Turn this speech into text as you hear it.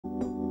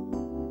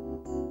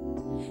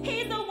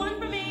He's the one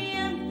for me.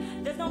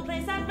 There's no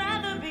place I'd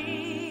rather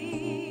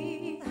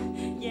be.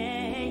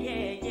 Yeah,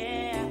 yeah,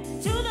 yeah.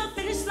 To the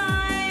finish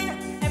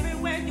line.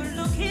 Everywhere you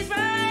look, he's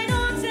right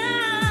on time.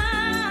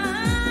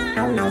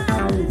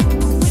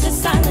 With a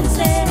silent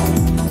stare,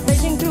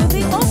 raging through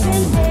the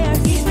open air.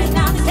 He's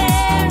without a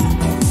care.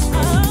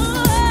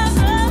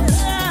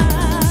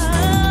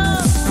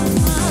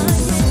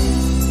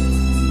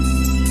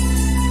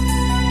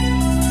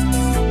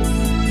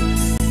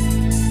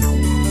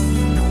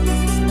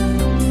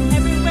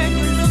 Everywhere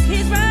you look,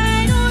 he's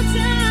right on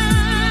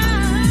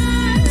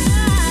time.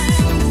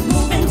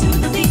 Moving to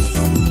the beat.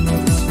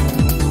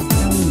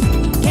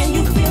 Can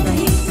you feel the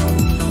heat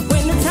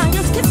when the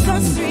tires hit the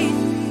street?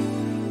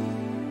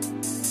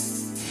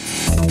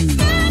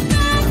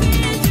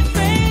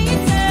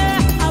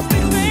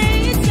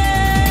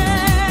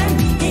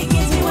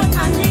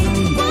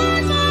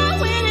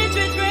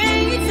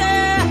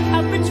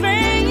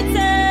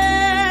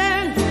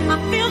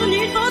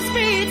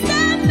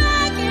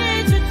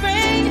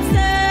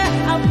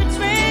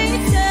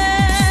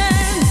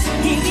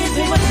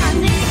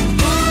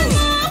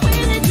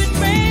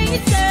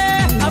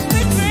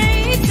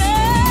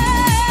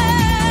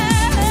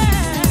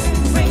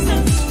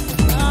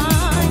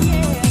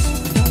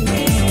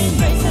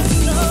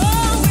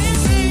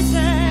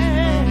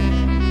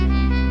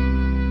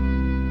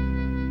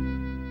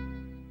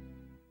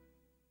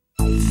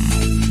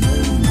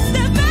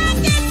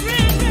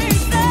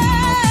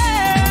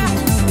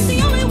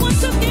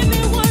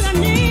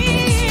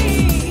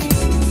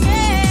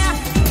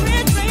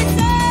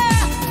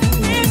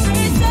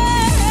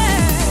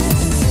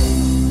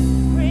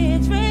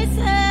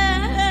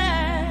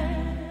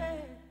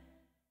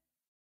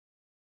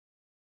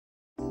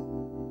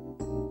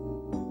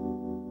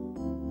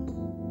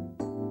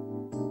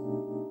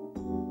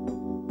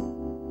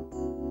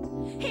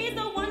 He's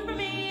the one for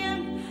me.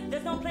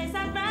 There's no place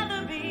I'd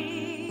rather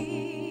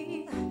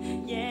be.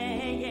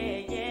 Yeah, yeah,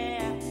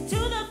 yeah. To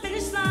the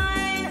finish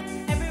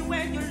line.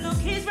 Everywhere you look,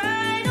 he's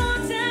right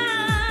on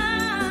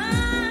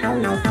time.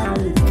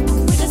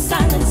 With a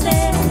silent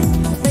stare,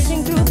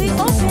 raging through the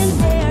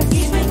open air.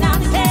 He's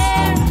without a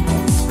care.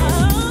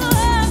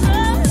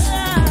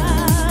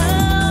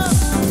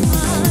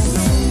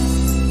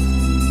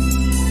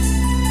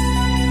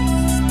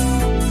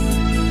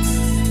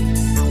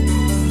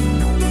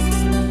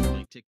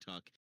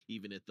 TikTok,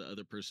 even if the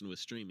other person was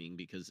streaming,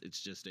 because it's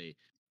just a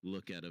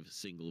look at a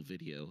single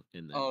video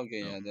and then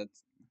Okay, yeah,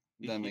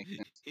 that makes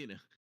sense. you know,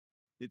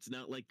 it's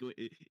not like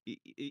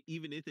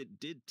even if it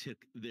did took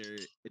their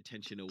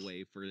attention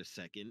away for a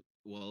second,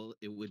 well,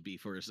 it would be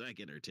for a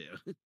second or two.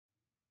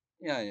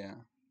 Yeah, yeah.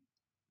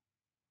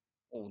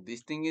 Oh,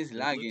 this thing is It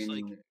looks like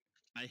lagging.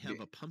 I have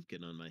a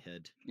pumpkin on my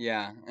head.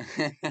 Yeah.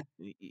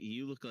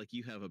 You look like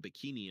you have a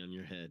bikini on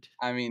your head.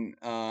 I mean,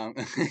 not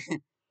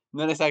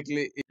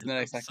exactly. It's not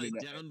exactly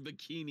Upside that. down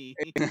bikini.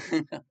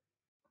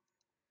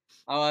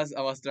 I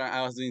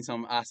was doing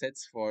some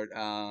assets for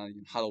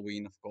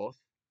Halloween, of course.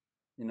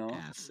 You know.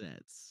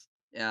 Assets.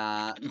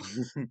 Yeah.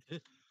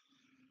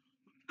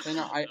 So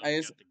no, I Got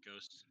just the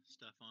ghost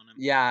stuff on him.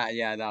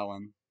 yeah that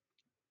one.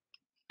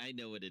 I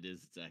know what it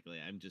is exactly.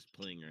 I'm just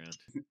playing around.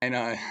 I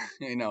know.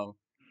 I know.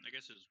 I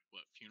guess it's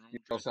what funeral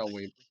It's dress. also a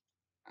whip.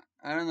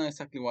 I don't know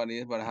exactly what it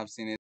is, but I have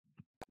seen it.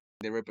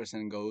 They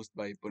represent ghosts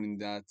by putting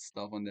that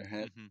stuff on their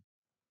head, Mhm.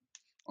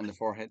 on the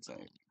forehead. So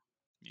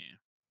Yeah,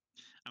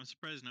 I'm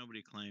surprised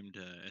nobody claimed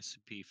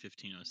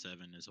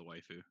SCP-1507 as a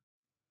waifu.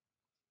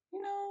 you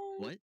know.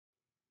 What?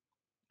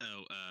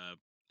 Oh,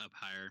 up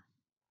higher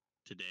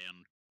today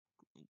I'm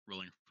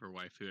rolling for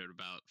waifu at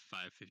about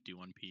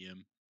 5:51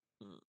 p.m.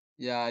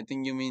 Yeah, I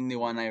think you mean the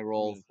one I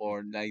roll Yeah.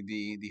 for, like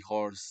the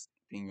horse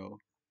bingo.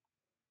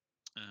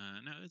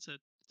 No, it's a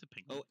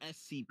penguin Oh,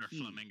 SCP. or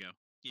flamingo.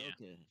 Yeah,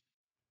 Okay.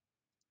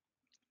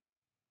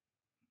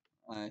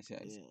 I see.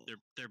 I see. Yeah.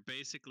 they're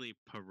basically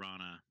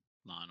piranha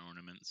lawn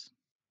ornaments.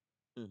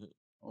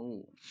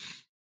 Oh.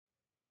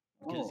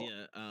 Because Oh.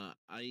 yeah,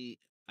 I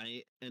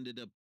ended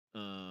up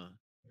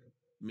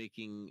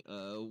making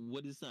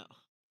what is that?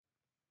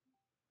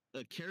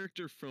 A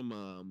character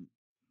from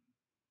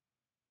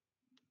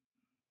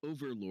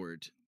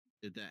Overlord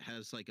that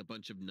has like a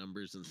bunch of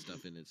numbers and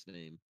stuff in its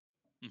name.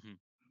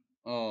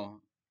 Oh.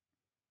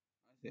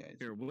 I see. I see.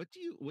 Here, what do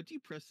you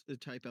press the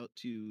type out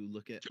to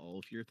look at all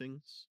of your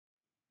things?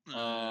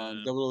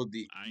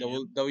 WD I W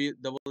am. W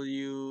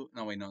W.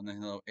 No wait,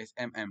 no. It's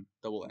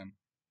double M.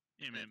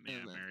 Yeah, MM.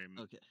 Mary,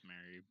 Okay.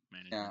 Mary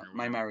management Yeah, or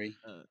my whatever. Mary.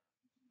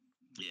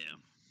 Yeah.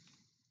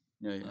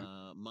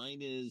 Yeah.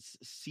 Mine is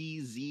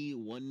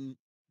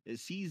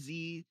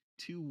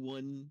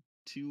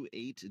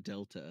CZ2128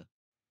 Delta.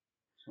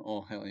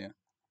 Oh hell yeah.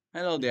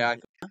 Hello there.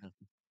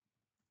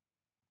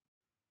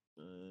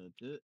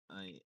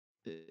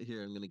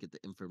 Here I'm gonna get the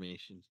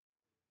information.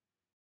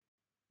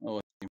 Oh,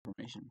 what's the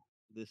information?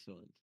 This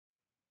one.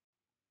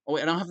 Oh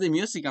wait, I don't have the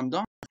music. I'm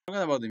done. I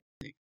forgot about the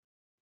music.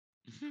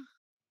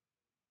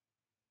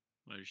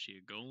 What is she,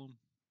 a golem?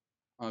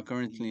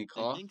 Currently I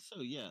call. think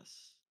so.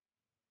 Yes.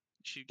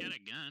 She got a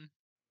gun.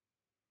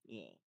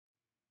 Yeah.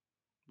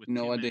 with You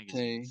know two what they say?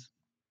 magazines.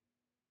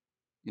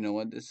 You know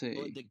what they Oh,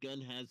 say? the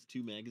gun has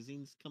two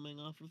magazines coming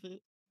off of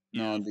it.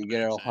 Yeah, No, off the the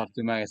girl backside. have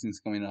two magazines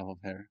coming off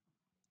of her.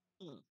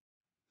 Huh.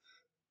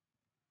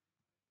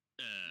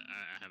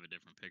 I have a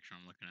different picture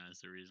I'm looking at as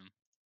the reason.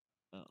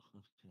 Oh,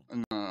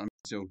 okay. No, I'm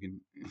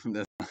joking.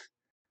 Let's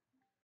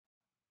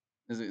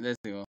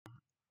go.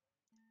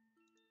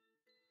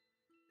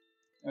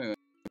 Anyway,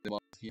 the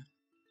box here.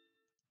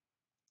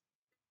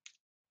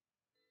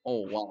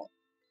 Oh wow.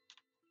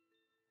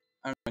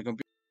 I don't know, my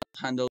computer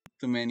handle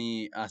too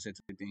many assets.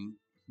 I think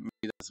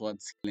maybe that's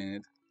what's killing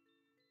it.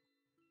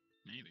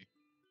 Maybe.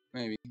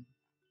 Maybe.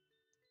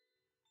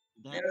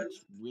 That Yeah.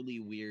 looks really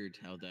weird.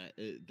 How that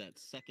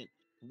second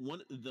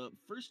one, the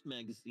first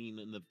magazine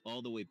and the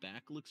all the way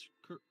back looks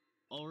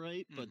all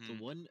right, but the Mhm.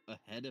 one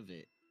ahead of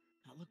it,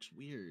 that looks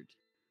weird.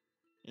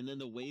 And then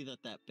the way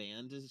that that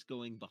band is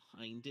going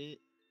behind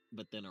it,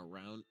 but then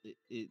around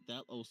it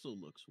that also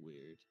looks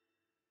weird.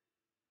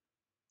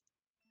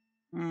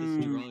 This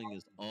Mm, drawing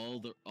is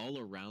all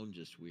around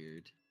just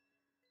weird.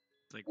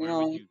 It's like you why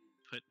would know, you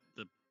put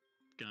the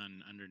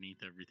gun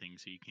underneath everything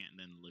so you can't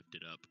then lift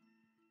it up?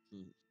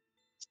 Hmm.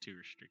 It's too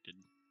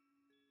restricted.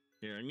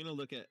 Here, I'm gonna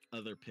look at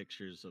other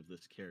pictures of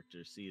this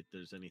character, see if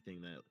there's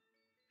anything that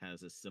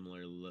has a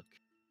similar look.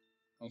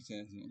 I see.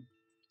 I see.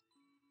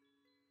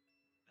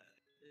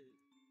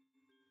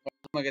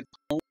 When I get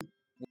home,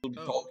 we'll be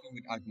Oh. talking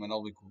with Akman.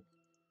 That'll be cool.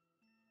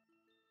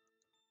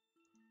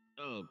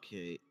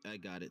 Okay, I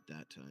got it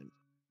that time.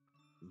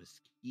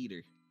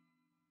 Mosquito.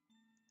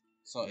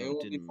 So it Oh,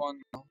 will be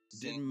fun. Now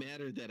seeing. didn't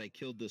matter that I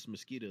killed this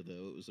mosquito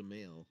though. It was a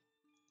male.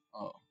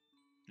 Oh,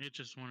 It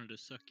just wanted to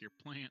suck your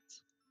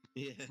plants.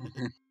 Yeah.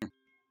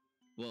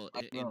 Well, I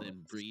and know.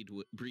 then breed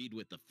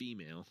with the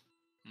female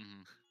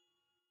Mm-hmm.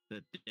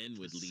 that then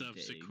would lead to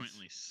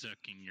Subsequently eggs.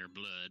 sucking your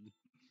blood.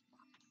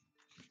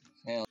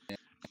 Hell yeah.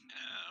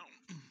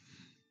 Ow.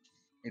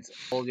 It's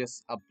all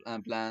just a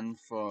plan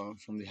from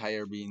the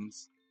higher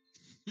beings.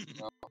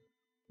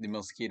 The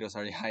mosquitoes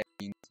are the higher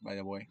beings, by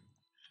the way.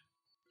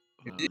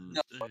 If you didn't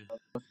know,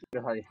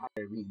 mosquitoes are the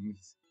higher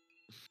beings.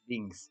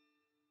 Beings.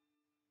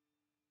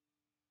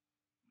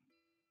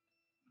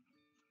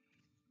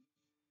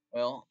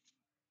 Well,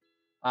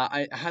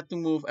 I had to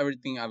move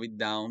everything a bit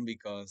down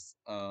because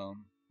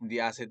the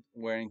assets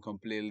weren't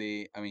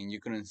completely. I mean, you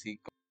couldn't see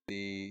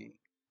completely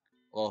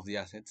all of the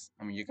assets.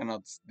 I mean, you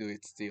cannot do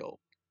it still.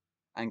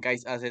 And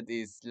Kai's asset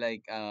is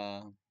like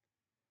I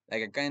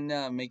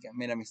kinda made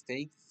a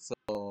mistake,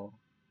 so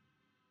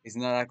it's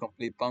not a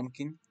complete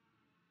pumpkin.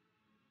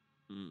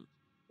 Mm,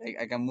 Like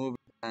I can move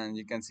it and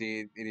you can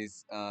see it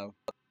is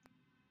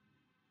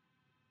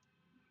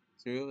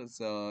true.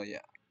 So yeah,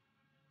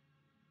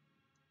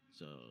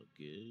 so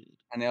good.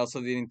 and I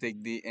also didn't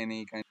take the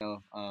any kind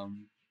of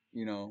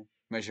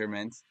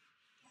measurements,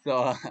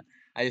 so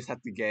I just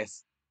had to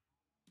guess,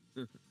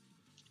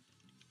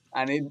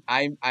 and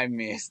I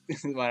missed,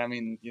 but I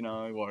mean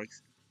it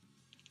works.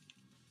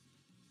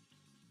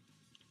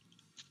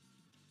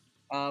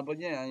 But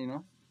yeah,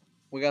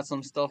 we got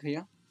some stuff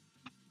here.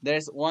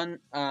 There's one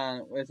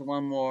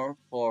more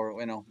for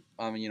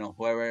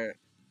whoever's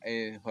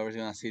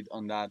gonna sit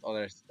on that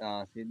other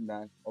seat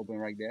that's open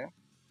right there.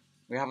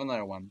 We have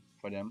another one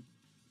for them,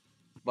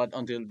 but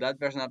until that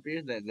person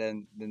appears,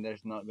 then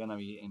there's not gonna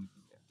be anything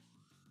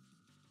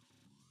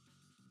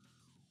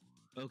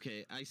there.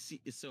 Okay, I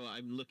see. So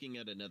I'm looking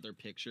at another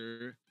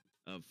picture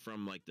of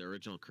from like the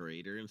original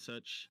creator and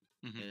such,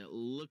 Mhm. and it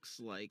looks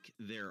like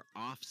they're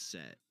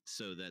offset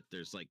so that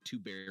there's like two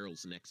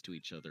barrels next to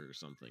each other or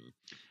something,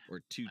 or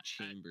two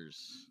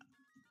chambers.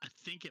 I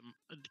think it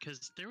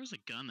because there was a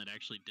gun that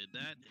actually did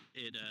that.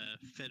 It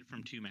fed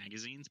from two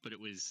magazines, but it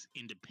was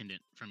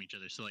independent from each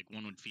other. So like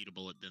one would feed a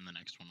bullet, then the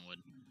next one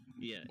would,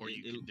 Yeah, or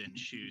you could then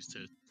choose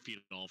to feed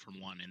it all from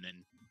one and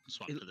then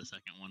swap it- to the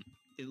second one.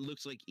 it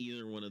looks like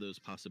either one of those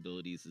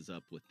possibilities is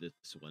up with this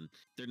one.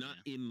 They're not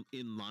in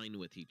line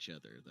with each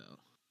other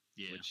though,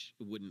 Yeah, which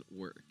wouldn't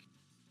work.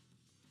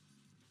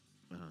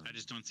 I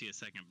just don't see a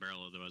second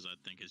barrel. Otherwise,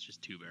 I'd think it's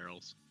just two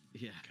barrels,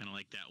 Yeah. kind of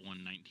like that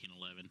one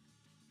 1911.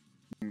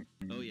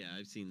 Oh yeah,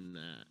 I've seen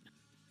that.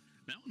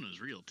 That one was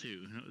real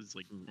too. It was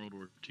like World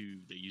War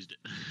II. They used it.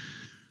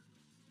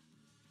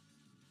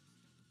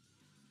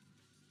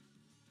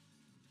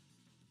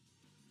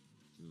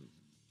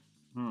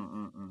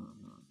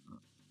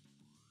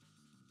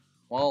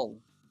 Well,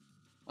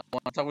 I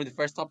want to start with the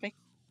first topic.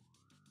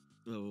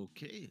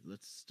 Okay,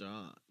 let's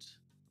start.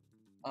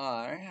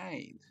 All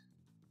right,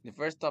 the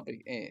first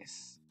topic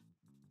is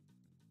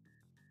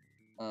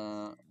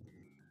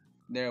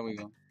there we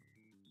go.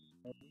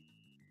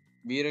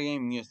 Video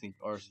game music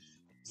or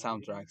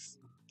soundtracks,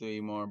 to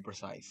be more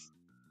precise.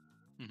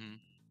 Mm-hmm.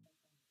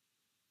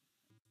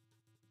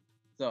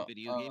 So,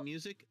 Video game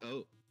music?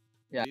 Oh,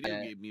 yeah, video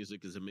yeah, game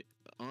music is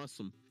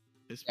awesome,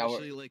 we're-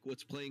 especially like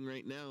what's playing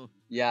right now.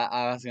 yeah.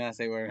 I was gonna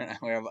say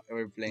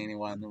we're playing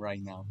one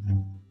right now.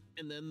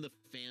 And then the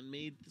fan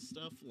made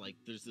stuff, like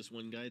there's this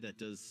one guy that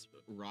does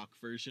rock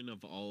version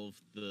of all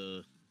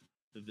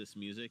of this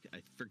music.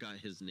 I forgot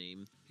his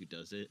name who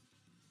does it.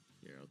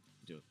 Here, I'll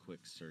do a quick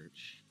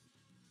search.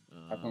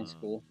 That sounds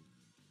cool.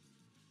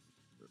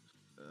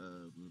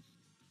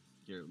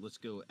 Here, let's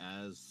go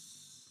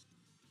as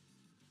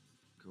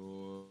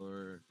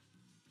Gore.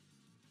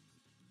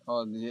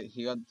 Oh,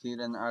 he did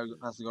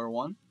Asgore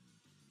 1?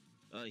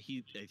 I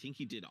think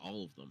he did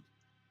all of them.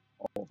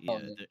 Oh, Yeah,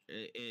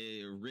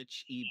 okay.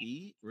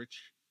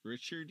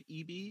 Richard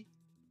EB.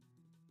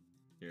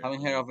 Here,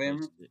 Haven't heard I'll of him.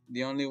 post it.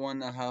 The only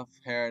one I have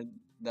heard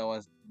that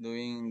was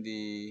doing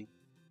the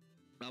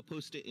I'll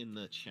post it in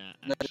the chat.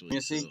 the Actually,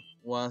 music so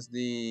was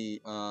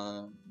the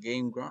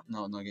Game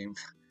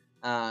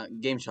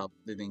Game Shop,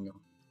 the Dingo.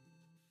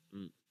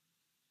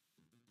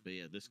 but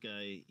yeah, this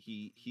guy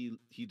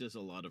he does a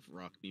lot of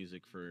rock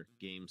music for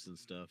games and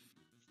stuff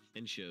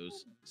and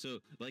shows. So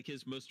like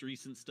his most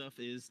recent stuff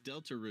is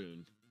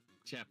Deltarune,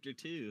 Chapter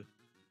 2,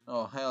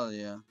 Oh hell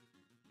yeah!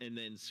 and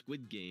then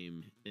Squid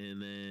Game,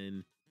 and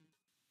then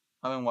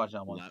Haven't watched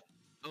that one.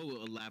 a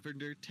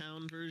Lavender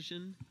Town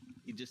version.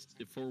 He just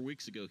 4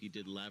 weeks ago he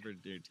did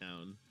Lavender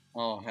Town.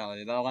 Oh hell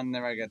yeah! That one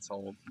never gets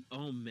old.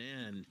 Oh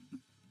man,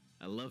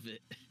 I love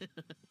it.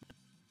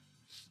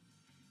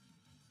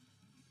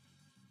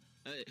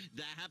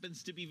 That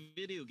happens to be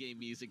video game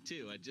music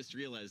too. I just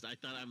realized. I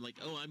thought I'm like,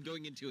 oh, I'm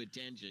going into a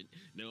tangent.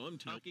 No, I'm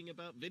talking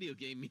about video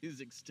game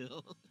music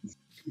still. Most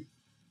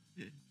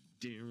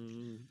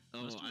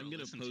of what I'm I gonna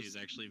listen to post. is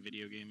actually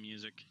video game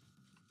music.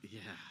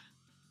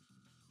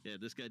 Yeah,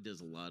 this guy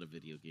does a lot of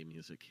video game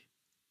music.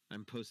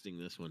 I'm posting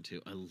this one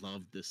too. I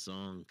love this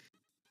song.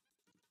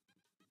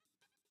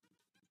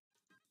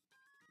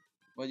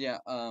 But yeah,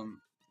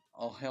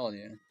 oh hell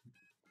yeah!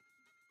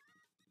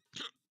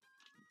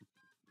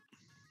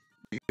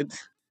 You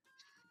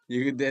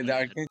could did the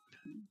arcade.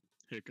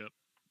 Hiccup.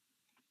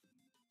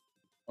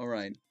 All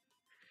right.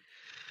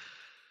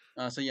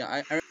 So yeah,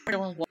 I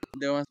remember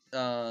there was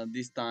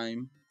this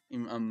time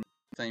in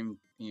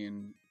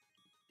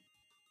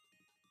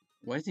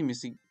why is the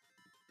music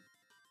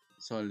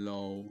so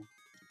low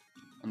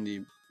on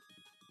the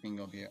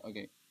bingo here?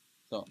 Okay,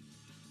 so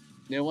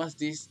there was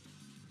this,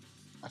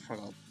 I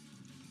forgot.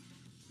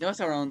 There was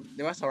around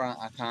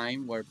a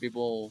time where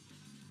people,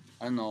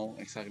 I don't know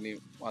exactly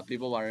what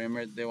people, but I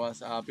remember there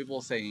was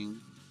people saying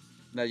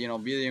that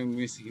video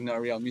music is not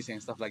real music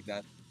and stuff like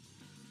that,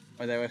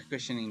 or they were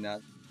questioning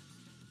that.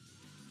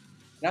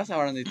 That's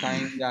around the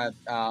time that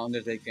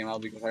Undertale came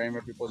out, because I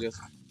remember people just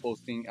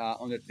posting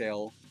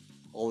Undertale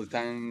all the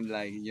time,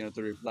 like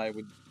to reply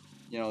with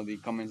the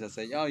comments that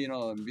say, oh,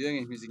 video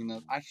game music is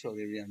not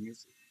actually real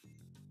music,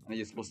 and I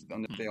just posted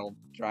Undertale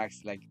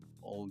tracks like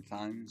all the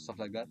time, stuff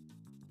like that.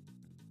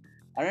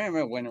 I don't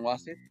remember when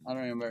was it. I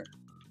don't remember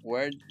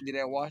where did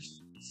I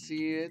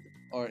see it,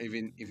 or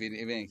even if it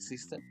even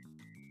existed.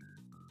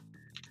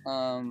 It's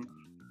not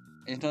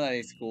that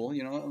it's cool,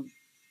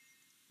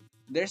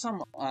 There's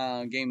some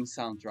game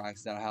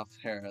soundtracks that I have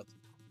heard,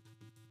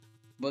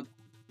 but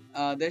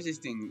there's this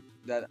thing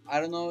that I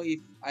don't know if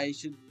I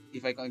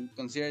can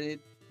consider it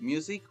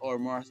music or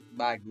more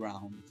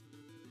background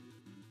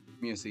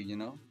music,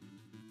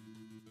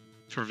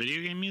 For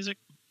video game music?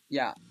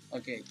 Yeah.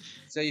 Okay.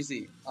 So you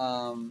see,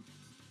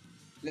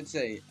 let's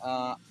say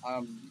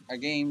a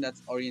game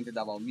that's oriented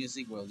about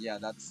music. Well, yeah,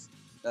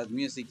 that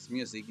music's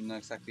music, not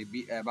exactly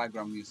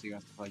background music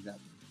and stuff like that.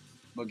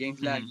 But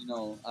games like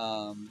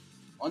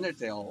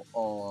Undertale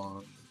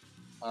or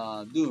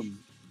Doom,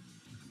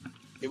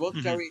 they both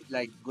carry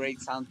like great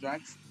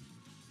soundtracks,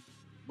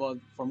 but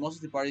for most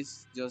of the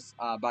parties, just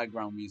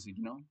background music,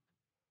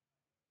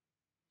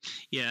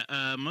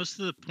 Yeah, most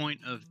of the point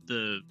of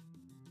the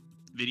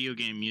video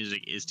game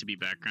music is to be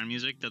background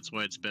music. That's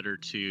why it's better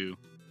to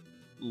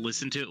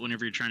listen to it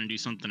whenever you're trying to do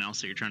something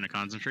else that you're trying to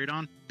concentrate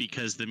on,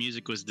 because the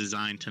music was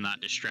designed to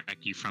not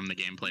distract you from the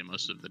gameplay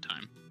most of the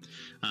time.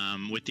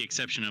 With the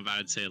exception of, I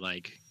would say,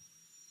 like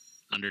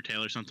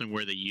Undertale or something,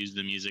 where they use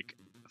the music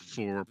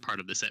for part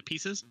of the set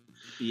pieces.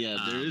 Yeah,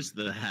 there is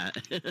that.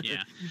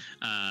 Yeah.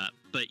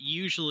 But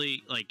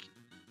usually, like,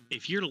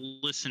 if you're to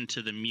listen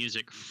to the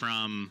music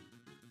from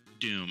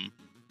Doom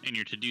and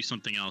you're to do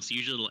something else,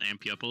 usually it'll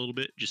amp you up a little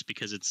bit, just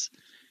because it's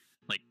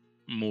like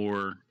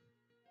more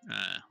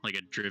like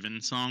a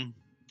driven song.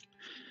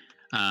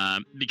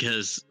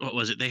 Because what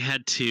was it?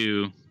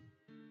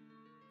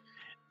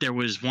 There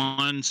was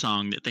one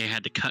song that they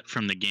had to cut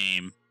from the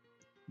game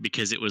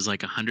because it was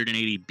like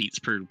 180 beats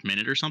per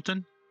minute or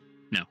something.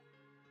 No,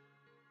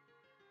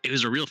 it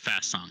was a real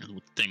fast song.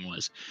 The thing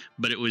was,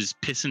 but it was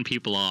pissing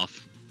people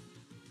off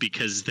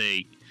because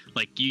they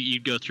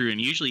you'd go through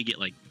and usually you get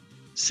like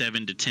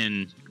 7 to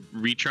 10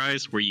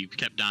 retries where you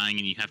kept dying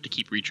and you have to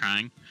keep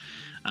retrying.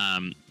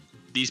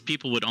 These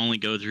people would only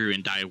go through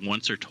and die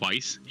once or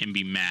twice and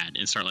be mad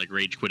and start like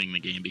rage quitting the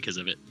game because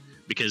of it,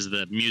 because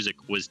the music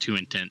was too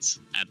intense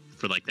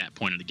for like that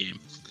point of the game.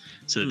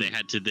 So they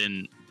had to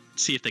then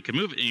see if they could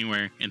move it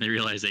anywhere, and they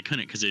realized they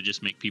couldn't because it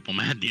just make people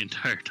mad the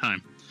entire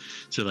time.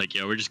 So like,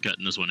 yeah, we're just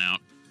cutting this one out.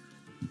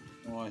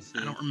 Oh, I see.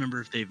 I don't remember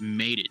if they've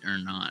made it or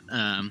not.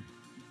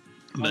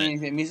 But I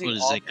mean, the music what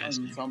is off that guy's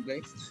on name? some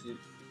places,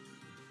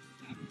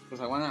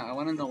 because I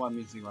wanna know what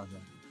music was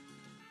that.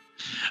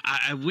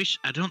 I wish.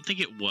 I don't think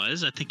it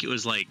was. I think it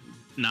was like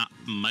not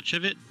much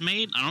of it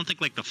made. I don't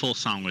think like the full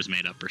song was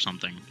made up or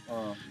something.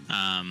 Oh,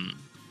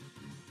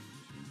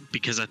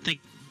 Because I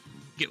think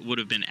it would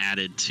have been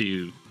added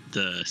to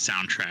the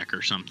soundtrack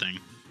or something,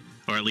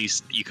 or at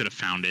least you could have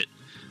found it.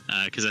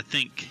 Because I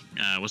think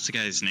what's the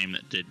guy's name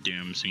that did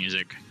Doom's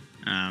music?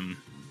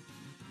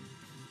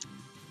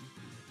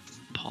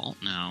 Paul?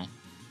 No.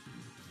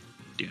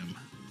 Doom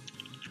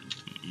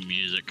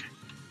music.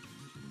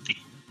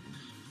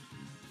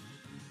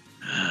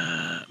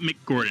 Mick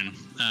Gordon.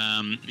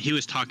 He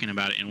was talking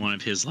about it in one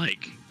of his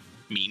like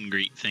meet and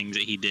greet things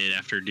that he did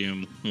after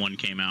Doom 1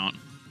 came out,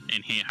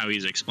 and how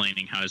he's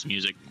explaining how his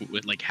music,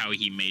 like how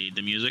he made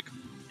the music,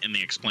 and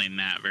they explained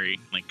that very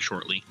like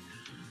shortly.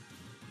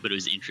 But it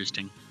was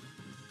interesting.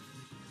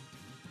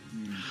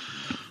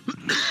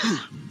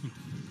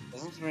 that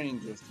sounds very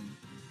interesting.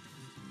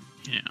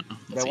 Yeah.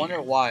 But I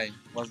wonder why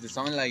was the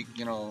song like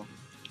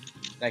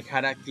like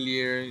had a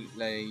clear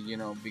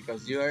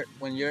because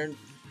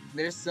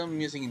there's some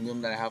music in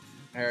Doom that I have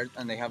heard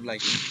and they have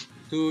like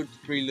 2-3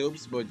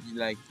 loops, but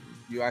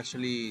you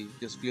actually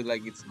just feel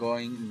like it's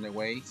going in the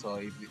way. So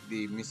if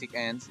the music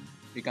ends,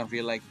 you can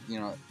feel like you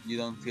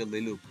don't feel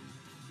the loop.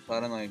 So I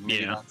don't know if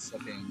maybe that's a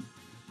thing.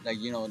 Like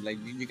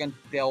you can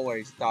tell where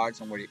it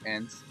starts and where it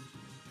ends.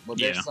 But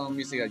there's some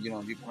music that you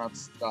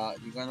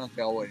cannot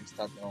tell where it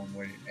starts and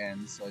where it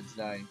ends. So it's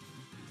like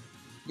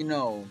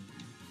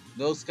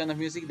those kind of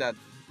music that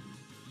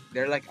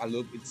they're like a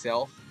loop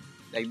itself.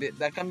 Like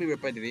that can be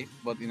repetitive,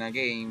 but in a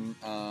game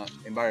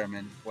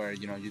environment where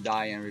you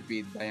die and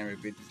repeat,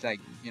 it's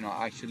like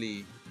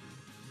actually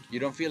you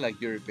don't feel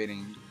like you're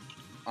repeating,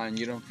 and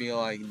you don't feel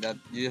like that.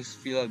 You just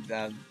feel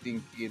that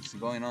thing it's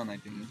going on. I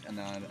think,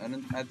 and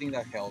I think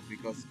that helps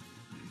because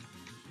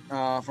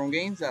from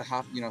games that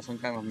have some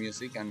kind of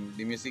music and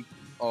the music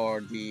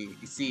or the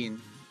scene,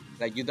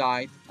 like you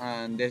died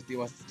and there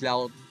was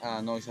loud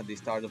noise at the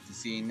start of the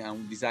scene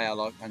and this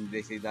dialogue, and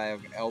they say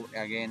dialogue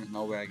again and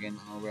over again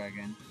and over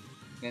again,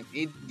 and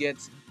it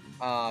gets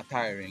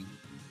tiring.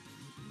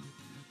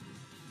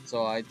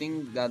 So I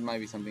think that might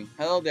be something.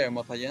 Hello there,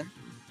 Motayen.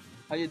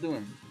 How you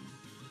doing?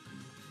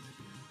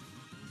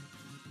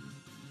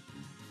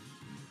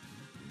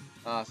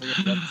 So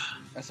yeah,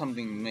 that's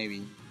something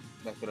maybe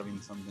that could have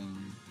been something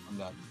on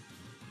that.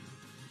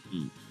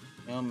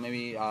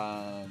 Maybe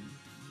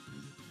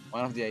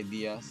one of the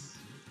ideas.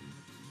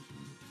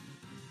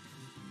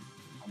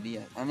 I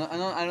don't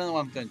know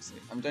what I'm trying to say.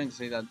 I'm trying to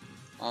say that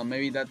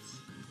maybe that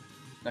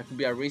could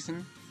be a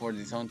reason for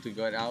the sound to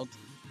get out.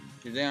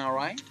 You're doing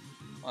alright?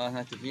 Well,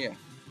 that's nice to hear.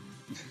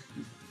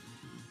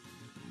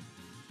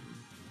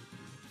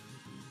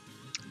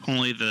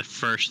 Only the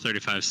first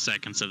 35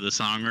 seconds of the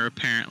song are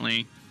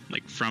apparently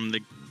like from the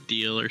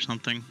deal or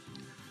something.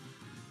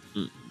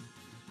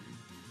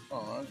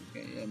 Oh,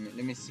 okay.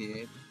 Let me see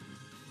it.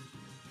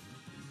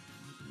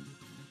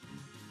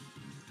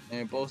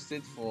 And post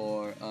it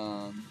for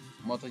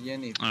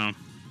Motogen. Oh,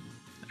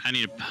 I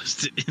need to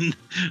post it in.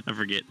 I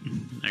forget.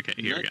 Okay,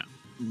 here we go.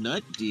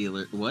 Nut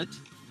dealer. What?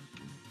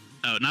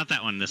 Oh, not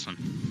that one. This one.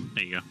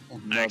 There you go.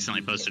 I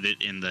accidentally posted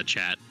it in the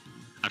chat.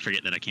 I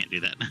forget that I can't do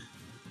that.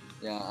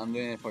 Yeah, I'm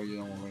doing it for you.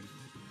 Don't worry.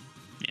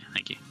 Yeah,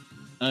 thank you.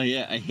 Oh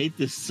yeah, I hate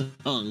this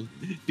song.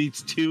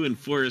 Beats 2 and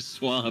 4 is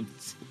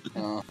swapped.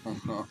 I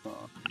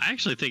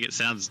actually think it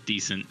sounds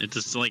decent. It's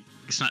just like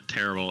it's not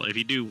terrible. If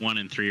you do 1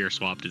 and 3 are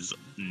swapped, is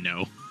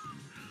no.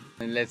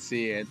 And let's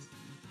see it.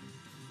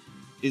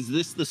 Is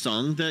this the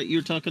song that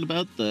you're talking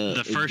about?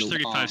 The first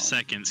 35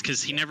 seconds,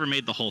 because he never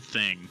made the whole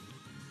thing.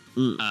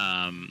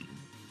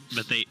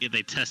 But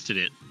they tested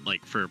it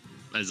like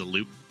as a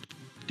loop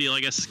deal, I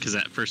guess, because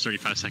that first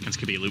 35 seconds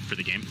could be a loop for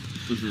the game.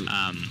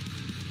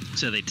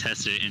 So they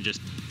tested it and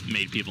just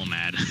made people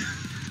mad.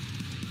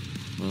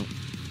 Well,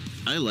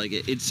 I like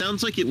it. It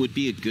sounds like it would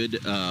be a good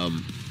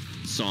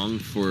song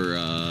for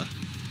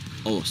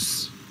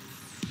OS.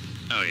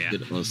 Oh yeah,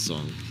 good OS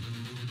song.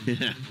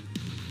 Yeah,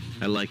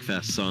 I like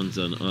fast songs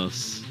on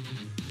OS.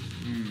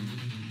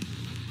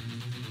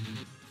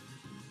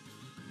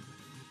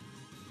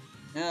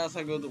 Yeah, that's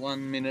a good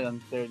 1 minute and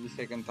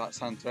 30-second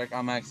soundtrack.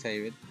 I might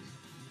save it.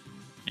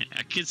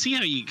 I could see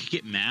how you could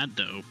get mad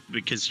though,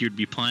 because you'd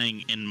be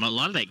playing, and a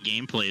lot of that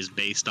gameplay is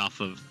based off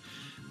of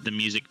the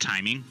music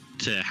timing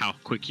to how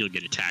quick you'll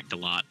get attacked a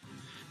lot.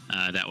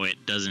 That way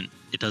it doesn't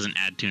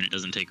add to and it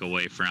doesn't take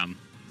away from.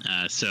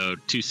 So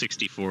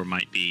 264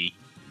 might be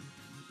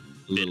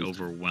a bit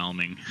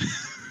overwhelming.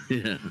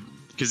 Yeah.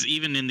 Because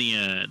even in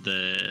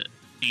the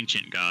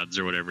Ancient Gods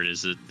or whatever it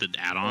is, the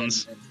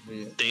add-ons,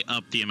 they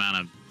up the amount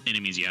of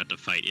enemies you have to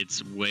fight.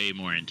 It's way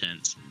more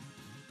intense.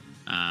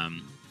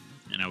 And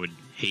I would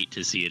hate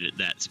to see it at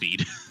that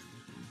speed.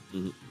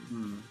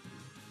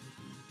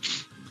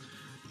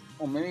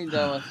 Oh, maybe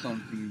that was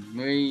something.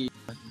 Maybe,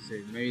 as you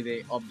say, maybe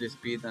they up the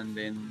speed and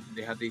then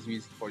they had this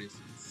music for this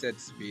set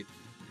speed,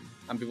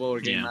 and people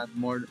were getting mad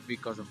more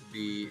because of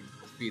the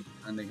speed,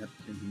 and they had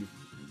to change it.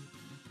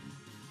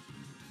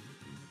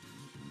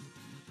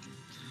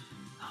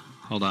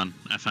 Hold on,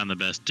 I found the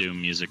best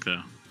Doom music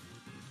though.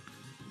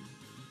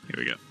 Here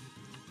we go.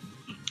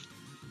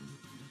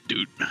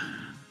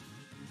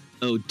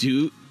 Oh,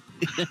 Dude.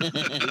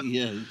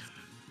 Yes.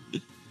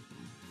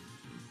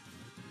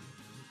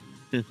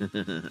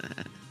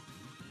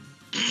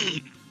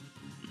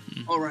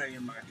 Alright,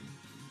 I'm back.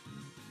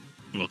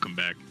 Welcome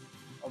back.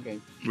 Okay.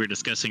 We're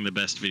discussing the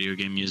best video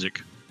game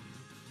music.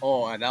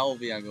 Oh, that will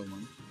be a good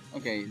one.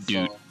 Okay,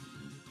 Dude. so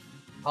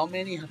how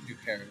many have you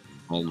heard?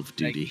 Call of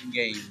Duty. Like in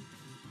game.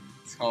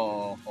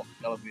 So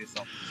Call of Duty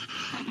songs.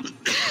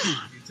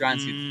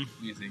 Transit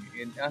music.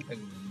 That's a good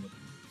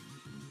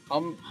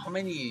one. How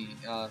many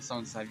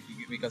songs have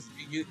you? Because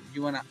you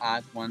wanna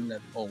add one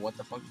that, oh, what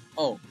the fuck?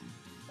 Oh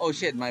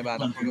shit, my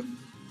bad.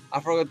 I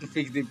forgot to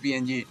fix the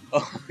PNG.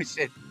 Oh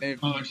shit.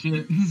 Oh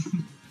shit.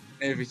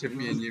 Let me fix the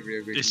PNG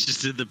real quick. It's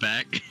just in the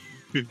back.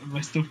 Am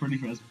I still pretty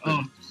fast?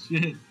 Oh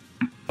shit.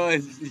 Oh,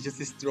 it's just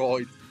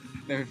destroyed.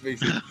 Let me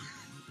fix it.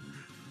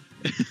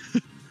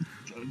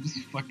 I'm just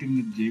fucking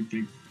the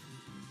JPEG.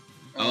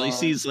 All you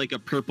see is like a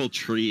purple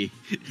tree.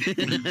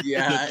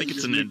 Yeah. I think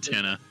it's an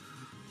antenna.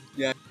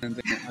 Yeah.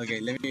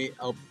 Okay, let me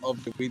up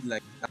the width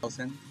like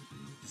 1,000.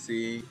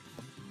 See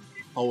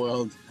how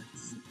well.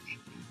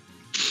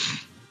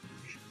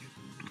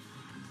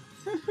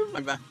 My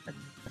bad.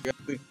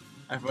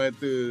 I forgot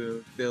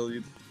to tell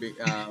you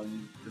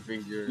to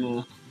fix your.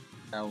 Well,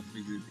 I'll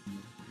fix it.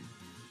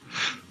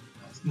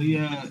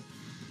 yeah.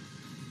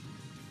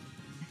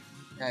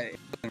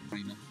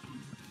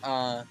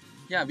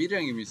 Yeah, video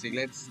game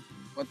music.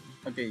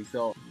 Okay,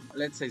 so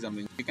let's say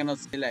something. You cannot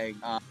say like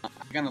I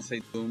cannot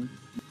say Doom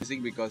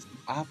music because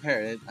I have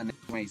heard it and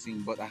it's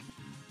amazing, but I haven't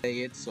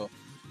played it, so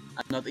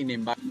I'm not in the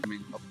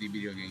environment of the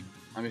video game.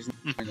 I'm just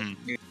hearing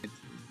it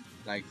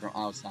like from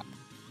outside.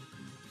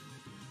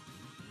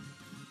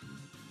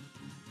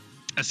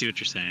 I see what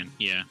you're saying.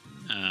 Yeah.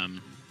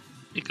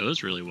 It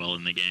goes really well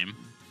in the game.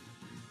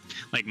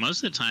 Like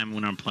most of the time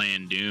when I'm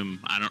playing Doom,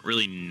 I don't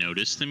really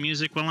notice the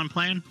music while I'm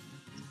playing.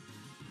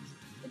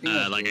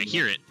 Like I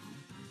hear it,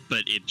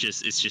 but it's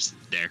just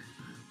there.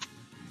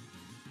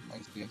 I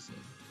see.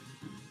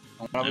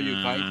 What about you,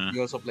 Kai?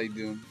 You also play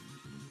Doom.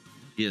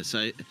 Yes,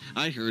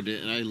 I heard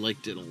it and I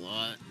liked it a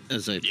lot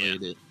as I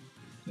played it.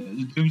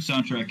 The Doom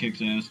soundtrack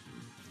kicks ass.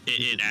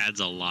 It adds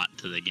a lot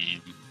to the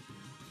game.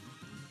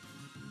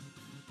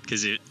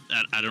 Because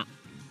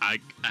I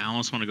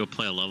almost want to go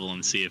play a level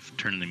and see if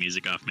turning the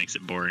music off makes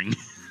it boring.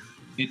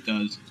 It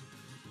does.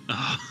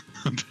 Oh,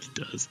 it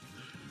does.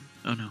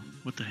 Oh no,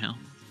 what the hell?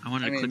 I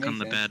wanted to click on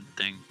the bad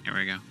thing. Here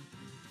we go.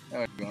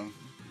 There we go.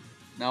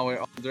 Now we're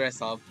all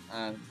dressed up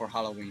for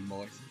Halloween,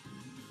 boys.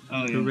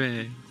 Oh yeah.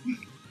 Hooray.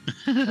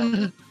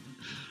 Okay.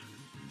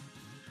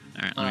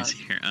 Alright, let me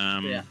see here.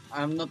 Yeah,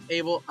 I'm not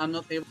able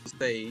to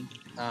say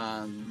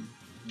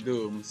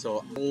Doom, so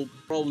I will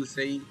probably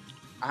say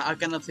I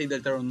cannot say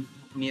Deltarune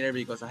neither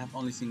because I have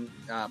only seen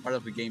part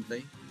of the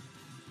gameplay.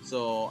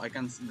 So I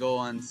can go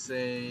and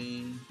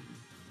say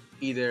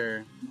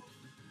either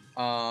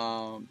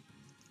what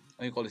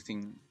do you call this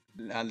thing?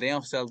 Legend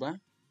of Zelda,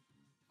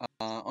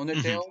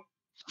 Undertale,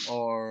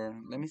 or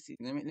let me see.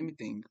 Let me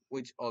think.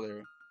 Which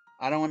other?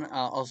 I don't want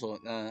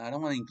I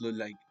don't want to include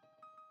like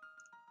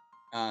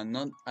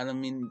not I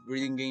don't mean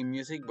reading game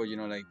music, but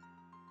like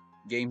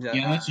games that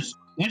Yeah, that's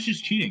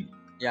just cheating.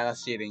 yeah,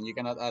 that's cheating. You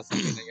cannot add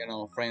something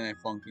like Friday Night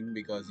Funkin'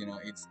 because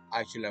it's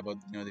actually about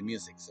the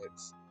music, so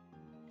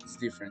it's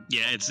different.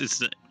 Yeah,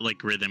 it's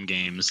like rhythm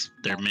games.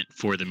 They're meant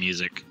for the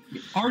music.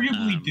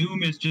 Arguably,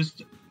 Doom is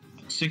just a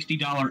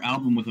 $60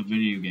 album with a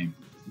video game.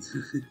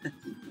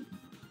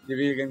 The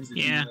video games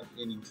Yeah.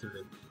 into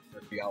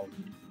the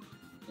album.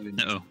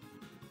 Uh-oh.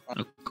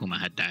 Okuma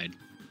had died.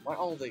 Why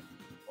all the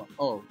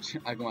oh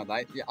Aguma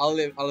died? Yeah, I'll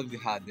leave the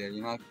hat there.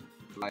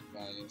 Like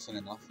soon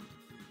enough.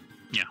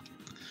 Yeah.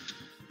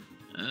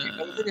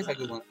 It is a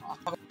good one. I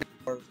haven't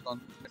never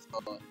done this,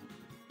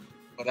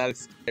 but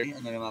that's scary.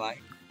 I'm not gonna lie.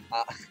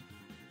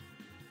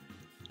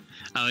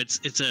 Oh,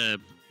 it's a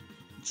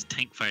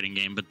tank fighting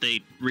game, but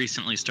they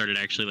recently started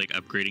actually like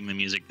upgrading the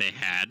music they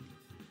had,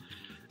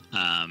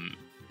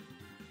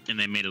 and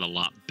they made it a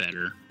lot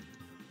better.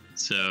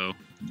 So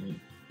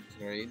It's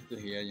great to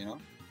hear. Yeah.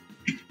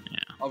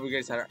 All you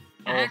guys are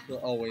also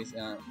always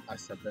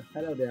accepted.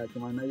 Hello there,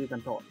 come on, now you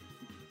can talk.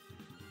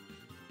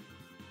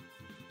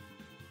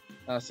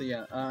 So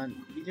yeah,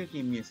 video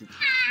game music.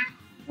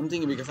 I'm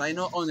thinking because I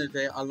know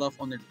Undertale, I love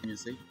Undertale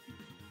music,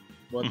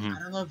 but I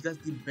don't know if that's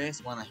the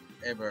best one I've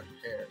ever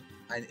heard.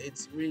 And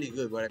it's really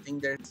good, but I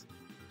think there's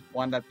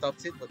one that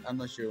tops it, but I'm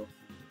not sure.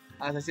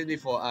 As I said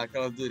before,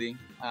 Call of Duty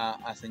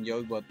as a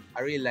joke, but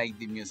I really like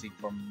the music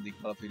from the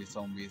Call of Duty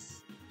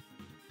Zombies.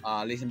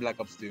 Listen, Black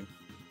Ops 2.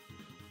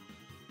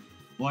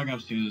 Black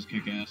Ops 2 is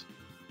kick ass.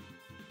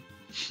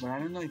 But I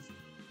don't know if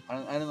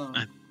I don't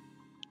know.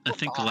 I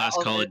think the last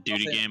Call of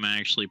Duty game I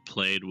actually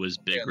played was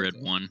Big Red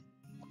 1.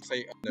 I'll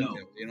say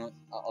Undertale,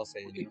 I'll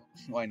say it,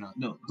 why not?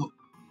 No,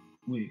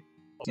 wait.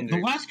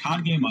 The last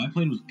COD game I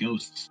played was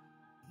Ghosts.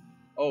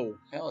 Oh,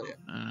 hell yeah.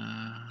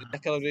 The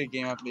Call of Duty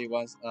game I played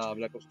was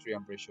Black Ops 3,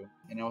 I'm pretty sure.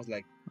 And I was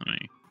like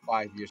Let me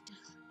 5 years.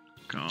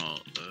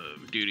 Call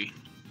of Duty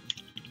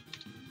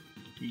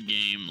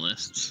game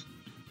lists.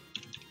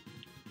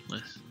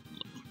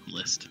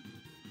 List.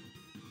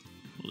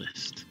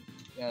 list.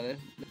 Yeah,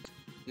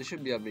 there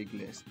should be a big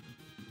list.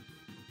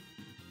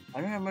 I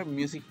remember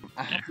music.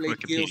 I have Yeah, played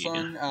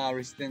Wikipedia. Killzone,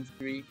 Resistance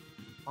 3,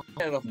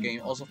 a lot of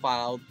games, also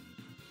Fallout,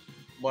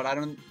 but I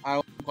don't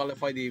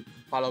qualify the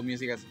Fallout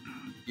music as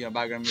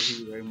background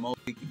music. Where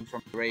mostly came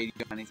from the radio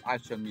and it's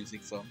actual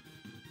music, so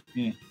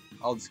Yeah.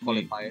 I'll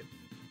disqualify it.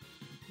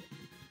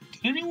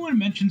 Did anyone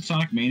mention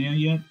Sonic Mania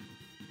yet?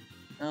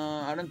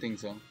 I don't think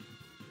so.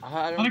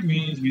 I Sonic don't.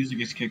 Mania's music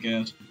is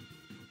kick-ass.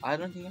 I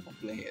don't think I can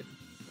play it.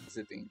 That's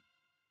the thing.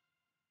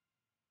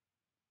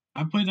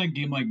 I played that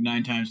game like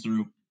 9 times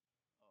through.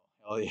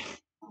 Oh yeah.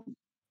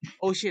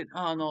 Oh shit!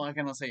 Oh no, I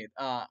cannot say it.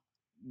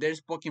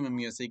 There's Pokemon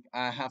music.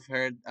 I have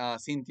heard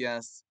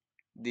Cynthia's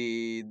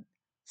the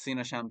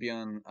Xeno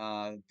Champion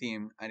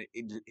team, and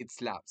it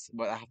slaps.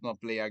 But I have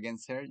not played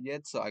against her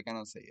yet, so I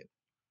cannot say it.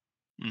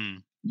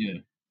 Mm. Yeah.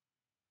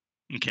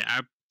 Okay,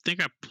 I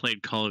think I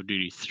played Call of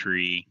Duty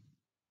 3.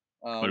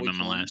 Would have Which been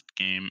my one? last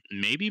game.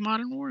 Maybe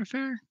Modern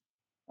Warfare?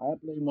 I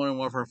played Modern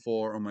Warfare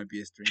 4 on my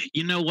PS3.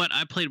 You know what?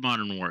 I played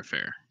Modern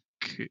Warfare.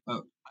 I played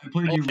the Oh,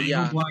 original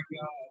yeah. Black.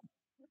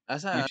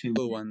 That's a Actually-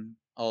 good one.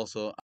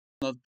 Also, I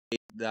have not played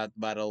that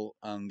battle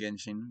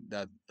Genshin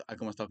that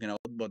Akuma was talking about,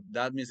 but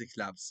that music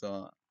slaps.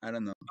 So I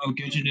don't know. Oh,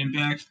 Genshin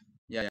Impact.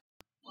 Yeah,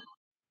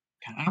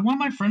 God, I want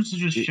my friends to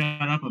just It-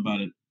 shut up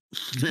about it.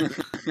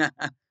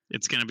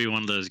 It's gonna be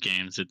one of those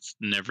games. It's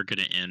never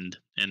gonna end.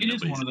 And It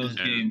is nobody's one of those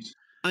gonna- games.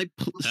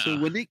 So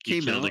when it you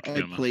came killed out,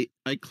 Akuma.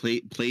 I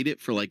played it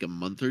for like a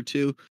month or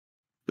two,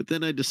 but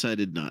then I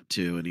decided not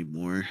to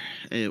anymore.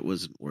 It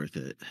wasn't worth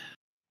it.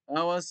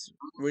 I was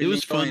really It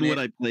was fun enjoying what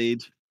it, I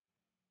played.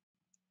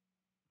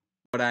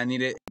 but I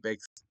needed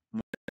Apex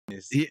more than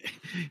this.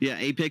 Yeah,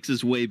 Apex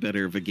is way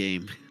better of a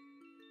game.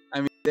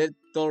 I mean, they're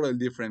totally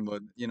different,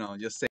 but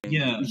just saying.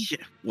 Yeah. Yeah,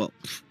 well,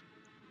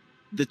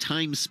 the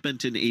time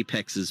spent in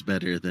Apex is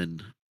better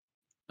than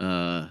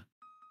that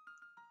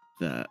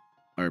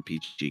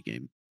RPG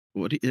game.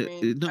 What?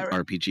 mean, Not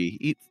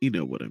RPG. You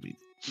know what I mean.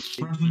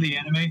 Breath of the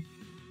Anime.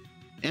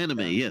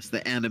 Anime, yes,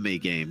 the anime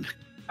game.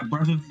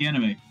 Breath of the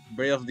Anime.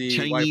 Brave of the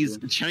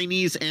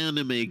Chinese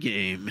anime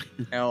game.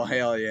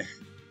 Hell yeah.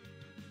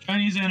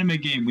 Chinese anime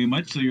game. We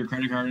might steal your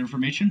credit card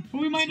information,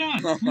 but we might not.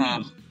 Who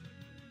knows?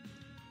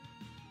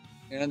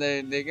 They're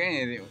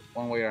getting it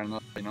one way or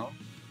another,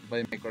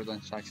 by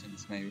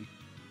microtransactions maybe.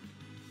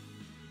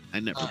 I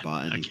never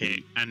bought anything.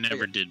 Okay, I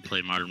never did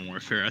play Modern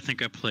Warfare. I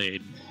think I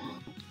played.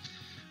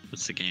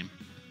 What's the game?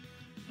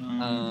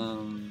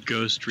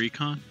 Ghost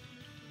Recon?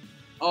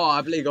 Oh,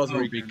 I played Ghost Oh,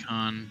 Recon.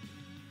 Recon.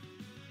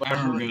 But I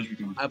remember Ghost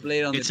Recon. I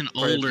played on It's the an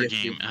for the older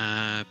PSP. game.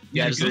 Yeah,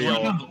 Yeah, it's Ghost really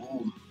old. Recon's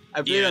old.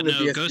 I played Yeah, on the no,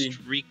 PSP. Ghost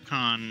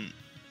Recon.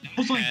 It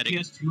was like had a-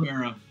 PS2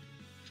 era.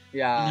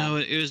 Yeah. No,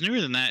 it was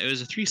newer than that. It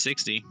was a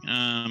 360.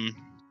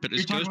 But it's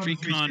You're talking Ghost about the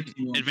Recon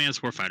 360 one.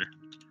 Advanced Warfighter.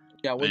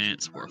 Yeah.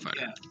 Advanced Warfighter.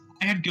 Yeah.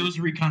 I had Ghost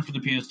Recon for the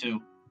PS2.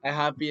 I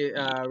have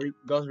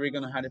Ghost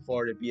Recon had it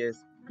for the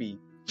PSP.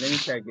 Let me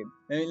check it.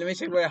 Let me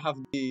check where I have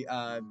the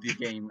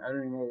game. I don't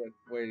remember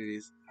where it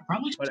is. I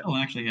probably What- still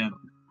actually have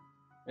it.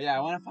 But yeah,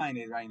 I want to find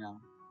it right now.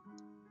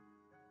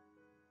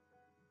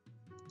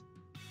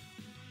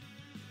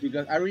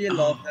 Because I really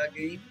love that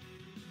game.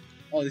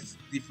 Oh, it's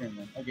different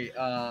one. Okay,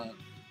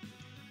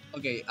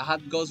 okay, I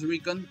had Ghost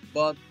Recon,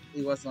 but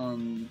it was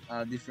on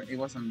different. It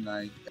was on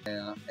like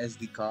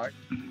SD card,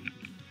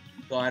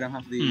 so I don't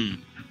have the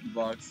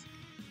box.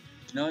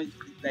 Like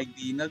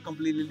the not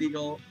completely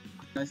legal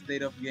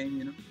state of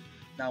game.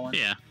 That one.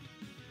 Yeah.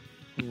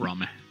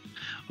 Rame.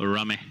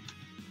 Rame.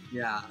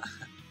 Yeah.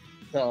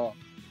 So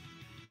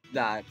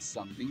that's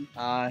something.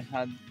 I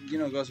had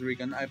Ghost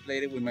Recon. I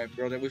played it with my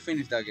brother. We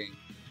finished that game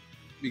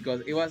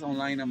because it was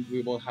online and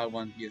we both had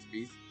one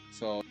PSP.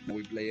 So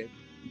we played it.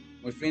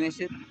 We finished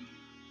it,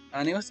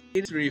 and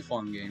it's a really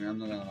fun game. I'm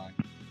not gonna lie.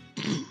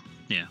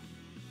 Yeah.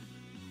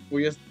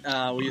 We just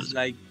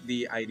like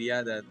the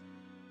idea that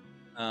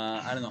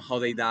I don't know how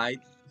they died.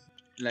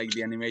 Like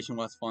the animation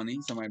was funny,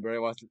 so my brother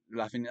was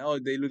laughing. Oh,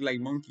 they look like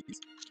monkeys.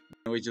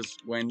 And we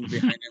just went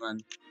behind them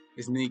and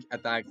sneak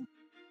attack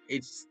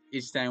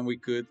each time we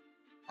could,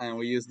 and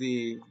we used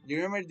the. You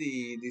remember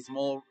the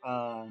small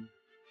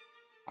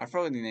I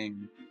forgot the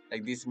name.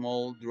 Like this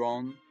small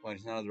drone, but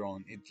it's not a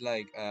drone. It's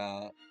like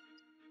a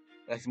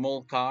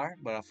small car,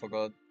 but I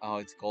forgot how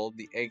it's called.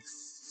 The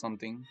X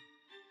something.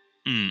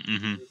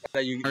 Mm-hmm.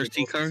 That you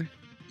RC car.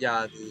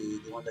 Yeah,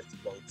 the one that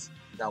explodes.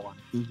 That one.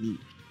 Mm-hmm.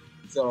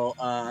 So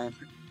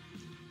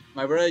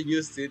my brother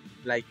used it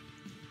like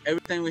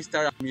every time we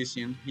start a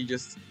mission, he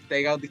just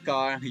take out the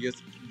car and he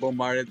just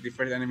bombarded the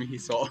first enemy he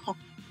saw.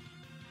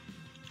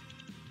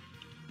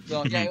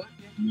 So yeah, it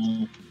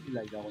was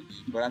like that one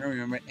game, but I don't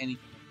remember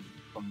anything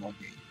from that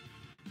game.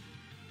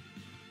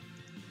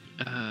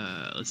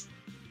 Let's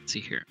see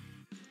here.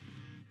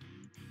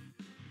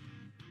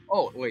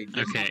 Oh wait.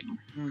 there's Okay.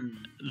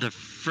 one- The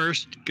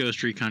first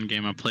Ghost Recon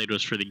game I played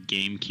was for the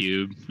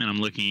GameCube, and I'm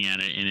looking at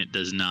it, and it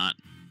does not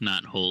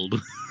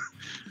hold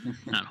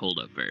not hold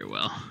up very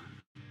well.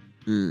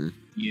 Mm.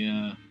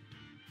 Yeah.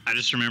 I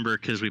just remember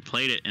because we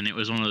played it, and it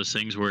was one of those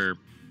things where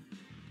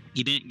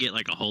you didn't get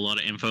like a whole lot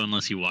of info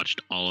unless you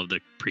watched all of the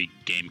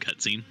pre-game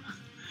cutscene,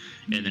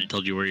 and then it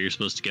told you where you're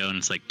supposed to go, and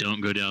it's like,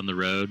 don't go down the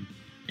road.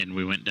 And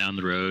we went down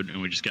the road,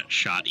 and we just got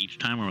shot each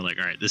time. And we're like,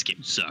 all right, this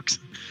game sucks.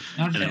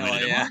 And then we Oh,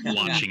 ended up yeah.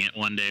 watching it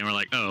one day, and we're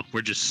like, oh,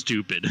 we're just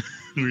stupid.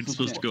 We're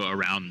supposed to go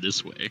around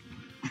this way.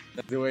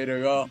 That's the way to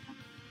go.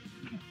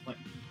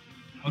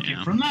 Okay,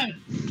 Yeah. from that.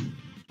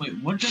 Wait,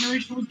 what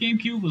generation was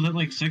GameCube? Was it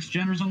like 6th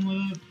gen or something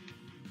like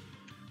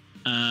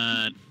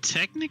that?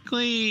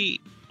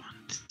 Technically, 1,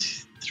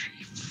 2,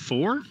 3,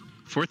 4?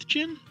 4th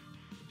gen?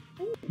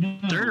 No.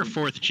 3rd or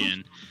 4th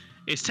gen.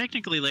 It's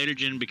technically later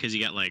gen because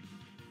you got like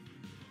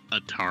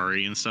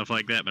Atari and stuff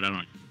like that, but I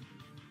don't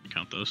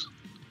count those.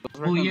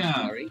 Oh, yeah.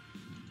 Sorry.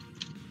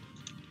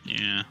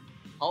 Yeah,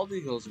 How old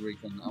is Ghost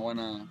Recon? I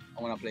wanna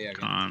play again.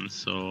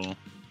 console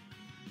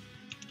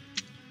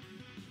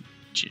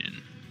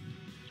gen.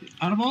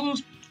 Out of all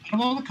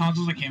the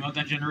consoles that came out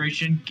that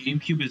generation,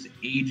 GameCube is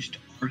aged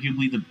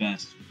arguably the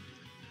best.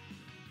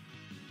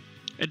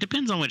 It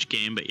depends on which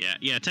game, but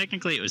yeah,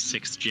 technically it was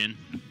 6th gen.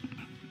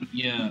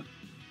 Yeah,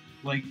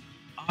 like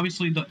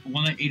obviously the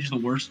one that aged the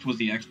worst was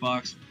the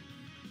Xbox.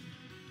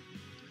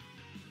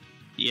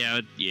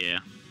 Yeah.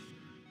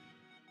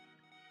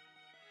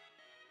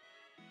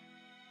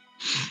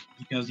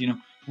 Because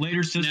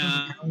later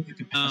systems No, with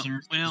the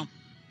capacitors. Well,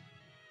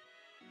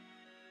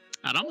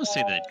 I'd almost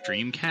say the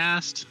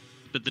Dreamcast,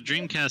 but the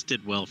Dreamcast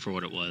did well for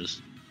what it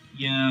was.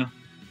 Yeah,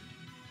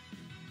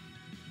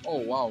 Oh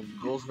wow,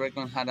 Ghost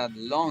Recon had a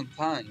long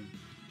time.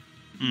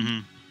 Mm-hmm.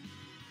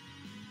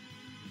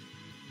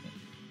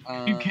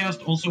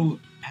 Dreamcast also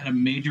had a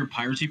major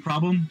piracy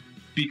problem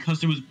because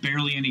there was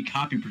barely any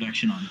copy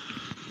protection on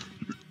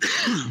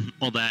it.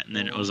 Well, that, and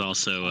then it was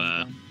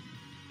also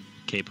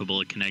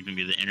capable of connecting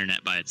to the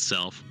internet by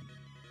itself.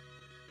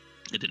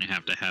 It didn't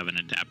have to have an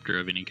adapter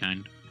of any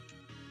kind.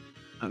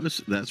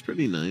 That's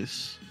pretty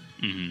nice.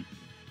 Mm-hmm.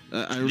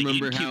 I The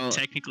remember GameCube how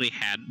technically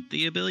had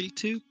the ability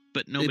to,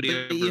 but nobody but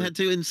ever. you had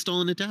to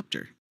install an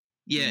adapter.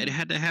 Yeah, it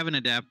had to have an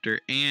adapter,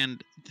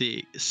 and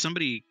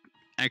somebody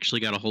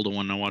actually got a hold of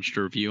one and I watched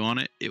a review on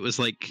it. It was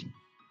like,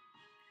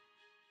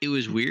 it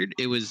was weird.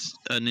 It was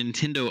a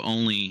Nintendo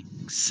only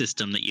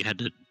system that you had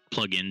to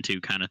plug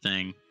into, kind of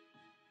thing.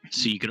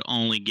 So you could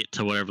only get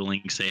to whatever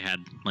links they had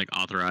like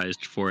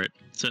authorized for it.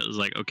 So it was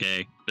like,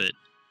 okay, but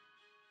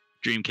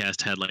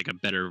Dreamcast had like a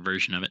better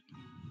version of it.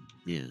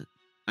 Yeah.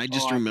 I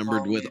just I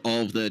remembered with probably-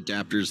 all of the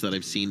adapters that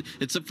I've seen,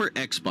 except for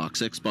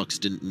Xbox. Xbox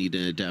didn't need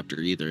an adapter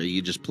either.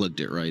 You just plugged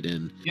it right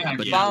in. Yeah,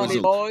 But yeah. that Found was it,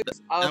 a- boys.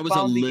 I That was a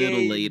found the little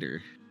game.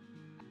 later.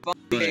 Found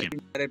the But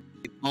game that it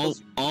All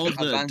was of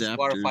the Advanced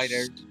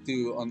Warfighter adapters.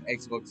 2 on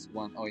Xbox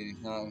One. Oh yeah,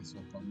 not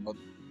Xbox One, but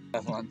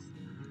that one.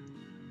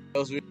 That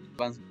was really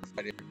Advanced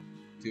Warfighter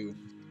 2.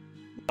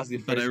 That's the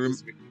But I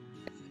first.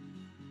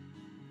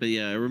 But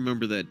yeah, I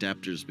remember the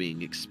adapters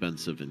being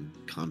expensive and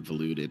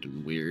convoluted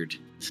and weird.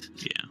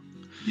 Yeah.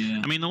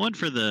 Yeah. I mean, the one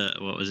for the,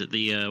 what was it?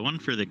 The one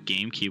for the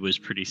GameCube was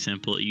pretty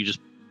simple. You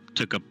just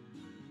took a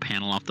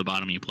panel off the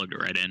bottom and you plugged it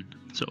right in.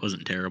 So it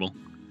wasn't terrible.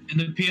 And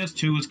the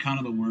PS2 was kind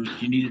of the worst.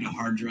 You needed a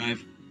hard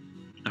drive.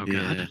 Oh,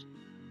 Yeah. God.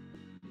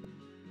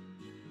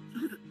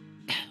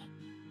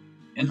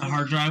 And the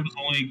hard drive was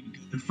only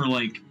good for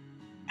like,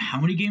 how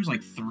many games?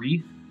 Like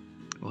 3?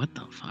 What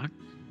the fuck?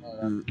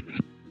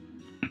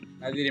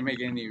 That didn't make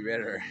it any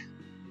better.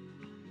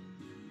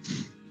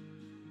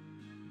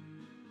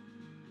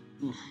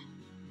 Oof.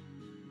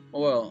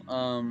 Well,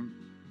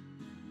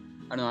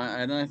 I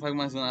don't know if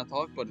Agma's gonna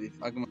talk, but if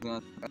Agma's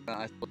gonna,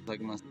 I suppose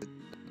Agma's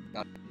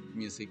got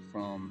music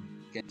from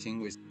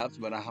Genshin which helps,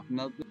 but I have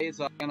not played,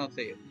 so I cannot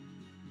say it.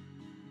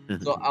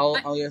 So I'll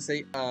just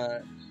say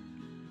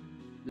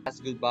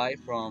last goodbye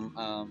from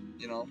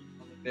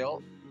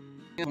Undertale.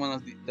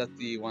 That's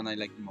the one I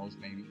like the most,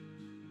 maybe,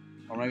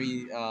 or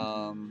maybe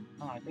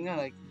I think I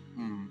like.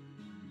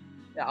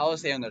 Yeah, I'll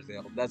say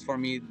Undertale. That's for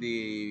me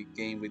the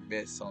game with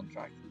best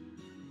soundtrack.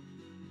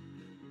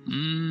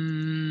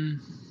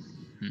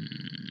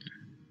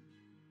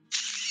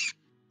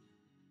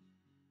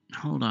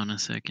 Hold on a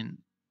second.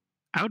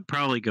 I would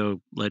probably go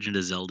Legend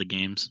of Zelda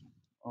games.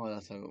 Oh,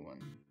 that's a good one.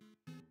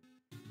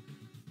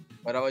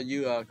 What about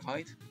you,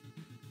 Kite?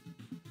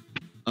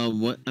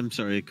 What? I'm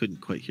sorry, I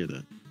couldn't quite hear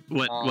that.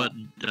 What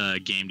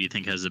game do you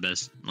think has the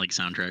best like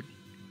soundtrack?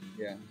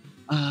 Yeah.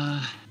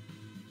 I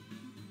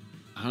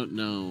don't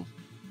know.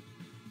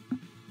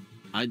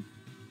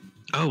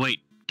 Oh wait,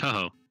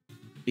 Toho.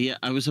 Yeah,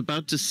 I was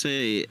about to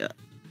say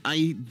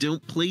I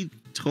don't play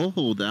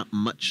Toho that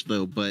much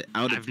though, but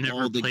out I've of never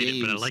all the played games,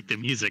 it, but I like the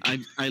music.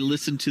 I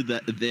listen to the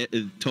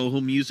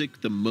Toho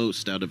music the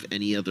most out of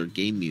any other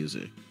game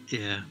music.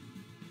 Yeah,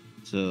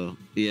 So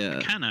yeah,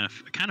 I kind of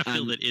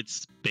feel Um, that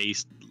it's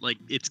based like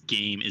its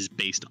game is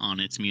based on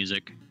its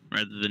music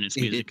rather than its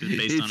music is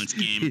based on its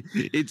game.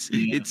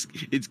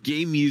 It's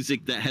game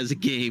music that has a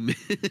game.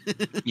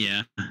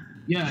 Yeah,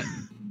 Yeah.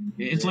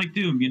 It's like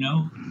Doom,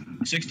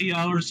 $60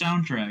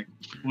 soundtrack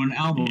or an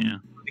album yeah.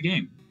 for the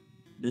game.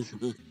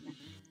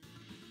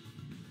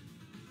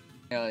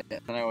 Yeah,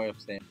 another way of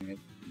saying it.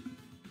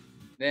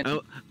 Then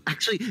Oh,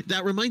 actually,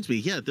 that reminds me.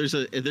 Yeah, there's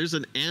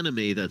an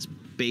anime that's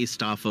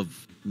based off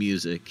of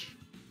music,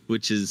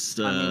 which is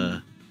I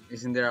mean,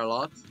 isn't there a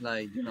lot?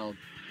 Like,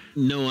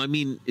 no, I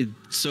mean,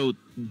 so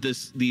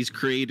these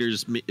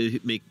creators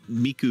make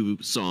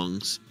Miku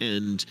songs,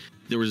 and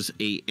there was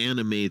a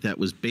anime that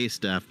was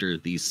based after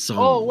these songs.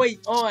 oh wait,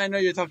 I know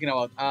you're talking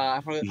about.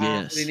 I forgot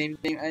Yes. the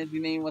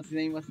name. What's the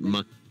name?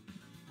 Mu-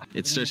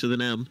 it starts with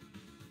an M.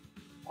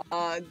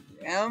 I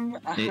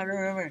don't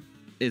remember.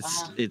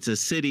 It's a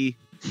city,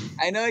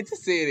 I know it's a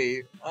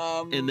city.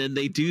 and then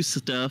they do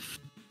stuff.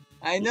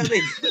 I know they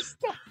do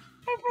stuff.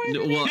 I forgot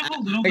No, the name. well, You have a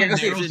little Mega bit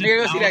City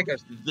narrows it down.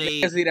 actors.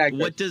 they Mega City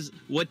actors.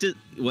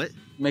 what?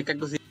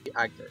 Mega City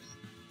actors.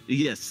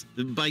 Yes,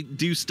 by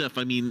do stuff,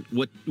 I mean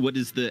what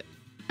is the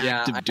Yeah,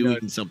 act I of know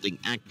doing something,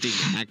 acting,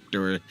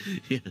 actor.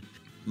 Yeah,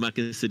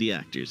 Maka City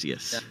actors.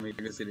 Yes. Yeah,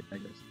 Mega City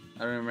actors. I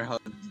don't remember how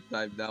to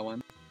type that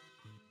one,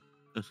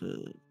 Uh-huh.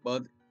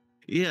 but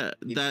Yeah,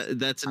 It's-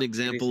 that's an it is-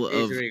 example it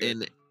is of really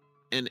good.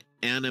 an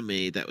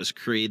anime that was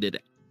created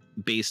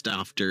based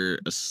after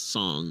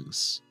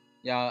songs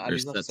yeah, a or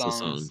list of sets of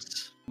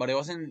songs. but it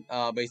wasn't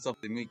based off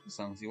the Miku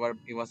songs. It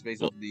was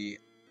based off the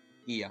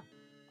IA.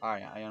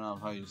 Alright, I don't know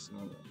how you say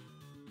it.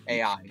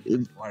 AI,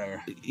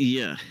 whatever.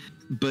 Yeah,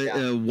 but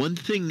Yeah. one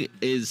thing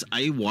is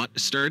I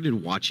started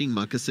watching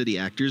Maka City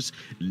actors,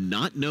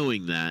 not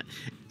knowing that,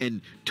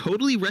 and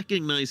totally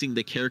recognizing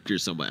the character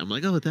somewhat. I'm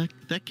like, oh,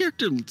 that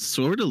character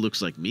sort of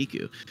looks like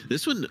Miku.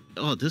 This one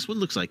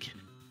looks like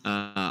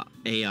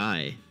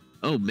AI.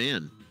 Oh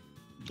man!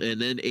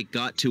 And then it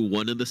got to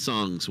one of the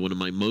songs, one of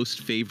my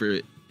most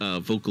favorite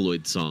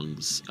Vocaloid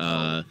songs,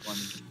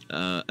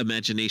 Funny.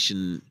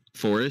 Imagination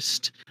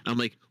Forest. I'm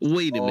like,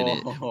 wait a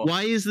minute, Oh.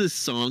 why is this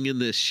song in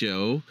this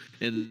show?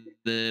 And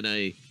then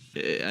I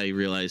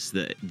realized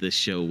that the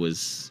show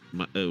was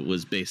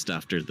based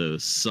after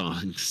those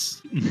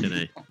songs,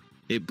 and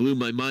it blew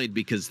my mind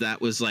because that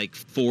was like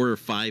 4 or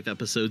 5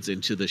 episodes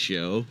into the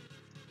show.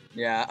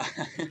 Yeah.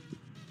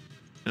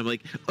 I'm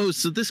like, oh,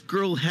 so this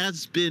girl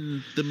has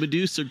been the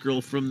Medusa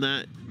girl from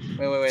that wait,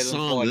 don't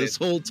song spoil this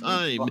it. whole Don't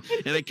time. spoil-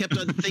 And I kept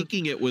on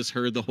thinking it was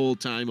her the whole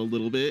time a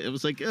little bit. I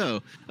was like, oh,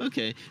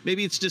 okay.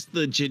 Maybe it's just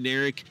the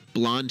generic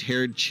blonde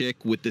haired chick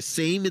with the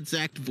same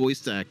exact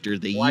voice actor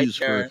they White use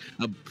hair.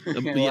 for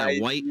yeah,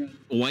 white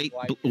White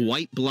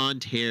white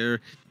blonde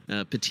hair,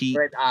 petite.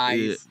 red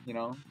eyes,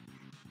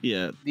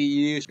 Yeah. the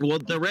usual. Well,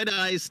 the red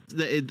eyes,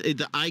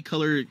 the eye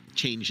color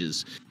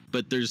changes,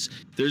 but there's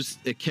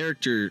a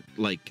character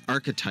like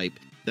archetype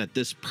that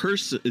this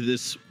person,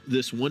 this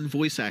one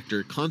voice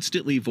actor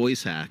constantly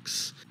voice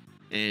acts,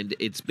 and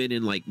it's been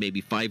in like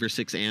maybe 5 or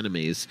 6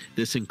 animes,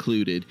 this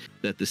included,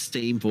 that the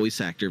same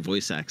voice actor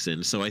voice acts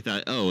in. So I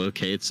thought, oh,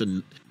 okay, it's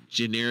a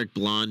generic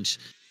blonde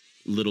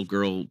little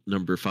girl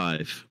number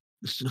 5.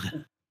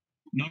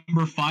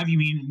 Number 5, you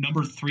mean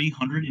number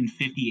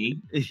 358?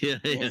 yeah.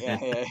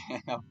 Yeah,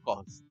 of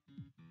course.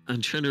 I'm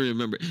trying to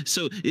remember.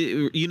 So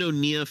you know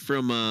Nia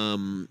from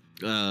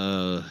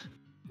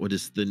what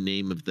is the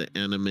name of the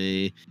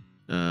anime?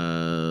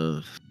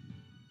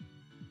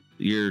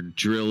 Your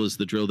drill is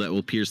the drill that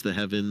will pierce the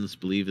heavens.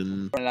 Believe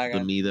in the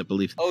Lagann. me that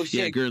believes. Oh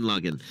Yeah, shit! Gurren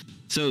Lagann.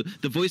 So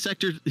the voice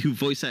actor who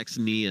voice acts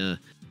Nia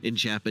in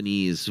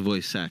Japanese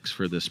voice acts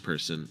for this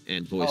person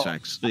and voice Oh,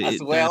 acts. as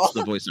well? That's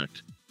the voice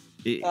act.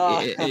 White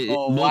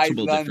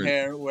Multiple blonde different.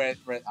 hair,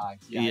 red eyes.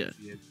 Yeah, Yeah. I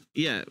see it.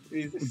 Yeah,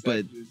 It's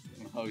but-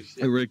 oh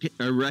shit!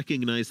 I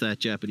recognize that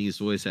Japanese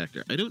voice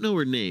actor. I don't know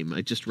her name.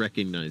 I just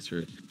recognize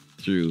her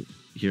through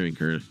hearing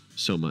her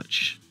so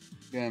much.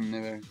 Yeah, I'm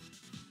never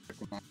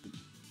recognized it.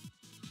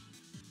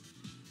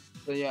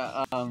 So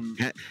yeah,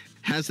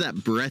 Has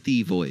that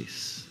breathy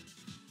voice.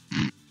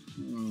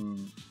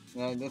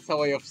 yeah, that's a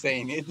way of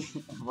saying it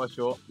for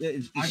sure.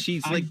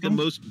 She's I like the don't-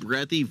 most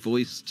breathy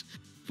voiced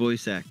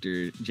voice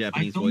actor, I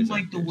Japanese don't voice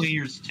like the actors. way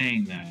you're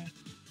saying that.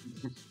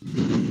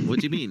 What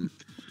do you mean?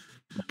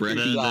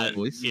 Breathy loud.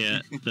 voice?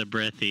 Yeah, the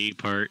breathy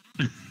part.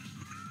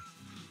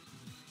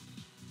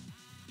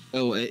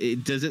 Oh,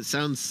 does it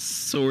sound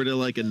sort of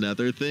like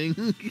another thing?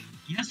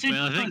 Yes, it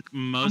Well, I does. think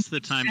most of the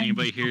time saying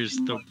anybody hears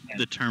something the, like that.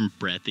 the term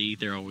breathy,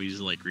 they're always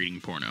like reading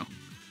porno.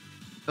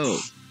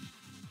 Oh,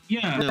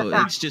 Yeah. no,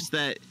 it's just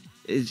that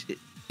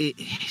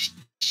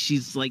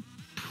she's like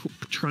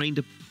trying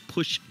to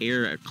push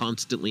air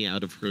constantly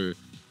out of her.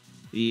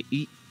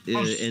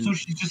 And So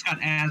she's just got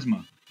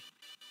asthma.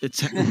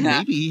 it's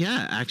maybe,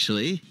 yeah,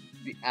 actually.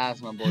 The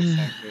asthma voice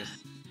actress.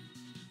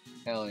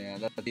 Hell yeah,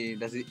 that's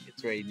it.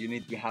 It's right. You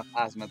need to have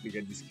asthma to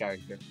get this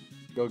character.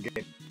 Go get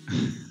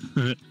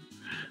it.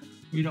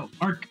 You know,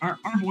 our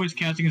voice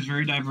casting is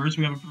very diverse.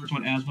 We have a person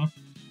with asthma.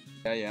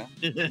 Yeah.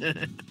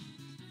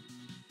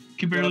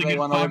 Can barely Yeah, get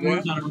one 5 over there.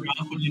 words out of her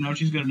mouth, but you know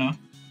she's good enough.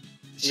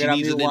 She We got a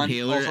needs new an one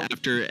inhaler also.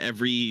 after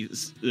every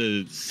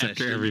session.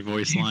 After every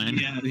voice line.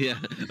 Yeah. Yeah.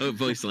 Oh,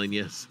 voice line,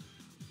 yes.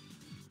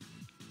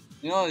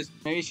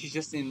 Maybe she's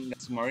just in the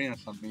submarine or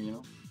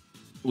something.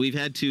 We've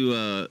had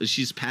to,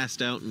 she's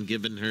passed out and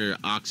given her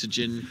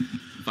oxygen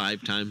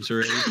 5 times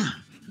already.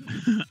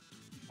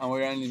 And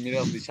we're in the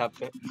middle of the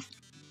chapter.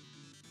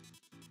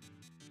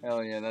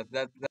 Hell yeah,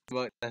 that's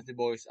that's the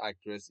voice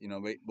actress,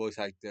 voice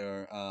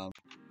actor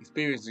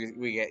experience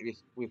we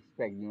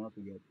expect,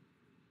 to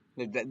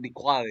get the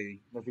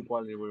quality. That's the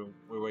quality we're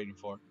waiting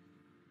for.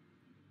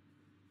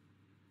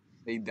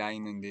 They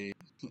dine in the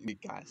in the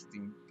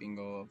casting thing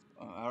of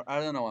I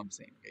don't know what I'm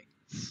saying. Okay.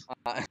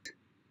 Uh,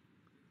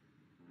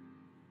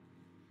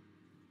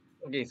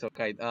 okay, so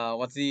Kite,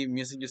 what's the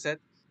music you said?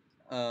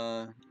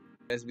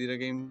 Best video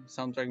game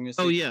soundtrack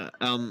music. Oh yeah,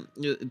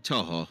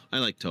 Toho. I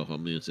like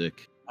Toho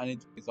music. I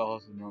need to be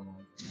also normal.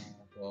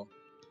 So,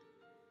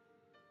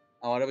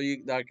 what about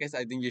you, Darkest?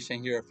 I think you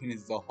changed your opinion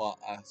to Toho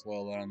as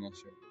well, but I'm not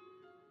sure.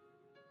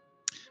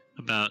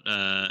 About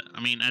I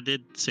mean, I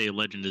did say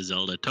Legend of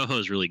Zelda. Toho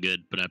is really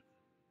good, but I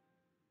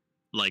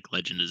like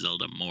Legend of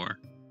Zelda more.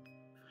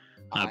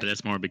 But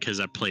that's more because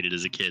I played it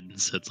as a kid,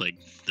 so it's like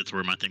that's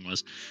where my thing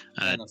was.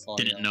 I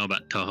didn't know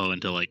about Toho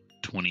until like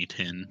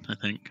 2010, I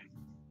think.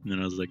 And then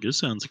I was like, this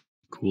sounds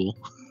cool.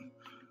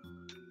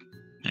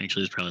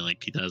 Actually, it's probably like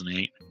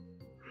 2008.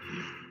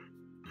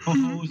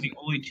 Toho was the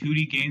only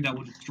 2D game that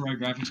would destroy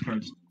graphics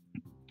cards.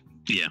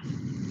 Yeah.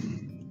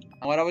 And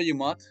what about you,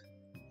 Mott?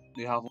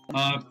 Do you have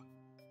one?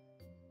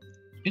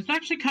 It's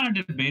actually kind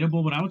of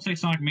debatable, but I would say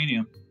Sonic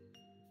Mania.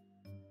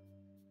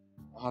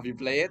 Have you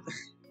played it?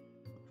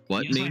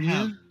 What Yes, I Mania?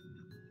 have.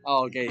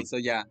 Oh, okay. So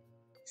yeah,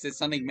 it's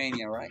Sonic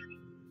Mania, right?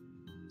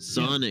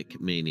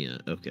 Sonic Mania.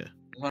 Okay.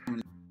 I don't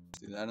know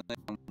if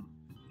I'm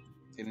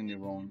getting it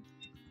wrong.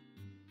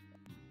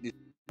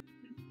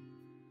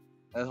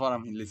 That's what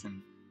I'm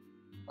listening.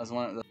 That's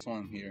one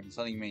I'm hearing.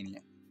 Sonic Mania.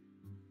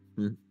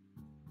 Hmm.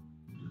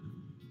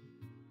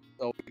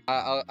 So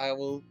I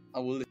will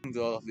listen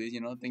to all of this.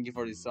 Thank you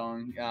for the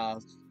song.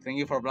 Thank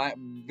you for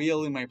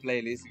building my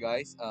playlist,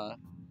 guys.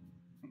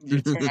 Your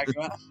turn,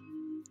 Akima.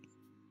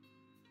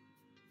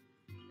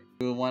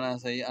 You wanna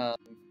say a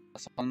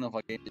song of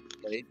a game you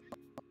played?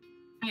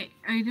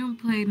 I don't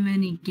play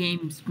many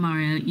games,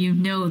 Mario. You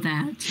know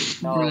that.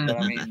 No, bruh. but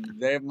I mean,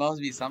 there must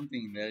be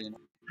something there.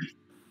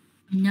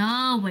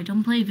 No, I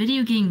don't play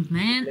video games,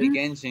 man. Play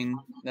Genshin.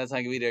 That's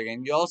like a video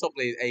game. You also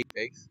played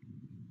Apex.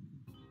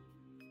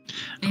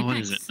 Oh, what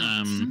is it? Apex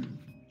sucks.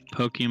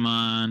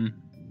 Pokemon.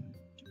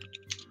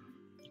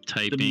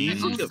 Typing. I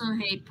music also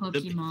hate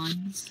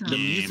Pokemon. So. the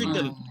music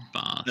Game of-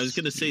 boss. I was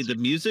gonna say the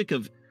music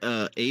of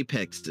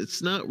Apex.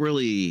 It's not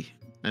really.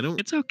 I don't.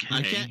 It's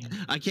okay.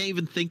 I can't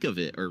even think of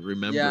it or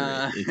remember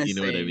Yeah, it. If you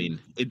know what I same. mean.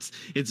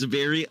 It's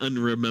very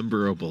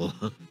unrememberable.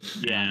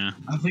 Yeah.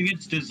 I think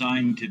it's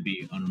designed to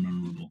be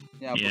unrememberable.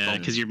 Yeah, Yeah,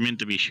 because you're meant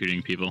to be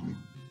shooting people.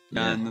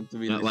 yeah, not to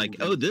be Not like,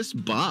 listening oh, this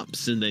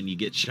bops, and then you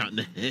get shot in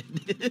the head.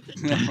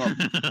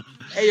 to.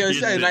 Hey, you You're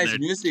said sitting nice there-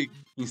 music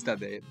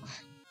instead.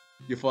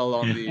 You fall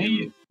on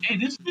the. Hey,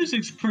 this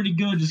music's pretty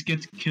good. Just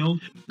gets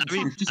killed. I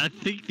mean, Just I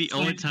think the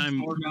only slides time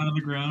forward out of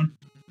the ground.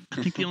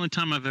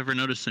 I've ever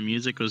noticed the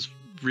music was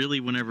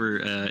really whenever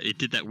it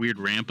did that weird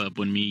ramp up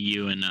when me,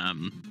 you, and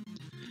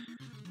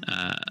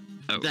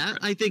That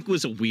I think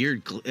was a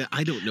weird.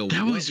 I don't know.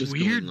 that what was going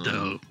weird on.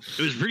 though.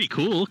 It was pretty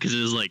cool because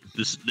it was like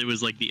this. It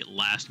was like the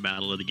last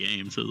battle of the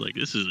game, so like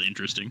this is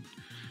interesting.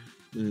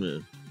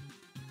 Mm.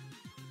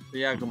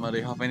 Yeah, Kuma, do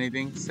you have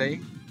anything to say?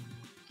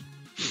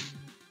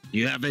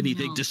 You have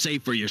anything No. to say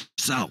for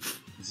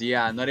yourself? So,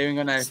 yeah, not even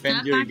gonna defend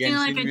Stop your acting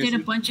like Genshin I did a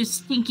music. bunch of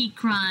stinky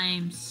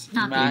crimes.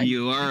 Stop Nah, it.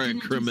 You I are a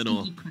didn't do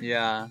criminal. stinky crimes.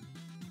 Yeah.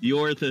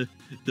 You're the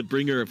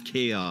bringer of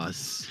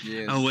chaos.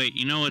 Yes. Oh wait,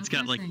 you know what's Of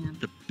got course like I am.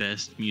 the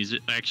best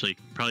music? Actually,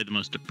 probably the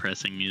most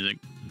depressing music.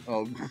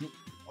 Oh,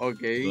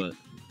 okay. But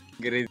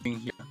Great thing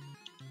here.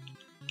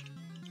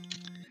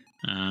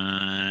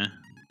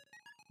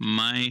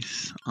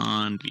 Mice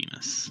on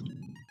Venus.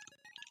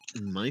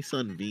 Mice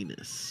on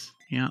Venus.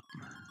 Yeah.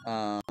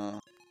 Uh,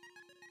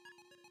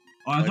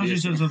 Oh, I What thought do you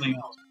you said say? something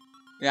else.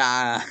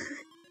 yeah.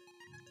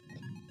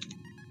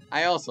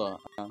 I also.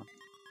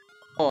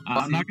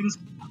 I'm not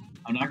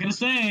gonna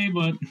say,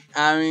 but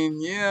I mean,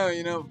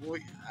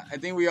 I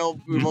think we've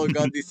all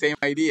got the same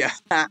idea.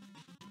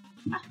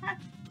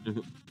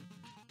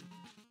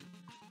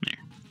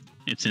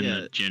 It's in Yeah.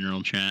 the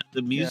general chat.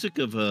 The music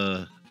of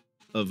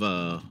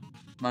Minecraft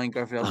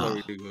feels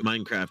really good.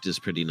 Minecraft is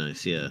pretty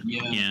nice. Yeah.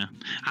 Yeah.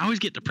 I always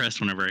get depressed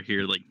whenever I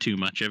hear like too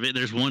much of it.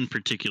 There's one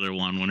particular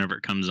one whenever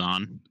it comes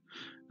on.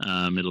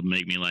 It'll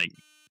make me like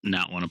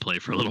not want to play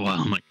for a little while.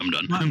 I'm like, I'm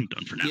done. I'm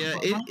done for now. Yeah.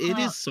 It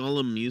is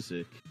solemn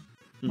music.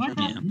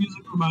 Minecraft Yeah.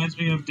 music reminds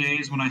me of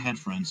days when I had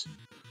friends.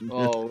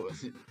 Oh,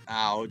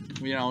 ow.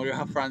 You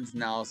have friends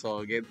now, so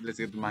let's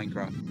get to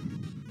Minecraft.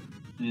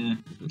 Yeah.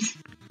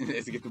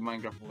 Let's get to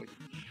Minecraft, boy.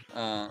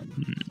 I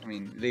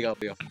mean,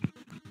 legally, of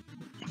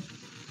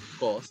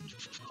course.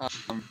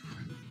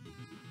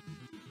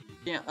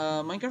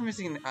 Minecraft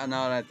music, now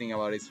that I think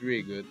about it, is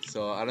really good.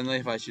 So I don't know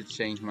if I should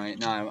change my.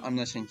 No, I'm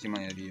not changing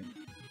my idea.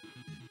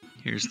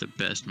 Here's the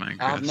best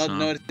Minecraft I have not song.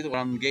 noticed it when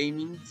I'm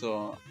gaming,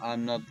 so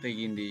I'm not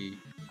taking the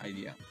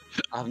idea.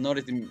 I have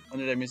noticed it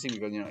under the music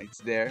because it's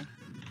there.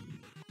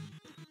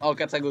 Oh,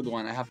 Cat's a good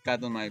one. I have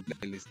Cat on my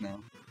playlist now.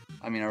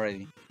 I mean,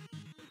 already.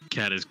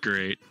 Cat is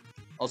great.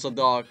 Also,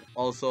 Dog.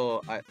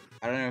 Also, I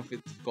don't know if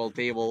it's called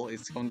Table.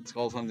 It's called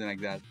something like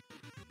that.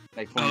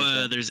 Like for Oh,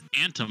 instance, there's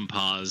Anthem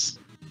Pause.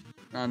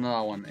 no,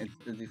 not that one.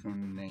 It's a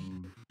different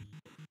name.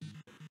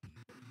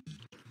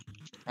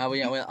 Well,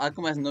 yeah. Well,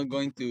 Akuma is not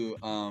going to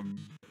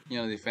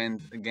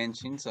defend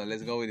Genshin. So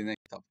let's go with the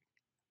next topic.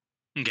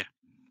 Okay.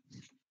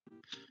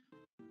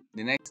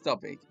 The next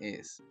topic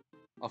is,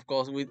 of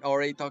course, we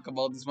already talked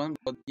about this one,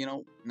 but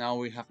now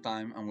we have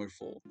time and we're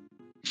full.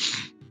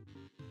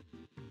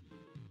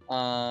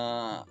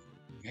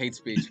 Hate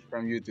speech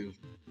from YouTube.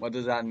 What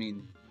does that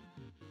mean?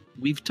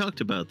 We've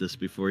talked about this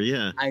before.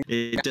 Yeah,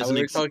 it Yeah, doesn't.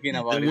 we were talking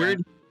about the it.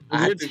 word, I the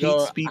had word to hate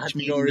go- I speech had to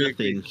means go really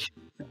nothing.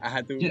 I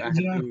had to Yeah,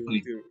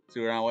 exactly.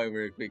 to run away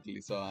very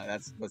quickly, so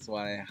that's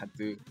why I had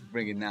to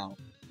bring it now.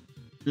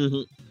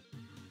 Mhm.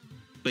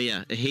 But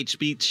yeah, hate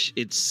speech.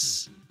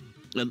 It's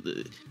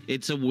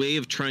a way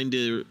of trying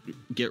to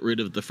get rid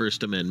of the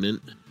First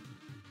Amendment.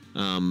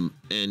 And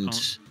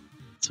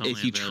It's only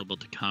If you available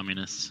to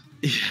communists.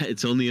 yeah,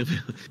 it's only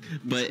available.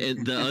 But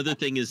the other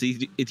thing is,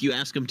 if you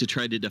ask them to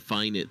try to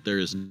define it, there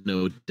is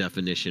no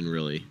definition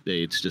really.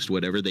 It's just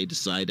whatever they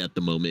decide at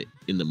the moment,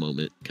 in the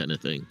moment, kind of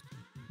thing.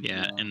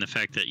 Yeah, Yeah. and the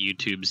fact that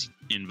YouTube's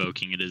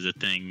invoking it as a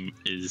thing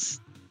is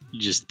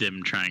just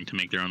them trying to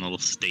make their own little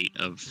state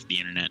of the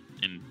internet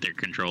and their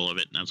control of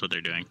it. And that's what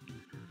they're doing.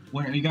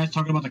 What are you guys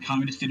talking about? The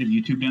communist state of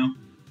YouTube now?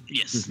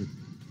 Yes,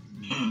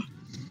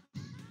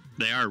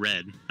 they are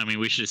red. I mean,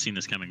 we should have seen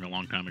this coming a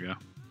long time ago.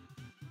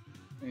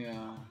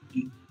 Yeah.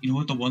 You know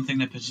what the one thing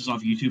that pisses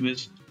off YouTube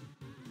is?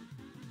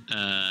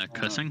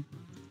 Cussing,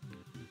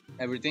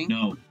 Everything.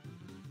 No.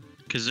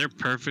 because they're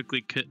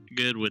perfectly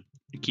good with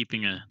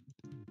keeping a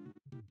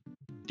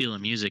deal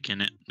of music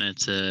in it.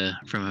 That's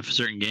from a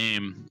certain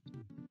game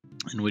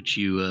in which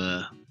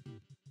you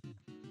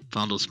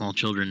fondle small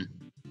children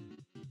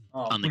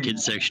Oh, on the wait.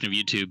 kids section of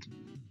YouTube.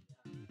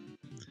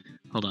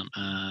 Hold on.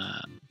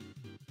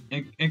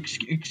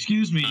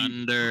 Excuse me.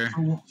 Under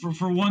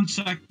For 1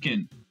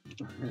 second.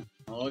 okay.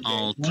 What the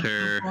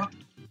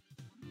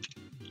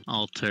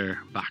alter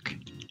fuck? back.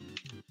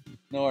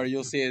 No, or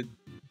you'll see it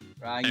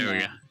right There we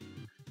now.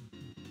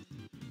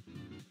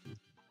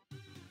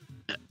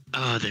 go.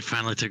 Oh, they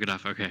finally took it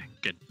off. Okay,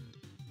 good.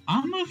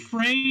 I'm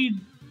afraid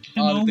to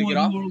Oh, know they took it what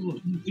off?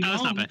 you No,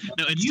 it's know, not bad.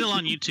 No, it's still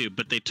on YouTube,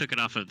 but they took it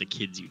off of the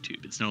kids'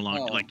 YouTube. It's no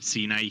longer Oh. like.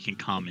 See, now you can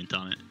comment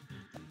on it.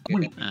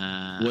 Wait,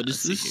 What let's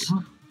is see this? here.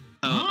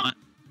 Huh?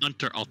 Oh,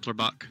 Unter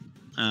Alterbach.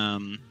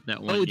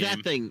 That one Oh, game.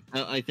 that thing.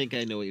 I think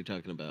I know what you're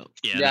talking about.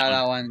 Yeah, Yeah, that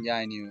that one. one. Yeah,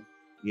 I knew.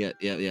 Yeah.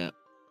 Yeah.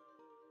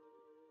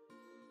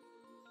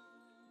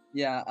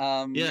 Yeah,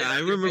 yeah, I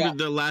remember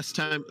the last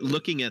time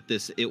looking at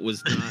this, it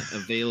was not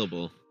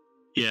available.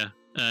 Yeah.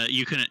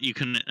 You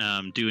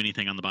couldn't do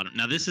anything on the bottom.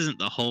 Now this isn't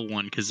the whole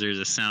one because there's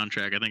a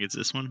soundtrack. I think it's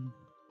this one.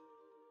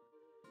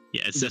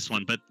 Yeah, it's this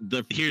one. But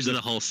here's the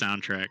whole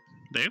soundtrack.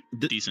 They have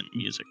The- decent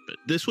music, but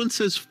This one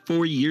says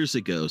 4 years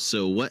ago.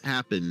 So what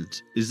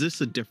happened? Is this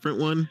a different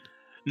one?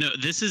 no,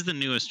 this is the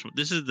newest one.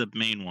 This is the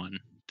main one.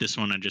 This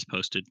one I just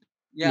posted.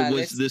 Yeah, was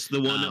let's- this the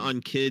one um,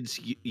 on kids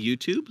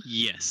YouTube?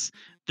 Yes.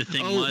 The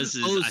thing Oh, was,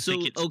 is I so,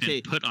 think it's okay.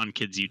 been put on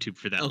kids' YouTube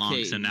for that long,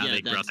 Okay, so now yeah,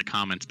 they brought that's- the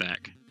comments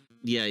back.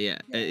 Yeah.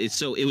 Yeah.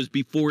 So it was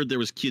before there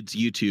was kids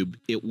YouTube.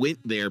 It went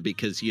there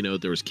because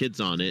there was kids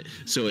on it.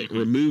 So it Mhm.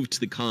 removed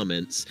the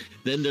comments.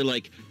 Then they're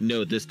like,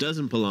 no, this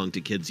doesn't belong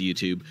to kids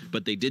YouTube,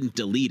 but they didn't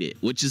delete it,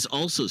 which is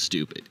also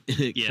stupid.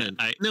 Yeah,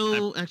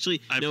 Actually,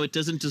 no, it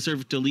doesn't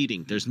deserve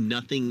deleting. There's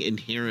nothing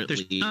inherently.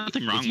 There's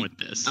nothing wrong if you- with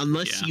this.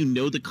 Unless yeah. you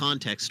know the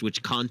context,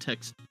 which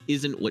context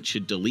isn't what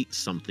should delete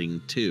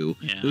something to,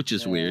 Yeah. which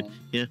is weird.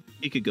 Yeah,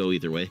 you could go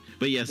either way.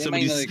 But yeah, They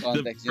might know somebody's the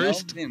context,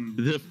 first you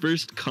know? the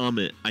first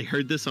comment. I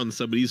heard this on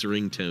somebody's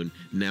ringtone.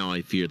 Now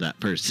I fear that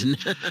person.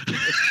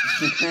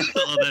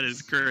 Oh, that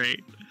is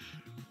great.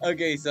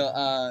 Okay, so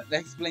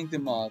let's explain to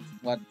Mod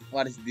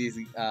what is this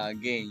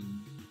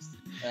game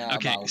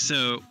Okay, about.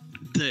 so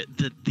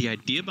the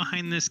idea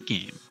behind this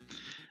game,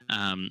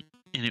 and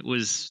it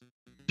was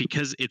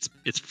because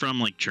it's from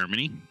like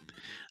Germany,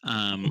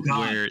 Oh, God.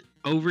 where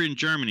over in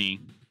Germany,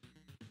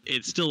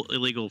 it's still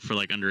illegal for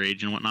like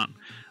underage and whatnot.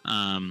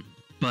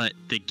 But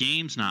the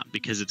game's not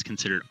because it's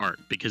considered art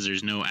because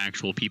there's no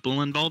actual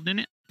people involved in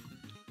it.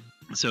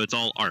 So it's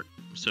all art.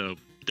 So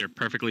they're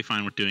perfectly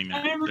fine with doing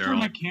that. I never They're turn all-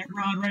 my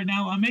camera on right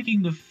now. I'm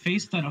making the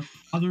face that a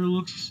father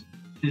looks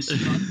his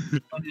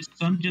son, but his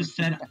son just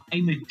said,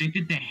 "I'm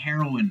addicted to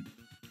heroin."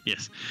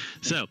 Yes.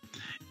 So,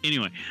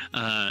 anyway,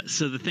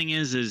 so the thing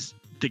is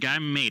the guy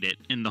made it,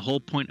 and the whole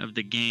point of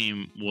the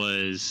game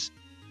was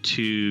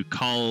to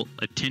call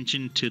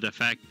attention to the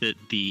fact that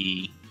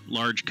the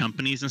large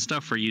companies and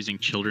stuff are using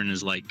children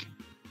as like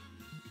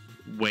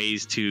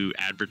ways to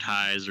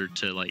advertise or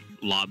to like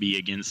lobby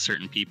against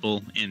certain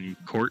people in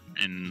court,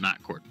 and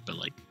not court, but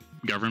like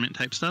government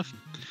type stuff.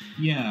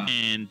 Yeah.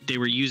 And they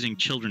were using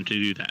children to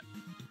do that.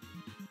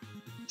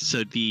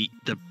 So the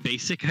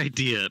basic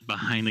idea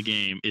behind the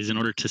game is in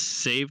order to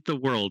save the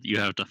world, you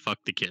have to fuck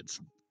the kids.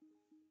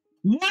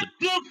 What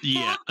the fuck?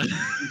 Yeah.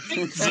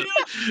 So-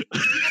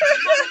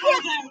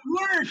 How that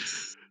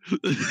works?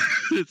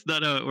 it's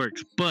not how it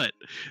works, but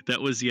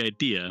that was the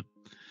idea.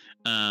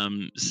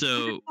 So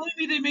You're telling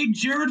me they made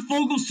Jared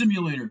Fogle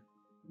Simulator.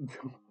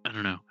 I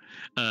don't know.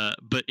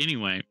 But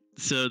anyway,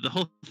 so the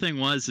whole thing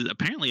was is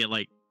apparently it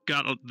like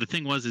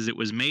it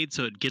was made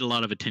so it'd get a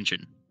lot of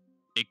attention.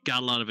 It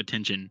got a lot of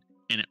attention,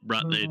 and it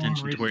brought the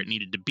attention to where it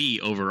needed to be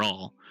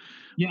overall.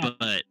 Yeah.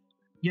 But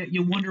yeah,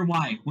 you wonder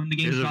why when the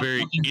game. there's a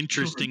very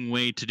interesting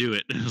way to do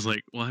it. I was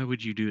like, why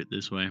would you do it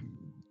this way?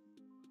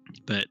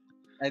 But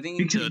I think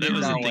Because it's that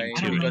was the that thing, way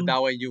too. because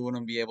that way you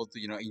wouldn't be able to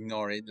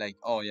ignore it. Like,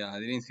 oh yeah, I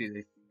didn't see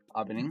this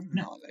happening.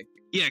 No, like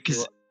yeah, because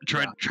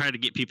Well, try to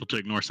get people to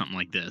ignore something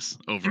like this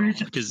overall,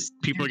 because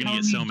people are You're gonna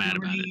get so telling me mad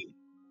about it. Germany-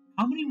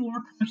 How many war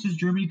crimes has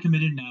Germany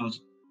committed now?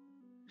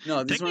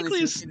 no. This one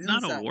Technically, is, it's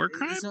not a war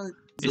crime.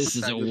 This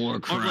is a war More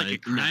of crime. like a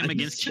crime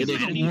against This is a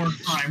humanity. war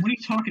crime. What are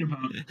you talking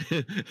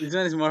about? This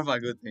one is more of a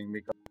good thing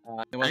because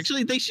it was,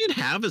 Actually, they should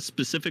have a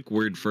specific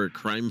word for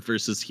crime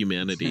versus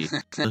humanity.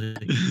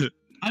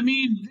 I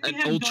mean, they An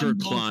have ultra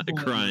done multiple-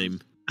 crime.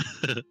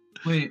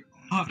 Wait,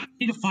 I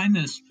need to find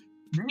this.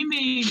 They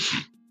made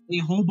a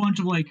whole bunch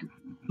of the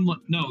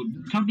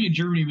company in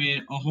Germany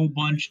made a whole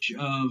bunch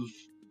of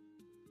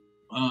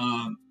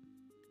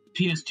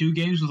PS2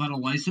 games without a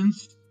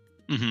license.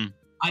 hmm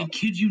I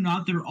kid you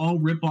not, they're all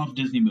rip-off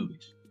Disney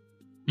movies.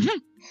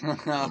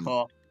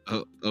 oh,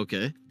 Oh,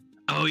 okay.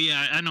 Oh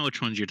yeah, I know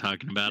which ones you're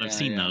talking about. I've Yeah,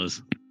 seen yeah.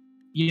 those.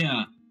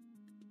 Yeah,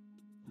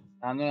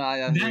 I know.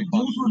 That's very those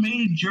fun. were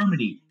made in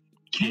Germany.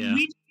 Can Yeah.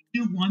 we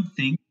do one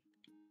thing?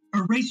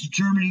 Erase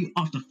Germany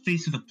off the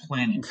face of the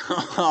planet.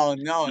 Oh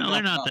no, No,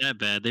 they're not that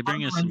bad. They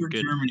bring us some Under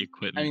good Germany.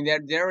 equipment. I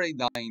mean, they're already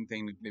dying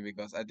technically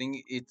because I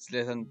think it's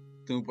less than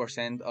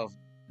 2% of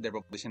their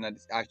population that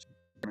is actually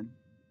German.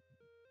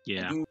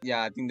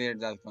 yeah, I think they're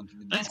that country.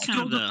 That's That kind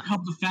still of doesn't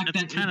help the fact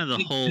that's that kind of the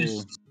it whole.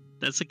 exists.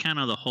 That's the kind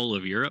of the whole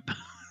of Europe.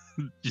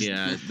 Just-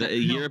 Yeah,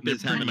 Europe they're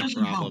is having a pretty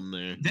much- problem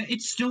there. That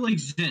it still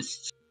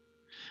exists.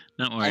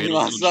 Don't I worry, mean, it'll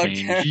also change.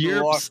 can-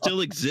 Europe War.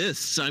 still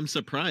exists. I'm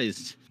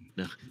surprised.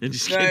 No, I'm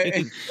just No,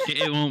 kidding.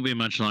 It won't be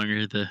much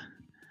longer. The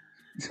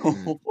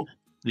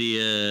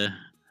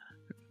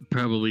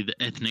probably the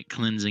ethnic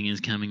cleansing is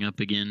coming up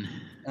again.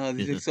 Oh,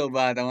 this looks so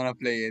bad. I want to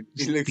play it.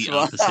 It looks The bad.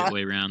 opposite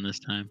way around this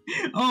time.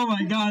 Oh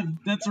my god,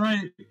 that's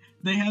right.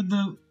 They had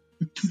the.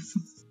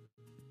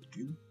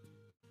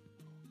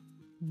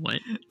 What?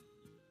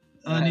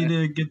 I need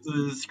to get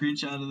the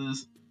screenshot of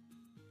this.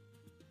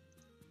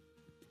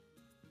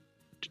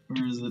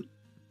 Where is it?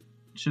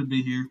 Should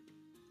be here.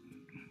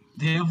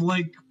 They have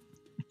like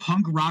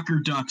punk rocker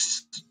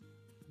ducks.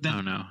 That,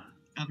 Oh no,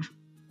 I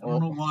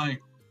don't know why.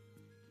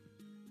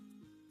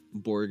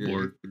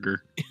 Borger.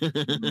 burger.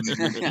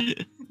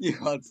 You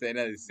all say it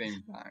at the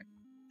same time.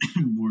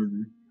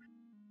 Border.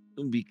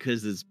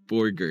 Because it's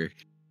Borger.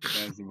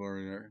 That's the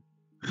border.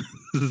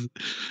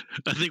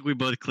 I think we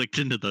both clicked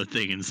into the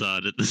thing and saw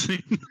it at the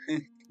same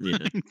Yeah,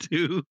 time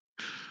too.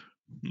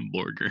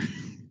 Burger.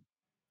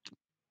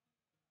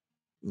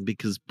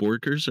 because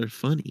Borgers are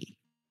funny.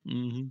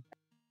 Mm-hmm.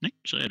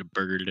 Actually, I had a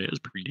burger today. It was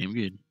pretty damn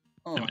good.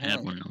 Oh, I haven't had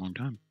hell one in a long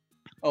time.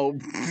 Oh,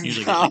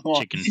 Usually get like no.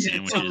 chicken Yeah,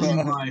 sandwiches.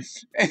 totally why.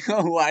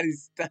 What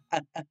is that?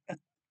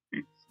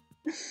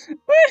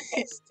 What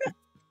is that?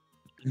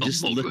 I'm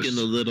just Amogus. looking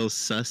a little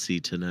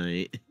sussy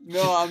tonight.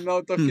 No, I'm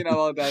not talking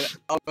about that.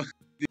 Oh,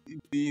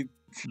 the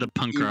The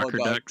punk emo rocker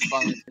dog ducks.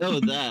 song. Oh,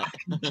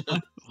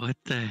 that. What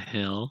the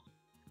hell?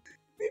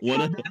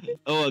 What?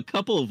 A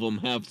couple of them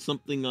have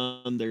something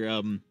on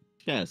their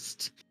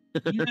chest.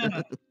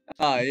 Yeah.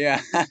 Oh,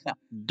 yeah.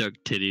 Duck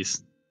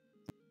titties.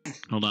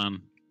 Hold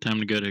on. Time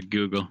to go to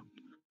Google.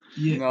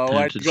 Yeah. No, Time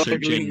why to you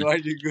search googling? in- Why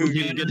you You're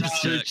googling? gonna no,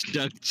 search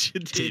duck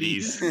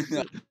titties.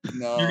 Titties.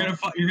 No.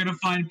 You're gonna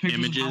find pictures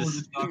Images. of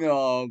Howard the Duck.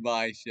 No,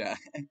 bye, Sha.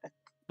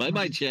 Bye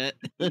bye, chat.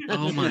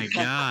 Oh my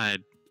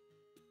god.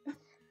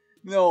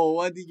 No,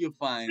 what did you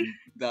find,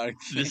 Dark?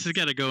 This has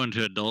got to go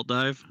into adult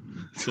dive.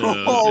 So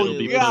Oh, it'll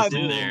be God.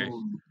 posted there.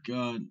 Oh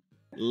god.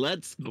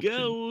 Let's Open.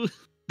 go.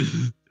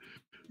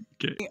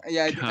 Okay.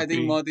 Yeah, I Copy.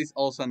 think mod is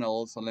also an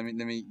old. So let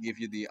me give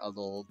you the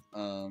adult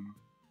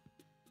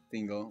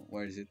thingo.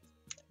 Where is it?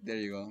 There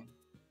you go.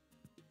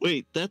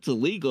 Wait, that's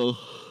illegal.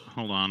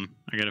 Hold on.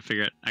 I got to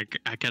figure out.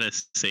 I got to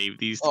save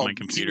these to Oh, my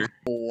computer.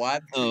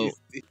 What? Oh, is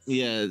this?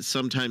 Yeah,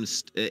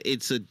 sometimes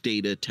it's a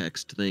data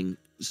text thing.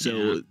 So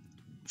Yeah.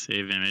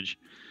 Save image.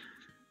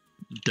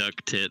 Duck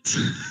tits.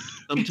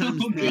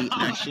 sometimes Oh, they God.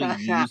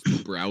 actually use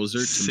the browser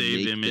to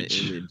Save make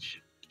image. the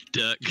image.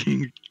 Duck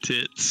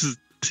tits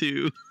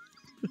 2.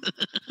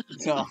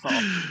 No.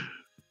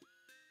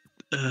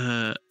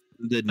 The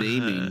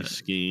naming Uh,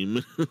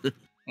 scheme.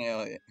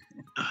 Hell yeah.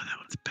 Oh, that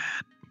one's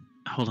bad.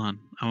 Hold on.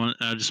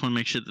 I just want to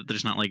make sure that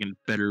there's not like a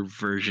better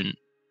version.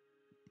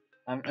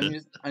 I'm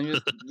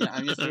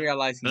just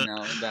realizing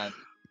now that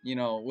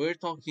we're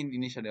talking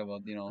initially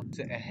about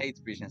hate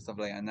speech and stuff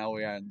like that. Now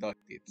we are duck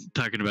tits.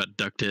 Talking about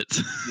duck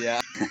tits.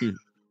 Yeah.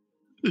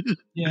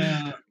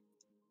 Yeah.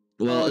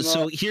 Well, Oh, no.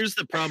 so here's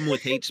the problem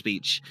with hate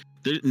speech.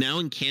 Now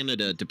in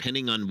Canada,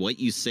 depending on what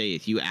you say,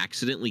 if you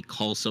accidentally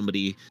call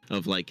somebody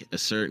of like a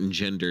certain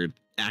gender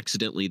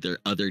accidentally their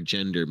other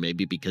gender,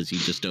 maybe because you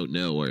just don't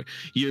know, or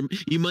you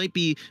might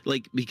be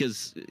like,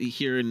 because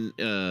here in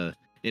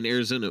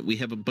Arizona we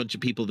have a bunch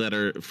of people that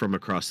are from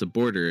across the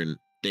border and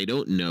they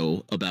don't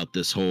know about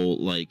this whole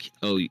like,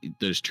 oh,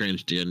 there's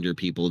transgender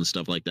people and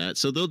stuff like that,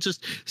 so they'll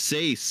just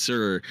say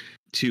sir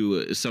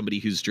to somebody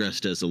who's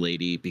dressed as a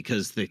lady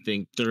because they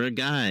think they're a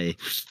guy.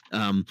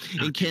 In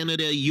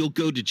Canada, you'll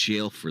go to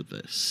jail for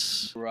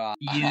this. Right.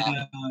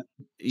 Yeah.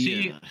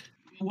 See, Yeah.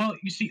 well,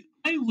 you see,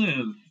 I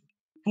live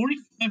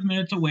 45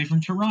 minutes away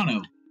from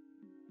Toronto.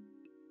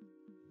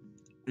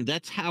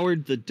 That's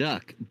Howard the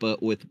Duck,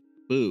 but with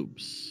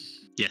boobs.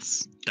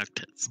 Yes, duck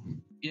tits.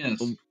 Yes.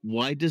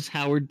 Why does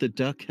Howard the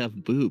Duck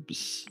have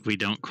boobs? We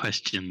don't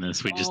question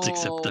this. We just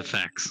accept the Oh,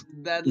 facts.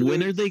 That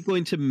When are looks- they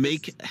going to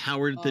make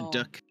Howard the Oh.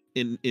 Duck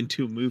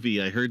into a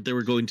movie? I heard they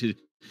were going to.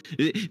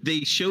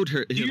 They showed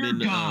him Dear in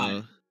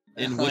God.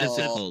 in what is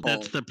it Oh. called?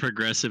 That's the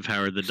progressive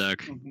Howard the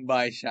Duck.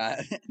 By shot.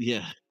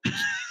 Yeah.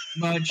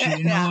 But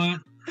you know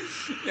what?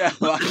 Yeah,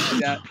 by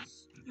shot.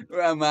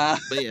 Rama.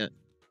 But yeah.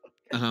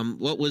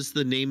 What was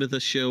the name of the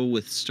show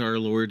with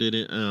Star-Lord in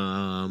it?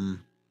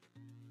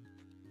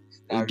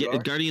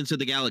 Star-Lord? Guardians of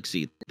the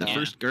Galaxy. The Yeah.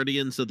 first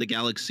Guardians of the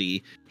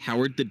Galaxy,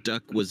 Howard the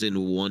Duck was in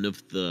one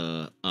of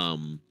the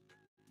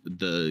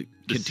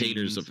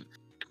containers scenes. of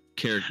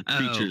Oh.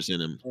 creatures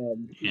in him.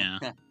 Yeah.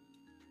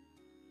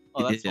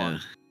 Oh, that's Yeah.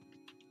 fun.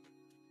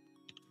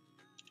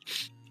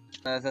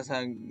 That's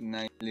a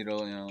nice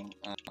little,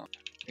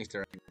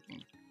 Easter egg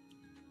thing.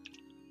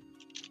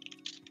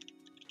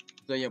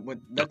 So yeah, but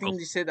that thing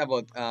you said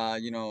about Canada,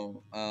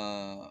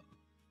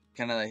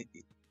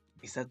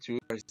 is that true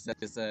or is that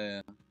just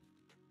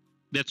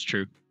That's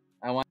true.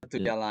 I wanted to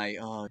Yeah. be like,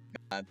 oh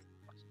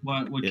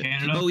What, with Yeah.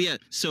 Canada? Oh yeah.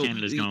 So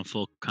Canada's going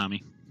full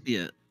commie.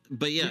 yeah,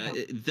 but yeah,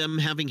 them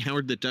having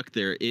Howard the Duck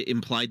there, it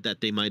implied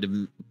that they might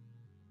have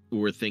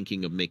were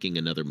thinking of making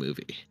another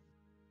movie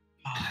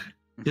Ah,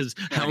 because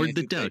Yeah, Howard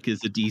the it's like- Duck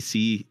is a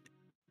DC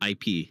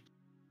IP.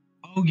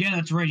 oh, yeah,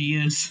 that's right, he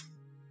is.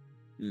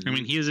 I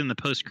mean, he is in the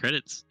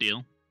post-credits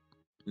deal.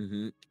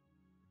 Mm-hmm.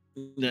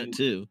 That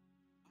too.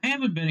 I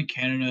haven't been in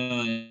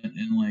Canada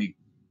in like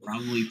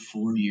probably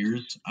 4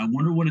 years. I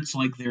wonder what it's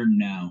like there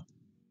now.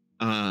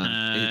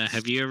 It's-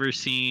 Have you ever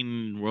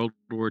seen World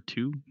War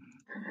II?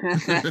 yeah.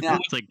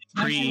 It's like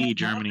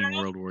pre-Germany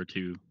World War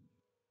II.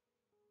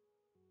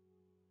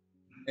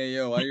 Hey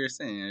yo, what are you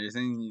saying? Are you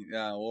saying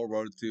World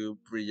War II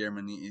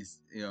pre-Germany is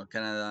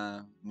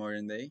Canada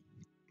modern day?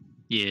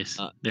 Yes,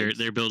 it's-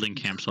 they're building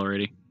camps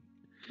already.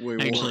 Wait,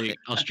 what? Actually,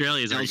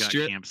 Australia's already got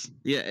Austra- camps.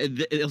 Yeah,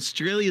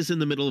 Australia's in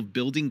the middle of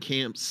building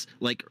camps,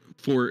 like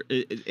for,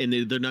 and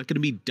they're not going to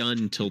be done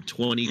until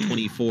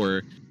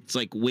 2024. It's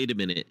like, wait a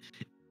minute,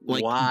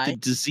 like Why? the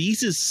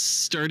disease is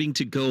starting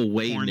to go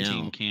away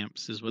Quarantine now.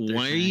 camps is what they're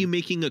Why are saying. you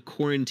making a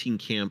quarantine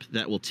camp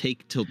that will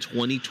take till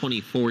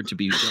 2024 to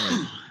be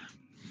done?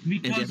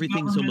 Because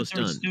everything's almost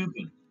governments are done.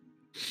 Stupid.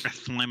 I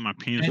slammed my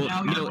penis. And Well, now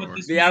on you the know no, what floor.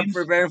 this They are means?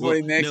 preparing for Well,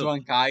 the next no.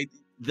 one, Kite.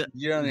 The,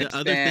 You don't the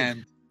other thing,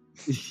 understand.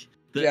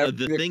 They are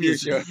the the thing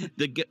is, future.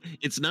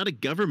 it's not a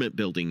government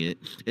building it.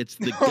 It's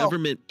the No.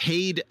 government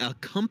paid a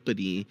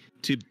company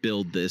to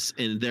build this,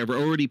 and they're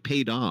already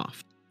paid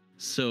off.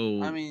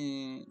 So I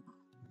mean,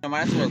 I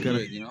might as well do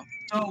Gotta- it,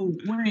 So,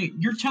 wait,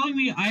 you're telling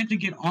me I have to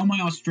get all my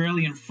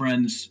Australian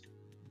friends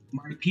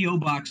my P.O.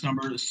 box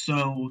number,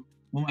 so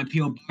when my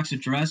P.O. box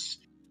address,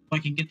 I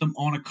can get them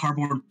on a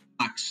cardboard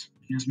box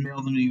and just mail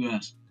them to the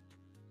U.S.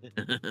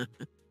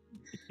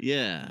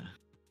 yeah,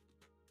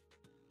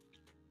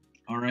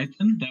 All right,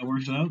 then, that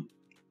works out.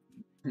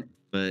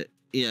 but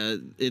yeah,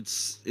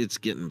 it's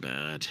getting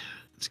bad.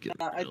 It's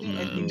getting I real think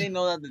bad. they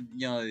know that the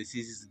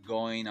disease is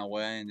going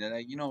away, and they're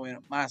like,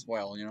 might as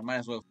well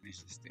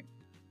finish this thing.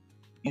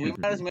 We Yeah.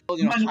 might as well,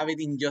 Might as- have it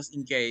in just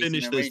in case.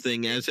 Finish in this emergency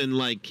thing, case. as in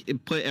like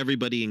put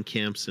everybody in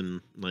camps and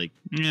like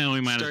Yeah,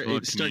 we might start, as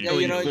well. start Yeah,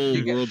 going you know, full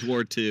you get- World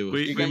War II.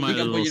 We You can might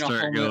as put, well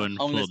start going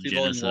homeless full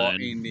people genocide.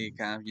 in the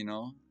camp,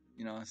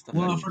 stuff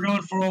Well, like if we're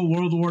going for a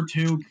World War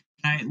II, can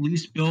I at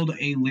least build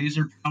a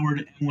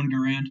laser-powered M1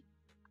 Garand?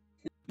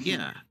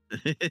 Yeah.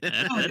 That's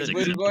We're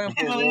acceptable. going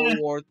for Hell World yeah.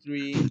 War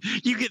III.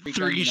 You get We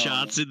 3 can,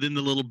 shots and then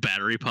the little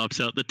battery pops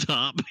out the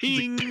top.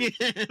 Bing.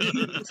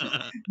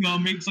 No, it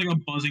makes like a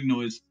buzzing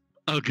noise.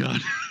 Oh god,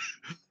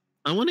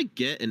 I want to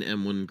get an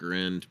M1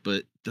 Grand,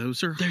 but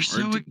those are they're hard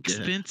so to get.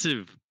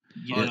 expensive.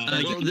 Yeah, Well,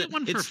 You well, can get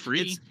one for it's-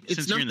 free it's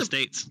since not you're in the the-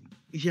 States.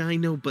 Yeah, I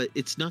know, but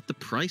it's not the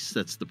price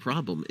that's the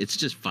problem. It's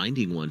just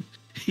finding one.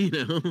 You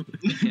know?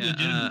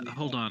 Yeah, Legitimately.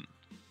 hold on.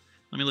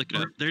 Let me look it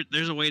up.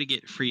 There's a way to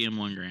get free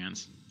M1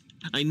 Grands.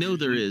 I know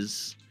there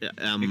is,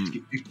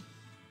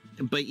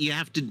 but you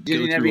have to go need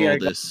through every all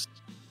other- this.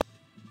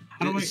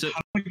 How do So-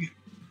 how do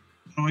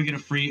I get a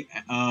free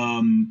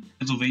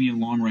Pennsylvania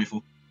long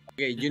rifle?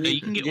 Okay, you Yeah, need.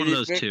 you can get one of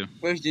those first, too.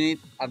 First, you need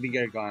a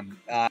bigger gun.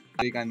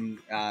 You can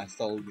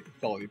solve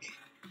it.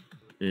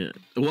 Yeah.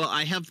 Well,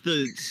 I have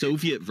the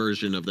Soviet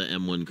version of the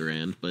M1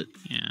 Grand, but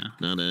Yeah.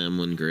 not an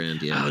M1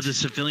 Grand yet. Oh, the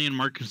civilian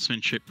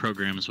marksmanship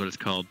program is what it's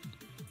called.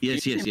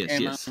 Yes.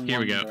 Here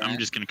we go. I'm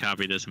just gonna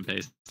copy this and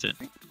paste it.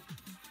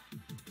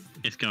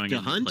 It's going To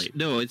in the hunt? plate.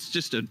 No, it's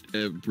just a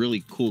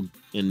really cool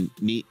and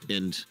neat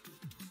and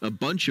a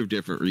bunch of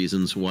different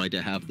reasons why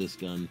to have this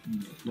gun.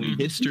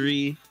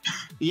 History.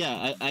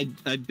 Yeah,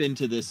 I've been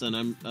to this,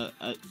 and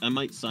I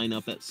might sign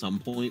up at some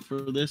point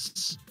for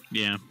this.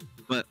 Yeah.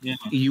 But Yeah.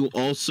 you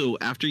also,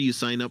 after you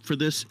sign up for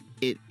this,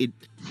 it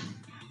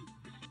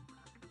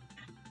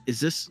is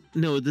this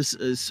no this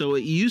so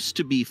it used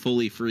to be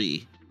fully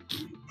free,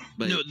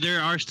 but No,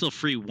 there are still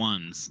free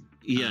ones.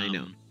 yeah, I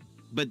know.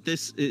 But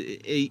this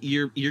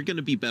you're going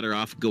to be better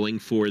off going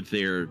for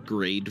their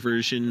grade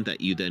version that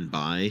you then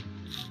buy.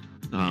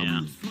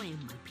 Yeah.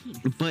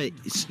 But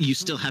you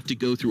still have to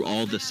go through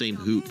all the same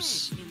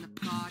hoops.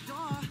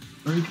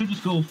 Or you could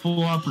just go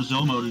full on for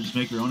Zone mode and just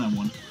make your own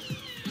M1.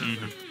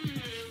 Mhm.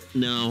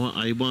 No,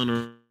 I want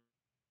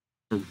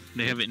to.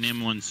 They have it in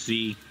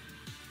M1C.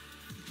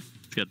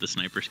 It's got the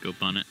sniper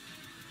scope on it.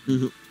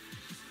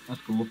 That's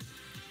cool.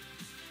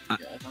 Yeah,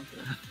 sounds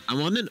good. I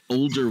want an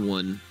older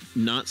one,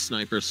 not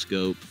sniper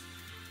scope.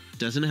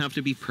 Doesn't have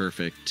to be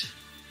perfect,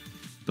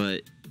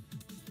 but.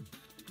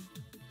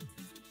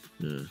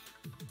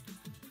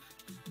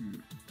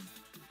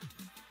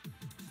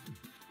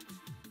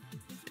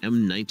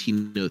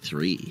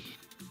 M1903.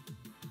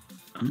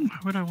 Why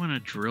would I want a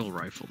drill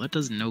rifle? That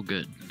does no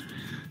good.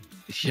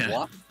 Yeah.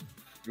 What?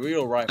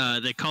 Real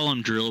rifle. They call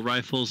them drill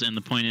rifles, and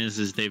the point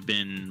is they've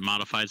been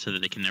modified so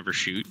that they can never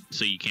shoot,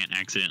 so you can't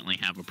accidentally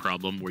have a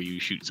problem where you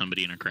shoot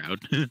somebody in a crowd.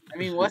 I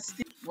mean, what's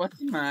the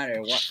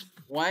matter?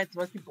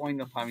 What's the point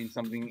of having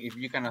something if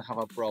you cannot have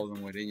a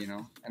problem with it? You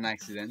know, an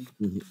accident.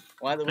 Mhm.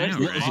 What's I know,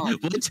 the right? fun?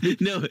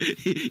 What? No, What's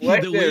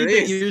the the way that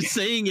risk? you're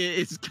saying it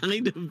is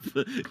kind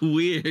of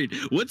weird.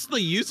 What's the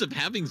use of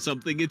having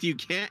something if you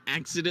can't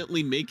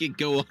accidentally make it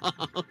go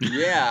off?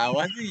 Yeah,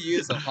 what's the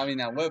use of having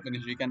a weapon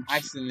if you can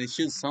accidentally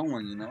shoot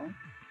someone? You know,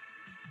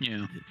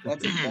 Yeah.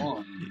 what's the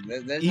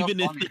point? There's Even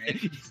no fun in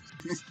it.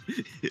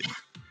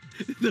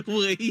 if the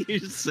way you're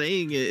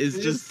saying it is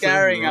You're just just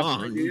carrying so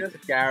wrong. you're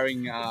just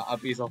carrying a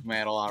piece of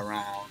metal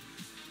around.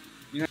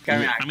 You're not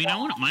carrying. I mean, I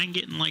wouldn't mind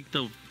getting like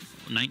the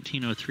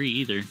 1903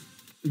 either.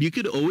 You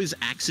could always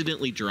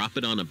accidentally drop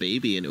it on a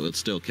baby and it would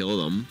still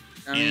kill them.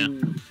 I Yeah.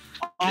 mean,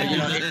 Oh, you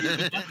know,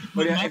 that's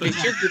but my if it bad.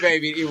 shoots the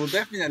baby, it will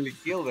definitely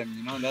kill them.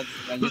 You know, that's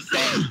I'm just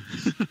saying.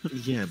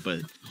 Yeah,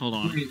 but Hold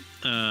on. Wait,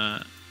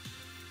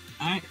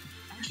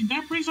 actually,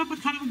 that brings up a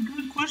kind of a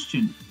good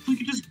question. If we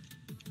could just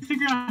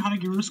figure out how to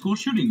get rid of school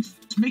shootings,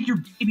 to make your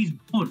babies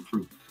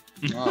bulletproof.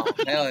 Oh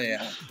hell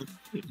yeah!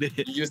 You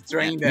just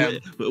train them.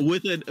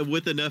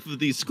 with enough of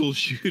these school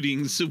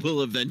shootings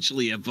will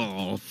eventually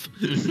evolve.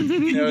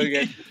 You know,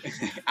 get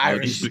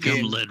Irish Just become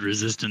skin. lead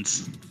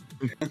resistance.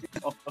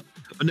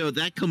 No,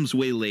 that comes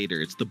way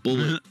later. It's the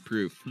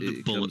bulletproof. The it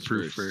comes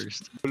bulletproof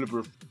first.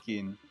 Bulletproof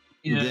skin.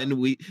 Yeah. Then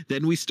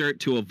we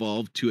start to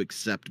evolve to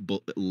accept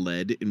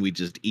lead, and we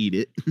just eat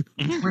it.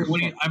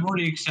 Wait, I've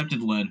already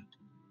accepted lead.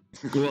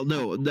 Well,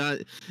 no,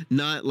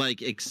 not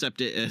like accept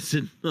it as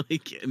in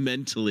like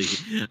mentally.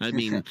 I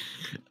mean,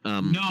 No,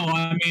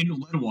 I mean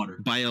lead water.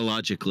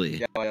 biologically.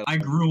 Yeah, well, I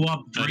grew up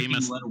Oh, he drinking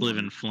must lead live water.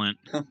 in Flint.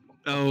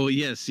 Oh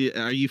yes,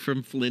 yeah. Are you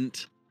from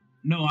Flint?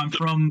 No, I'm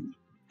from,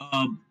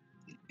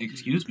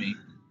 excuse me,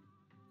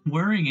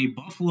 wearing a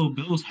Buffalo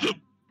Bills hat.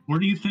 Where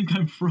do you think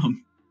I'm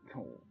from?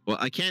 Well,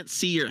 I can't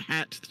see your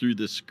hat through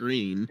the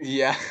screen.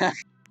 yeah.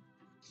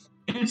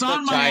 It's Not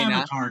on my China.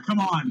 avatar. Come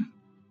on.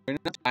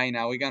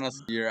 China, we're gonna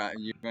see you're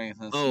going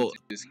to Oh. see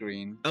the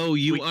screen. Oh,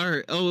 you We-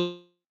 are. Oh,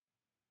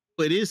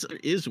 it is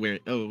wearing.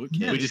 Oh, okay.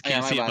 Yeah. We just Yeah,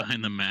 can't my see it bad.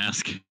 behind the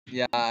mask.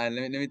 Yeah,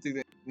 let me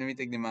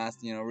take the mask,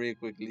 you know, really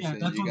quickly Yeah, so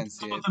that's you what, can that's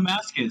see what it. the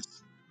mask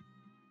is.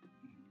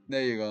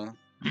 There you go.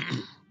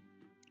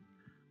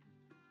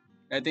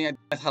 I think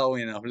that's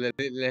Halloween enough. Let's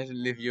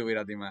leave you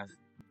without the mask.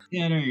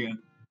 Yeah, there you go.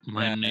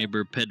 My Yeah.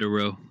 neighbor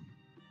Pedro.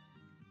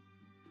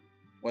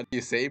 What do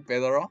you say,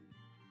 Pedro?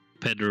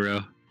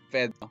 Pedro.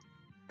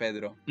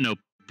 Pedro. No,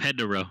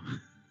 Pedro.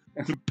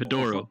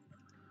 Pedoro.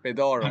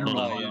 Pedoro. Pedro.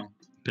 Oh, yeah.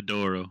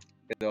 Pedoro.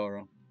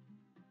 Pedoro.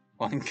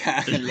 Juan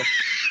Carlos.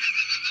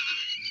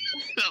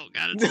 Oh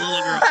god, it's a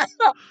little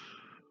girl.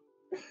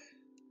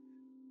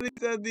 What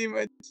is that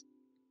image?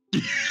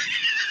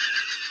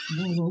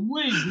 Whoa,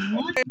 wait,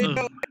 what?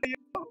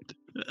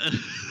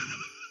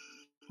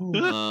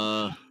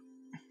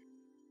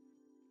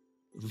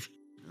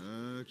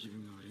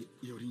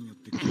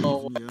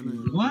 Oh,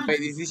 What? wait,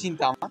 is this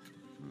Shintama?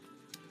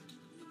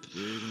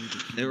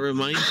 It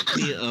reminds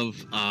me of.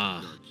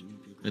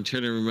 I'm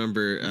trying to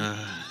remember.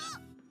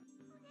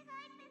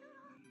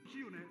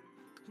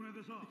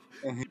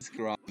 It's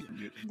crying.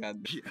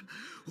 God.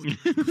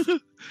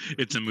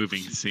 It's a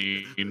moving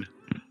scene.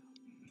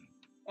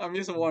 I'm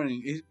just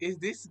wondering, is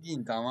this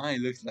Gintama?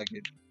 It looks like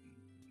it.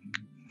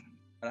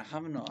 But I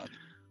have not.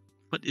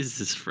 What is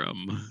this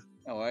from?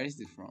 Oh, where is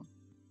it from?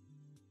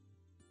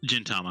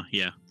 Gintama,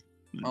 yeah.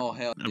 Oh,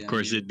 hell Of yeah.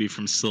 course, it'd be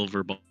from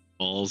Silver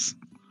Balls.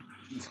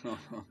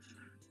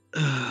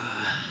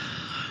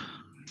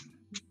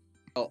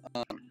 Oh,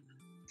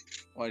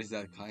 what is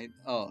that kite?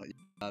 Oh,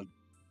 yeah.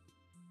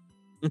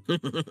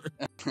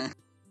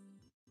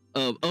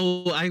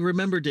 Oh, I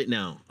remembered it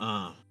now.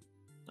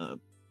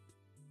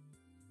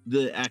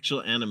 The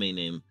actual anime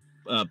name,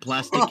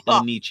 Plastic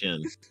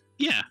Oni-chan.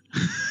 Yeah,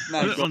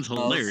 My that one's goodness.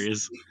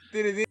 hilarious.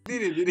 Did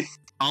it.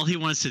 All he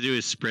wants to do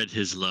is spread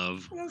his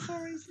love. That's so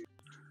racist.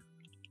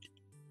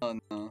 Oh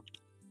no.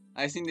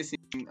 I seen the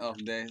scene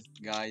of this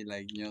guy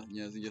like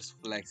just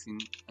flexing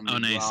and Oh, the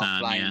nice, ground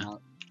flying yeah.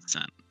 out.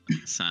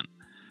 Son.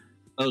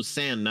 Oh,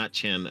 San, not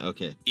Chan.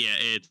 Okay. Yeah,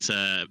 it's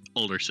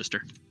older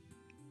sister.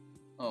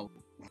 Oh.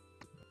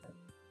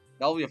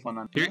 That'll be a fun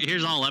one.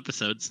 Here's all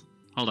episodes.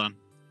 Hold on.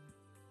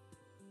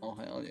 Oh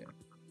hell yeah.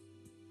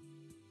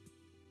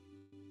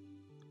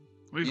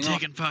 We've You know-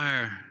 taken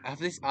fire. I have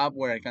this app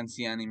where I can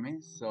see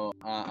anime, so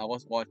I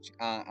was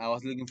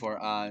looking for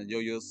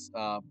JoJo's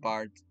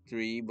part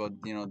 3, but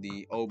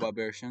the OVA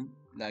version,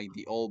 like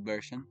the old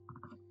version.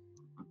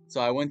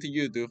 So I went to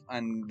YouTube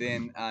and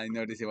then I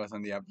noticed it was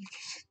on the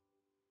application.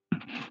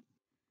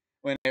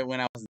 When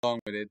I was done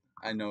with it,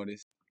 I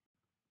noticed.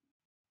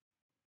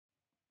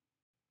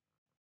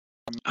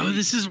 Oh,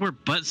 this is where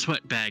Butt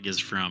Sweat Bag is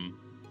from.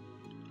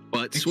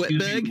 What, Excuse sweat me,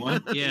 bag?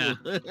 what? Yeah.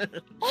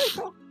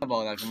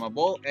 About that, my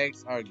ball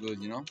eggs are good,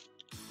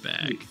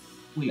 Bag.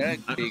 Wait, They're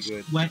pretty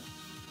good. what?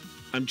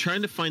 I'm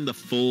trying to find the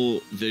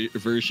full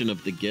version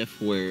of the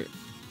GIF where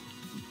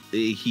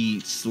he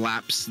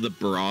slaps the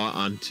bra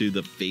onto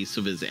the face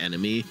of his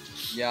enemy.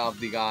 Yeah, of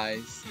the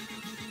guys.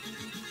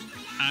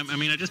 I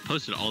mean, I just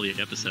posted all the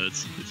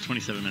episodes. It's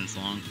 27 minutes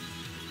long.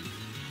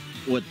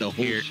 What, the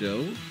whole Here.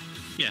 show?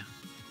 Yeah.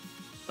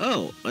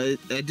 Oh, I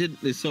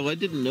didn't. So I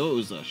didn't know it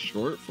was a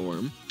short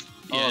form.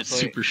 Yeah, Oh, it's so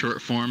super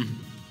short form.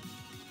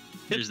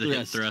 There's the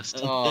hip thrust.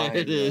 Oh, there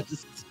it hip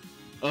is.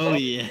 Oh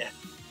yeah.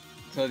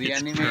 So the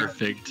It's anime,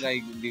 perfect.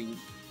 like the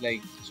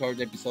short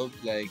episodes,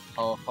 like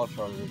how short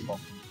are they?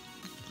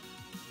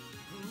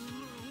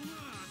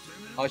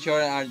 How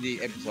short are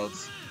the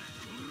episodes?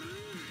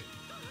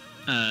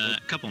 A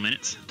couple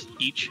minutes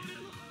each.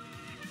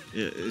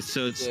 Yeah,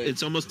 so it's Good.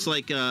 it's almost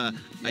like I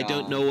Yeah.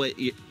 don't know what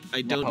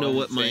I don't know I'm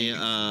what my saying.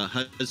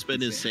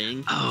 husband is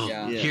saying. Oh,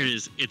 Yeah. here it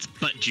is. It's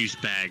Butt Juice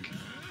Bag.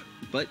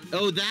 But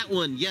that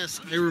one, yes,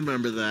 I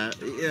remember that.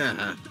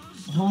 Yeah,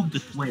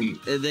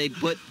 Wait. they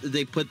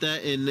put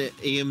that in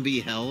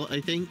AMV Hell, I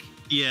think,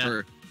 Yeah.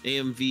 or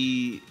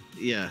AMV,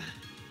 yeah.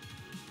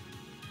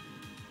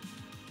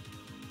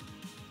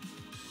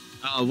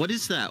 What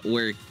is that?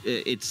 Where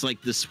it's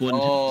like this one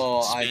Oh,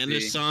 I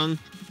Spanish see. song.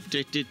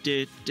 I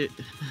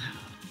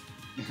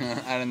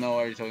don't know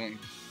what you're talking.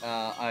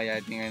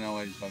 I think I know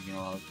what you're talking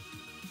about.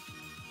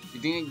 You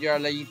think you're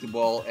allergic to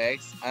boiled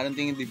eggs? I don't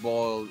think the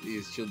boiled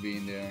should be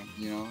in there.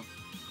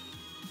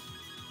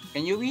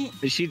 Can you be?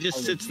 She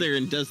just sits there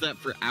and does that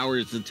for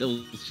hours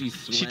until she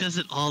sweats. She does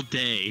it all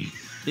day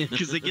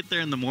because they get there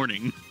in the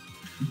morning.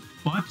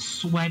 Butt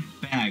sweat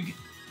bag.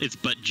 It's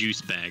Butt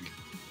Juice Bag.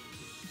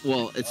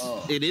 Well,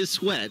 Oh. it is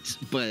sweat,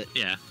 but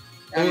Yeah.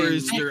 I or mean,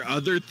 is there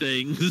other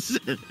things?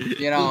 it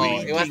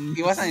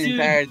was an Dude.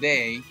 entire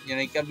day.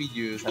 It can be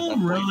used at People that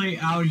point. really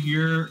out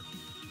here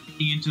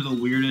getting into the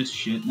weirdest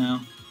shit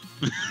now.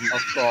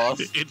 Of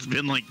course. It's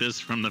been like this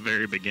from the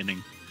very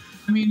beginning.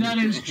 I mean, that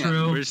is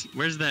true.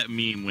 Where's that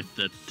meme with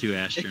the two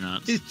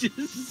astronauts? It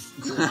just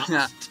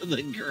drops to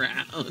the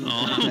ground.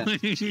 Oh,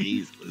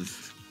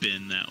 Jesus.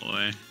 been that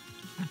way.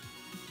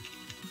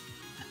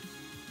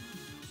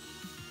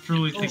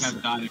 Truly think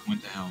I've died and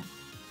went to hell.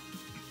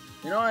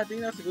 I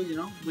think that's good.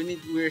 We need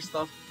weird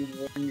stuff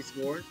in this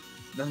world.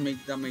 That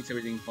makes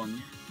everything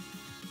fun.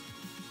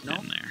 No?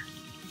 Been there.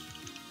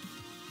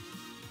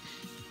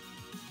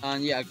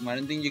 And yeah, I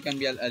don't think you can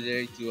be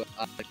allergic to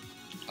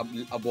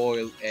a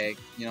boiled egg.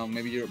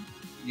 Maybe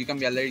you can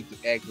be allergic to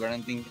eggs, but I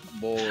don't think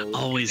boiled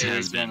Always egg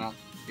has is been.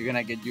 You're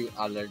gonna get you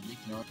allergic.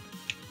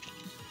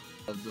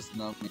 That does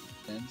not make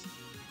sense.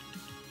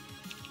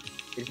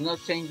 It's not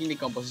changing the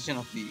composition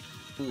of the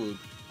food.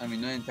 I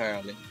mean, not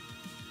entirely.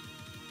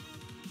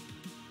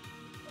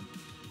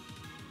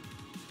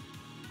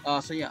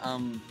 So yeah,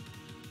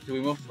 do we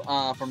move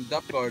from the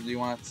topic, or do you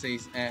want to say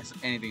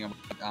anything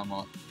about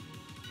mod?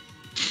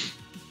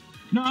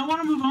 No, I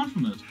want to move on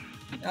from this.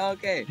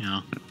 Okay.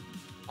 Yeah.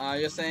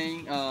 You're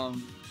saying I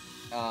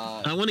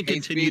want to hate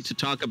continue speech? to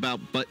talk about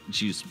butt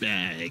juice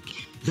bag.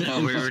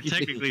 No, we're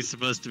technically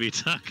supposed to be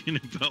talking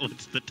about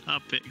what's the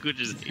topic, which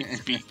is hate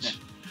speech.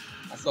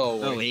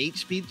 So Oh, hate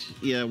speech?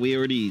 Yeah, we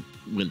already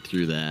went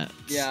through that.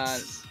 Yeah.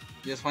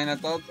 Just final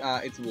thought.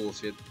 It's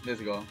bullshit.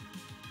 Let's go.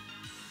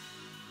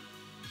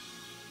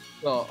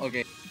 So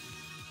okay,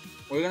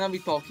 we're gonna be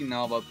talking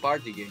now about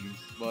party games,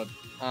 but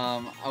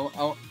I'm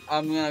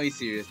gonna be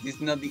serious. This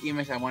is not the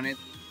image I wanted.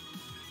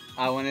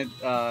 I wanted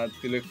to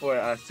look for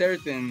a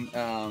certain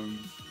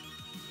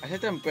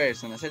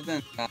person, a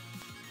certain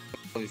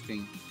this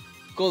thing,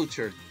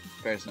 cultured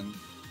person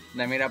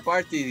that made a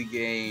party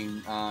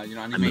game. I'm a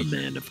Animation.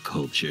 man of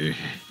culture.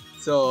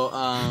 So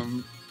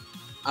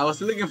I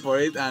was looking for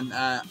it and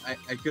I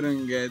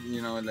couldn't get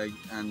like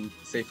an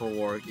safe for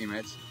work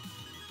image.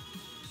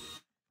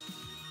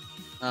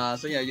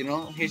 So yeah,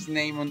 his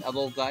name on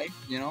Adult Life,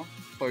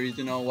 for you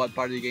to know what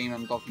party game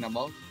I'm talking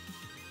about.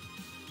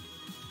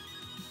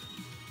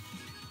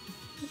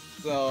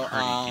 So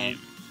Party game.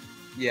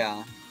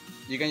 yeah,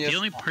 you can just The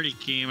only party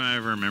game I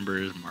ever remember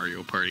is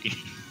Mario Party.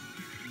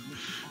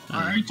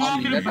 Are you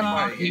talking that's a about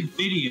party a game.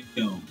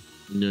 video?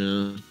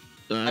 No,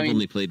 I've mean-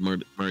 only played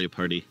Mario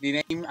Party.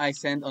 The name I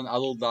sent on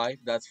Adult Life,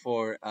 that's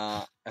for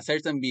a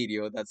certain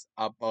video that's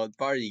about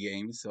party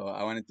games. So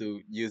I wanted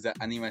to use that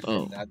animation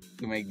Oh. from that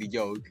to make the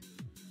joke.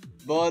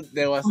 But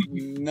there was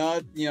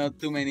not,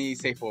 too many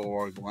safe for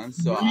work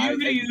ones. So Were you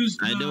gonna use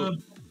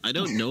I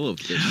don't know of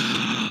this.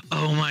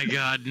 Oh my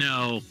god,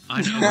 no.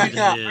 I know No, what wait, it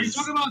are you is.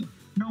 talking about?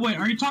 No, wait.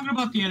 Are you talking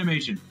about the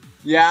animation?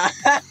 yeah.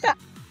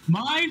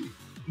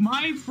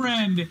 My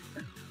friend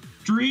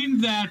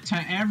streamed that to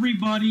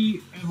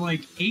everybody,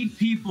 like 8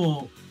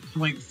 people,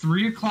 like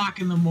 3 o'clock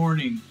in the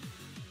morning.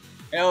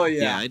 Hell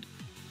Yeah, yeah.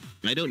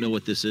 I don't know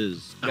what this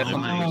is. That's Oh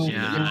my amazing.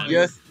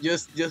 god.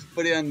 Just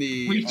put it on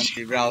the Which-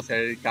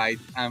 browser guide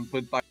and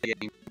put party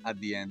game at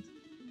the end.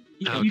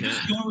 You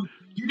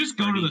just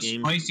go to Party the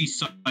game. spicy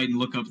site and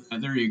look up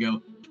that. There you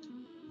go.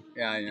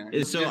 Yeah.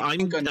 So Just I'm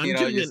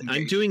incognito, just in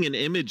case. doing an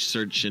image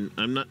search and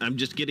I'm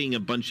just getting a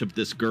bunch of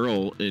this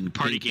girl in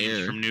Party pink games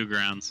hair from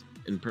Newgrounds.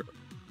 and Yeah.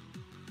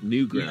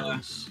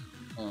 Newgrounds.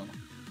 Oh.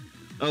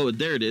 Oh,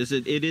 there it is.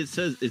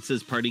 It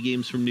says party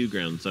games from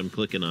Newgrounds. I'm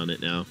clicking on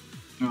it now.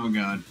 Oh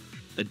god.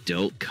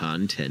 Adult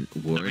content I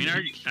warning. mean,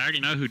 I already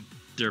know who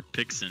their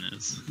Pixin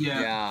is.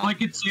 Yeah. Yeah. All I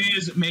could say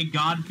is, may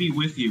God be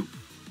with you.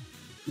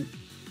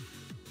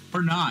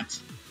 Or not.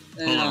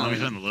 Hold on, let me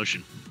find the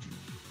lotion.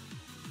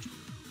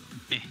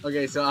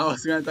 Okay, so I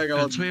was gonna talk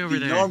about It's way over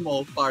the there.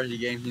 normal party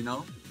games,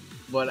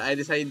 but I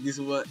decided that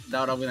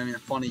would have been a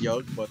funny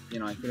joke, but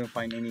I couldn't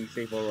find any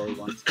safe or word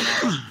ones.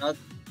 Not,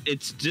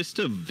 It's just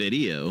a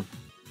video.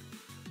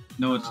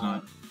 No, it's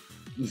not.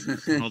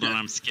 Hold on,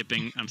 I'm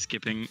skipping.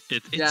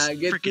 It's Yeah,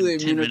 get to freaking the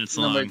 10 minute minutes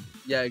number. long.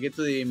 Yeah, get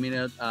to the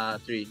minute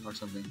 3 or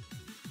something.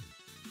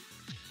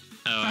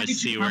 Oh, I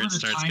see where it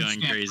starts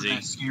going crazy.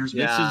 That scares me.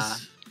 Yeah.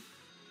 This is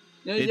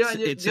Yeah, It's-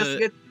 you it's just a-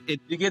 get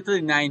it- you get to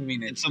the 9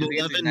 minutes. it's an Just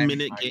get to the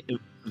 11-minute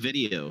mark.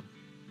 video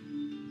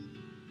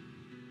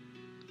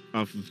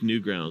off of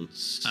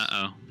Newgrounds.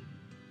 Uh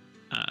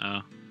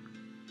oh.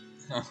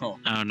 Oh,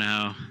 Oh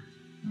no.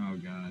 Oh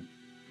god.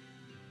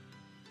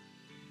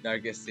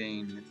 darkest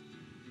thing.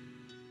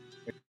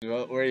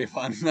 Very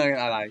fun, not gonna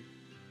lie.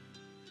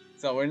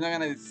 So we're not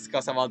gonna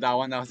discuss about that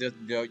one. That was just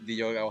the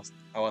joke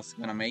I was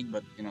gonna make,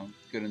 but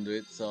couldn't do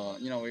it. So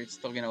we're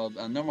just talking about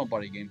normal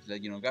party games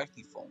like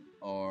Galaxy Phone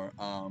or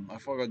I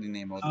forgot the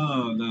name of it.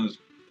 Oh, those.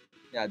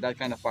 Yeah, that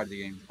kind of party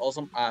game.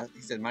 Also,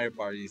 he said Mario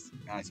Party is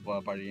I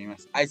suppose a party game.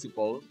 I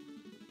suppose.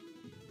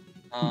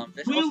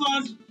 There's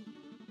also-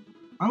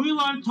 Are we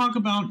allowed to talk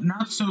about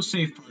not so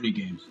safe party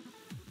games?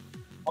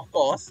 of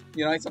course,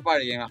 it's a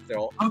party game after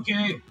all.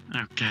 Okay,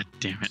 Oh god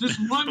damn it. this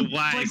one.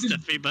 Why, like this-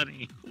 Stuffy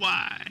Bunny?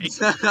 Why?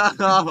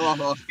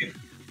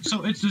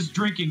 so it's this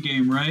drinking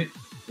game, right?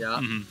 yeah.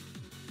 Mhm.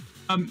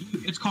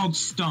 It's called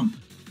Stump.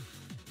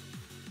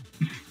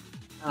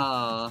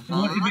 And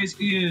what it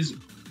basically is,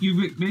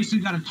 you basically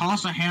got to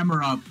toss a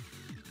hammer up,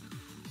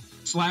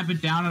 slap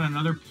it down on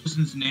another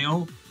person's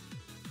nail,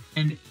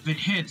 and if it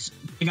hits,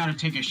 they got to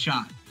take a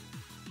shot.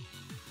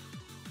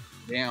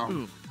 Damn.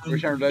 Ooh.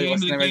 Richard The Lloyd aim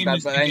was of the never game that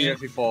is to dangerous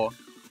get- before.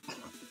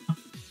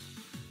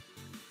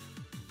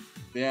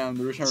 Damn,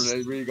 the Richard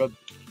Lloyd really got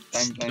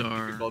time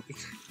Star. difficulty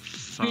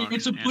I mean,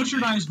 it's a Fox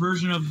butcherized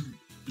version of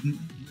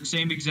the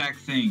same exact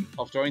thing.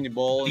 of throwing the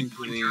ball In into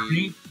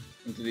Germany,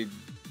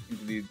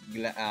 the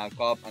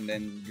cup and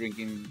then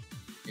drinking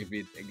if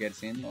it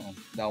gets in. Oh,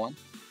 that one.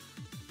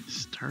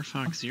 Star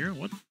Fox Zero?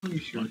 What? pretty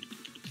sure.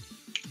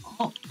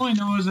 All I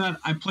know is that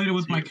I played it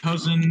with my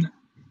cousin.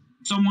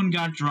 Someone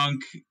got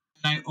drunk, and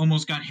I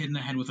almost got hit in the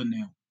head with a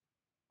nail.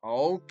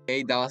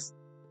 Okay, that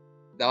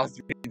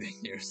was really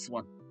dangerous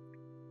one.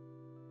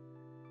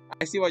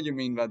 I see what you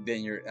mean about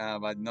danger,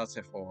 but not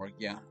safe for work.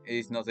 Yeah, it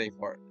is not safe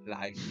for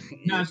life.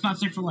 No, it's not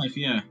safe for life.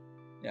 Yeah.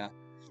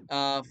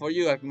 For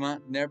you,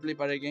 Akuma, never play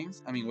party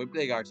games? I mean, we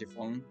play Galaxy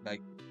Phone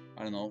like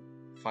I don't know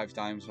 5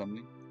 times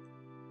probably.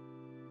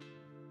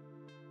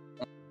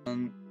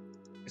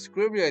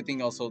 Scribbly, I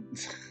think also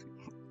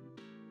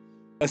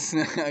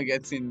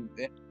gets in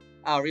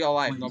real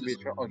life, not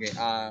virtual. Okay.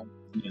 Have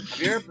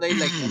you ever played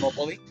like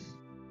Monopoly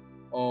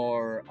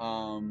or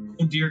Oh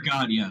dear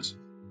God, yes.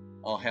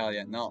 Oh hell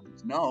yeah, no,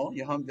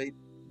 you haven't played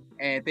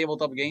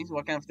tabletop games.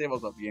 What kind of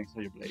tabletop games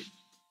have you played?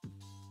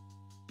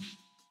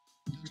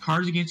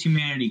 Cards Against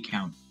Humanity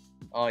count.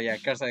 Oh yeah,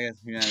 Cards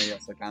Against Humanity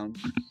also count.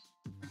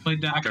 I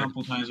played that a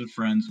couple times with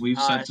friends. We've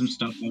said some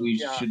stuff that we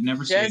Yeah, should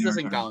never say. chess in our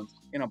doesn't time.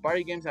 count.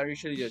 Party games are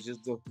usually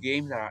just those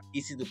games that are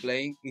easy to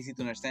play, easy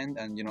to understand,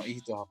 and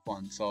easy to have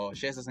fun. So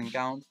chess doesn't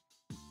count.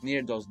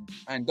 Near those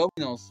and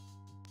dominoes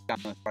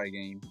count as party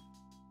game.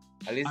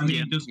 At least I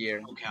mean, in this here,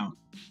 don't count.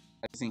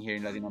 at least in here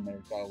in Latin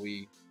America,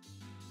 we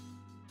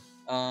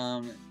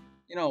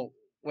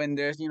when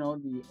there's the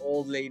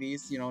old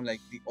ladies, like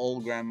the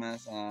old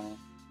grandmas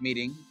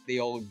meeting, they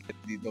all get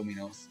the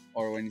dominoes.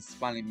 Or when it's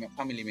family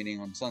meeting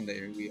on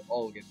Sunday, we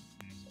all get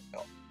dominoes as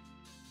well.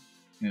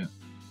 Yeah.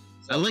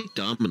 So, I like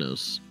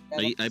dominoes.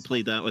 yeah, I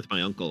played that with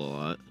my uncle a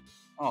lot.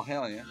 Oh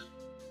hell yeah.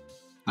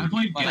 I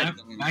played I like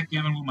dominoes.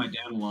 backgammon with my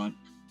dad a lot.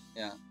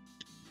 Yeah.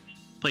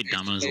 Played I used to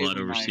dominoes a play lot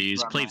with my overseas.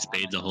 grandma Played and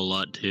spades my a whole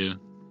lot too.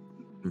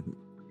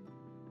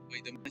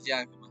 Wait, dominoes,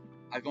 yeah.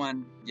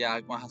 Aquaman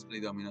has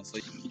played dominoes, so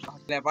you have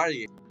to play a party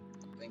game.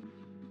 I think.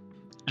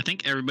 I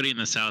think everybody in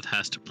the South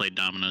has to play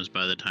dominoes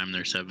by the time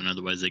they're 7,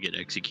 otherwise they get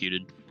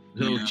executed.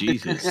 Oh Yeah.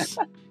 Jesus!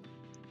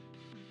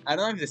 I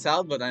don't know if the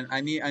South, but I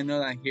know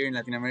that here in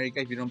Latin America,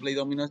 if you don't play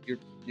dominoes, you're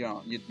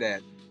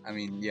dead. I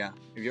mean, yeah.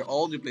 If you're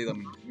old, you play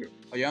dominoes. If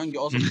you're young, you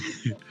also play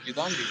dominoes. If you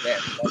don't, you're dead.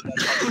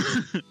 That's how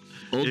it is.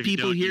 Old If you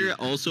people don't, here you-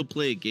 also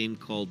play a game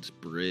called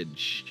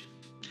Bridge.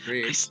 I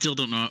Great. still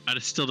don't know. I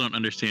still don't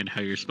understand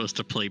how you're supposed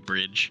to play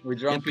bridge. With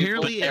drunk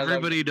Apparently people,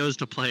 Everybody knows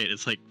to play it.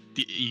 It's like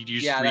you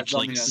just Yeah, that's reach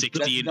like dominoes. 60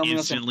 That's and dominoes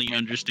instantly of-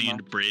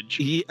 understand bridge.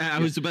 Yeah, I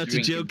was about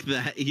drinking. to joke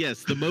that.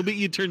 Yes, the moment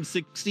you turn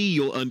 60,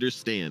 you'll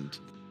understand.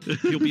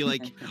 You'll be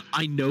like,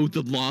 I know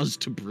the laws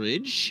to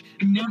Bridge.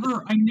 I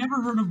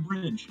never heard of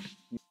bridge.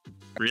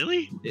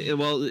 Really?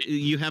 Well,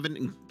 you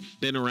haven't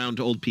been around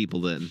old people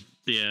then.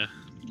 Yeah.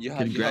 you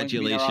haven't been around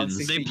Congratulations.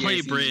 60 They play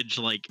years in- bridge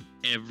like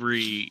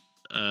every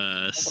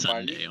It's a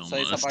party. Sunday So it's a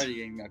almost. party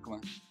game, yeah, come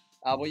on.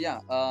 But yeah.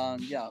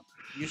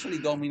 Usually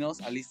dominoes,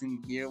 at least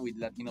in here with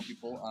Latino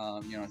people,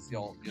 it's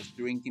all just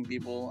drinking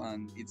people,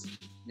 and it's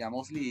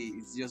mostly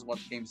it's just what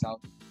comes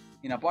out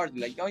in a party.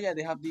 Like, oh yeah,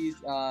 they have these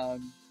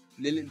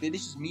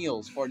delicious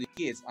meals for the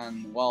kids,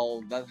 and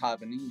while that's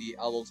happening, the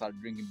adults are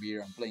drinking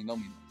beer and playing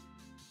dominoes.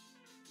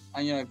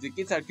 And if the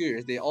kids are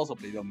curious, they also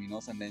play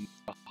dominoes, and then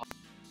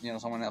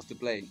someone else to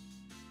play.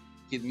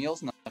 Kid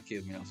meals, not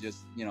kid meals,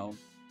 just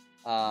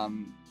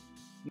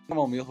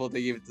normal meals, what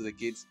they give it to the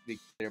kids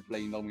because they're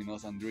playing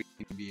dominoes and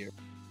drinking beer.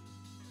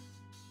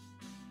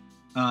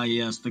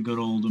 Yes, the good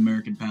old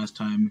American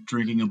pastime,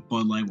 drinking a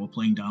Bud Light while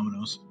playing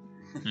dominoes.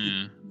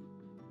 Yeah.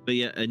 But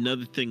yeah,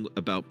 another thing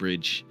about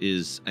Bridge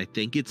is I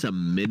think it's a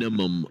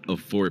minimum of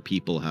 4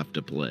 people have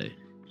to play.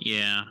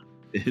 Yeah.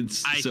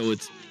 It's I so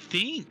it's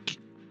think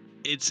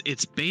it's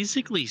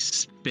basically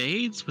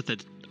spades with an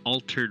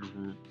altered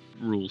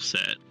rule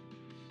set.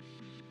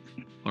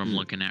 What I'm Hmm.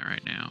 looking at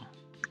right now.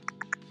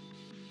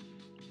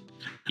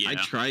 I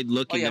Yeah. tried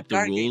looking up the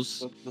card rules.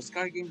 games. Those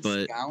card games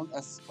but- count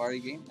as party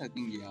games? I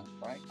think yeah,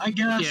 right? I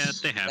guess. Yeah,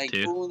 they have Like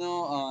to.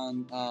 Uno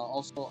and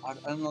also I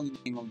don't know the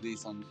name of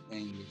this on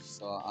English,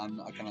 so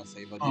I cannot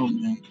say. But Oh, there's,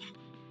 no.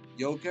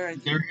 Joker, I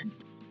think. There,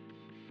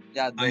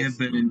 Yeah, I have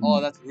those. been in.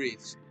 Oh, that's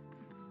Bridge.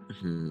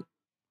 Mhm.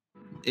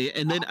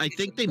 And then I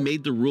think they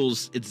made the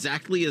rules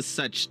exactly as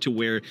such to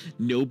where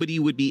nobody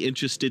would be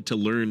interested to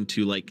learn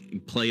to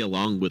like play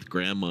along with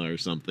grandma or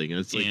something.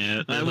 It's like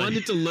Yeah, I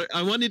wanted to learn.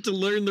 I wanted to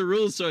learn the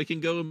rules so I can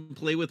go and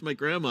play with my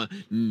grandma.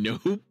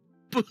 Nope.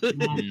 Well, None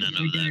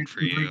of that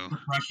for you.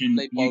 Russian,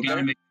 Play you gotta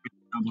poker? make it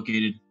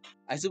complicated.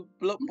 I suppose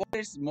poker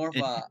is more of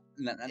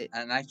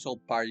an actual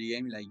party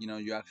game. Like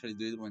you actually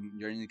do it when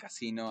you're in the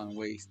casino and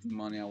wasting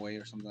money away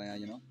or something like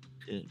that.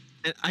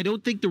 And I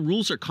don't think the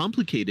rules are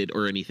complicated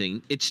or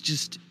anything. It's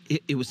just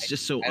it was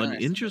just so I don't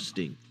understand.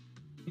 uninteresting.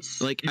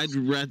 Like It's-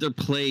 I'd rather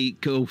play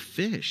Go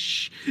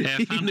Fish. Yeah,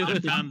 I found, You know? I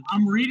found,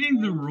 I'm reading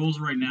the rules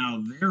right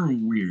now. They're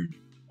weird.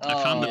 I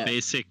found the Oh,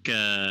 basic.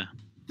 They're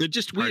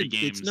just Party weird.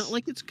 It's not games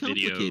like it's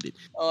video. complicated.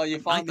 oh, you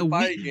found I- the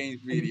party we-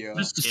 games video.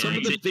 Just Yeah, Some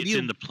of the it's video-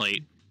 in the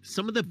plate.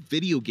 Some of the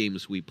video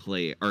games we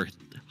play are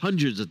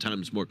hundreds of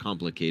times more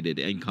complicated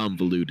and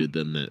convoluted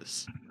than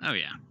this. Oh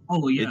yeah,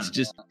 Oh yeah.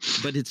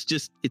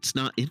 It's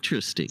not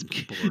interesting.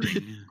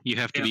 boring. You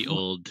have to Yeah, be well-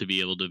 old to be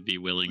able to be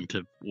willing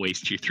to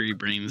waste your 3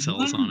 brain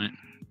cells on it.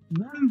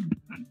 One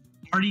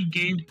party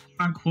game,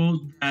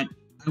 unquote, that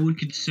I would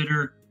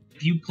consider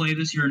if you play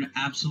this, you're an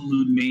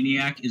absolute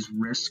maniac. Is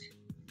Risk.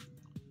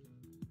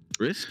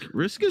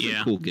 Risk is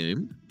Yeah. a cool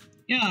game.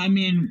 Yeah, I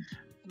mean,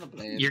 I'm gonna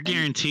play it. You're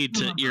guaranteed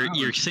to. Not for You're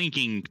hours.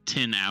 sinking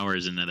 10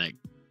 hours into that.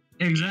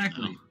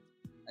 exactly.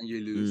 Oh. And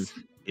you lose.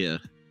 Yeah.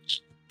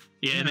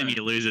 Yeah, and then Yeah.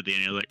 you lose at the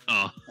end. You're like,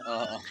 oh,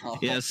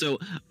 Yeah, so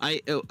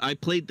I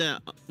played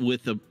that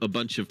with a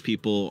bunch of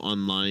people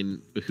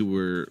online who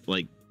were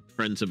like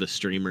friends of a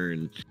streamer,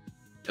 and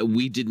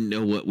we didn't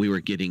know what we were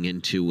getting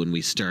into when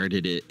we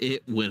started it.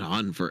 It went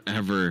on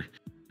forever.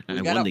 We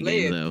I gotta won the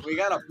play game it. though. We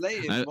gotta play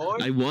it, boy.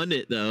 I won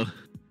it though.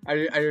 Are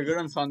you good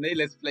on Sunday?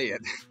 Let's play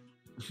it.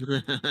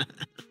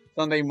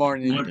 Sunday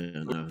morning. What?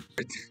 Yeah, no.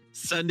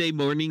 Sunday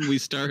morning we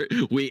start.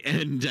 We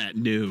end at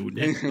noon.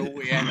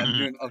 we end at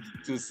noon of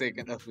 2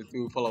 seconds of the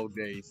 2 follow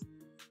days.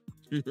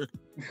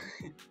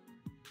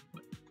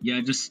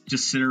 Yeah, just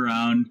sit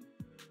around,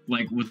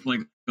 like with like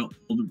the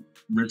old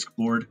Risk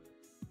board,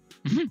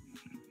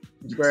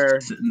 Fair,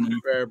 sitting there,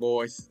 fair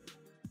boys.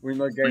 We're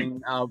not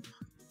getting up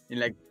in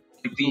like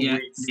like 2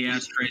 weeks. the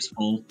ashtray's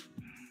full.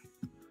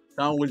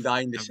 Someone will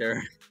die in the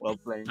chair while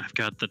playing. I've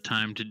got the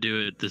time to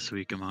do it this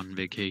week. I'm on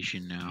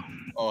vacation now.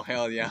 Oh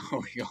hell yeah,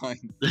 we're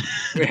going.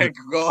 We're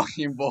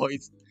going,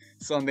 boys.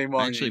 Sunday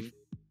morning.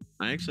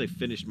 I actually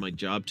finished my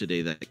job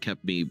today that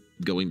kept me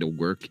going to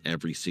work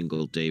every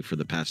single day for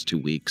the past 2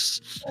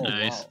 weeks. Oh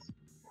Nice. wow.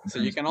 So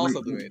you can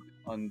also do it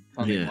on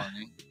Sunday Yeah.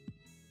 morning.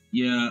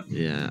 Yeah,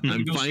 Yeah, You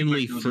I'm go see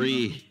finally my cousin,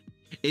 free.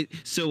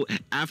 So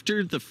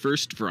after the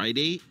first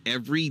Friday,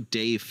 every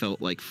day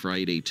felt like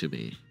Friday to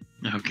me.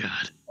 Oh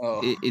God.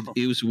 Oh.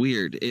 It was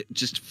weird. It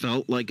just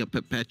felt like a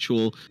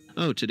perpetual.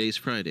 Oh, today's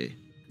Friday.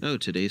 Oh,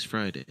 today's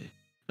Friday.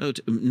 Oh,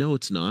 no,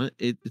 it's not.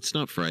 It's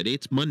not Friday.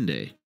 It's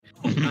Monday.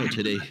 Oh,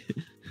 today.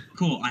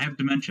 Cool. I have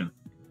dementia.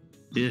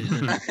 Yeah.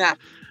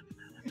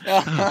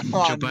 Oh,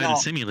 Oh, Joe Biden no.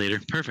 simulator.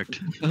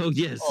 Perfect. Oh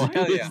yes, Oh,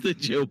 hell it's yeah. the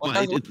Joe Well,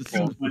 that Biden.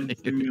 was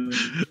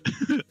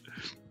simulator.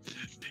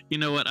 You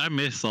know what? I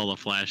miss all the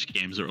Flash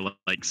games that were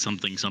like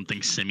something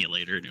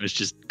simulator, and it was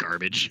just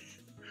garbage.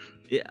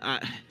 Yeah,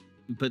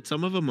 but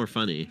some of them were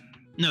funny.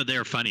 No, they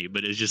were funny,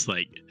 but it's just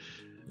like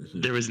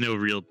there was no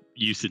real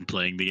use in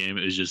playing the game.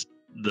 It was just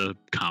the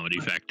comedy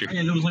factor.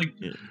 And it was like,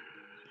 Yeah.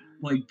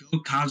 like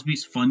Bill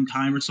Cosby's Fun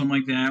Time or something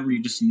like that, where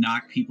you just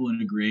knock people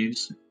into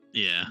graves.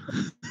 Yeah.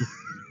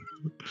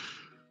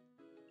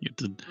 You have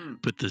to Hmm.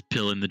 put the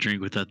pill in the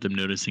drink without them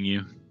noticing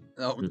you.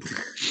 Oh.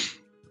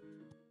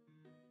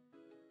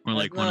 Or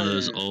like one of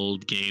those Another-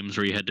 old games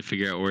where you had to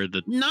figure out where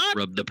to Not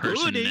rub the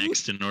person pudding.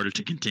 next in order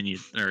to continue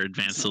or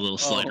advance the little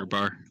slider Oh.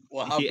 bar.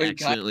 What He happened, guys?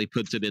 accidentally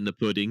puts it in the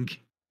pudding.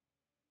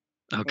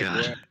 Oh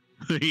God.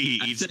 He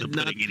I eats said the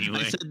not- pudding anyway.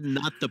 I said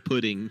not the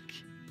pudding.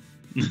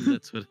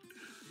 That's what.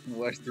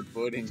 Where's the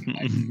pudding?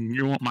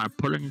 You want my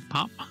pudding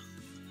pop?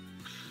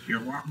 You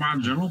want my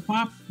Jello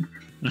Pop?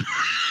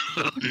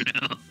 Oh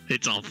no,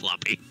 it's all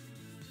floppy.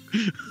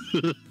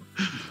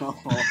 Oh,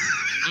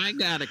 I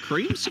got a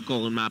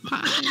creamsicle in my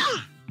pocket.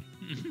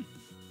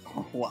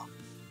 wow.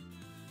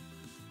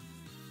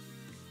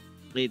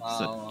 It's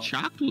Wow. a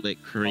chocolate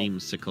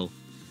creamsicle.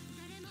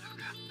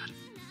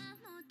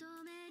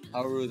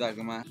 How rude,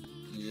 Agama.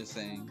 You're just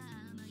saying.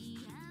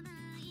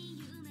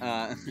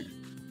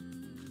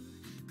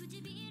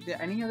 Yeah,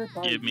 any other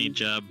part? Give me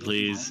job,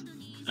 please.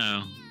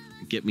 Oh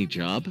Get me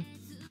job?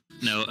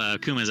 no,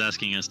 Kuma's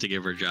asking us to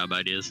give her job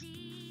ideas.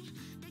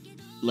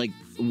 Like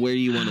where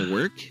you want to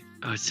work?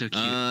 Oh, it's so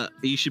cute.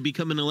 You should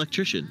become an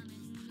electrician.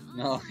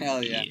 No,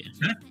 hell yeah.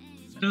 That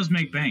does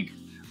make bank.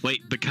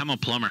 Wait, become a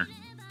plumber.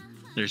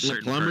 There's The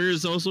certain plumber perks.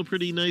 is also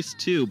pretty nice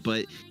too,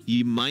 but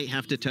you might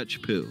have to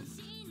touch poo.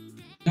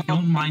 I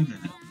don't mind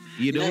that.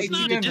 You No, don't. it's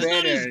not- even it's not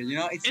better. as- You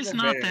know, it's it's even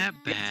not better. that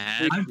It's bad.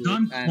 free I've food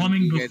done and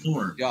plumbing you get-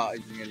 before. Yeah, you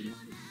get money.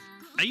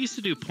 I used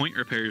to do point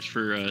repairs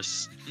for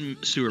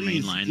sewer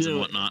main Please lines do and it.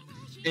 whatnot.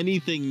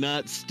 Anything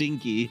not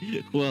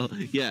stinky. Well,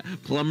 yeah,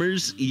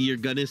 plumbers, you're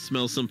gonna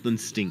smell something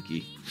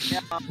stinky.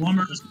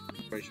 Plumbers,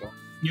 For sure.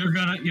 you're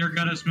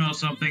gonna smell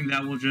something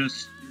that will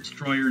just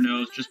destroy your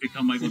nose. Just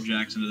become Michael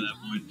Jackson at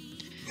that point.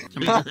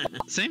 I mean,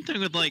 same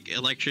thing with like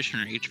electrician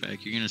or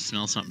HVAC. You're gonna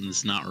smell something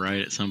that's not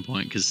right at some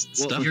point because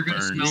Well, stuff you're gonna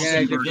burns. smell Yeah,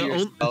 some you the do on-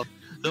 yourself.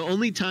 The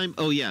only time,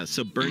 oh yeah,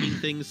 so burning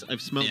things,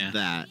 I've smelled Yeah.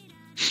 that,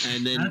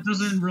 and then, That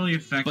doesn't really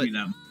affect but- me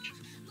that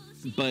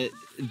much. but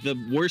the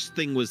worst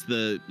thing was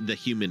the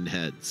human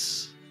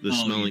heads. The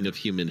Oh, smelling yeah. of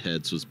human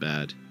heads was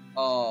bad.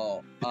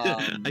 Oh,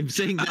 I'm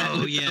saying that. Oh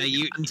without yeah,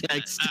 you.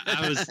 context.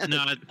 I was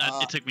no.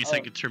 It took me a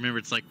second to remember.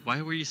 It's like,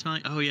 why were you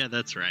smelling? Oh yeah,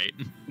 that's right.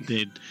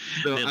 They'd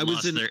So they'd I was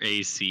lost in. their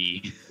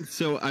AC.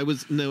 So I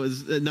was no,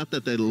 it's not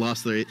that they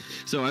lost their.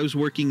 So I was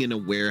working in a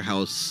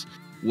warehouse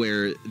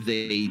where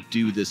they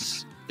do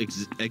this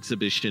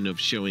exhibition of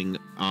showing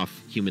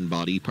off human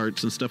body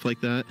parts and stuff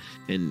like that,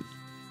 and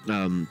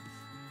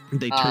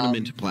they turn them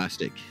into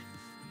plastic.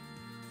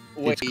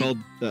 wait. It's called.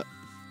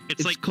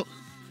 It's like called.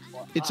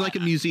 It's like a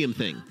museum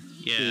thing.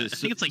 yeah, I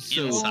think it's like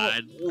so-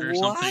 inside or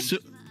What?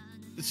 something.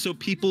 So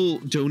people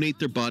donate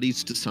their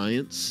bodies to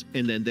science,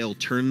 and then they'll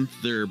turn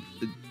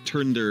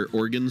their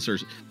organs or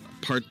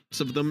parts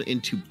of them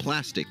into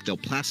plastic. They'll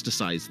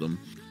plasticize them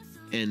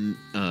and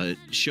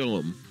show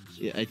them.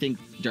 Yeah, I think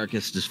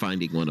Darkest is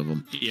finding one of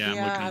them. Yeah,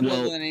 Yeah, I'm I'm looking. not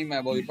Well- gonna name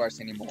my body parts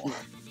anymore.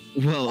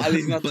 Well, At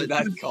least not to but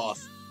that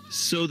cost.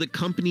 so the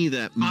company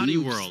that Body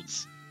moves,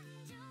 Worlds.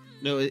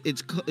 No,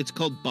 it's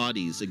called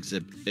Bodies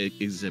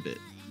Exhibit.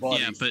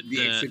 Bodies, but the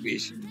the-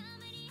 exhibition.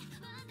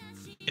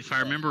 If I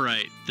remember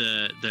right,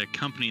 the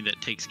company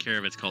that takes care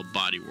of it's called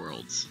Body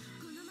Worlds.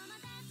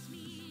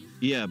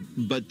 Yeah,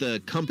 but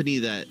the company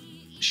that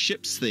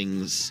ships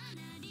things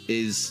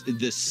is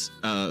this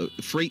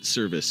freight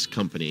service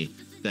company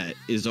that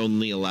is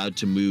only allowed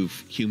to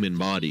move human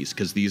bodies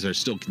because these are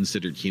still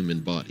considered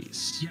human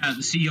bodies. Yeah,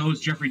 the CEO is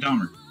Jeffrey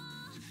Dahmer.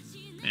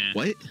 Eh.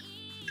 What?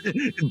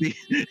 The We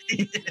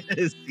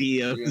even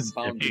CEOs.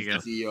 found There you the go.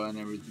 CEO and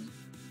everything.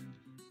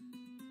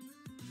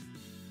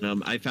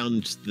 I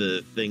found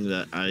the thing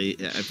that I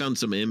found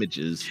some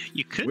images.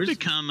 You could Where's-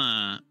 become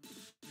a.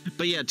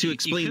 But yeah, to you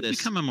explain could this,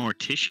 become a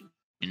mortician.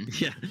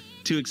 yeah,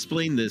 to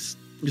explain this,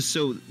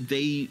 so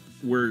they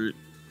were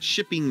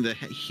shipping the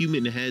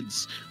human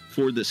heads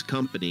for this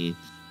company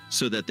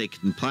so that they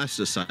can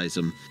plasticize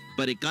them,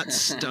 but it got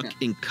stuck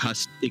in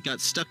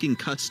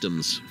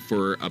customs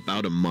for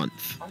about a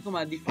month. Come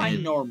on, define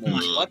And- normal.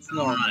 What's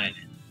normal? God.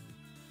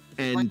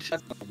 And What's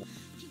normal?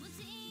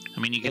 I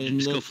mean, you could And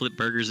just go the- flip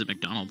burgers at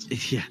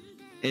McDonald's. yeah,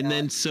 and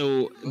then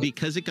so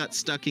because it got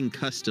stuck in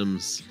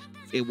customs,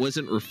 it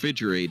wasn't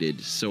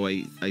refrigerated, so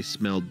I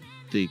smelled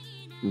the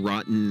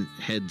rotten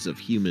heads of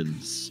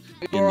humans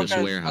in Or this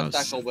can warehouse.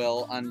 Taco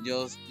Bell and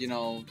just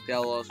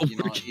tell us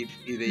if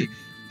they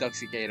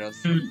intoxicate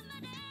us.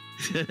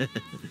 But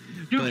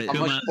How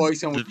Kuma, much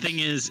poison the would thing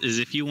is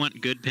if you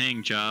want good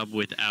paying job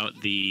without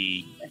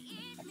the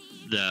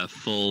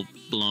full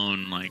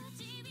blown like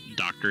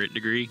doctorate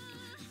degree,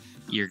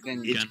 you're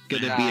Then it's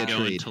gonna gonna have be to a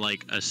go trade. into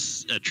like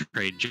a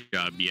trade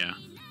job, yeah.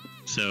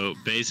 So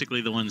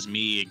basically, the ones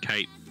me and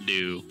Kite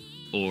do,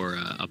 or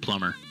a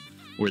plumber,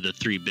 were the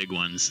three big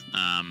ones.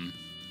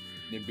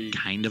 be?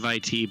 Kind of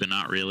IT, but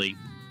not really.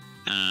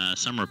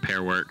 Some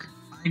repair work.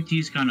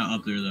 IT's kind of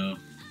up there though.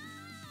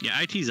 Yeah,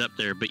 IT's up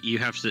there, but you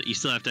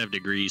still have to have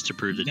degrees to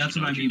prove that That's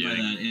you know what I what mean you're by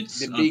doing. that. It's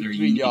The up big there.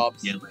 three You need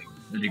jobs. to get like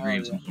a degree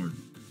of some sort.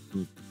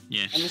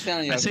 Yeah, I'm just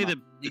telling you. I'd say Akuma,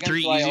 the you can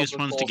three fly easiest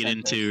over ones to call get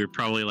centers. into are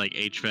probably like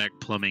HVAC,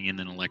 plumbing, and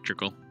then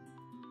electrical.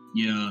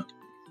 Yeah.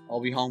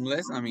 I'll be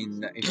homeless. I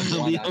mean, if you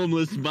I'll be want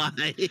homeless by.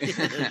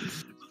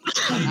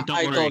 Don't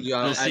I worry. told you,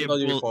 I We'll see,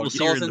 told you we'll, before. we'll see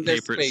Call her in the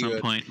centers paper at pay some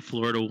good. point.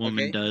 Florida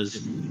woman Okay. does.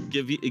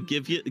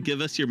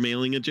 give us your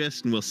mailing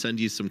address and we'll send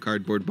you some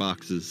cardboard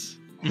boxes.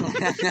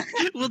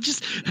 We'll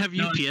just have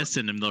No, UPS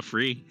send them. They're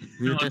free.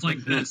 No, it's like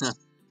this. It's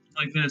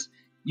like this.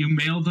 You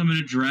mail them an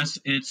address,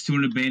 and it's to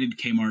an abandoned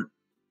Kmart.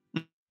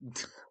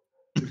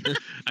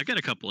 I got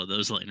a couple of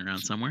those laying around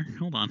somewhere.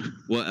 Hold on.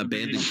 What,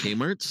 abandoned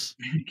Kmart's?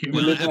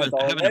 Well, I look have, at all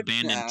I have an that?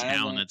 abandoned Yeah, I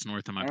town know. that's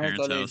north of my I parents'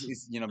 thought house.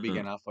 it's big Huh.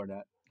 enough for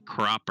that.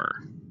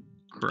 Cropper.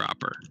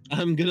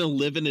 I'm gonna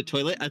live in a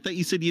toilet? I thought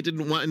you said you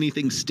didn't want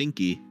anything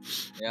stinky.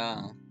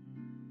 Yeah.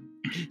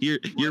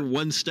 You're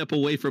one step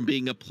away from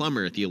being a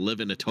plumber if you live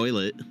in a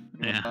toilet.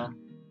 Yeah.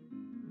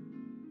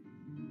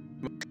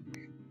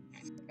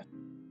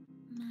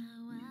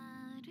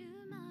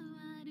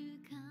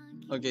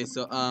 Okay,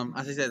 so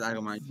as I said,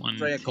 Agumar, One,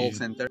 try a call two.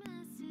 center.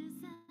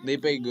 They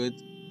pay good.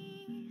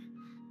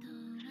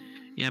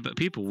 Yeah, but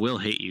people will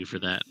hate you for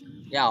that.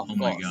 Yeah, of Oh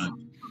my course. god.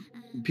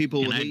 People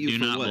And will I hate you do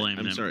for not what? blame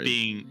I'm them. sorry.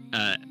 Being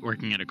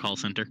working at a call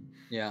center.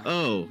 Yeah.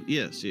 Oh,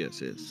 yes. Yeah,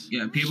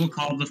 people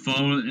call the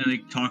phone and they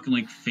talk in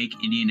like fake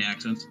Indian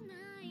accents.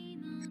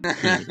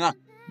 That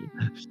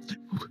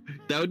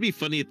would be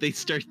funny if they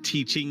start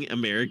teaching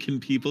American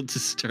people to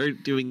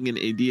start doing an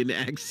Indian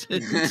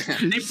accent.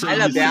 They So I you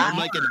love that. sound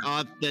like an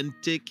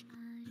authentic.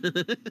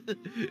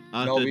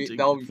 that'll be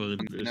phone fun.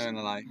 person. Not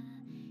gonna lie.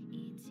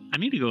 I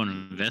need to go and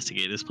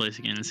investigate this place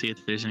again and see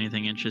if there's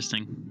anything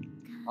interesting.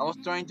 I was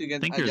trying to I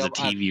get think a there's a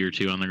job at TV or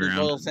two on the the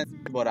call ground. center,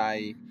 but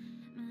I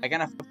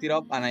kind of fucked it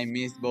up and I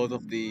missed both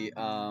of the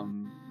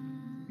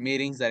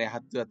meetings that I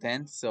had to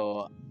attend,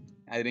 so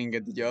I didn't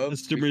get the job.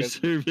 Customer because-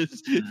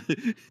 service.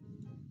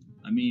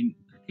 I mean,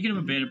 speaking of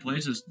abandoned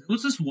places, there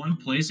was this one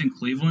place in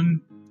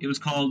Cleveland. It was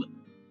called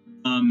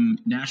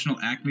National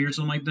Acme or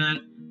something like that.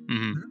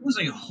 Hmm. There was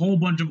a whole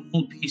bunch of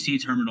old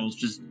PC terminals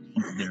just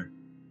dumped there.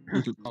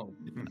 Oh.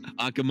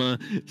 Akama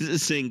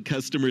saying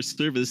customer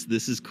service.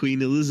 This is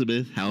Queen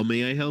Elizabeth. How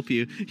may I help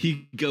you?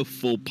 He go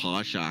full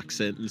posh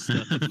accent and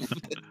stuff.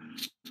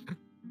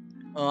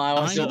 Oh, I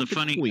was So I'm the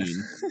funny-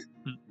 Queen.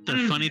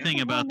 The funny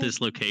thing about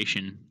this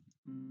location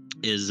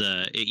is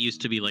it used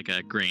to be like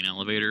a grain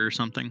elevator or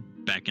something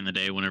back in the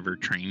day whenever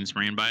trains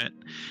ran by it.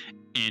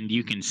 And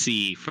you can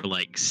see for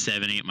like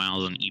 7-8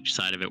 miles on each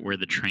side of it where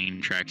the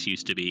train tracks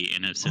used to be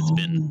and have since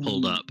been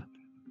pulled Oh. up.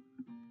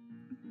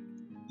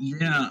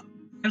 Yeah,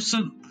 I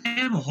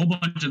have a whole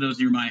bunch of those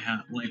near my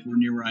house, like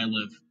near where I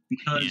live,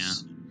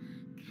 because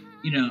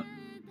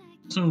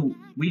so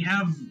we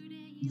have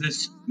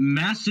this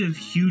massive,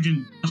 huge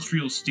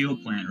industrial steel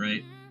plant,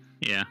 right?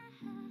 Yeah.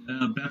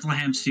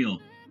 Bethlehem Steel.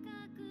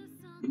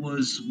 It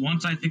was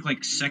once, I think,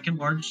 like second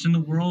largest in the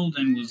world,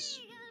 and was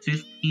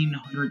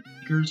 1,500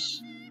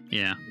 acres.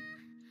 Yeah.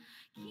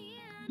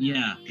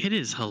 Yeah, It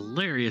is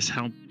hilarious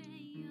how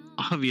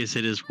obvious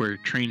it is where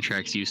train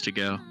tracks used to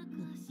go.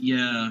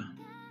 yeah.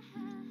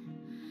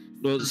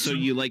 Well, so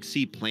you like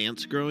see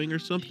plants growing or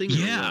something? or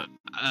Yeah. what?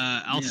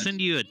 I'll Yes.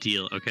 send you a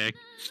deal, okay?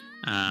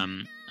 I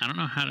don't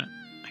know how to.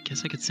 I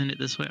guess I could send it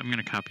this way. I'm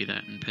gonna copy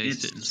that and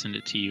paste it and send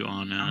it to you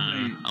on.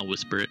 Okay. I'll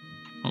whisper it.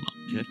 Hold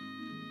on.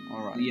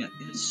 all right. Yeah,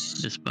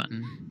 it's This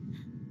button,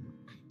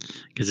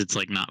 because it's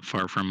like not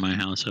far from my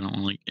house. I don't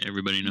want like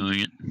everybody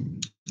knowing it.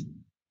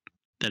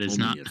 That is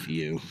Only not a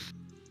few.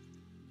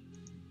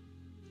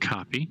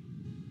 copy.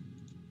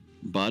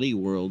 Body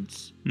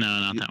Worlds. No,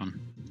 not that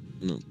one.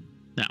 No.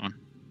 That one.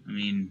 I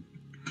mean,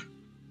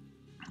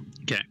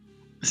 Okay.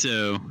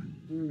 So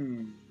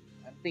I'm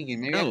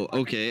thinking maybe. Oh, I-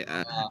 okay.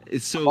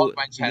 So about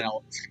my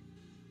channel.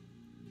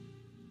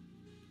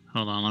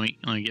 hold on. Let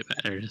me get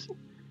back. There it is.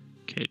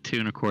 Okay, 2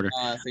 1/4.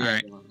 So yeah,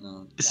 Alright.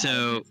 no,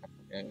 So,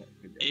 yeah,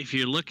 If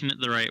you're looking at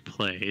the right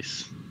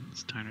place,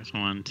 Steiner's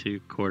 1 2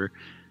 1/4,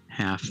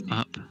 half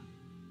up.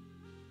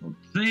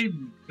 they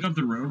pick up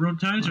the railroad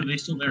ties, or are they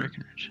still there?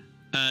 Breckenridge.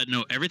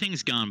 No,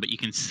 everything's gone, but you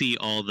can see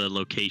all the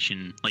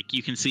location. Like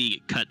you can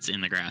see cuts in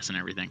the grass and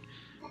everything.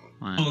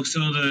 Oh, so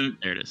the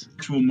There it is.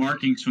 actual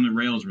markings from the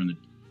rails were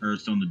are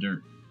still in the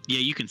dirt. Yeah,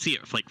 you can see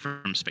it like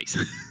from space,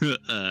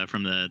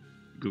 from the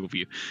Google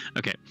view.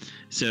 Okay,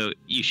 so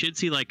you should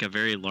see like a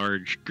very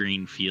large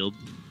green field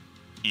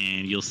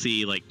and you'll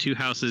see like 2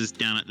 houses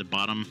down at the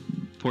bottom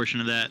portion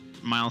of that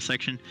mile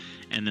section,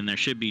 and then there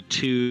should be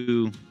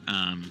 2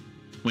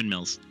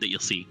 windmills that you'll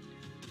see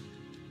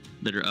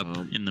that are up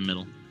in the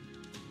middle.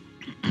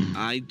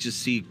 I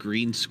just see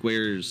green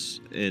squares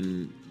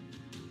and.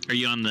 Are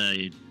you on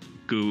the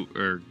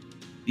or?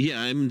 Yeah,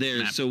 I'm there.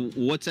 Map. So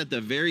what's at the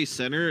very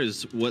center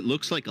is what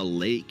looks like a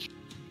lake,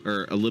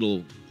 or a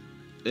little.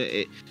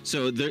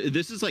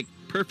 This is like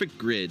perfect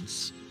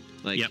grids,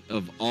 like Yep.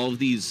 of all of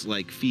these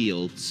like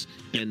fields,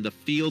 and the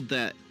field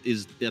that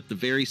is at the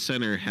very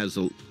center has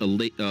a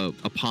lake, a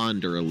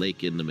pond or a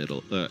lake in the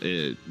middle,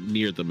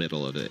 near the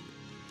middle of it.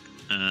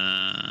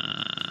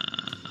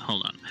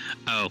 Hold on.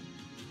 Oh,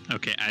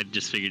 okay. I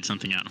just figured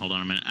something out. Hold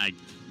on a minute. I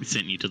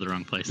sent you to the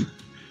wrong place.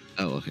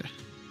 Oh, okay.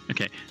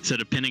 Okay, so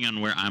depending on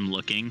where I'm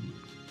looking,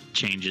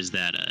 changes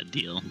that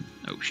deal.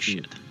 Oh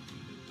shit.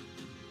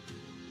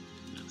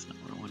 That's not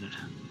what I wanted.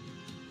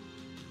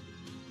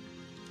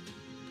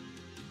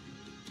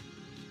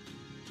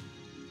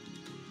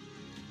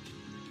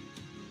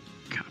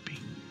 Copy.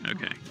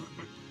 Okay,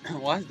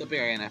 What's the pick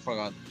again? I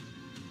forgot.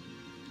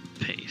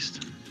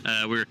 paste.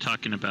 We were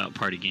talking about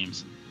party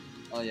games.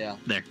 Oh yeah.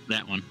 There,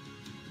 that one.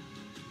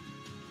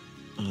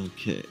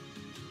 Okay.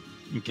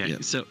 Okay,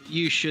 Yep. so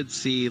you should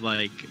see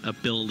like a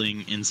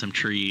building and some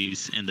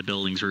trees, and the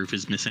building's roof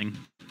is missing,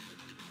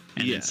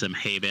 and Yeah. then some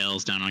hay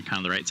bales down on kind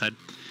of the right side.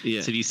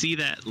 Yeah. So do you see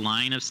that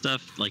line of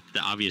stuff, like the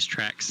obvious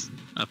tracks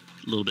up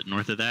a little bit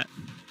north of that?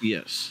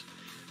 Yes.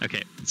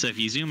 Okay, so if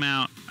you zoom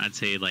out, I'd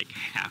say like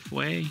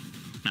halfway,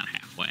 not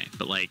halfway,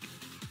 but like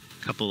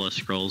a couple of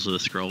scrolls of the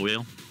scroll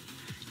wheel.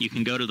 You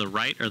can go to the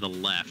right or the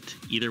left,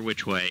 either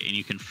which way, and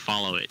you can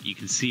follow it. You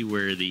can see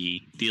where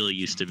the deal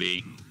used to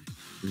be.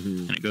 Hmm.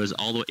 And it goes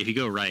all the way, if you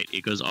go right,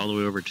 it goes all the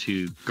way over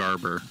to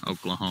Garber,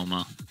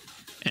 Oklahoma.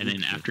 And then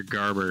Okay. after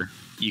Garber,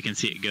 you can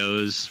see it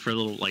goes for a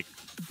little like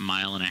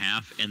mile and a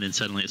half, and then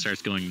suddenly it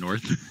starts going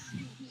north.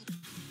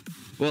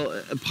 Well,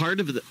 a part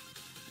of the.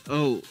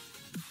 Oh,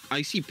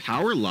 I see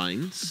power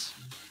lines.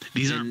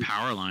 These aren't And-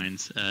 power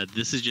lines.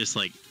 This is just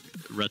like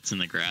ruts in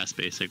the grass,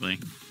 basically.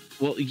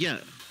 Well, yeah.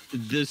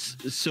 This.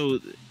 So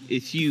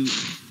if you.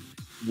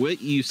 What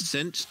you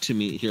sent to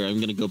me here, I'm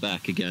going to go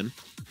back again.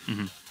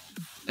 Mhm.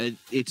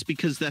 It's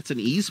because that's an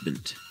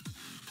easement.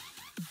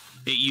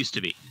 It used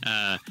to be.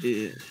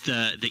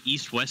 The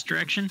east-west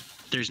direction,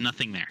 there's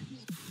nothing there.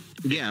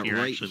 Yeah, You're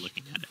right. actually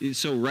looking at it.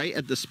 So right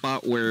at the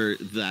spot where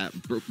that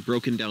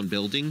broken down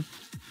building,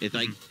 if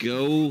I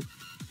go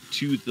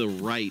to the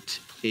right,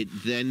 it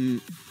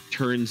then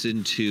turns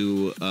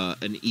into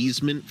an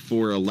easement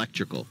for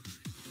electrical,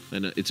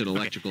 and it's an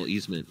electrical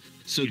easement.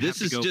 So You this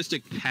have is to go just a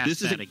past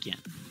this is that a, again.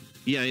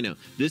 yeah, I know.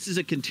 This is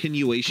a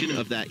continuation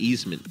of that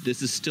easement.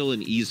 This is still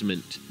an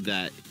easement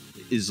that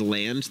is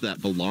land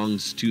that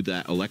belongs to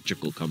that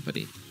electrical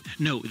company.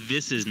 No,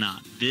 this is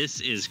not.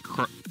 This is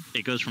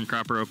it goes from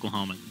Cropper,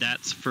 Oklahoma.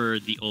 That's for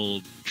the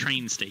old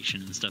train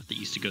station and stuff that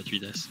used to go through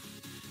this.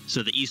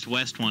 So the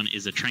east-west one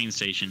is a train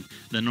station.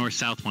 The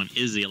north-south one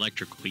is the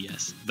electrical,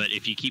 yes. But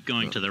if you keep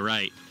going to the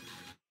right,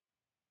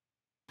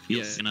 Yeah,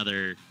 it's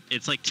another.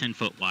 It's like 10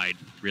 foot wide,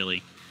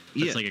 really.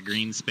 It's yeah, like a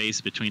green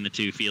space between the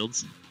two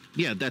fields.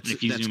 yeah. That's And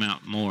if you that's zoom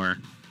out more,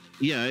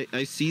 Yeah,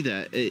 I see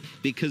that.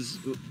 Because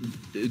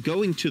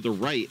going to the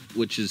right,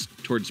 which is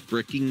towards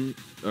Bricking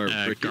or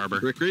Garber.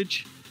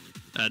 Brickridge.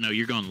 no,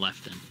 you're going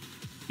left then.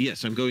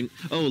 Yes, I'm going.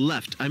 Oh,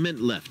 left. I meant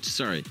left.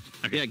 Sorry.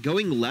 Okay. Yeah,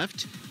 going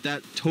left.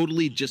 That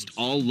totally just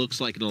all looks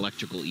like an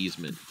electrical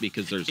easement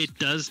because there's. It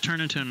does turn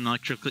into an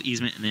electrical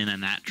easement and then in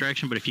that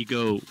direction, but if you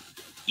go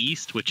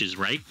east, which is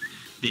right,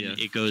 then Yeah.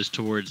 it goes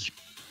towards.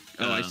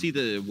 I see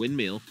the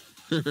windmill.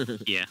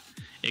 Yeah,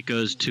 it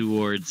goes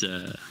towards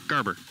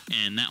Garber,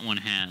 and that one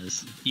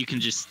has. You can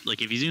just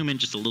like if you zoom in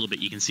just a little bit,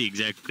 you can see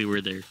exactly where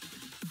they're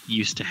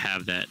used to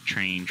have that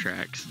train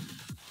tracks.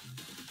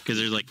 Because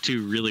there's like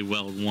 2 really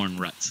well-worn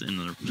ruts in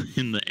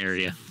the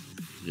area.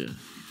 Yeah,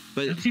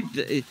 but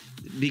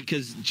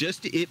because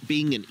just it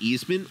being an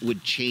easement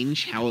would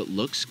change how it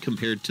looks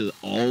compared to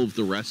all of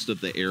the rest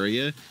of the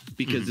area,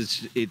 because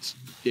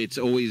it's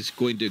always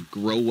going to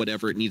grow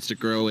whatever it needs to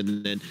grow,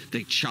 and then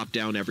they chop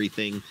down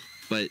everything,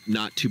 but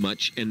not too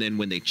much. And then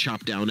when they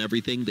chop down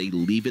everything, they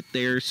leave it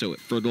there so it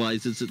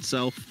fertilizes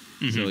itself.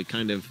 So it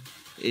kind of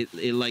it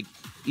like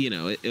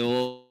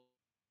it'll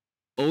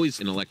always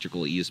an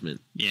electrical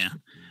easement. Yeah,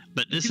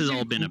 but this has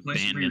all been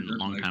abandoned a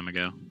long time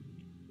ago.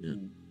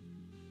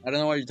 I don't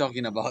know what you're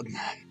talking about.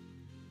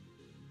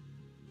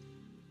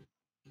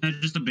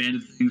 Just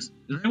abandoned things.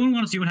 Does anyone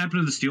want to see what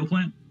happened to the steel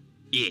plant?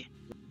 Yeah.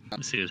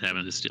 Let's see what's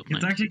happening to the steel It's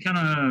plant. actually kind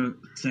of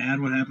sad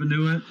what happened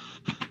to it,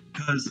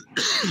 because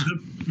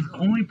the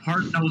only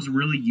part that was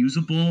really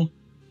usable,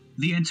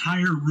 the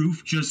entire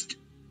roof just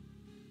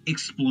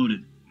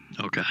exploded.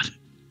 Oh god.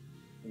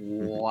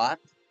 What?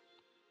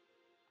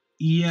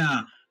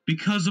 Yeah,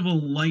 because of a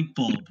light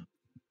bulb.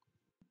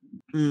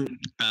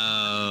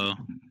 Oh,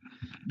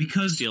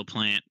 Because steel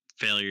plant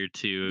failure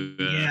to.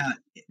 yeah,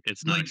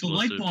 It's not like the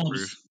light explosive bulbs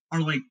roof. are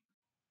like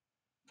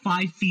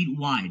 5 feet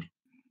wide,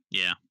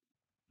 Yeah.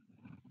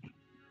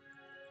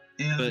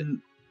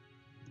 and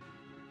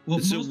Well,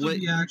 So most what-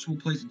 of the actual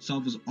place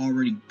itself is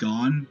already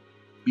gone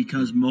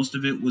because most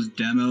of it was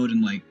demoed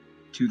in like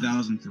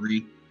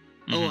 2003.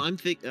 Oh,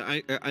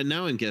 Mhm.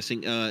 now I'm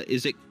guessing.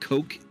 Is it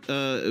coke?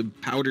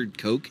 Powdered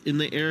coke in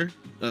the air?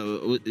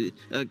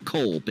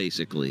 Coal,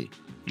 basically.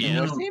 Yeah.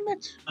 Where's the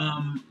image?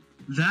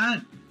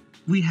 That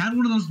we had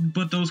one of those,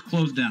 but those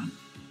closed down.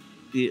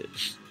 Yeah.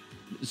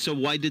 So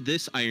why did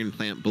this iron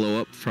plant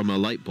blow up from a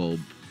light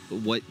bulb?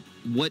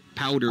 What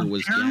powder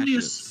was Apparently, a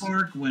gaseous?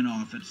 spark went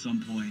off at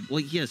some point.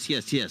 Well, yes.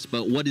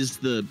 But what is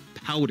the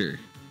powder?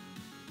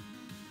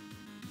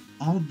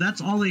 That's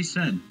all they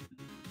said.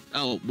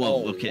 Oh,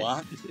 well, Oh, okay.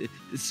 what?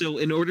 So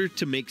in order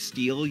to make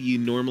steel, you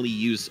normally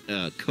use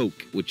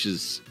coke, which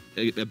is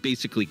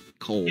basically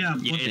coal. Yeah,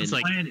 Yeah, but it's the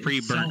like plant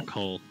pre-burnt itself-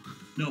 coal.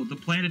 No, the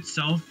plant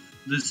itself,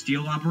 the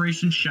steel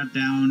operation shut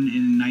down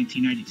in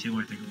 1992,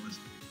 I think it was.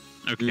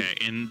 Okay,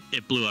 and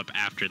it blew up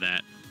after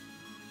that.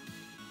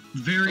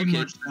 Very Okay.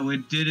 much so.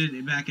 It did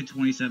it back in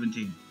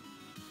 2017.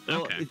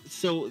 Well, Okay.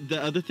 So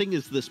the other thing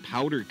is this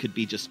powder could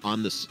be just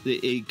on this.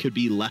 It could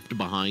be left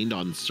behind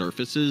on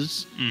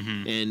surfaces,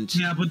 Mm-hmm. and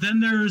Yeah, but then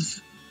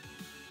there's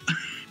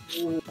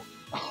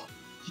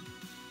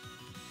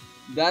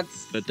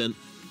That's but then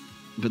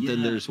Yeah.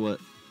 there's what?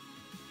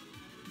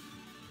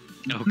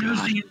 Oh, there's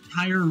God. the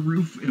entire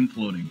roof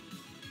imploding.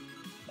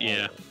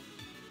 Yeah.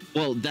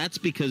 Well, that's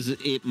because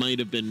it might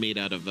have been made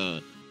out of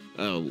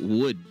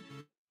wood.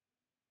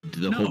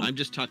 No. I'm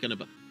just talking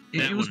about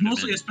That It was wouldn't have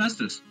mostly been-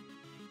 asbestos.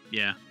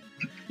 Yeah.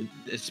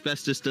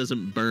 asbestos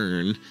doesn't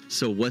burn.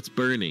 So what's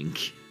burning?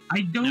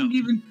 I don't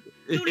even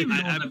know I-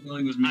 what I- that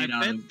building was I made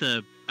out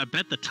of.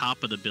 bet the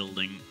top of the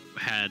building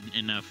had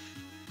enough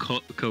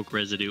coke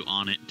residue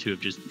on it to have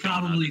just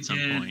gone up Probably at some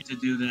did point. to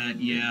do that.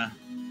 Yeah.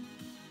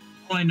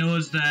 All I know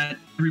is that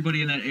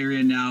everybody in that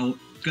area now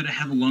is gonna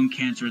have lung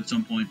cancer at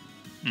some point.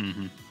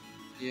 Mm-hmm.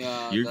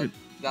 yeah. You're That, good.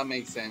 that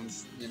makes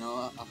sense.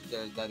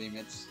 After that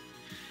image.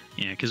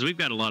 Yeah, because we've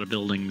got a lot of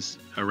buildings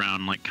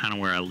around, like kind of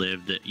where I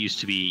live, that used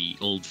to be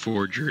old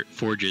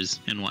forges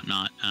and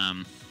whatnot.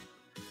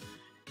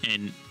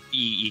 And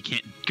you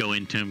can't go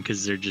into them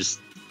because they're just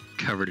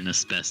covered in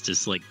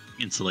asbestos, like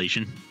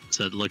insulation.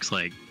 So it looks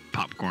like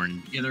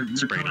popcorn. Yeah, they're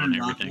Sprayed covered on in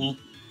rock everything. wool.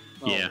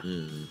 Yeah.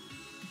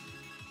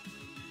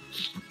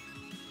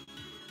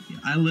 Yeah,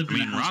 I live I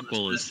in a mean, house rock with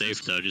wool is asbestos.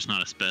 safe though, just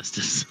not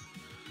asbestos.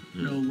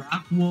 No,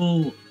 rock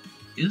wool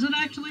is it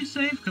actually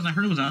safe? Because I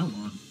heard it was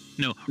outlawed.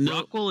 No, No.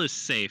 rock wool is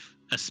safe.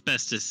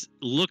 Asbestos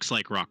looks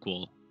like rock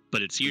wool,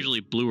 but it's usually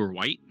blue or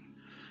white.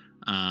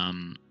 Yeah,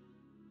 And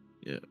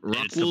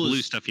rock it's the wool blue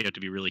is stuff you have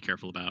to be really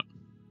careful about.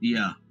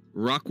 Yeah,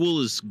 rock wool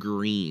is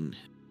green,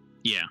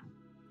 Yeah.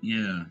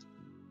 yeah.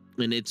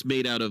 and it's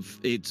made out of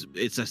it's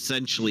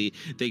essentially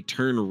they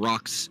turn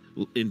rocks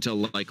into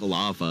like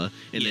lava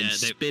and Yeah,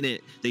 then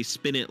they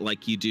spin it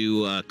like you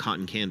do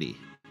cotton candy.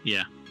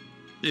 Yeah.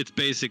 It's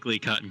basically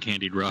cotton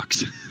candied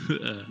rocks.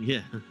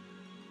 Yeah.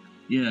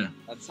 Yeah.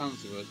 That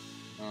sounds good.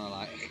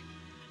 Like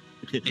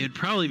It'd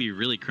probably be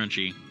really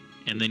crunchy,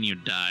 and then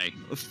you'd die.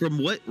 From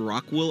what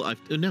rock wool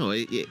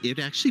it'd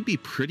actually be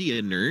pretty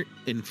inert,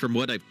 and from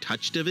what I've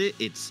touched of it,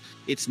 it's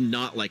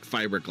not like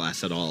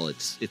fiberglass at all.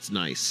 It's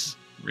nice.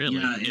 Really?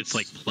 Yeah, it's it's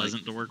like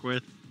pleasant to work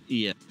with.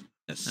 Yeah.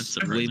 That's Way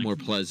surprising. more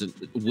pleasant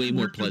I more worked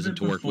with pleasant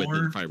it to work with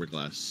than before.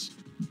 fiberglass.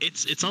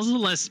 It's also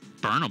less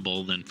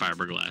burnable than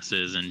fiberglass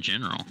is in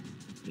general.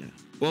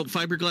 Well,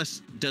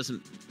 fiberglass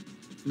doesn't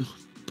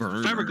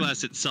burn.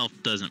 Fiberglass itself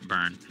doesn't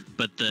burn,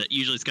 but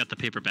usually it's got the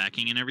paper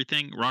backing and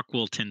everything. Rock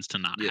wool tends to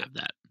not Yeah. have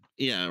that.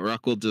 Yeah,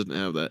 rock wool doesn't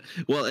have that.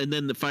 Well, and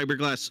then the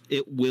fiberglass,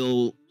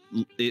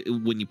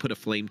 when you put a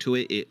flame to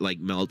it, it like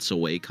melts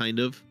away kind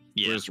of.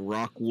 Yeah. Whereas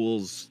rock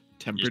wool's It just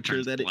temperature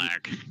turns that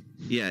black.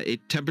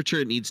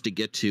 temperature it needs to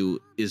get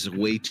to is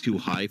way too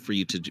high for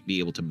you to be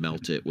able to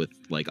melt it with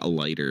like a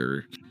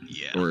lighter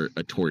Yeah. or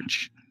a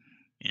torch.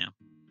 Yeah.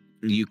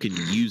 You can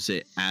use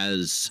it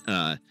as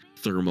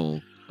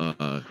thermal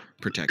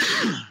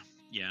protection.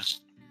 Yeah.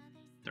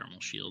 Thermal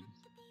shield.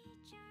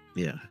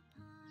 Yeah.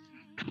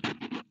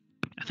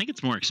 I think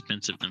it's more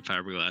expensive than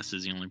fiberglass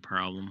is the only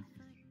problem.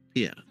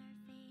 Yeah.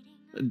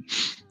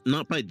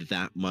 Not by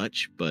that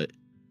much, but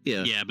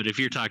yeah. Yeah, but if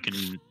you're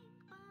talking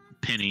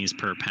pennies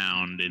per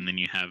pound and then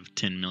you have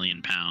 10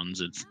 million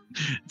pounds, it's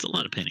a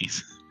lot of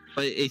pennies.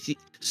 But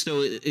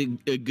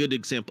a good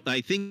example,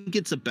 I think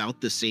it's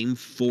about the same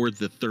for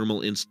the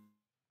thermal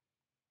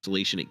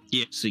installation.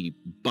 Yeah. So you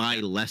buy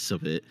less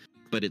of it,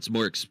 but it's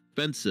more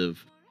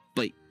expensive,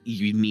 but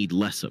you need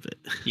less of it.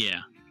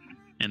 Yeah.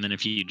 And then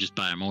if you just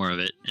buy more of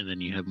it, and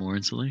then you have more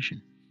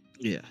insulation.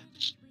 Yeah.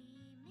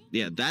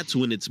 Yeah, that's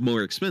when it's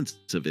more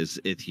expensive, is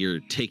if you're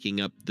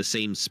taking up the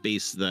same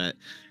space that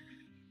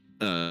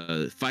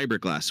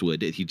fiberglass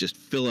would. If you just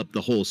fill up the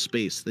whole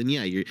space, then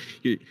yeah,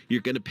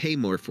 you're gonna pay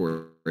more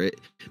for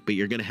it, but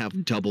you're gonna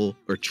have double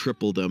or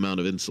triple the amount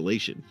of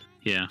insulation.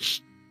 Yeah.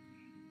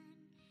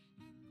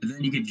 And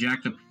then you could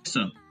jack the price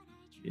up.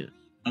 Yeah.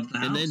 Of the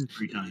house And then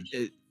 3 times.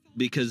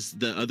 because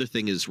the other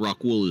thing is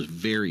rock wool is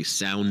very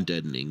sound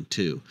deadening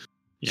too.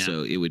 Yeah.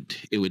 So it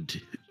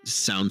would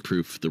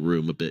soundproof the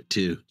room a bit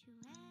too.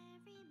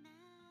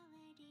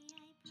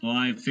 So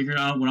I figured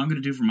out what I'm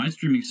going to do for my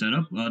streaming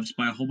setup. Just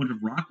buy a whole bunch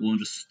of rock wool and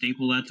just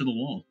staple that to the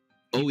wall.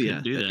 Oh You yeah,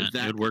 could do that.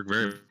 It would work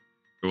very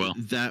well.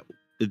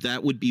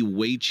 That would be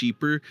way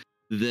cheaper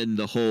than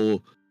the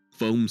whole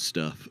foam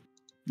stuff.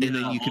 And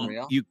then Yeah,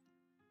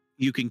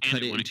 you can And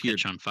cut it it wouldn't into your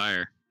catch on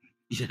fire.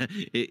 yeah.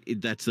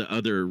 That's the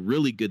other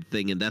really good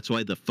thing, and that's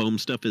why the foam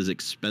stuff is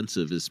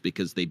expensive. Is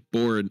because they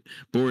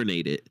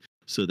boronate it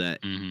so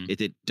that Mhm.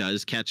 if it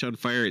does catch on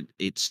fire,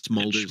 it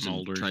smolders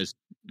and smolders.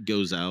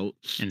 goes out.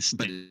 And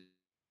But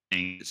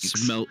it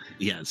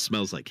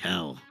smells like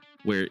hell.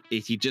 Where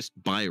if you just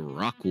buy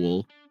rock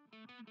wool,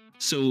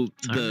 so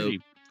It's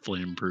already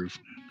flame proof.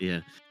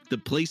 yeah, the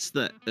place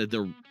that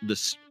the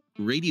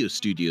radio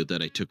studio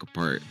that I took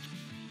apart,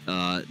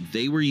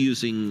 they were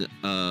using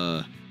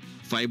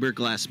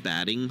fiberglass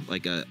batting,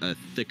 like a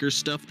thicker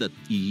stuff that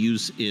you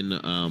use in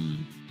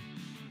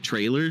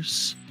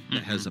trailers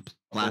that has a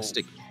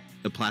plastic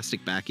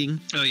backing.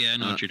 Oh yeah, I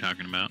know what you're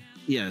talking about.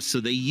 Yeah, so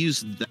they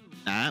used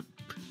that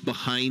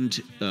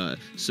behind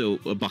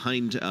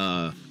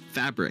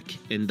fabric,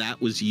 and that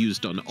was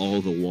used on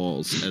all the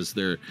walls as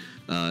their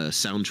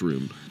sound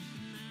room,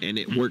 and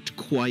it worked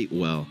quite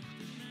well.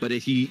 But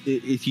if you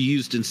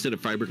used, instead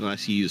of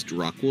fiberglass, you used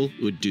rock wool,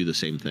 it would do the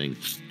same thing,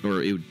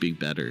 or it would be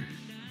better.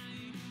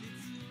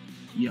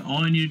 Yeah,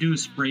 all I need to do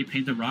is spray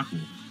paint the rock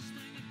wool.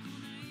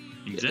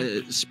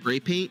 Exactly. Spray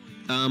paint,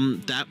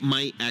 that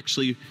might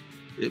actually,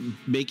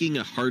 making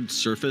a hard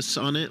surface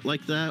on it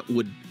like that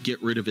would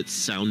get rid of its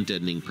sound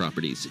deadening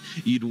properties.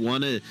 You'd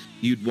want to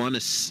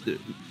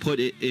put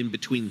it in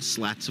between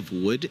slats of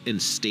wood and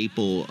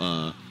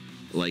staple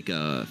like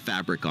a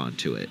fabric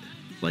onto it,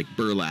 like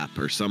burlap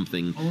or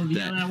something. Oh,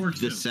 yeah, that works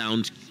the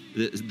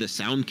too.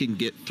 sound can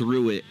get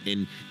through it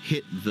and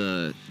hit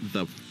the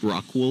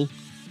rock wool.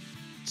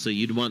 So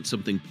you'd want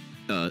something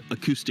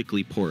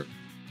acoustically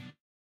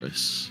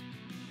porous,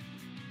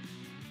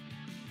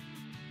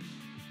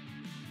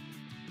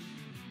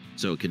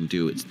 so it can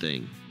do its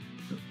thing.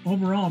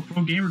 Overall,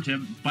 pro gamer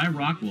tip: buy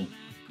rock wool.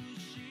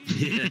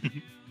 Yeah.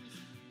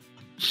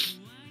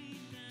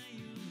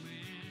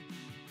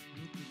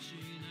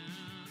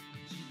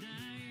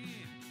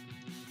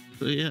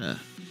 So yeah.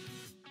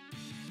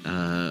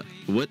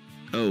 What?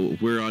 Oh,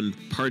 we're on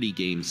party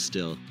games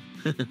still.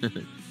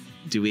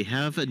 Do we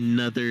have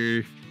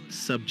another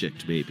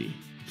subject, maybe?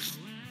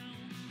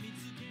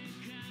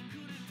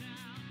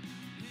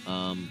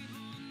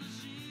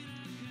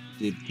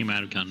 He might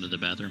have gone to the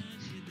bathroom.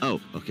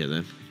 Oh, okay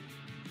then.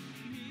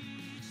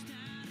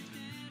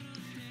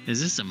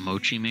 Is this a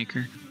mochi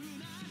maker?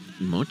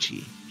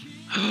 Mochi.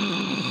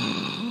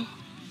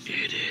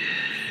 It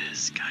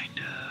is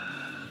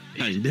kinda.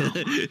 Kinda.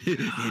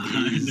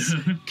 It is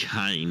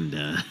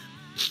kinda.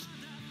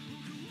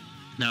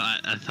 No,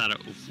 I thought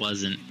it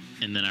wasn't,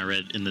 and then I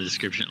read in the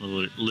description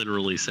it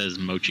literally says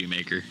mochi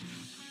maker.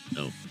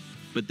 No.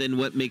 But then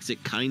what makes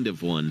it kind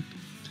of one?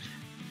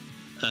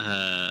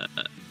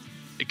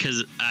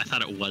 Because I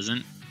thought it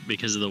wasn't,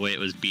 because of the way it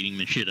was beating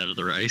the shit out of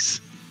the rice.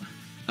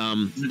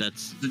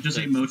 That's Is it just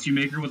a mochi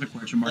maker with a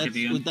question mark at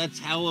the end? that's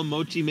how a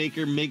mochi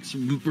maker makes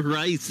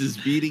rice, is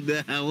beating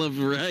the hell of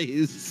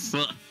rice.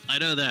 Well, I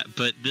know that,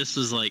 but this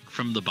is like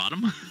from the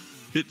bottom.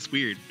 It's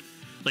weird.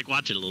 Like,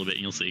 watch it a little bit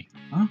and you'll see.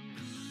 Huh?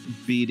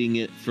 Beating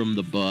it from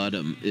the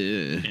bottom. Ugh.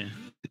 Yeah.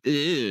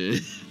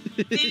 Ugh.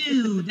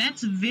 Ew,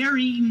 that's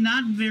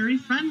not very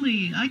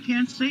friendly. I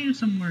can't say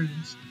some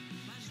words.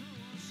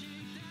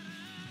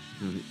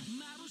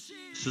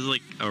 This is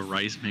like a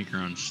rice maker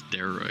on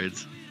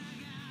steroids.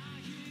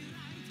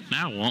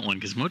 Now I want one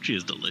because mochi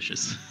is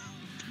delicious.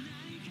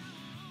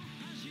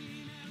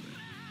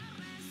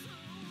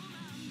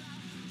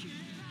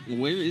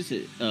 Where is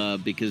it?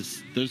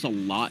 Because there's a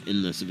lot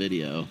in this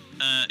video.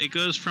 It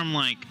goes from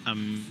like a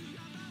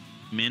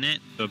minute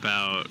to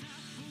about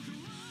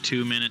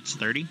 2 minutes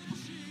 30.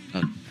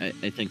 I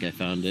think I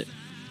found it.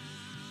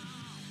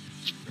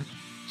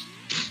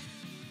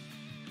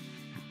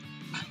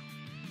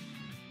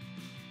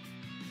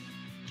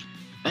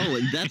 Oh,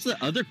 and that's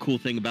the other cool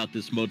thing about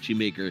this mochi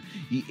maker.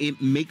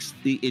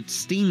 It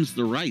steams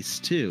the rice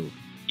too.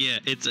 Yeah,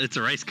 it's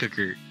a rice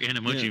cooker and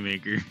a mochi Yeah.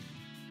 maker.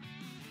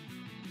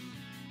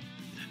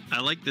 I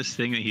like this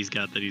thing that he's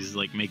got that he's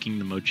like making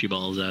the mochi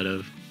balls out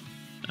of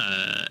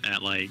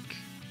at like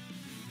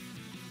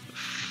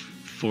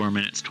 4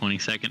 minutes 20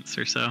 seconds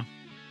or so.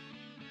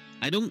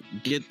 I don't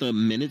get the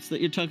minutes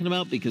that you're talking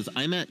about because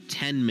I'm at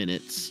 10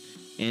 minutes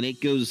and it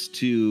goes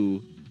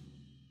to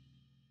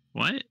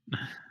What?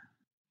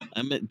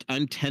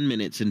 I'm 10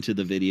 minutes into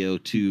the video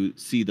to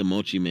see the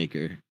mochi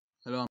maker.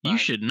 Hello, I'm You back.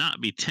 should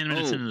not be 10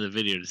 minutes Oh. into the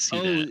video to see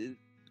that.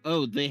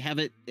 Oh, they have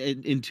it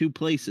in two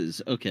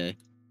places. Okay.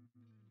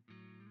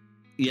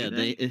 Yeah,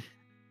 Do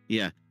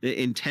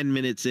in 10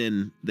 minutes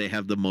in, they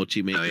have the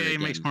mochi maker. Oh yeah, he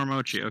makes again. more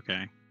mochi.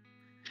 Okay.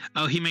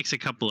 Oh, he makes a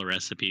couple of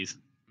recipes.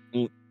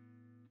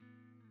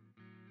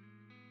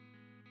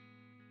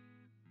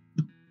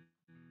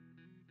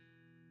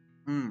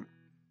 Mm.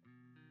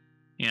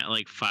 Yeah,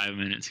 like 5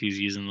 minutes. He's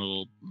using the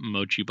little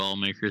mochi ball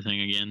maker thing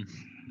again.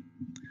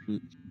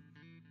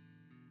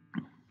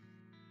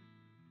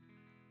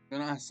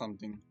 ask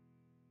something.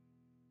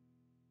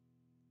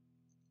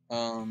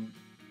 Um,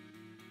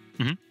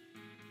 Mhm.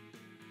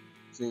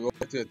 Should we go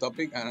back to the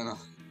topic? I don't know.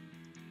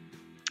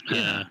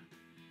 Uh,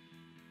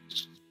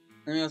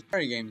 I mean, it's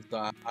party games, so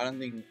I don't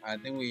think. I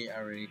think we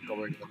already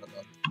covered it a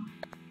lot.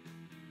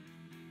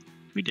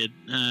 we did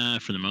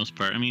for the most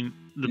part. I mean,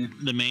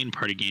 the main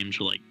party games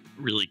were like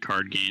really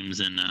card games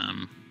and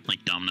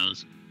like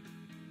dominoes.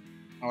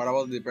 What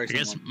about the I person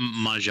guess one?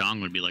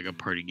 mahjong would be like a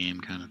party game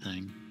kind of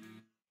thing.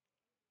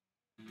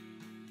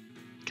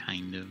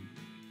 Kind of,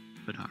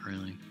 but not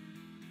really.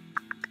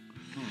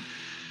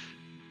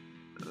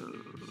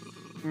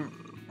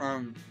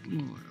 And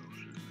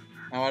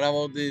what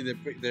about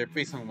the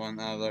prison one?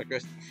 The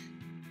Chris,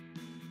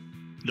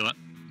 The what?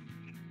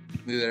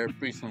 the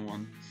prison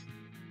one.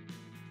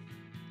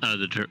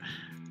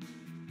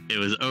 It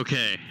was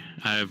okay.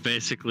 I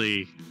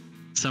basically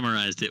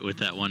summarized it with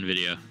that one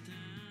video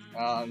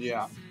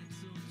Yeah.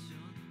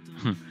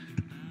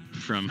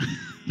 from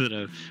that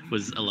I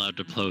was allowed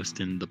to post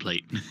in the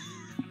plate.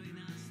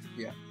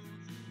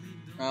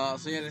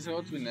 So yeah, let's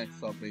go to the next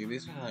topic.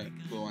 This was a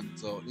cool one.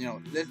 So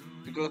let's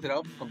to close it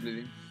up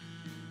completely.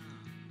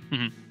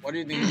 Mhm. What do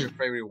you think is your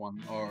favorite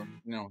one, or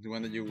the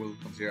one that you will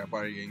consider a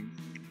party game?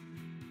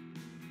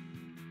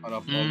 Out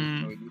of all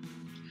Mm.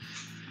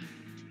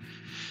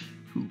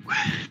 the Ooh.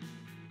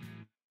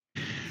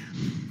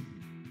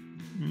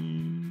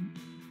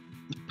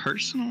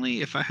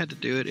 Personally, if I had to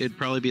do it, it'd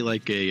probably be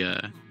like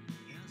a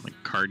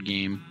card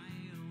game,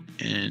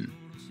 and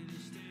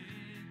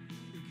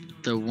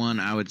the one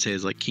I would say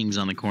is like Kings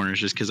on the Corners,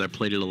 just because I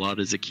played it a lot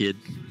as a kid,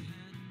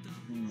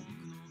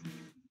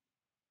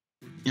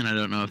 and I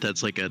don't know if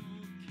that's like a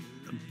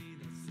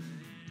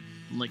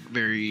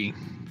very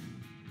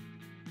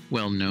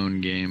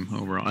well-known game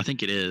overall. I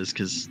think it is,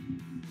 because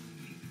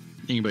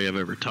anybody I've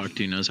ever talked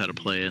to knows how to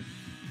play it,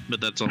 but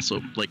that's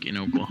also like in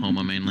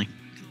Oklahoma mainly.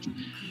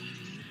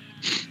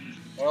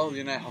 Well,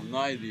 I have no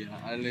idea.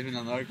 I live in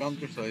another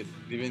country, so it's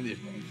even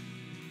different.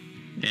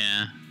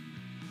 Yeah,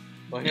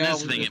 But and yeah,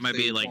 that's we the thing. just It might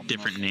say be like corner.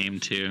 different name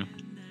too.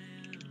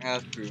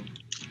 That's true.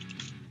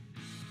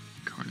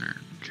 Corner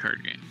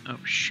card game. Oh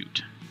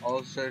shoot.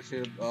 All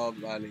Churchill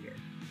of Alligator.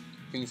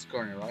 King's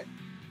Corner, right?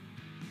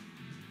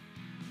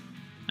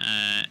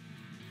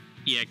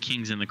 Yeah,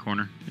 Kings in the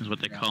Corner is what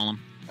they Yeah. call them.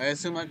 I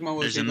assume Akma will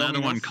There's say another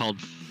one Domino's.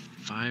 called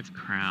Five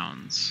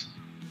Crowns.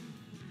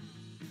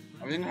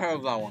 I didn't heard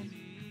of that one.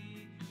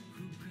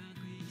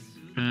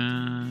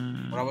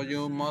 What about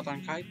you, Mott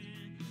and Kite?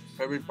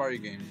 Favorite party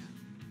game?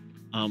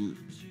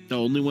 The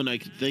only one I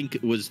could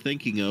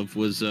thinking of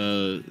was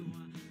the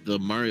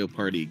Mario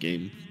Party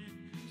game.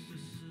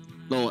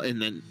 Oh,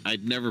 and then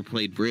I'd never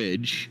played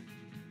Bridge,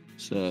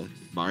 so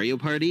Mario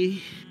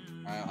Party.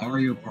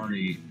 Mario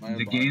Party, Mario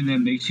the Party. game that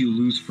makes you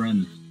lose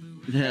friends.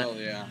 Hell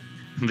yeah.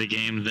 The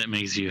game that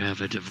makes you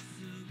have a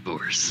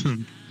divorce.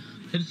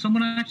 Did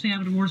someone actually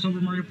have a divorce over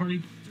Mario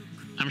Party?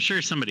 I'm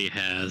sure somebody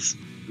has.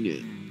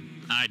 Yeah.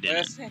 I The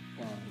didn't. second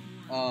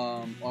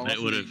one. What It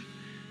was would it?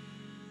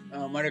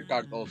 have. Mario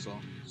Kart also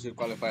should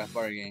qualify as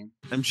party game.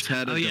 I'm just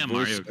had a Oh yeah,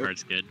 divorce. Mario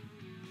Kart's good.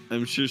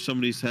 I'm sure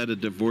somebody's had a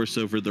divorce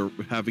over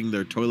having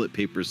their toilet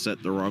paper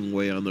set the wrong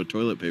way on their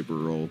toilet paper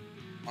roll.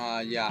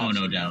 Yeah. Oh, no I've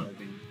seen doubt. that, I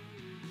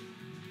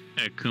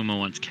think. Kuma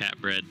wants cat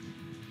bread.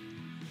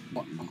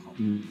 What?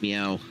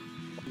 Meow.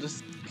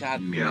 This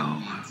cat.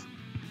 Meow.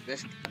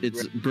 This cat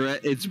It's bread. bread.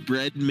 It's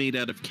bread made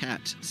out of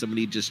cat.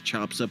 Somebody just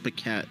chops up a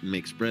cat and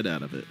makes bread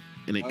out of it,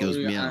 and it goes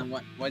Oh, yeah, meow. and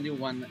why do you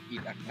want to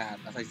eat a cat?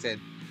 As I said,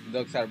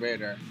 dogs are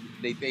better.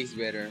 They taste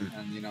better,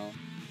 and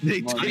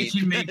They Well, I taste-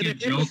 can make a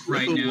joke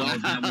right now Wow.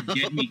 that would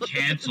get me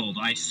canceled.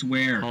 I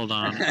swear. Hold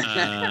on.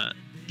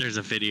 There's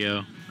a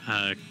video.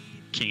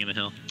 King of the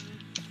Hill.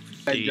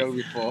 I The- joke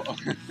before.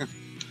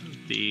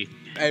 The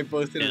I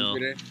posted Hill. on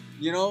Twitter.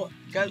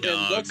 Dogs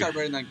Dog. are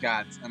better than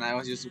cats, and I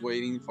was just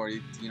waiting for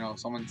it.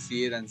 Someone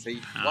see it and say,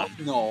 "What?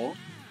 Pound. No,"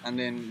 and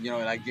then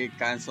get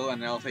canceled,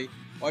 and I'll say,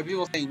 "Why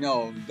people say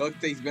no? Dog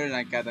tastes better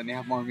than cat, and they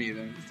have more meat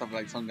and stuff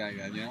like something like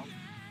that."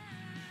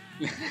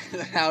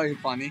 That would be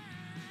funny.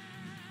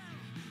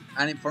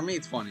 And for me,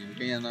 it's funny.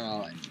 Okay,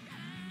 like.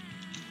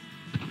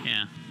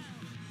 yeah.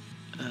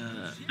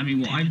 I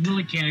mean, well, I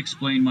really can't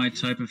explain my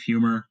type of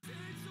humor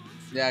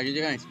Yeah, you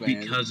can explain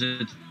it. because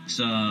it's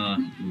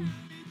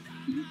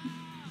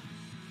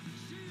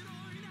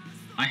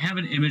I have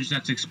an image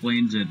that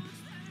explains it.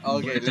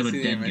 Okay, It's let's of a see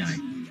the dead image. guy.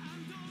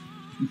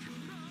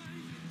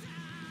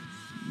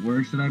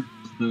 Where should I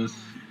put this?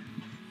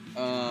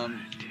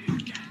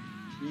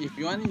 If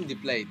you want in the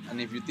plate, and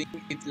if you think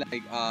it's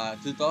like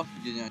too tough,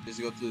 just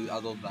go to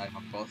adult dive,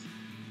 of course.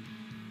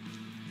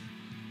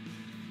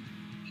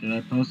 Should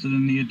I post it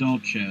in the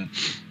adult chat?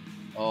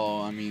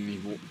 Oh, I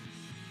mean,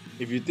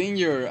 if you think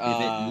you're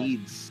If it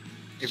needs.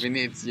 if it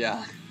needs,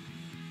 yeah.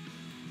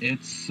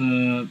 It's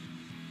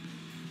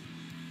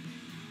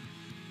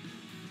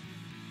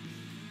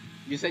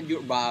You said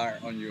your bar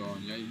on your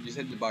own. You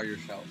said the bar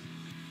yourself.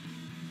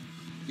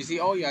 You see,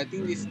 oh yeah, I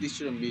think this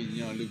shouldn't be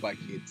looked by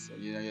kids. So,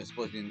 you're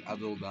supposed to be an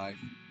adult dive.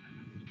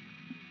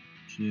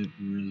 shit.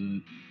 Where is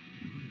it?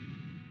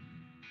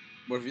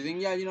 But if you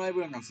think, yeah, I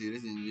wouldn't consider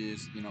it, then you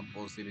just,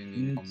 post it in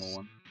the normal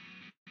one.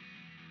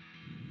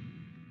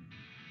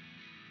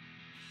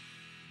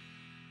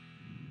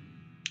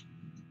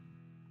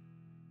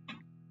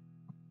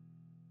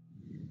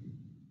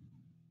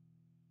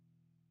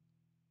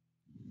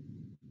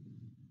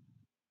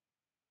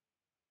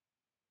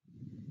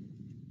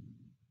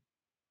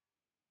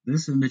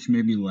 This image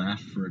made me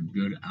laugh for a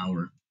good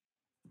hour.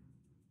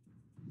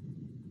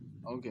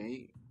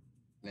 Okay,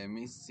 let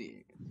me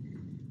see.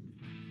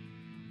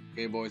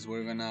 Okay, boys,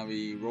 we're gonna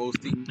be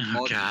roasting Oh,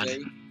 mod God.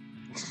 today.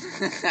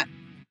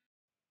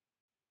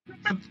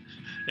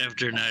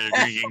 After a night of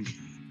drinking.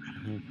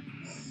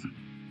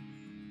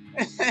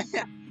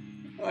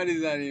 What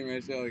is that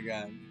image? Oh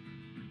god.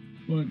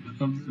 What,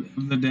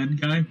 of the dead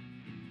guy?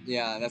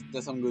 Yeah,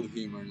 that's some good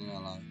humor, not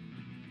gonna lie.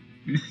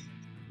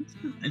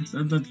 I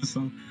said that to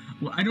some.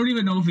 Well, I don't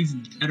even know if he's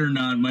dead or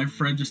not. My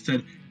friend just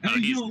said, Oh, "Hey,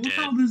 he's yo, look dead.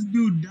 how this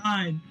dude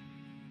died."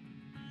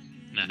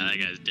 Nah, that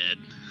guy's dead.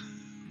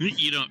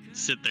 You don't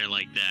sit there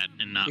like that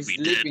and not He's be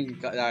dead.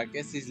 sleeping. I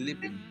guess he's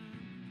sleeping.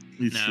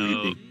 He's No,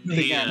 sleeping. He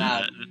the,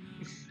 cannot.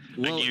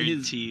 Well, I his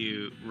guarantee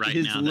you right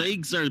his now that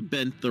legs are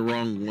bent the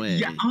wrong way.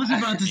 Yeah, I was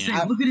about to say,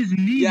 Yeah. look at his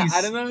knees. Yeah,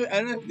 I don't know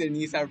if the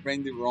knees are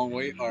bent the wrong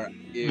way or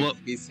if What-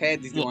 his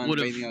head is the what one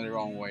would've- bending on the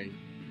wrong way.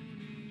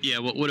 yeah,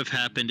 what would have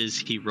happened is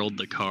he rolled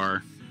the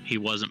car. He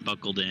wasn't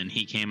buckled in.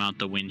 He came out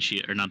the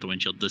windshield, or not the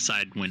windshield, the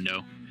side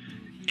window,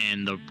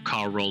 and the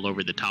car rolled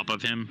over the top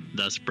of him,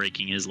 thus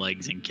breaking his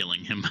legs and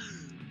killing him.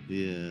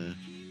 Yeah.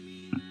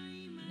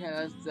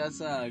 Yeah, that's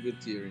a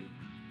good theory.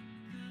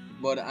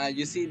 But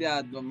you see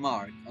that the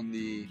mark on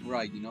the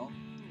right,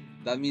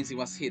 that means he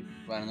was hit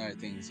by another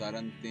thing. So I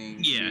don't think.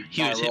 Yeah, the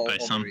he car was hit rolled by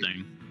over it.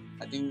 something.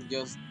 I think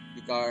just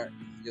the car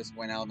just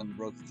went out and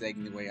broke his leg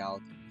on the way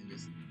out and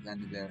just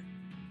landed there.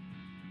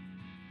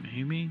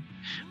 Maybe.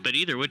 But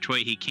either which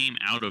way, he came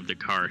out of the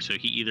car, so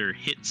he either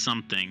hit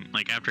something,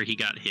 like after he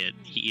got hit,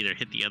 he either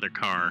hit the other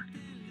car.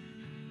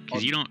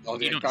 Because you Or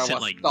the don't car sit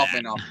was like tough that.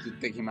 enough to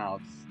take him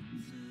out.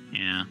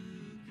 Yeah.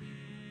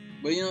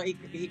 But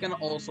he can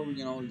also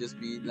just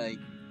be like,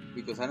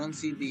 because I don't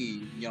see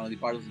the the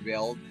part of the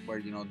belt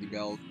where the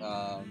belt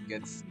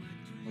gets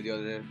with the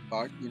other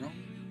part,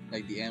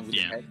 like the end with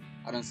Yeah. the head.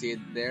 I don't see it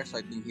there, so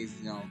I think he's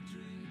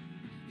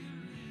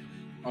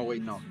Oh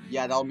wait, no.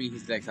 Yeah, that'll mean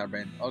his legs are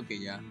bent. Okay,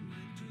 yeah.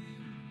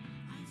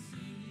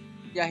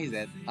 Yeah, he's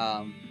dead.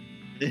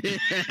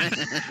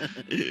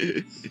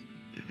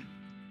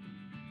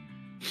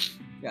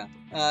 Yeah.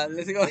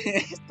 Let's go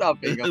next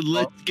topic. Of course.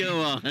 Let's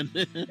go on.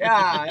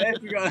 Yeah, let's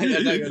go.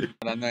 That's not good.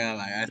 But I'm not gonna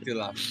lie, I still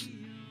laugh.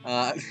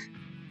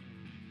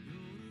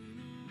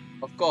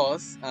 Of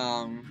course,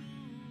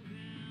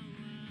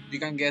 you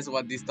can guess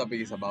what this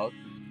topic is about.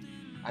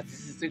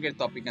 This is a secret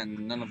topic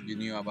and none of you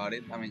knew about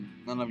it. I mean,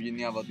 none of you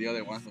knew about the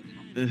other ones, but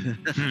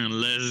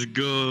Let's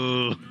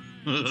go.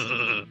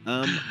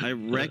 I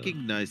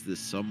recognize this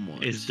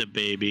somewhat. It's the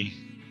baby.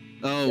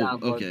 Oh, Yeah,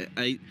 but- okay.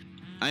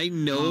 I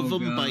know Oh, of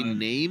him by God.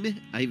 name.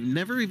 I've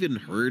never even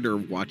heard or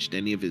watched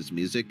any of his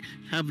music.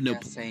 Have no Yeah,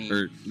 same.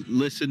 or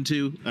listened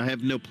to. I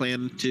have no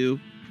plan to.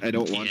 I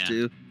don't want Yeah.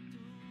 to.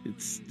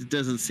 It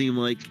doesn't seem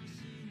like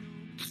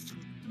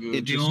good.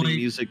 interesting only-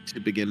 music to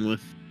begin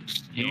with.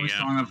 The Here only you go.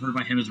 song I've heard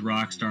by him is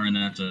Rockstar, and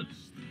that's it.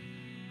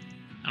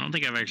 I don't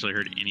think I've actually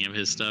heard any of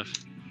his stuff.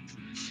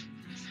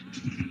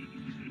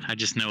 I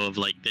just know of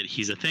like that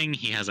he's a thing.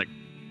 He has a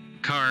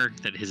car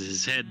that is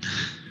his head.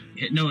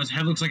 No, his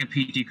head looks like a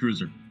PT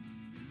Cruiser.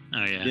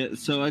 Oh yeah. Yeah,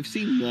 so I've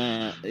seen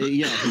yeah,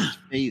 his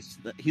face.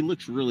 He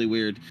looks really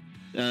weird.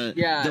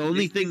 Yeah, the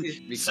only this thing. is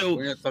because So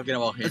we're not talking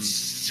about him.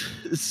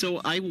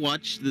 so I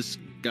watch this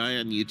guy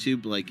on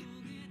YouTube like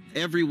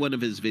every one of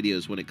his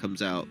videos when it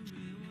comes out,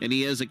 and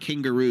he has a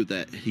kangaroo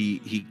that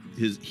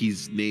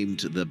he's named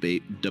the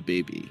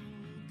baby.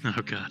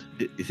 Oh god.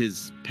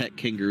 His pet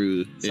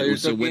kangaroo. So you're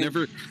talking-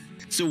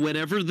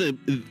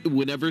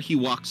 whenever he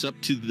walks up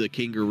to the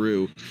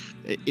kangaroo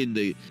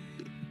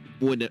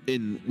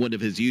in one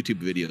of his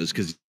YouTube videos,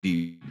 because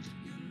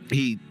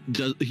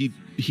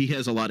he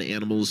has a lot of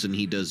animals and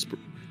he does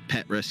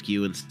pet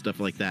rescue and stuff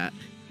like that.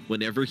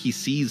 Whenever he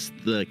sees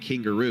the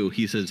kangaroo,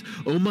 he says,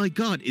 "Oh my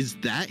God, is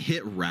that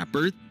hit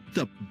rapper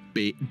the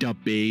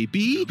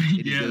baby?" And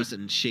he Yeah. goes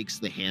and shakes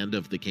the hand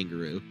of the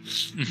kangaroo.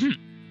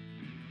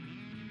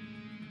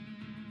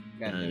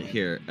 God damn it.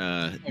 Here,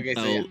 Okay,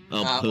 so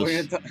I'll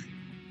post.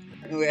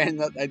 we're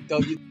not. I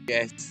told you to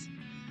guess.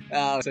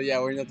 So yeah,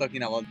 we're not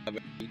talking about the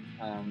baby.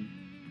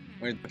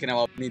 We're talking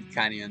about Mid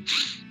Canyon.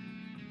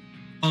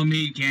 Oh,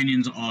 Meat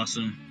Canyon's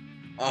awesome.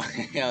 Oh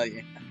hell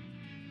yeah!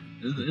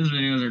 His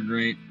videos are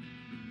great.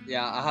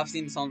 Yeah, I have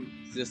seen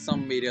just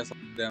some videos of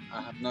them.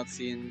 I have not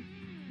seen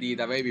the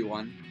baby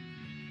one.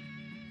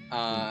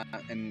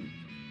 And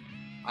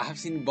I have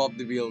seen Bob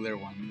the Builder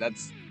one.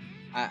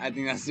 I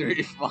think that's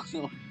really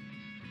fun.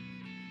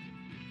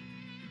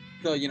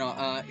 So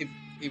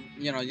if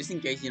just in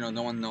case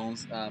no one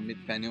knows Mid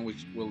Canyon,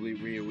 which will be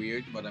really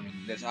weird, but I mean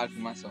there's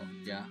Akuma, so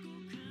yeah,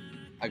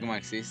 Akuma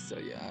exists, so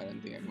yeah, I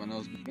don't think Akuma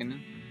knows Mid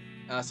Canyon.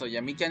 So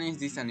yeah, Mid Canyon is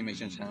this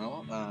animation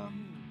channel.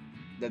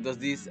 that does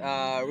this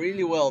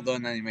really well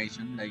done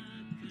animation, like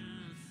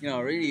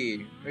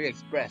really really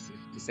expressive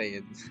to say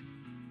it.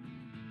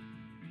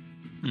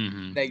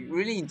 Hmm. Like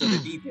really into the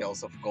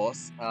details, of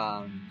course.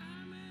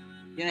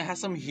 It has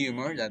some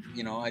humor that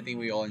I think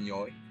we all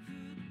enjoy.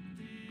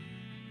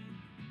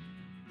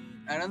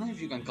 I don't know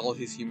if you can call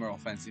his humor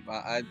offensive.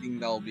 I think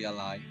that will be a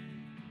lie.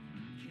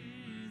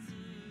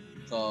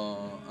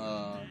 So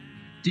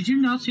Did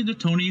you not see the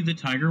Tony the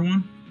Tiger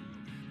one?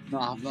 no,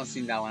 I have not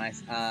seen that one.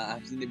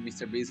 I've seen the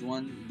Mr. Beast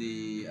one.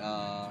 The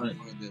Right.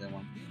 what was the other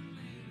one?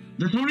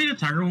 The Tony the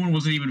Tiger one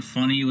wasn't even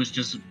funny. It was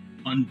just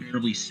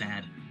unbearably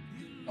sad.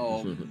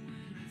 Oh,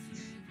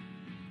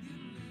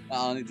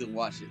 I'll need to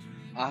watch it.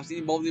 I have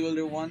seen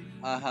Bodybuilder one.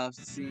 I have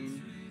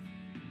seen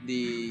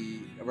the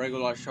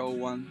regular show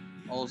one.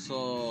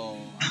 Also,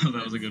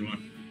 That was a good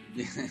one.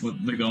 yeah.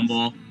 With the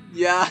gumball.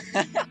 Yeah.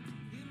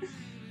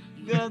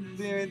 God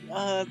damn it!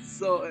 It's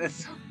so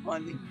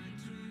funny.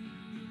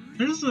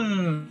 There's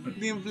a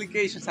The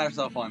implications are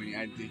so funny.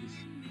 I think.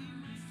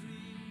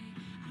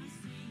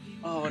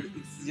 Oh, but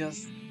it's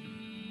just.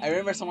 I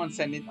remember someone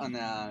sent it on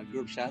a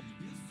group chat.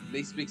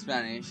 They speak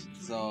Spanish,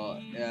 so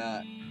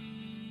I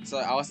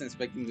wasn't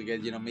expecting to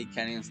get Meat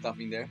Canyon and stuff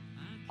in there.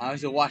 I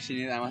was just watching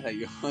it. And I was like,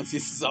 "Oh, this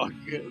is so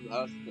good."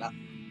 I was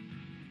laughing.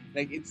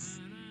 Like it's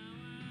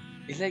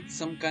like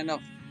some kind of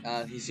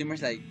his humor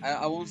is like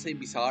I won't say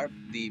bizarre.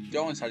 The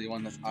drawings are the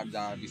ones that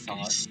are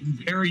bizarre. it's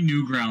very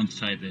Newgrounds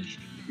type-ish.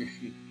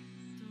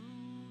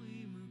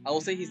 I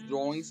will say his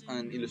drawings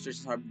and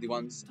illustrations are the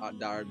ones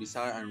that are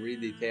bizarre and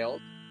really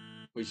detailed,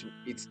 which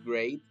it's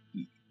great.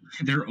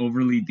 They're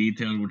overly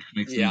detailed, which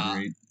makes Yeah. them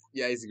great.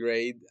 Yeah, it's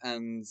great,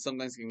 and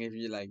sometimes can give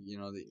you like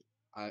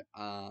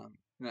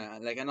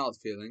like an odd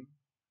feeling.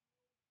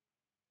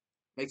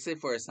 Like say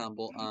for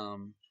example,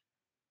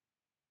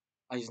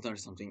 I just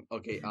noticed something.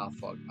 Okay,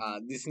 fuck.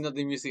 This is not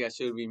the music I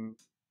should be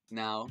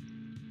now.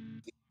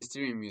 The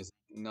streaming music,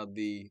 not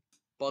the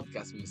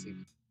podcast music.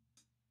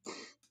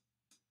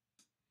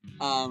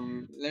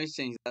 Let me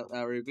change that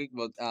real quick.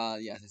 But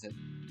yeah, as I said,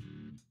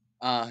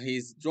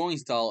 his drawing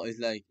style is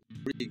like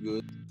really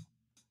good.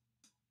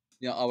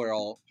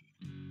 Overall,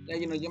 yeah,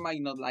 you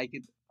might not like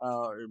it,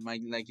 or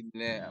might like it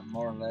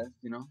more or less,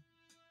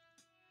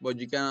 but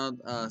you cannot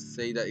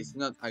say that it's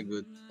not a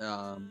good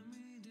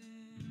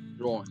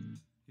drawing.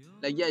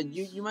 Like yeah,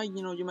 you might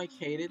you might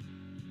hate it.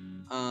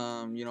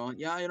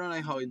 Yeah, I don't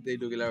like how they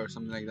look or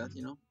something like that,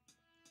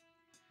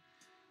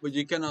 But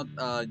you cannot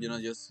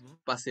just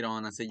pass it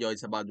on and say yo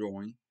it's a bad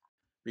drawing,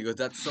 because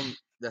that's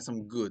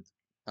some good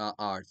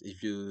art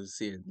if you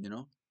see it,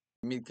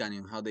 Mid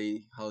Canyon how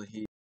he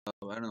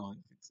I don't know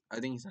I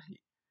think it's a he.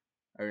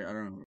 I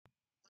don't know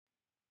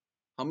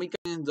how Mid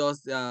Canyon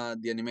does the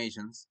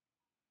animations.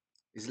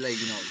 It's like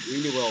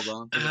really well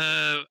done.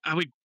 I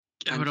would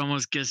And-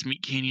 almost guess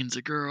Meat Canyon's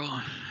a girl.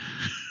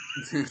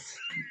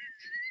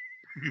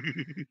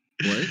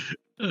 What?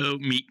 Oh,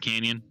 Meat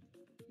Canyon.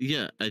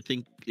 Yeah, I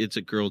think it's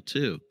a girl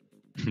too.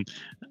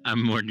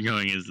 I'm more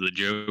going as the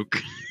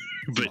joke,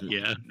 but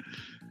yeah,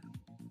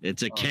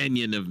 It's a Oh.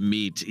 canyon of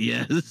meat.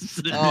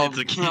 Yes. Oh, it's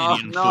a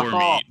canyon no. for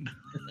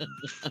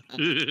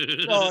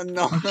meat. Oh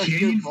no!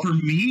 Canyon for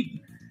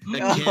meat? A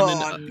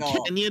Oh,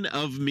 no. canyon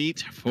of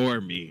meat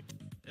for meat.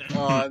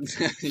 Oh,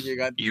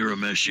 You're a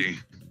meshy.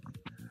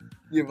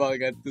 you both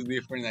got two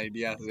different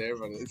ideas there,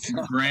 but it's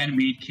Grand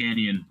Meat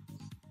Canyon.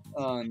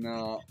 oh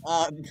no!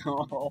 Oh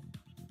no!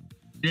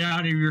 Get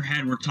out of your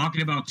head. We're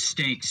talking about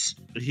steaks.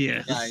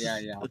 Yes.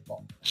 Yeah.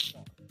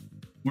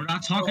 We're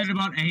not talking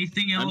about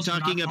anything I'm else. We're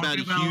not talking about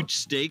a huge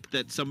steak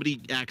that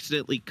somebody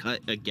accidentally cut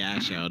a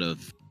gash out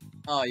of.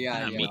 Oh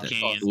yeah, Meat of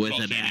Canyon. course. With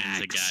Meat an Canyon's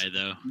a axe. guy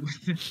though.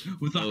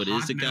 with a Oh, it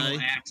hot is a metal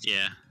guy? axe.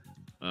 Yeah.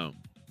 Oh.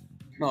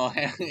 Oh,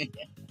 hell yeah.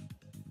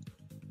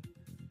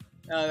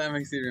 Oh, that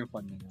makes it even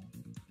funny now.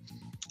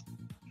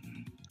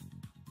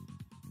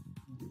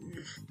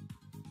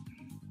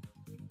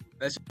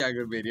 That's a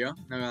good video.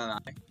 Not gonna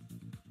lie.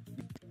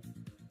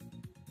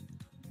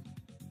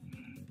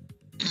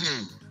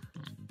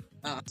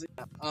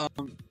 So,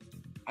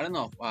 I don't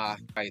know.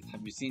 Guys,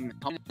 have you seen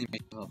how many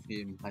animations of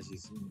him has you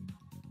seen?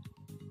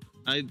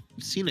 I've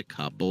seen a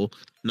couple.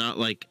 Not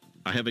like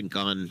I haven't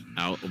gone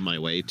out of my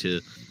way to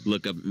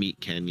look up Meat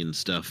Canyon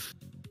stuff.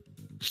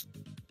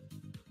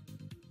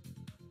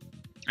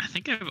 I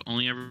think I've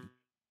only ever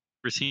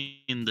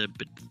seen the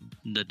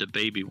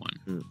baby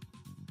one.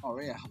 Oh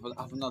yeah,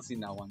 I've not seen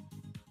that one.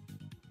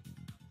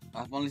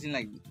 I've only seen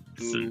like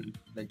So-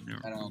 like yeah.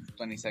 I don't know,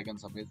 20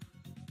 seconds of it.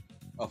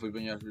 Of it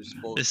when you're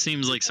supposed. This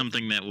seems like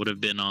something that would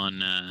have been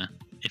on.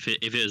 If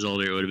it was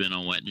older, it would have been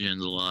on Wet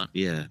Gens a lot.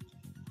 Yeah.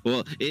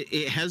 Well,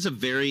 it has a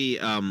very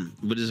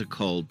what is it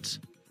called?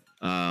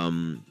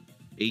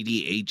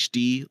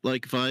 ADHD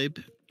like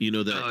vibe. You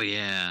know that? Oh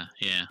yeah.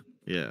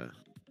 Yeah.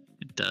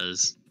 It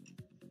does.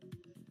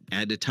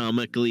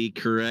 Anatomically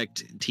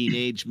correct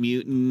Teenage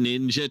Mutant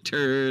Ninja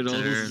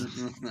Turtles.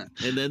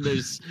 And then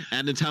there's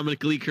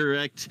anatomically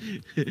correct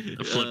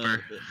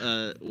Flipper.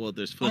 Well,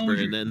 there's Flipper,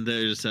 and then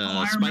there's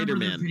I remember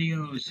the Spider-Man.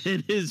 videos.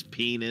 And his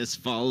penis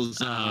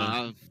falls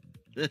off.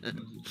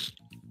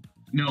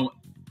 No,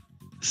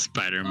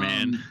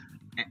 Spider-Man.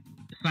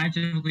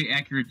 Scientifically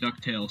accurate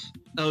DuckTales.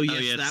 Oh yes, oh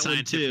yeah, that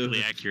one too.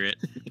 scientifically accurate.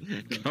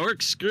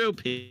 Corkscrew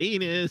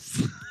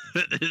penis.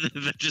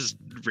 They're just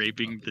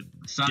raping the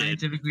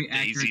Scientifically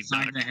Daisy accurate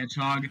Sonic the Duck.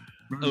 Hedgehog.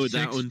 Runs Oh, that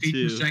 6 one feet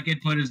too. per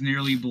second, but is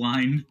nearly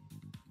blind.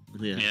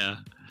 Yeah. yeah.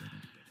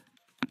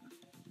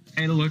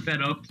 I had to look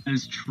that up. That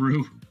is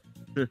true.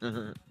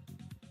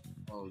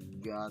 Oh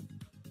god,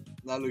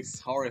 that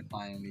looks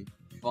horrifyingly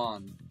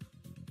fun.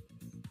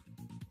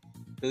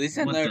 So this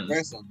is What another does?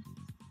 person.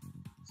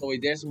 So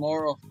wait, there's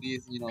more of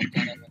these, you know,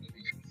 kind of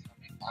animations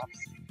coming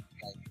apps,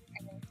 like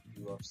I don't know,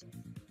 you or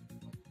something.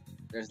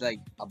 There's like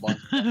a bunch.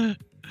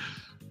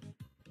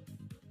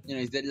 You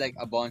know, is there like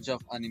a bunch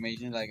of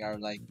animations like are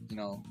like, you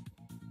know,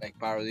 like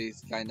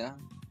parodies kinda?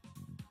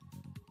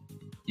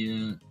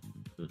 Yeah.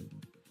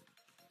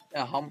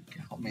 Yeah, how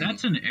many?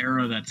 That's an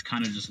era that's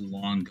kind of just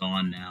long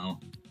gone now.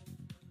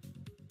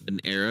 An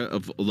era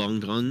of long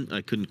gone.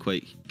 I couldn't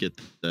quite get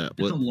that.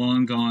 It's a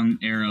long gone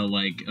era,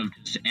 like, of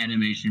just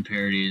animation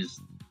parodies.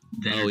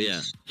 That Oh, are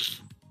yeah.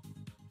 just-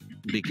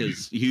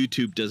 Because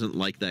YouTube doesn't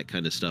like that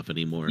kind of stuff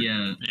anymore.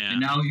 yeah. Yeah.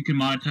 And now you can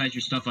monetize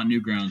your stuff on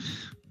Newgrounds.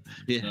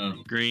 Yeah.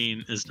 So,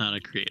 Green is not a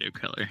creative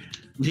color.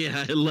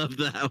 Yeah, I love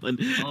that one.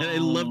 And I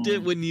loved Oh.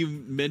 it when you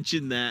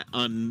mentioned that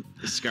on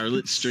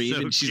Scarlett's stream,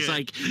 So and she's good.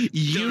 like,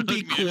 "You Don't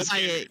be hug me, I'm quiet.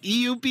 scared."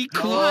 You be Oh,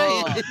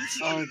 quiet."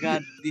 oh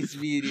god, this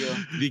video.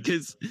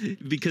 because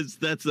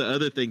that's the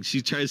other thing.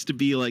 She tries to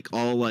be like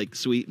all like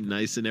sweet and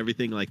nice and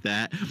everything like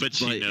that. But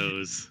she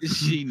knows.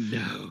 She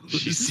knows.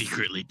 She's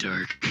secretly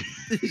dark.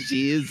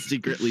 She is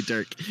secretly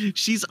dark.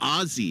 She's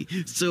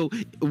Aussie. So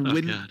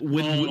when God.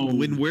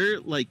 when we're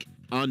like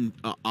on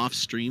off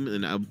stream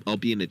and I'll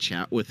be in a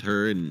chat with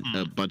her and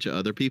a bunch of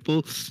other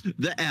people,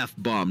 the F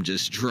bomb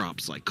just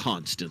drops like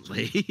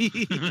constantly,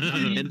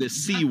 and the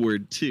C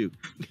word too.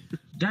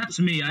 that's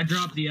me. I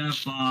drop the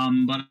F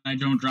bomb, but I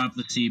don't drop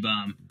the C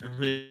bomb.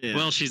 Yeah.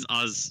 Well, she's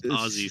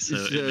Aussie, so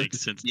it makes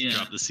sense to Yeah.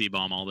 drop the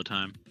C-bomb all the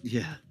time.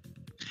 yeah.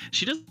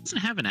 She doesn't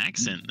have an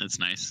accent. That's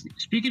nice.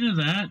 Speaking of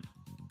that,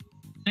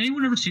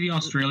 anyone ever see the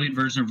Australian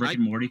version of Rick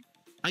and Morty?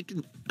 I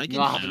can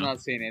No, I have No.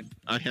 not seen it.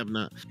 I have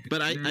not,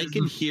 but I There's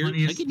can the hear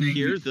funniest thing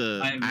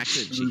the I've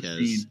accent she ever has.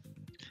 seen.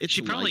 It's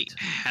She probably light.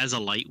 has a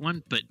light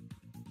one, but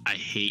I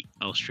hate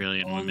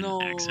Australian Oh, women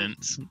no.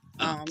 accents.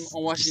 I'm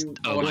watching.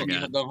 Oh I'm my watching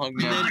God. Don't Hug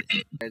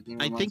Me.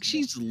 I think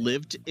she's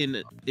lived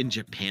in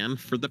Japan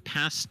for the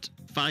past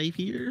 5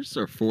 years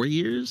or 4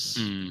 years.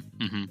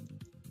 Mm-hmm.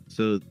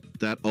 So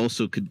that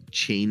also could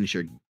change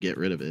or get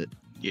rid of it.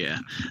 Yeah.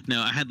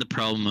 No, I had the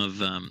problem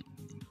of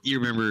you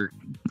remember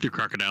the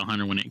Crocodile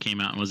Hunter when it came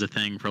out and was a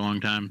thing for a long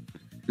time.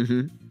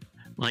 Mm-hmm.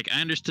 Like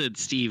I understood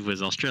Steve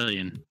was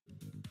Australian,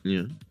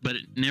 Yeah. but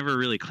it never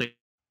really clicked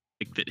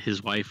that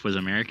his wife was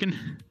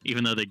American,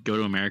 even though they go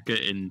to America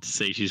and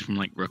say she's from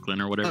like Brooklyn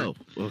or whatever.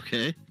 Oh,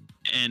 okay.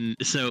 And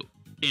so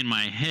in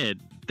my head,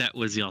 that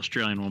was the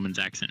Australian woman's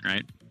accent,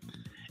 right?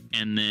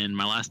 And then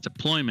my last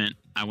deployment,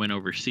 I went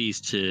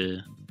overseas to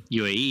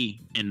UAE,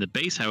 and the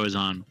base I was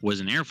on was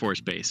an Air Force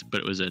base,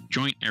 but it was a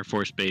joint Air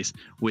Force base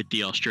with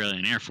the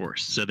Australian Air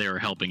Force. So they were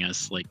helping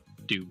us like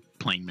do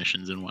plane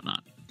missions and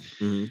whatnot.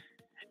 Mm-hmm.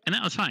 And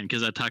that was fine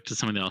because I talked to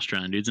some of the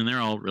Australian dudes, and they're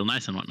all real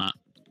nice and whatnot.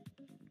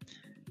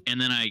 And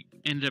then I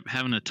ended up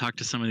having to talk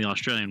to some of the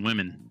Australian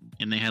women,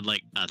 and they had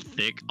like a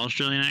thick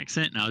Australian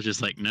accent, and I was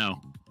just like, no,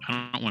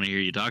 I don't want to hear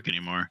you talk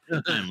anymore.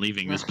 I'm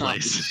leaving this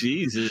place.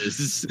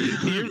 Jesus,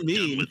 you're I'm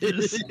mean. done with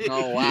this.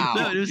 Oh wow.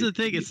 No, it was the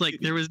thing. It's like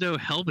there was no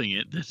helping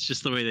it. That's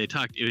just the way they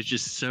talked. It was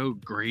just so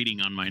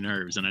grating on my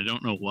nerves, and I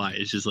don't know why.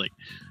 It's just like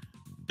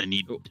I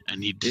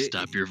need to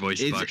stop your voice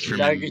Is box it- from.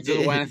 Like you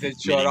just went and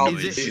said, "Shut Is up."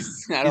 it-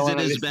 please. I don't Is it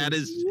wanna as listen bad to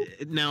as you.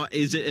 now?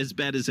 Is it as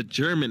bad as a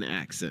German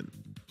accent?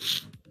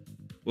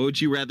 What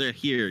would you rather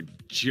hear?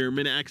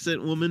 German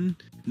accent woman?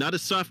 Not a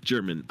soft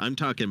German. I'm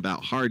talking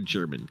about hard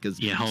German. Because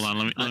Yeah, hold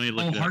on. Let me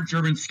look. Oh, it up. hard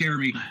Germans scare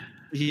me.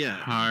 Yeah,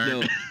 Hard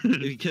no,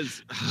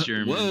 because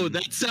German. Whoa,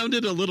 that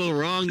sounded a little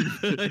wrong.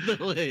 By the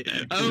way,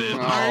 Oh.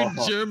 hard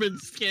Oh.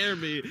 Germans scare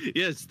me.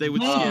 Yes, they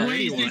would Oh, scare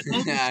wait, anyone. they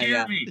both Yeah, scare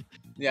yeah. me.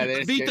 Yeah,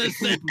 there's. Vita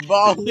said,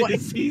 But what?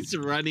 he's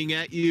running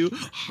at you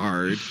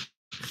hard.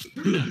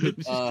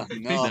 No.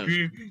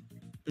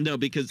 No,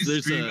 because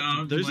there's Stream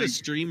out, a like-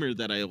 streamer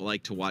that I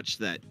like to watch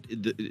that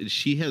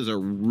she has a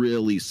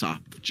really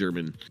soft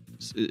German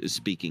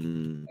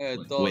speaking way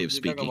of We talked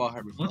speaking. about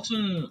her before. What's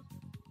a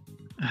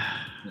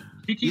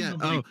speaking Yeah.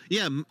 of, Oh, like,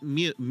 yeah.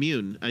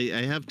 Mune. I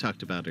have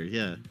talked about her.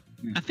 Yeah.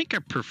 I think I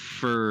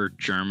prefer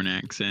German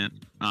accent,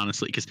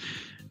 honestly, because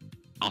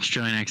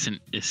Australian accent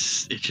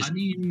is it just I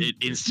mean, it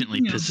instantly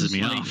speaking of pisses just,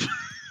 me like, off.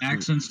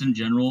 accents in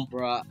general.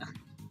 Bruh.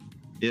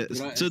 Yeah. You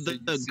don't- So the you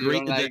great.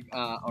 don't like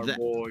our that-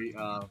 boy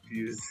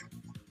Fuse.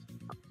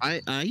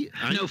 I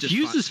No, just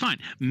Fuse thought- is fine.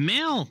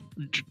 Male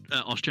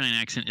Australian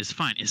accent is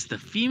fine. It's the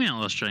female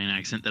Australian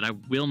accent that I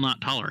will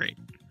not tolerate.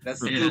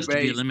 That's It too has to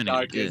be base. eliminated.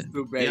 Dark is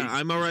too base. Yeah,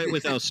 I'm all right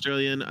with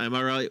Australian. I'm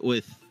all right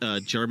with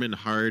German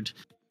hard.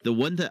 The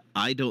one that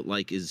I don't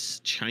like is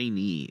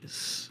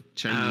Chinese. Oh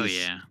Chinese.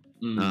 yeah.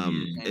 Mm,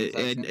 And Chinese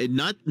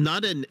accent?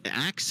 not an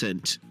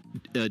accent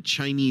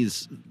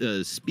Chinese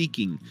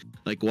speaking,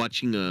 like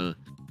watching a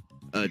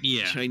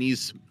Yeah.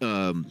 Chinese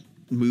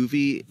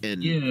movie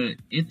and Yeah,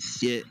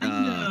 it's Yeah,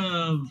 kind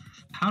of,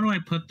 how do I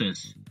put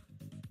this?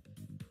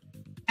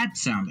 Bad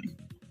sounding.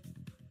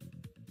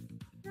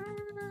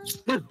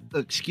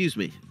 excuse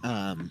me,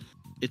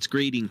 it's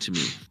grating to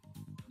me.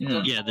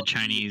 Yeah. Yeah,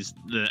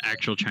 the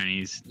actual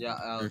Chinese. Yeah,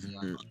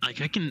 yeah. Like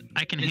I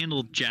can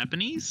handle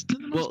Japanese to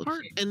the most Well,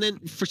 part. and then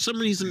for some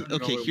reason, Go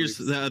okay, with here's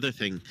Wix. the other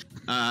thing.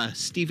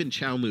 Stephen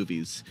Chow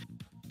movies.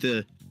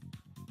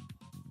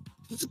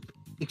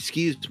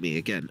 Excuse me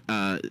again.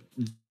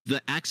 The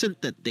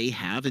accent that they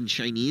have in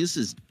Chinese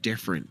is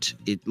different.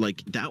 It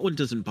like that one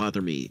doesn't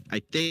bother me. I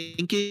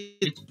think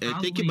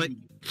it might.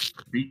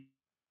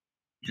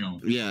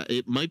 Regional. Yeah,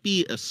 it might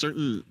be a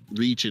certain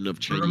region of Or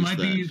it Chinese might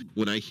that be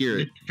when I hear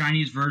The it.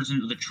 Chinese version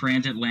of the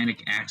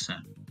transatlantic accent.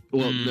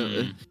 Well, no,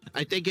 Mm.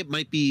 I think it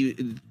might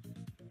be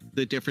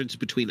the difference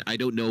between. I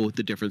don't know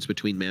the difference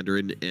between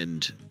Mandarin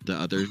and the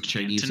other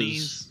Chinese.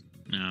 Cantonese?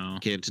 No.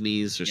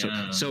 Cantonese or Yeah.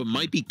 something. So it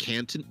might be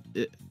Canton.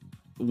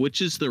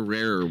 Which is the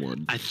rarer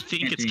one? I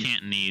think it's Cantonese.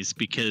 Cantonese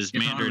because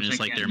It's Mandarin 100% is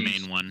like their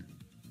Cantonese. main one.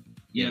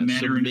 Yeah, so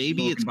Mandarin.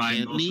 maybe is it's spoken by most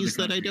of the Cantonese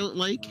that I country. don't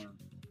like,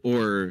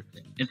 or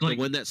It's like the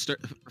one that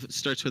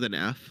starts with an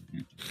F.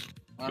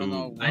 I don't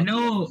know. I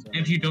know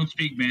if you don't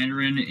speak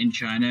Mandarin in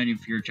China, and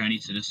if you're a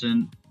Chinese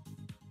citizen,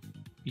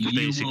 You you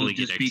will basically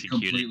get just be executed.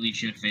 completely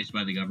shit faced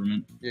by the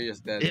government. you're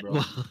just dead, It- bro.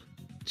 well,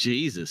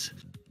 Jesus.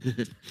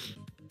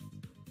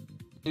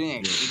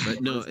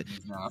 but no,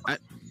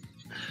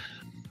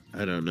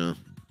 I don't know.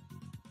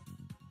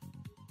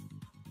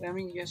 I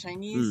mean, yeah,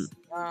 Chinese.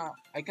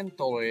 I can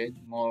tolerate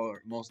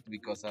most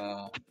because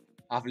I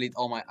have lived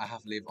all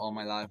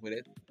my life with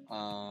it.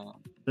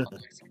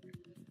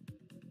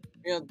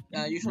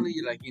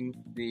 Usually like in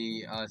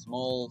the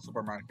small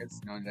supermarkets,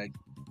 like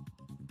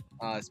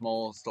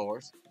small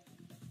stores.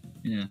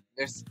 Yeah.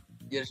 There's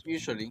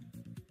usually,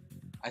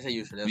 I say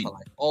usually, that's Me- not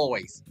like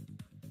always.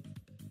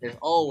 There's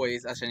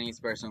always a Chinese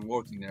person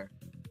working there.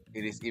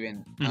 It is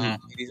even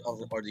it is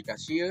also or the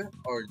cashier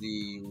or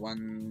the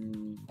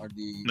one or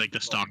the Like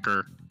the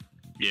stalker.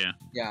 Yeah.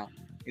 yeah,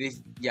 it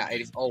is. Yeah, it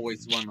is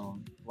always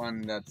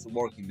one that's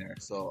working there.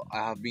 So I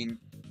have been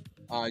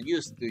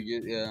used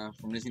to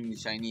from listening to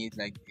Chinese,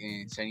 like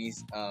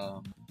Chinese,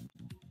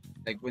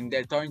 like when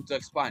they're turning to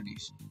like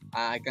Spanish,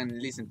 I can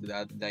listen to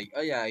that. Like,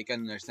 oh yeah, I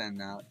can understand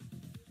now,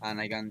 and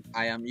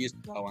I am used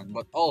to that one.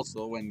 But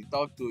also when they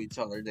talk to each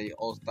other, they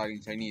also talk in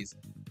Chinese.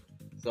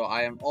 So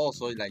I am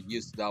also like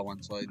used to that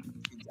one. So it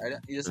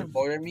doesn't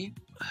bother me.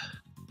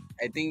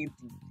 I think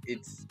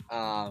it's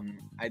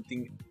I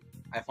think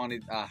I found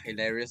it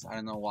hilarious. I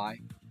don't know why.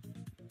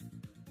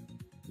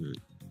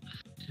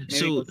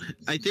 So because-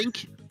 I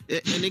think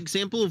an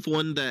example of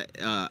one that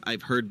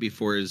I've heard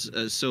before is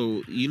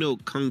so you know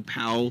Kung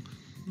Pao,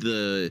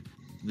 the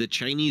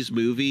Chinese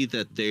movie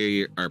that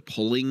they are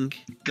pulling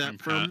that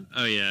from.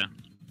 Oh yeah.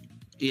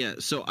 Yeah,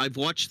 so I've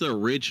watched the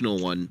original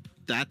one.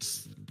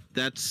 That's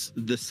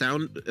the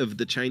sound of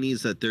the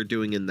Chinese that they're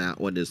doing in that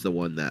one is the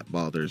one that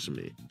bothers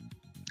me.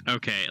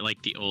 Okay,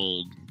 like the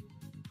old.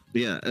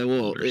 Yeah,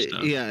 well, Older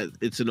stuff. yeah,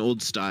 it's an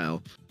old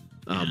style.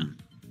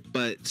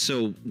 But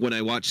so when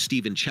I watch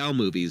Stephen Chow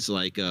movies,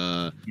 like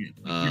You're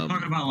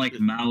talking about like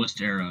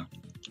Maoist era.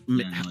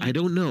 Yeah, like- I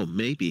don't know,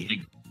 maybe Like,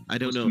 I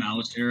don't know.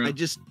 Maoist era.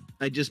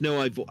 I just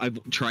know I've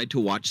tried to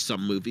watch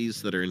some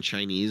movies that are in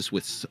Chinese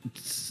with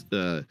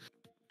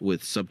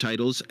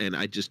subtitles, and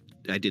I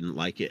didn't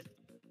like it.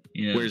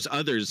 Yeah. Whereas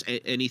others,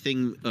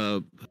 anything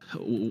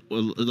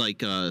like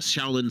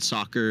Shaolin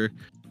Soccer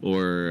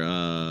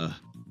or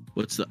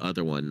what's the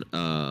other one?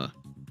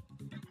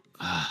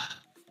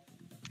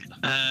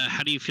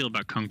 How do you feel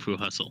about Kung Fu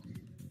Hustle?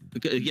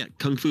 Yeah,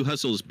 Kung Fu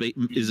Hustle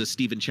is a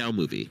Stephen Chow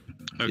movie.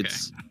 Okay.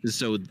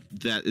 So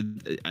that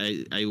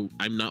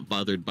I'm not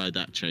bothered by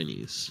that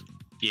Chinese.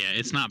 Yeah,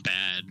 it's not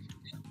bad.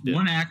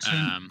 One accent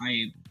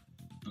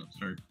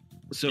sorry.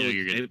 So Yeah,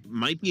 you're good. it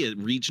might be a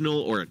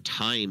regional or a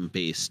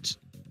time-based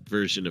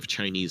version of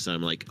Chinese.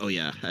 I'm like, oh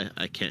yeah,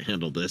 I can't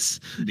handle this.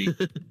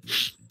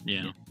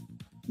 Yeah.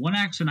 One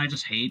accent I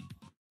just hate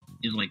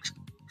is like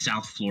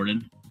South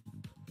Floridan.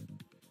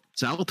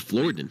 South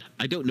Floridan.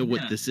 I don't know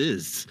what Yeah. this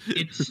is.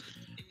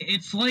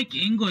 It's like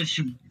English,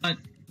 but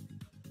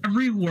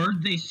every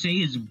word they say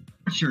is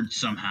butchered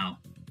somehow.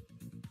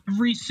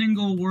 Every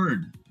single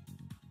word.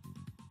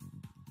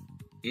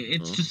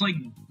 It's Huh. just like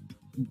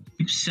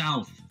deep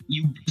South.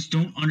 You just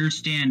don't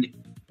understand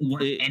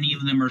what any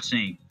of them are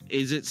saying.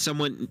 Is it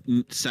someone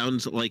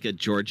sounds like a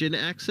Georgian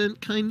accent,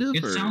 kind of?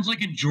 It sounds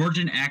like a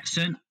Georgian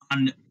accent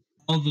on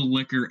all the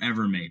liquor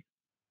ever made.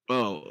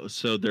 Oh,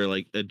 so they're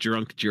like a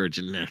drunk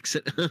Georgian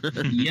accent.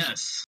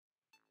 Yes.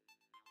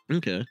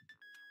 Okay.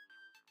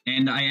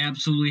 And I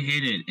absolutely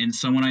hate it. And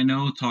someone I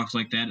know talks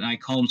like that, and I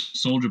call him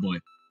Soldier Boy.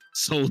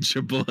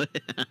 Soldier Boy.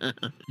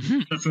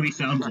 That's what he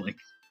sounds like.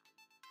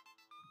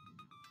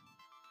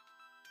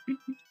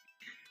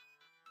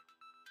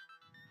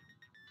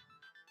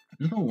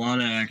 There's a lot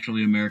of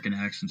actually American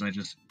accents I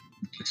just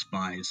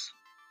despise.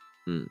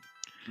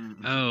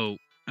 Oh,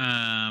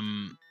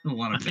 A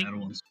lot I of think- bad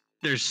ones.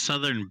 There's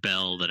Southern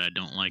Belle that I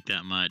don't like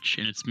that much,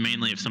 and it's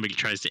mainly if somebody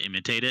tries to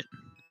imitate it.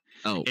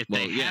 Oh, If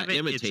well, they yeah, have it,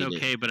 imitate it's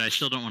okay, but I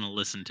still don't want to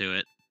listen to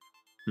it.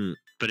 Hmm.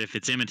 But if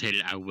it's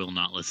imitated, I will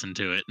not listen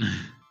to it.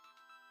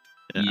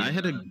 Yeah, I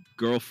had a Yeah.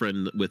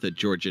 girlfriend with a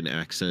Georgian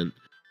accent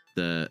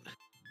that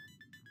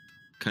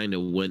kind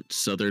of went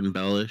Southern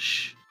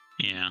Bellish,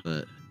 Yeah.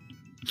 but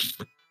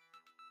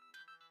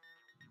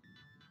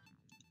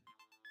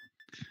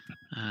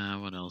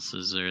What else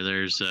is there?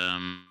 There's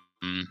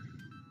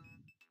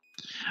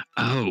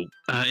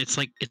it's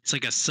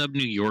like a sub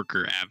New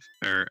Yorker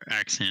or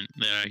accent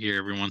that I hear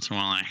every once in a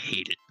while. And I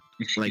hate it.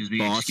 like Excuse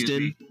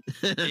Boston.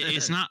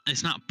 It's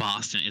not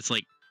Boston.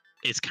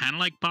 It's kind of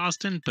like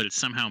Boston, but it's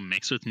somehow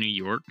mixed with New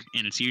York,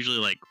 and it's usually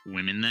like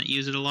women that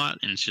use it a lot,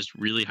 and it's just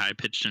really high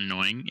pitched and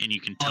annoying, and you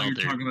can Oh, tell you're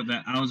they're talking about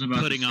that. I was about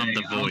putting to say, on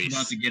the I was voice.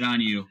 about to get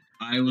on you.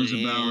 I was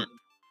Yeah. about to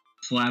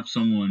slap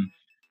someone.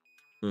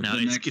 No, The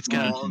it's next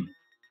got person.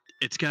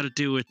 it's got to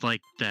do with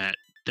like that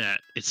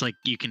it's like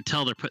you can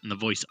tell they're putting the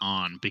voice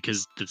on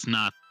because it's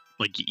not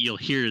like you'll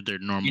hear their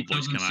normal It voice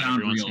doesn't come out sound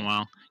every once in a real.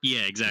 while.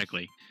 Yeah,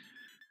 exactly.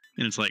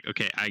 And it's like,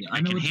 okay, Yeah, I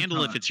I know can what you're handle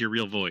if talking- it's your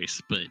real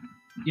voice, but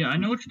Yeah, I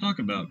know what you're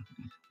talking about.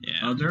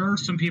 yeah. There are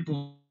some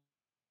people,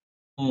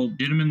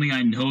 legitimately,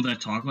 I know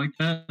that talk like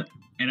that,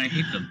 and I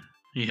hate them.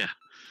 Yeah.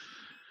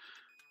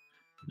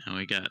 Now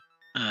we got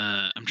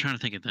I'm trying to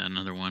think of that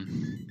another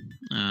one.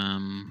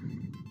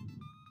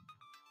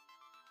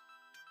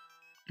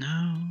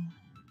 No.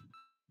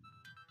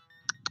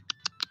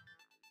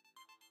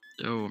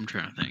 Oh, I'm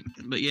trying to think.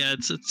 But yeah,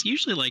 it's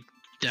usually like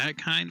that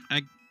kind.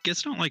 I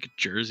guess I don't like a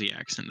Jersey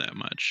accent that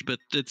much, but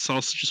it's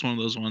also just one of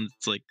those ones.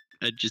 It's like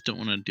I just don't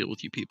want to deal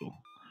with you people.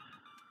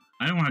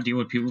 I don't want to deal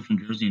with people from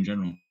Jersey in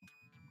general.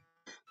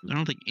 I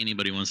don't think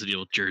anybody wants to deal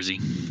with Jersey.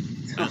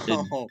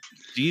 Oh,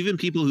 Do even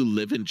people who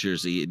live in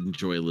Jersey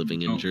enjoy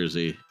living in No.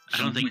 Jersey? I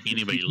don't think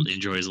anybody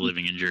enjoys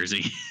living in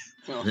Jersey.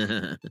 no.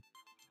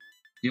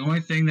 The only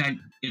thing that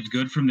is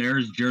good from there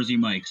is Jersey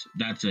Mike's.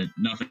 That's it.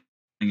 Nothing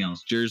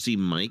else. Jersey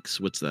Mike's?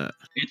 What's that?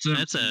 It's a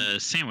That's a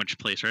sandwich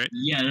place, right?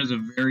 yeah. It is a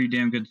very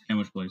damn good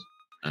sandwich place.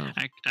 Oh,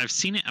 I've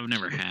seen it. I've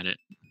never had it.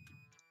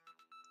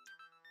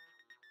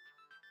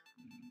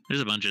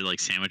 There's a bunch of like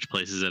sandwich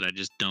places that I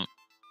just don't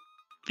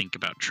think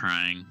about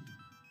trying.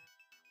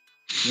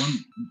 One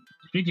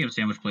speaking of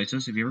sandwich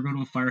places, if you ever go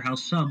to a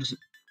Firehouse Subs,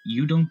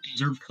 you don't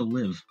deserve to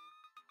live.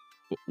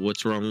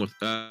 what's wrong with?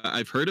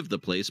 I've heard of the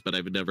place, but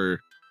I've never.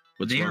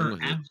 What's They wrong are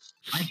with it?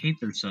 I hate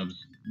their subs.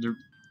 They're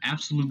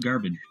absolute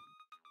garbage.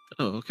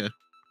 Oh, okay.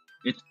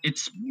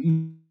 It's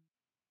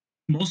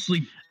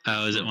mostly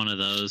Oh, is it one of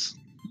those?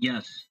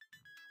 yes.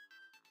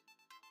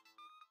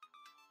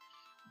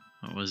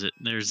 What was it?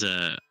 There's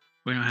a.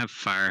 We don't have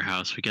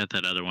Firehouse. We got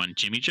that other one,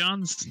 Jimmy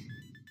John's.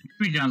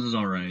 Jimmy John's is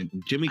all right.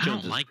 Jimmy I John's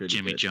don't is like pretty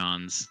Jimmy good.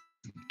 John's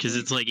because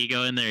it's like you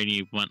go in there and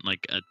you want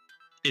like a.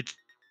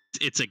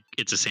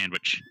 It's a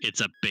sandwich.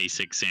 It's a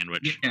basic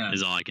sandwich. Yeah.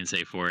 Is all I can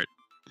say for it.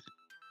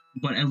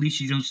 But at least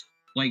you don't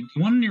like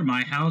the one near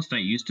my house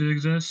that used to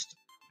exist.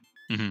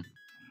 Mhm.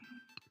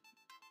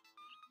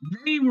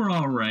 They were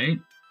all right,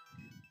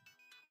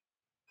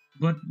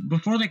 but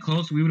before they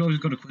closed, we would always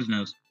go to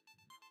Quiznos.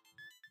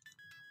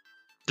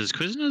 Does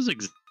Quiznos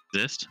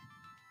exist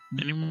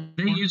anymore?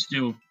 They used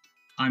to.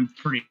 I'm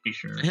pretty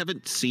sure. I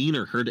haven't seen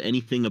or heard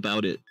anything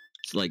about it.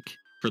 It's like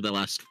for the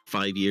last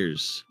 5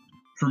 years.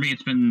 For me,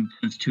 it's been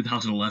since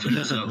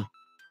 2011. So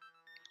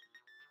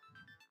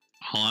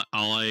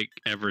All I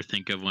ever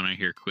think of when I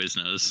hear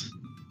Quiznos,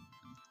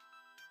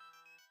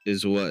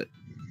 Is what?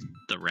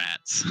 the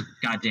rats.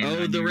 goddamn. Oh, I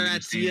knew the you were gonna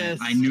rats, say that. yes.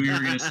 I knew you were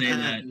gonna say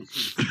that.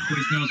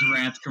 Quiznos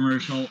rats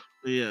commercial.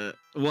 Yeah.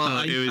 Well,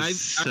 Oh, it was I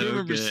so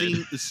remember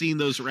good. seeing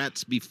those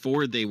rats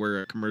before they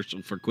were a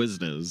commercial for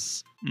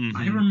Quiznos. I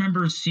Mhm.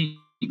 remember seeing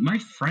my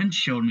friend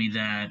showed me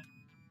that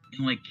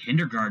in like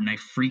kindergarten. I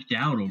freaked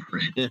out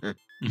over it.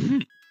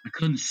 Mhm. I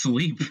couldn't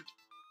sleep.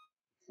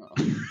 Oh.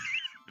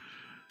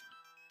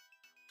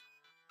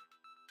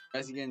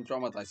 Guys, you getting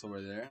traumatized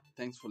over there.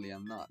 Thankfully,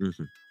 I'm not.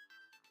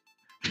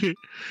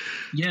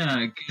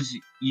 Yeah, because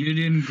you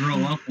didn't grow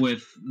up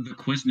with the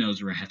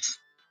Quiznos rats.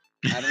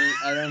 I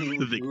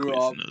don't the grew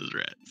up Quiznos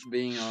rats.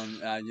 being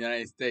on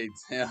United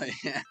States. Hell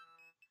yeah.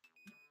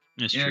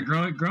 That's Yeah,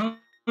 true. growing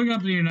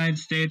up in the United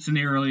States in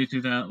the early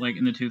 2000, like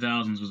in the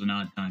 2000s, was an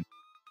odd time.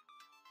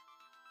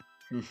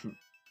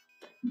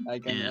 I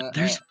can.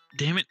 Yeah,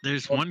 damn it.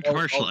 There's I'll- one I'll-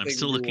 commercial I'll I'm take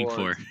still the looking for.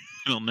 award.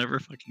 I'll never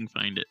fucking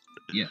find it.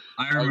 Yeah,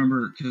 I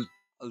remember because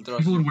I'll trust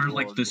people would you, wear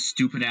like Lord. the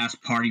stupid ass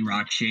party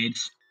rock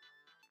shades.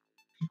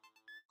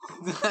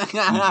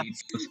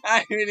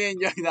 I really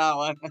enjoyed that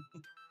one.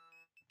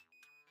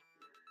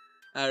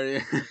 I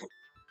really...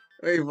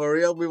 Wait, for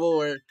real, people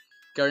were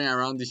carrying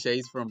around the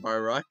shades from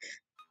Bar Rock.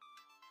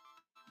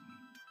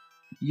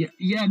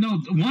 Yeah, no,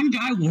 one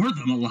guy wore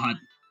them a lot.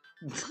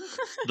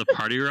 The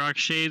Party Rock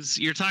shades?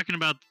 You're talking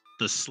about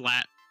the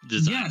slat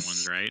design Yes.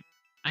 ones, right?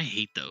 I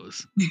hate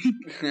those. I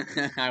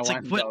It's like,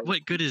 want those.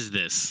 what good is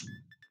this?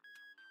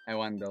 I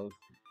want those.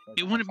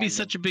 It wouldn't be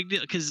such a big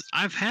deal because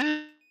I've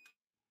had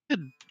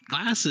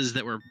glasses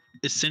that were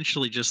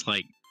essentially just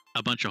like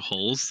a bunch of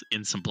holes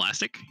in some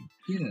plastic,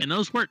 Yeah. and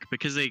those work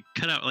because they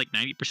cut out like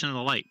 90% of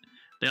the light.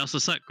 They also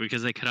suck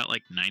because they cut out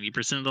like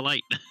 90% of the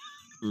light.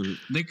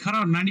 They cut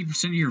out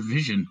 90% of your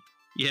vision.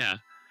 Yeah,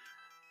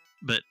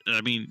 but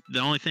I mean, the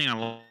only thing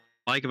I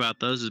like about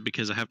those is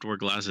because I have to wear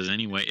glasses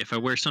anyway. If I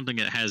wear something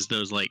that has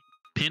those like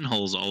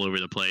pinholes all over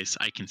the place,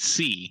 I can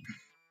see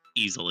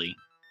easily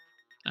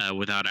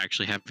without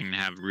actually having to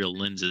have real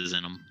lenses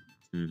in them.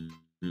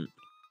 Mhm.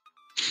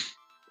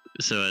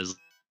 So as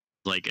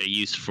like a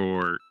use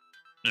for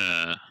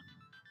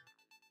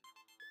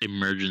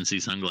emergency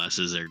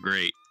sunglasses, they're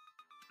great.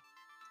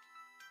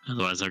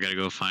 Otherwise, I've got to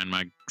go find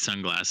my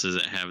sunglasses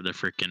that have the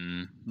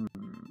freaking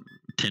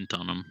tint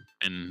on them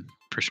and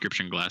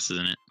prescription glasses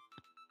in it.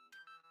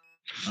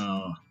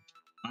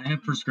 I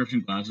have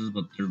prescription glasses,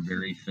 but they're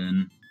very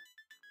thin,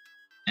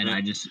 and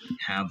I just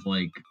have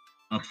like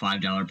a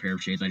 $5 pair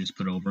of shades I just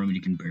put over them, and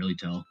you can barely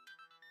tell.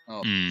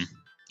 Oh,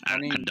 I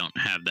mean- don't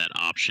have that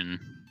option.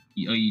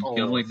 You Oh.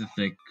 got like the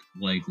thick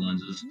like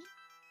lenses.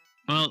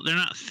 Well, they're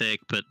not thick,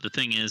 but the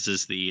thing is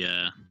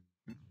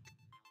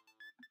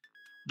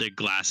the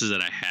glasses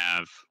that I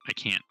have, I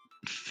can't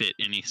fit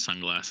any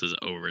sunglasses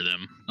over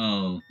them.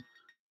 Oh,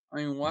 I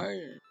mean, why?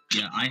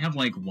 yeah, I have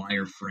like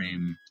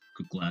wireframe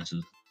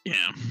glasses.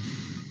 Yeah.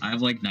 I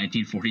have like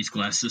 1940s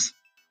glasses.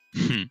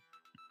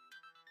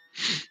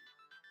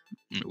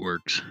 It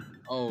works.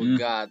 Oh Yeah.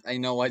 God, I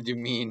know what you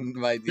mean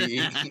by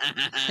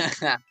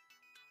the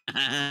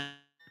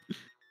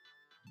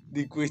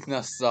the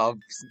Quiznos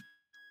subs.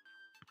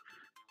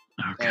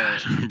 Oh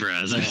god, No,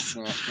 brothers.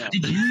 no.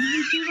 Did you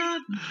even see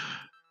that?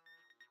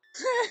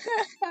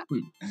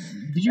 Wait,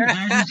 did you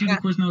actually see the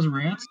Quiznos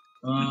rats?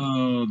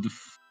 Oh, the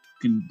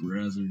fucking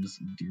brazzers.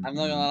 Dear I'm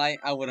not gonna God. lie,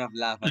 I would have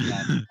laughed at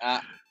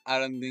that. I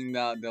don't think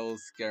that will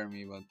scare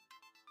me,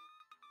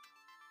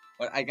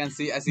 but I can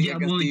see. I see. Yeah, I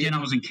can well, see. again, I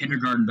was in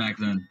kindergarten back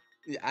then.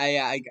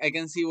 I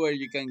can see where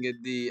you can get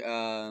the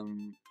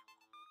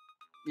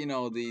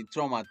the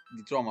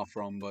trauma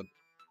from, but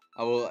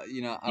I will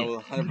I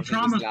will 100% The just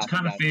trauma's laugh at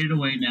kind of that. faded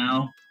away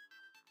now.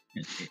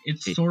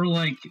 It's sort of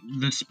like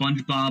the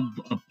SpongeBob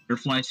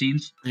butterfly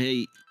scenes.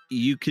 Hey,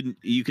 you can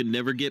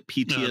never get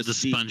The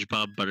PTSD.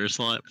 SpongeBob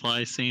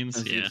butterfly scenes. I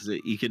was Yeah, gonna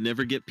say, you can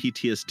never get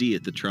PTSD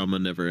if the trauma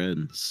never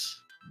ends.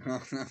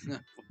 it's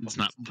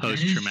not That is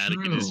post-traumatic.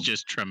 It is true.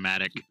 just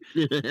traumatic.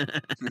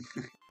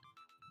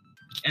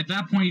 At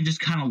that point, you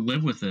just kind of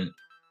live with it.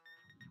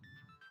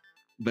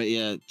 But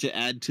yeah, to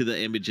add to the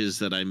images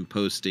that I'm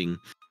posting,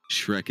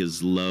 Shrek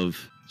is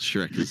love.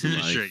 Shrek is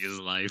life. Shrek is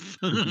life.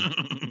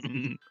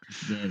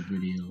 That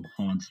video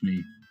haunts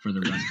me for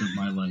the rest of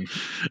my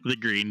life. The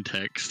green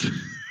text.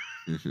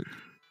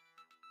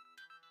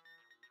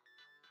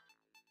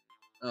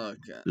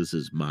 Okay. This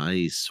is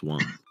my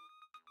swamp.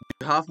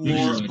 You have This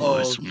more is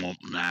My of. swamp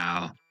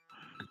now.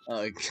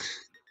 Okay.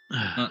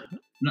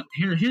 No,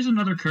 here's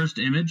another cursed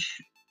image.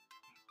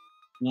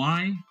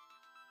 Why?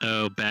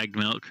 Oh, bagged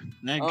milk.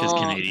 Because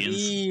Canadians.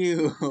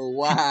 Ew,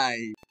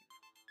 why?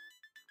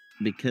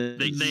 Because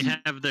They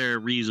have their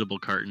reusable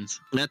cartons.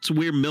 that's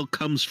where milk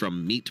comes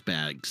from, meat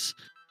bags.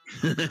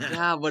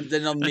 Yeah, but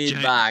they're not A meat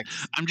giant-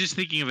 bags. I'm just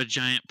thinking of a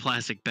giant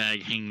plastic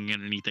bag hanging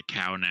underneath a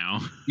cow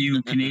now.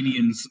 You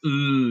Canadians.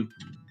 Ugh.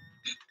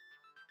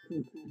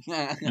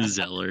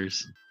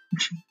 Zellers.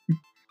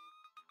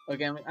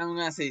 Okay, I'm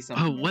gonna say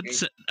something. Oh,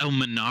 what's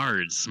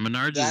Menards?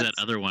 Menards is that That's-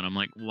 other one. I'm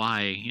like,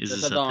 why is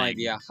That's this a a dumb thing?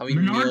 idea.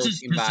 Having milk Menards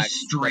is in just a bags. That's a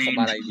strange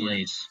bad idea.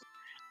 place.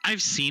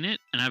 I've seen it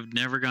and I've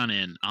never gone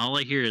in. All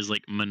I hear is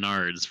like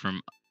Menards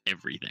from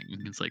everything.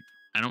 It's like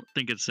I don't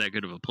think it's that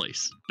good of a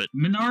place, but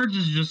Menards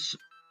is just.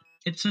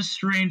 It's a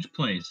strange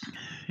place.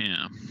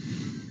 yeah.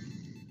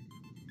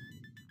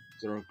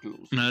 Zero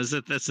clues. No,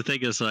 that's the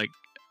thing. Is like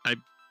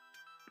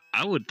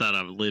I would thought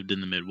I've lived in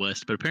the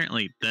Midwest, but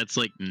apparently that's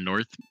like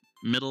north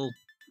middle,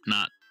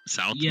 not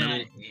south Yeah,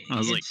 middle. I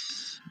was like,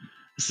 it's-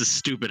 this is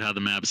stupid how the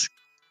maps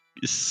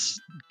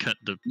cut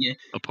Yeah,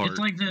 apart. it's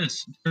like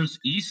this. There's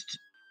east,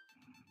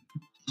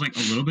 like a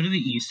little bit of the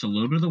east, a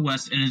little bit of the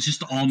west, and it's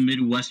just all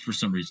Midwest for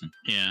some reason.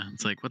 Yeah,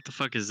 it's like what the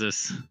fuck is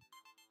this?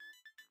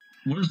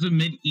 Where's the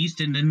mid east,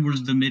 and then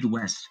where's the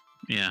Midwest?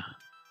 Yeah.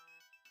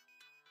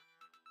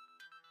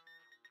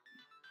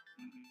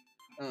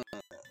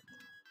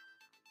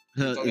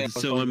 Talking about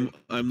So COVID.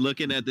 I'm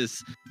looking at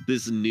this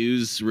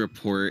news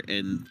report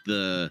and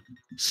the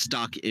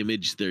stock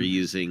image they're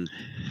using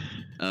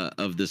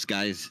of this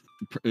guy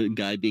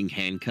being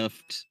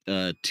handcuffed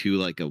to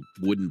like a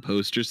wooden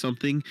post or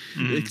something.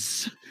 Mhm.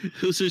 It's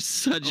those are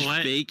such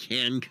What? fake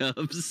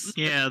handcuffs.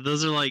 Yeah,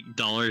 those are like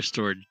dollar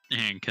store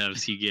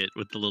handcuffs you get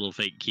with the little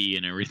fake key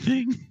and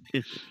everything.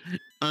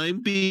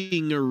 I'm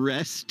being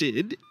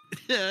arrested.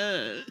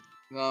 No.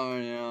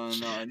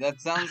 That I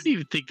sounds. don't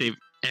even think they've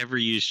ever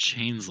used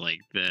chains like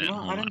that. No,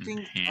 I Hold don't on,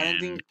 think.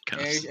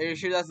 handcuffs. Are you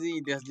sure that's the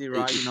right? That's the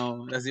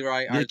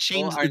right The article?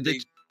 chains- Aren't the-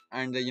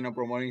 they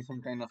promoting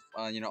some kind of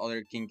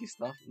other kinky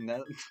stuff in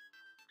that?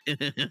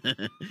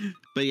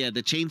 But yeah,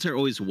 the chains are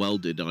always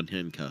welded on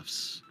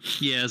handcuffs.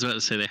 Yeah, I was about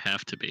to say they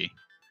have to be.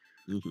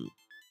 Mhm.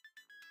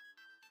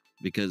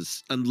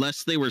 because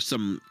unless they were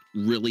some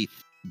really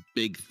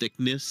big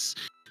thickness,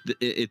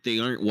 if they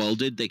aren't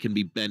welded, they can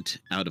be bent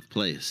out of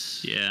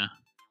place Yeah.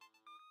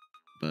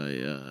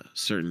 by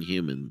certain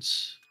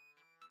humans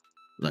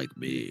like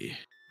me.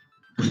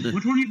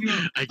 Which one of you?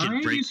 I are can any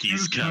of you break scared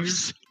these of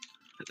spiders?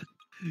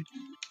 cuffs.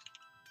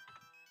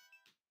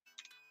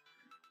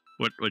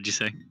 What'd you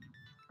say?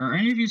 Are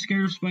any of you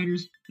scared of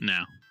spiders?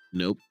 No.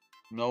 Nope.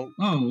 No.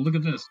 Oh, look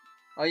at this.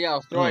 Oh yeah,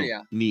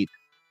 Australia. Oh, neat.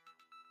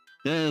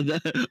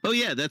 Oh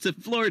yeah, that's in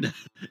Florida.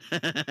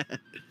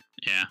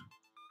 Yeah.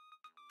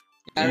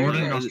 I Florida and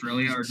remember.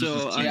 Australia are just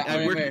So, as Yeah, I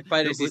we're- remember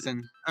spider we're-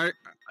 season.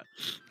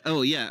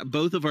 Oh yeah,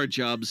 both of our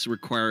jobs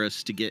require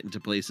us to get into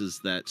places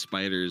that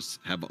spiders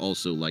have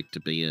also liked to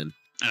be in.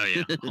 Oh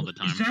yeah, all the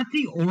time. Is that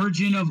the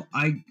origin of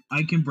I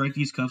can break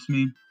these cuffs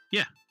meme?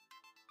 Yeah.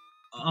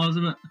 I was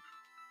about,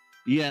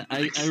 Yeah,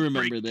 I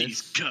remember break this.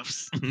 these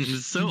cuffs.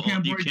 It's so You can't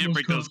old. You break can't those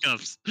break those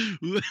cuffs.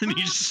 And you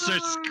just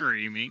start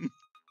screaming.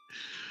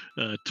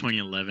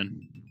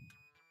 2011.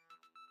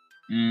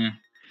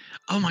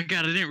 Oh my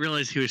god, I didn't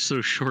realize he was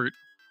so short.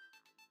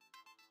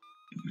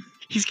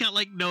 He's got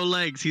like no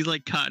legs. He's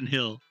like Cotton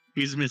Hill.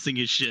 He's missing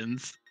his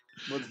shins.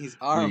 But his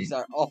arms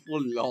are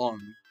awful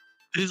long.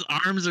 His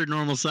arms are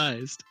normal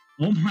sized.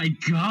 oh my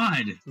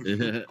god!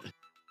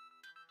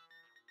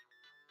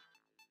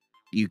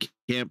 You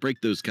can't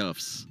break those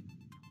cuffs.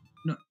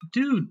 No,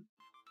 dude,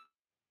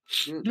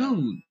 Dude,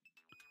 no!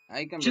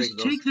 I can Just break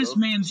those take this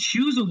man's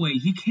shoes away.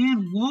 He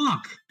can't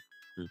walk.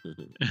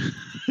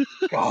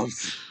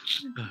 cuffs.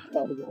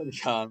 Oh my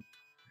god.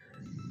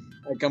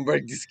 I can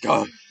break this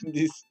cuff.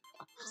 This.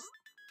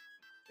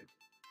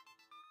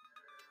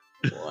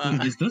 Wow.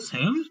 Is this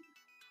him?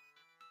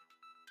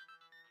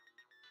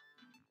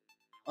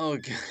 Oh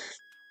god.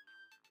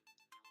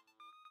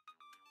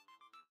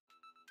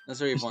 That's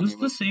very Is funny. this the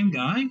But same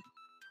guy?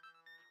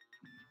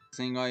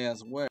 same guy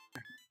as where?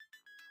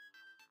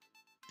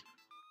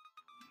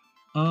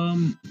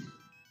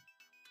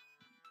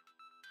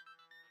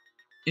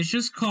 It's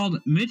just called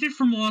Midget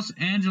from Los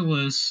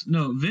Angeles.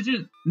 No,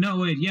 Midget. No,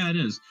 wait. Yeah, it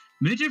is.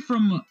 Midget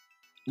from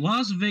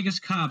Las Vegas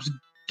cops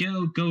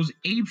goes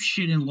ape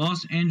shit in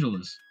Los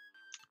Angeles.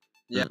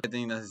 Yeah, I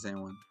think that's the same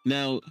one.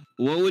 Now,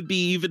 what would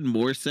be even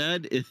more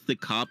sad if the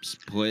cops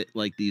put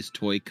like these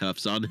toy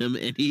cuffs on him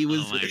and he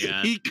was my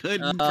God. he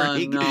couldn't Oh,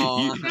 break.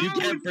 no. You That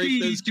can't would break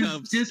be those just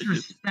cuffs.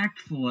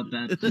 disrespectful at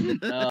that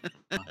point.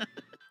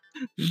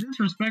 The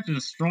disrespect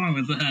is strong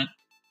with that.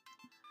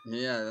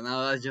 Yeah,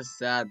 now that's just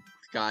sad,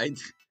 guys.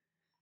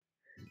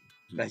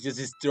 That's just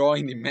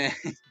destroying the man.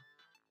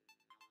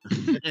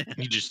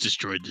 You just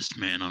destroyed this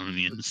man on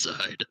the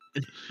inside.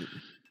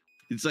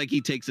 It's like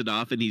he takes it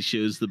off and he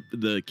shows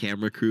the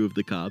camera crew of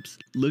the cops.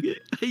 Look at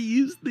I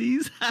used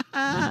these.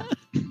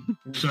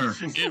 Sir,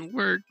 It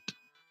worked.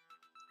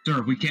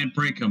 sir, we can't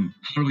break them.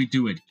 How do we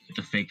do it? Get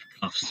the fake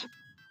cuffs.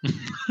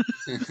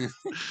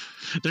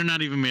 They're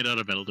not even made out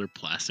of metal. They're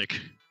plastic.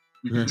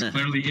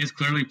 It's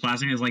clearly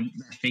plastic. It's like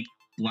fake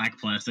black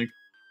plastic.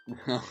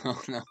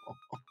 Oh no.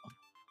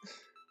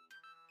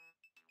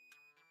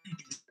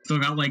 Still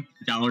got like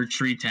Dollar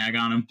Tree tag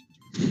on them.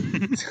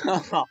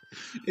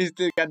 He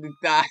still got the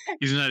tag.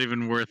 He's not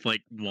even worth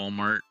like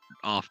Walmart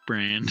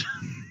off-brand.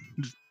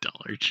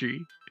 Dollar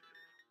Tree.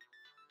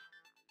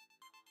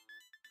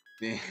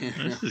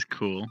 This is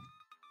cool.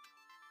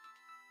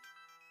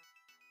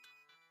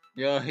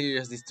 Yo, he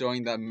just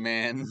destroying that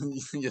man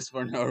just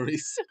for no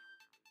reason.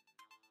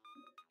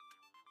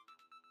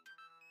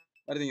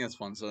 I think that's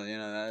fun. So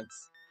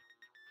that's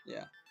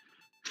yeah.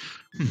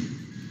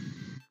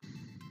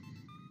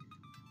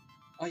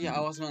 Oh yeah, I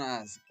was gonna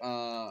ask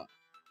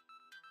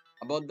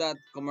about that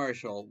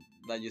commercial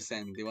that you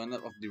sent, the one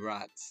of the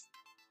rats.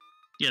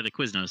 Yeah, the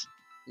Quiznos.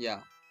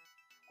 Yeah.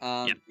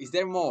 Yeah. Is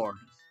there more?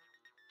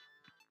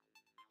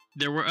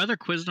 There were other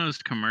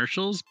Quiznos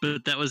commercials,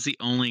 but that was the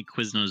only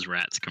Quiznos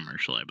Rats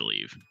commercial, I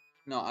believe.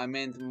 No, I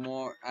meant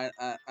more. I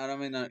don't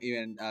mean not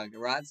even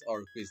rats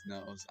or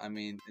Quiznos. I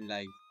mean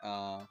like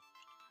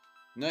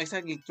not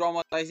exactly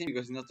traumatizing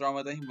because it's not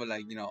traumatizing, but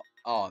like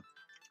odd.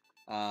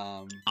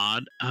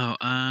 Odd. Oh,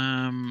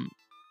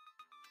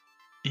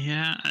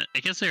 yeah, I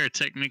guess they are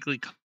technically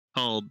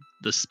called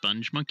the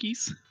Sponge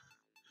Monkeys.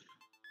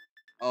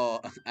 Oh,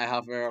 I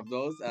have heard of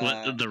those.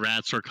 What the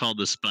rats were called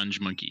the Sponge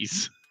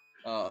Monkeys.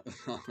 Oh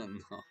no.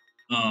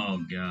 Oh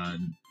god.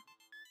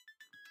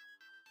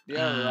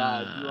 Yeah,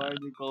 rats. You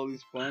already call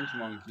these sponge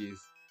monkeys.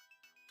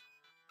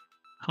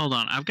 Hold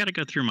on, I've got to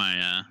go through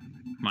my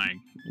my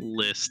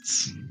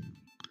lists.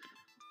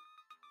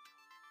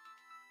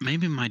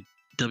 Maybe my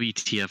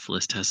WTF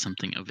list has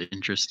something of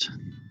interest.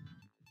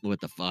 What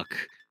the fuck?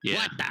 Yeah.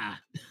 What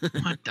the?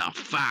 What the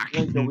fuck?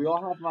 Wait, so we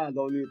all have my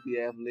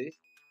WTF list.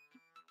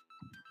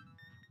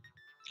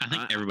 I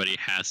think everybody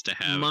has to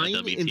have Mine, a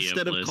WTF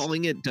instead list. of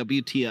calling it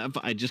WTF,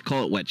 I just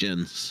call it Wet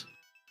Gens.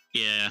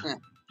 Yeah.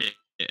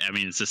 I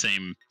mean, it's the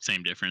same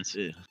difference.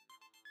 Yeah.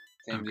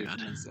 Same Oh, God.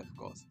 difference, of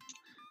course.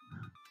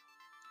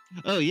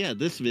 Oh yeah,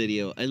 this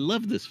video. I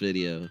love this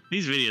video.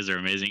 These videos are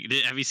amazing.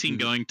 Have you seen Mhm.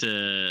 going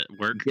to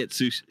work Get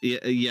sushi.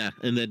 Yeah,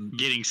 and then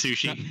getting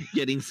sushi?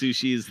 getting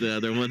sushi is the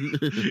other one.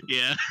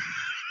 Yeah.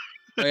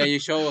 Oh yeah, you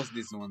show us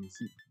these ones.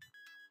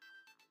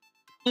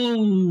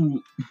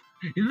 Oh,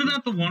 isn't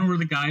that the one where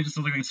the guy just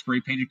has like a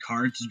spray painted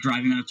car just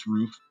driving on its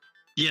roof?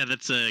 Yeah,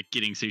 that's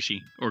getting sushi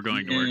or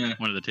going to Yeah. work.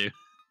 One of the two.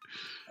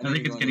 I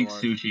think it's getting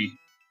sushi.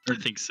 I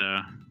think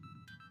so.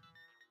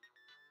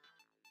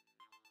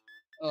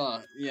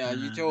 Oh yeah,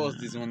 you show us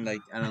this one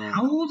like I don't know.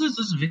 How old is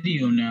this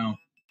video now?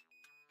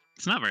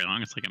 It's not very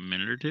long. It's like a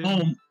minute or two.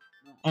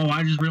 Oh,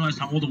 I just realized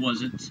how old it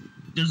was.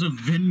 There's a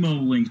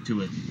Venmo link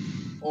to it.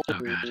 Oh,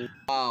 God.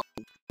 wow,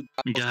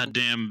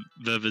 Goddamn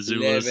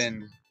Vavuzulas.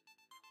 11.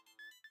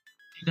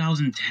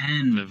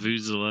 2010.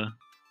 Vavuzela.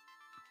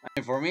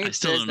 And for me, I it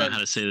still says don't know that how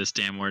to say this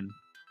damn word.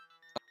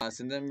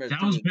 September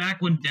That was 2.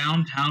 back when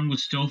downtown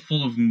was still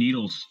full of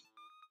needles.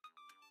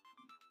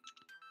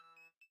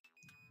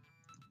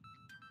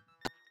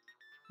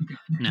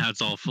 Now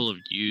it's all full of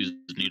used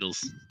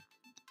needles.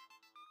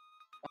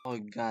 Oh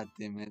god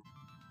damn it.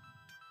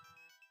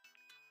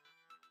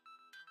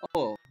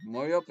 Oh,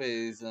 Moriope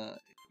is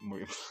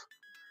Moriope.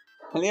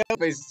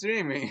 Moriope is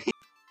streaming.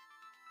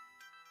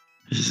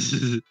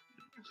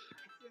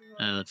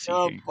 Let's see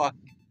Oh here. fuck.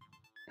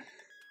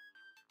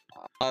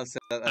 I'll say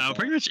that as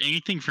Pretty much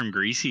anything from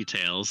Greasy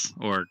Tales,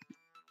 or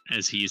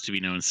as he used to be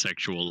known,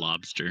 Sexual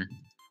Lobster.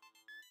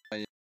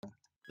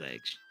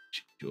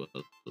 Sexual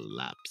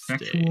lobster.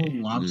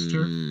 Sexual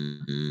lobster?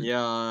 Mhm.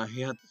 yeah,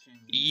 he had to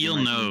change his You'll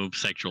name. know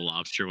Sexual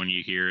Lobster when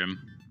you hear him.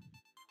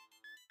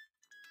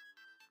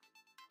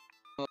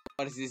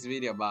 What is this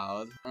video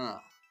about? I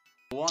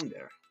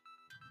wonder.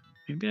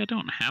 Maybe I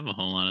don't have a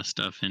whole lot of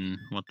stuff in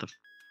what the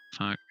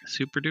fuck.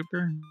 Super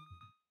duper?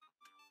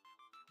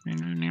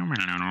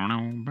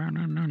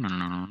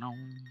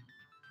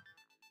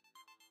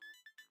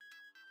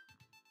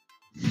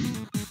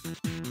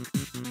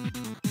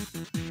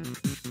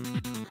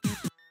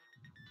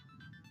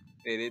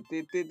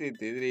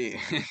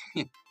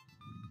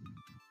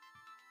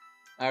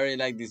 I really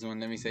like this one.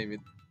 Let me save it.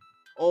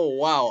 Oh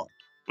wow,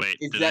 Wait,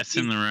 Is did I that-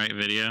 send the right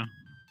video?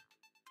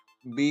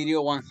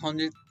 video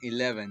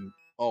 111.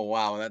 Oh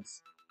wow,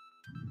 that's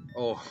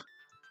oh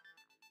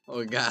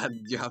god,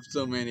 you have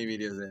so many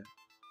videos there.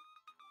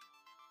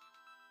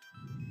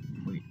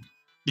 Wait,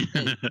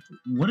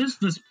 what is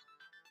this?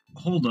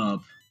 Hold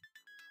up.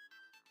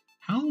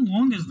 How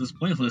long is this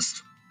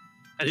playlist?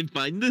 I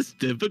find this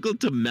difficult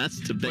to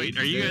masturbate. Wait,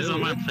 are you guys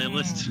on my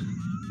playlist?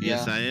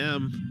 Yes, Yeah. I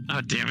am.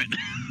 Oh, damn it.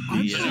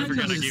 Yeah. I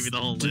forgot I gave you the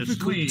whole list.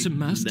 Difficult Wait, to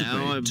masturbate.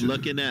 Now I'm to.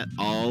 looking at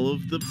all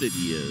of the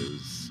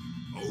videos,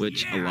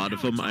 which a lot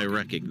of them I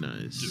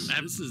recognize.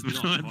 Dude, this is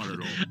not hard at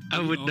all. I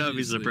would We not be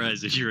obviously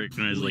surprised if you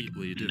recognize like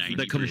completely different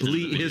 90 The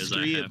complete videos I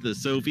history have. of the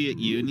Soviet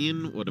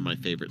Union, one of my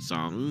favorite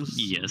songs.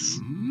 Yes.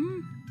 Hmm?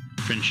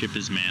 Friendship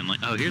is manly.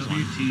 Oh, here's one.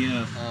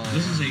 WTF.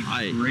 This is a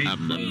I great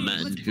am the playlist.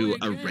 man who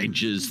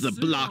arranges the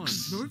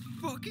blocks. No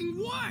fucking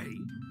way.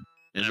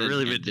 And I then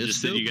really at meant to this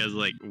just send you scope- guys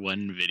like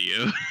one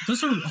video.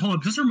 Hold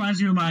up, this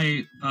reminds me of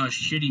my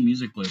shitty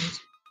music playlist.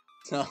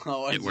 So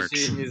what's It the works.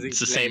 shitty music It's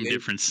the same playlist?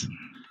 difference.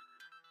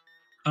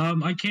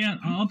 I can't.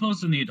 I'll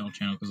post it in the adult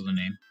channel because of the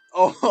name.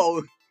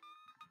 Oh,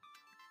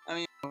 I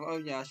mean, oh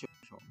yeah, sure.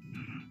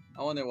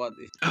 I wonder what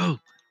this Oh,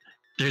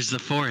 there's the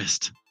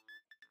forest.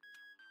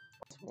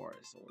 for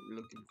is. What you're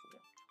looking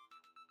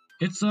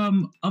for? It's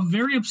a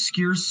very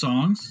obscure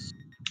songs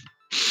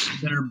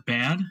that are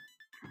bad.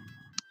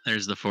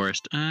 There's the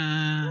forest.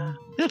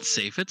 That's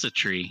safe. It's a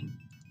tree.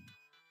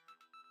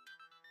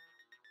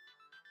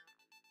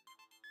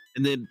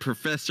 And then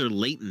Professor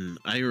Layton,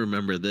 I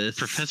remember this.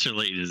 Professor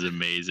Layton is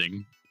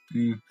amazing.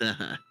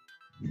 I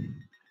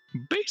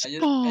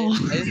Baseball.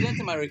 just went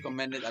to my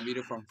recommended a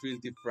video from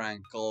Filthy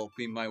Frank called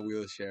 "Pin My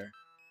Wheelchair."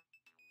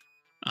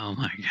 Oh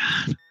my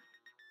god.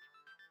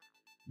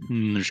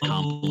 There's Oh,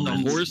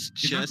 compliments. The horse Is that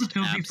the chest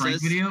Filthy Frank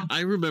abscess. video?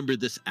 I remember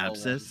this wow.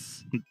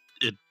 abscess.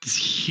 It's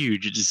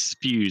huge. It just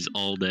spews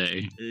all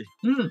day.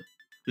 Ugh.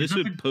 This that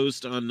would the-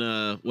 post on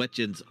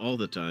Wetchins all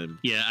the time.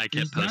 Yeah, I Is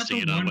kept that posting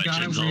the it on one guy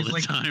Wetchins where all he's the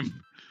like-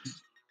 time.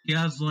 He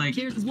has like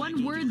There's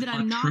one word that a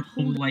I'm not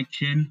triple holding like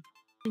chin.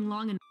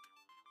 long enough.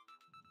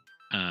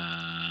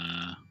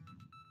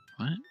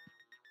 What?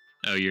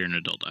 Oh, you're an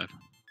adult dive.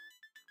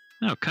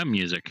 Oh, come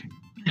music.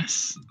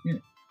 Yes.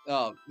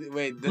 Oh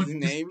wait, does he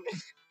name?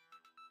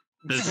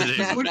 This is it.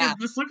 Just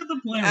look at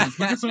the playlist.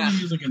 Look at some of the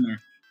music in there.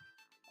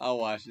 I'll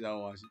watch it.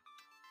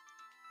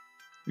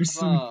 There's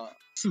some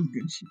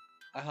good shit.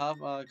 I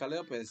have a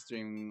Calliope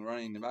stream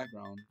running in the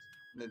background.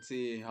 Let's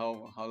see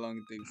how long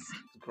it takes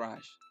to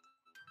crash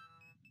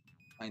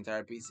my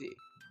entire PC.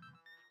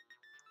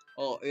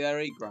 Oh, it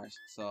already crashed.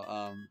 So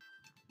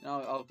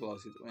I'll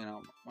close it.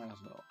 Might as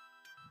well.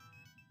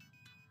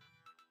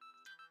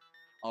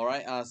 All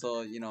right.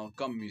 So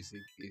come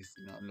music is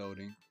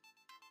loading.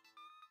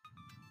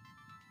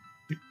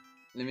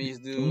 Let me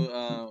just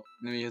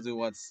do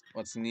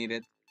what's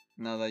needed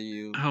now that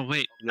you Oh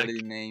wait. uploaded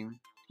your name.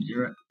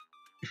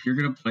 If you're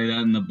gonna play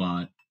that in the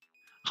bot,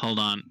 Hold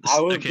on. I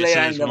will Okay, play so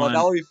random, but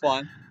that will be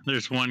fun.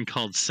 there's one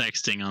called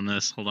sexting on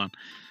this. Hold on.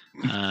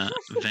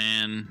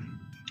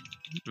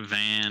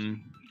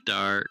 Van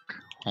Dark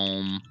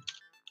Home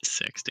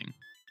Sexting.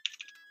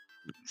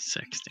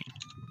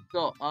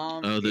 So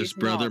Oh, there's it's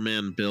Brother not,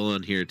 Man Bill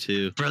on here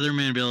too. Brother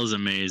Man Bill is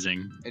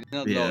amazing. it's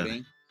not Yeah.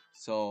 loading.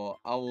 So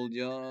I will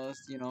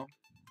just I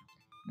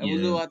will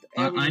do Yeah. what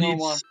every I need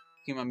normal s-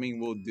 human being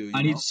will do.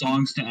 I need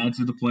songs to add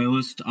to the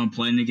playlist. I'm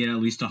planning to get at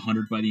least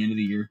 100 by the end of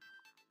the year.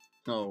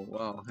 Oh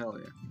wow, hell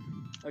yeah.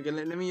 Okay,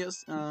 let me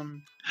just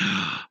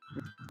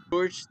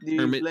George, the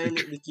Hermit-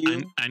 playlist the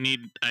queue. I need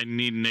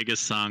nigga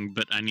song,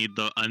 but I need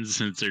the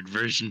uncensored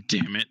version.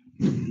 Damn it!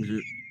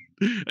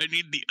 I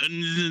need the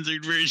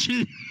uncensored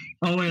version.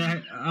 Oh wait,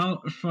 I'll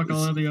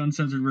have the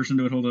uncensored version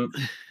to it. Hold up.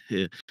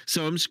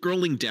 So I'm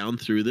scrolling down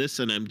through this,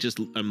 and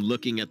I'm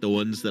looking at the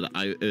ones that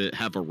I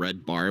have a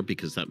red bar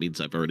because that means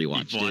I've already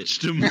watched You've it.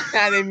 watched them.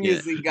 The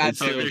music got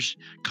it's Oh, so- there's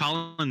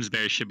Collins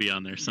Bear should be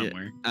on there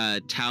somewhere.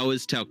 Tao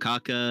is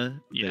Taukaka.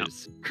 Yeah.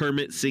 There's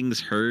Kermit Sings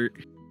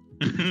Hurt.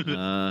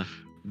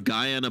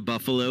 Guy on a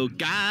Buffalo.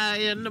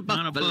 Guy on a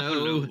On a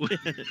Buffalo. buffalo.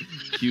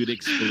 Cute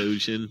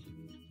explosion.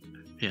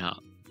 Yeah.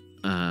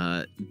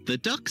 The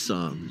Duck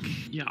Song.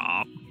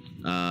 Yeah.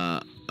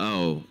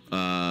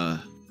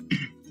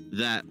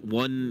 That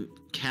one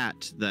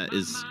cat that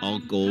is all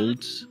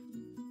gold.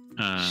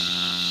 How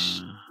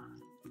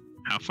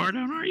far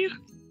down are you?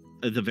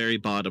 At the very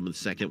bottom of the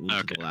second one to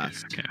Okay, the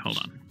last. okay, hold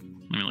on.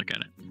 Let me look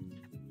at it.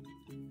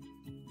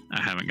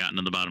 I haven't gotten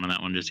to the bottom of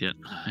that one just yet.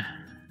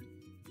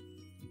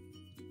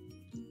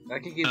 I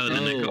can keep Oh, the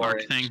saying Nico for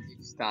Arc it thing?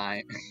 each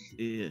time.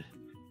 Yeah.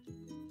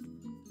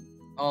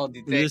 Oh,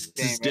 the This text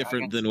thing, is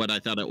different than what I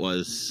thought it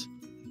was.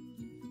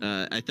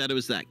 I thought it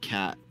was that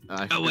cat.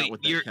 I Oh forgot wait,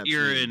 what that you're cat's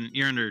you're name.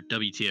 you're under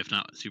WTF,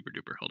 not Super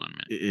Duper. Hold on a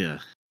minute. Yeah.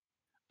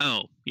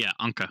 Oh yeah,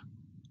 Anka.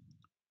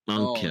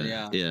 Oh, Anka.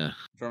 yeah. Yeah.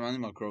 from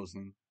Animal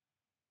Crossing.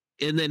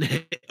 And then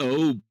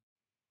oh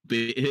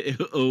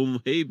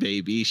hey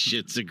baby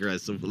shits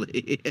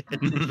aggressively.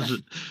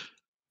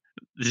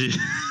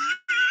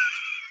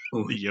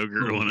 Oh, The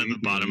yogurt one at the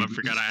bottom. I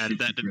forgot I had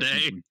that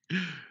today.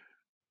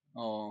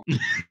 Oh,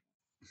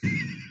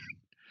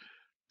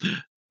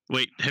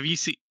 Wait, have you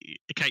seen?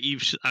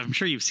 I'm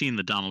sure you've seen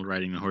the Donald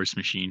riding the horse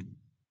machine.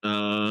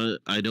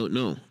 I don't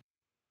know.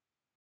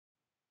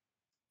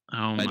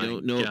 Oh my I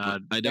don't know.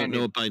 god! I don't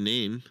know it by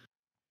name.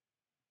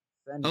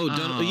 Oh,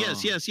 Donald.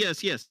 Yes.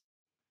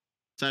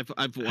 I've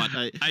watched.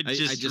 I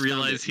just found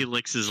realized it. he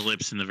licks his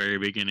lips in the very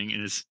beginning,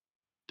 and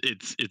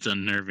it's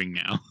unnerving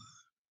now.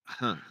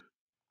 Huh.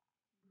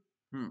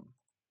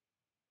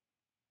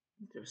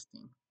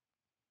 interesting.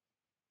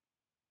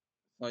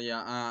 So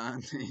yeah,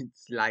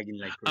 it's lagging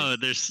like Oh,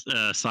 crazy.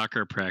 there's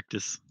soccer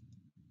practice.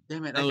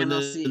 Damn it, I Oh, and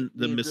cannot see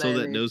the missile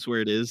that playlist. knows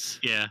where it is.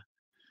 Yeah,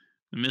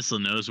 the missile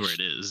knows where it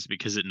is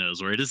because it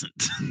knows where it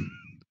isn't.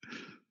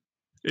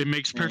 It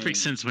makes perfect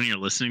Mm. sense when you're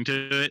listening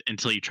to it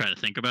until you try to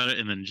think about it,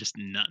 and then just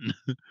none.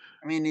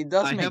 I mean, it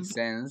does I make have-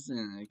 sense.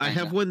 I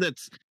have kinda. one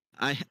that's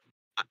I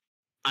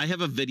have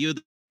a video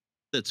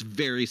that's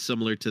very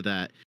similar to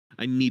that.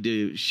 I need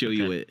to show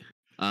you Okay. it.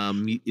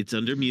 It's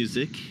under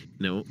music.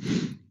 No,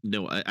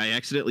 I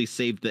accidentally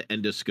saved the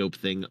endoscope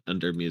thing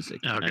under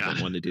music. Oh, I God.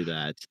 don't want to do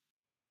that.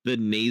 The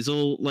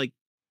nasal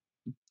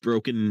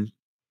broken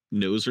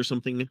nose or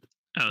something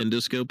Oh,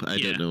 endoscope. I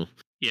yeah. don't know.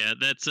 yeah,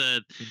 that's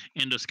a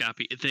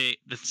endoscopy.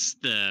 That's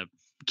the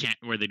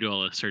where they do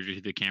all the surgery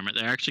through the camera.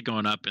 They're actually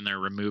going up and they're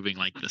removing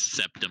like the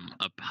septum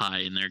up high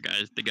in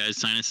the guy's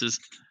sinuses.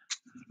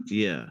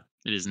 Yeah,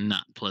 It is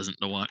not pleasant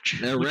to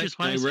watch. I, which is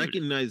why I saved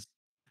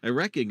it.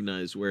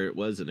 recognize where it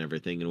was and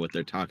everything and what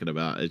they're talking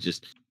about. It's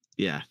just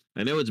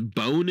I know it's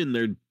bone and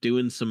they're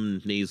doing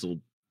some nasal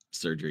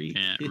surgery.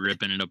 Yeah,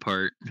 ripping it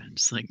apart.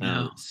 It's like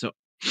no. So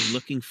I'm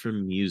looking for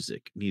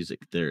music.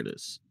 There it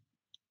is.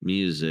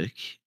 Music.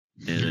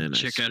 And then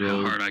Check I out how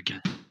scroll. hard I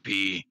can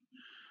pee.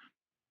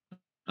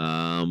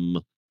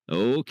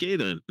 Okay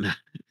then.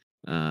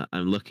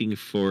 I'm looking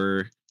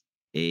for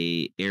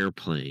a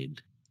airplane.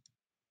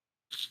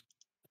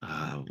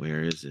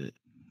 Where is it?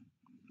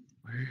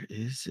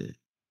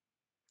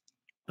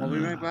 I'll be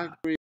right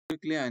back pretty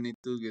quickly. I need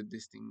to get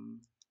this thing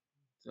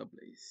to a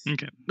place.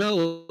 Okay,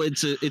 No,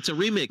 it's a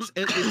remix.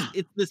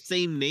 It's the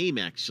same name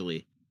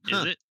actually. is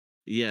Huh. it?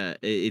 Yeah,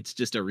 it's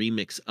just a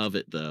remix of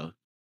it though.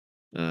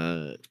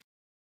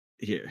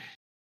 Here.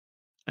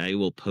 I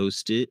will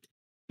post it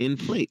in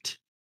plate.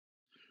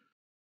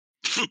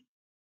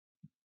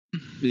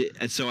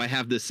 So I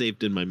have this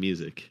saved in my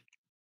music.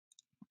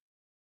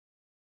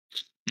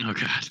 Oh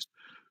god.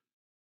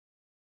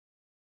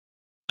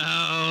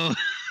 Oh,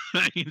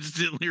 I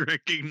instantly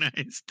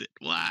recognized it.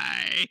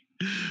 Why?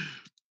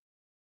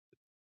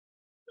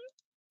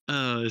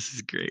 Oh, this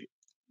is great.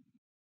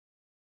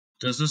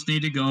 Does this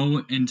need to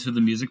go into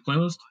the music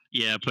playlist?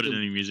 Yeah, put it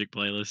in the music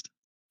playlist.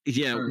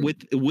 Yeah, Alright.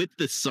 with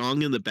the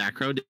song in the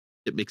background,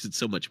 it makes it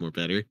so much more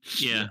better.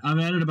 Yeah. I've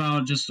added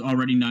about just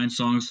already 9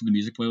 songs to the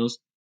music playlist.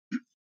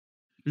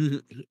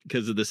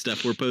 Because of the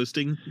stuff we're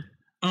posting.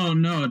 Oh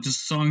no,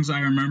 just songs I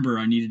remember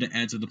I needed to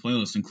add to the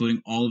playlist,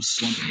 including all of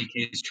Slump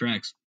AK's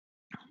tracks.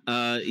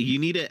 You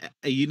need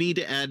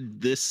to add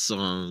this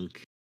song.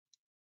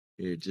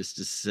 Here, just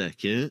a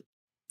second.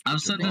 I've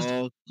set this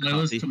All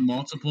playlist copy. to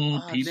multiple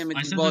Ah, people. damn it,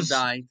 I this set ball this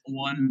died.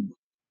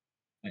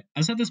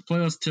 I set this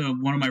playlist to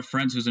one of my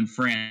friends who's in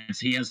France.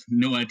 He has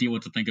no idea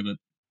what to think of it.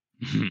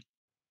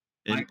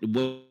 And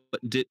what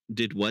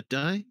did what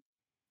die?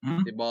 Huh?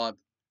 The bot.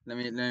 Let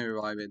me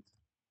revive it.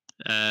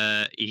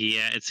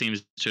 Yeah, it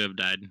seems to have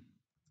died.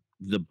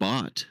 The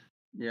bot.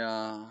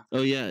 Yeah,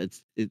 Oh yeah,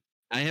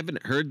 I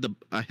haven't heard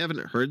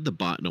the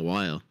bot in a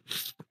while.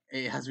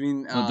 it has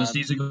been. Oh, does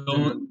this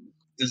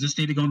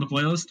need to go on the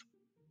playlist?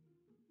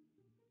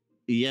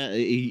 Yeah,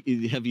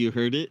 have you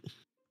heard it?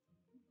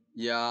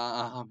 Yeah,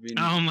 I have been.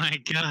 Oh my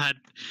god!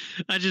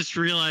 I just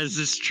realized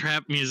this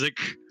trap music.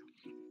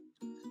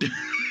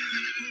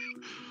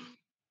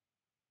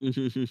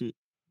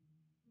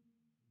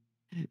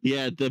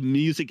 Yeah, the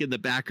music in the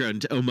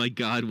background. Oh my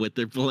god, what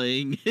they're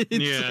playing! It's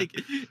Yeah.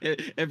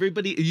 like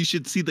everybody. You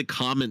should see the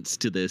comments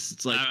to this.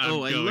 It's like, I'm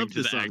oh, I going love to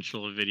this the song.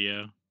 actual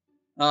video.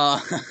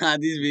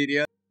 This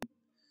video,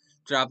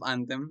 trap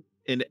anthem.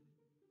 And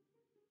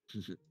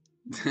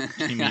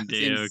I've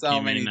seen so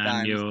many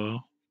times. Nanyo.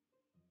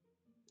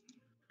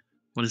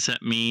 What does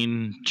that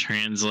mean?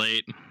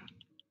 Translate.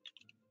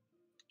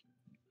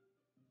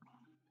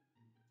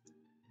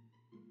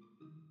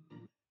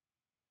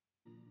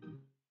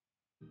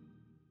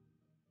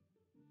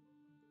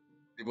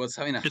 It was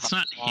having a. It's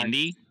not hard time.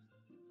 Hindi.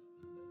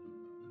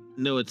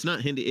 no, it's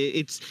not Hindi.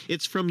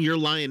 It's from Your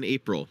Lie in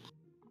April.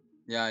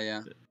 Yeah,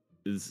 yeah.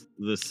 Is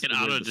this? It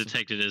where auto this-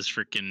 detected as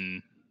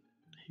freaking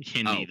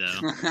Hindi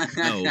though.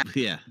 Oh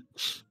yeah.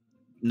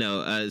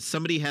 No,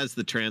 somebody has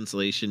the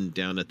translation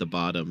down at the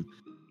bottom.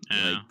 Oh,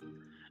 Like,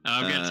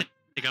 I'm gonna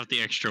take out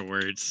the extra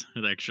words,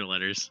 the extra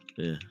letters.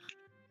 Yeah.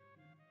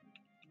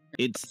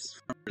 It's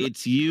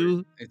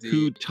you It's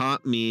who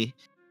taught me,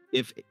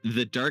 if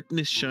the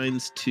darkness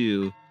shines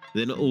too,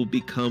 then it will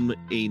become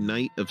a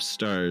night of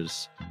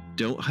stars.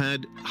 Don't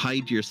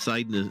hide your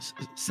sadness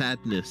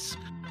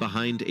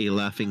behind a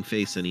laughing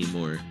face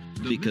anymore,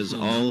 because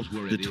all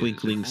the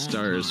twinkling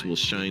stars will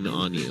shine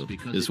on you,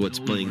 is what's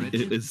playing.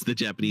 It's the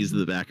Japanese in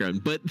the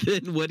background. But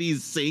then what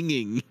he's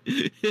singing.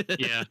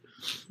 Yeah,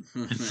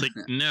 it's like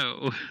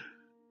no.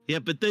 Yeah,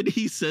 but then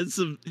he says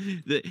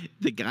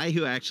the guy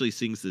who actually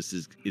sings this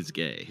is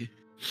gay.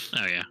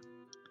 Oh yeah.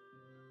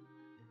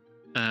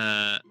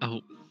 Oh,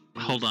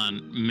 hold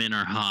on. Men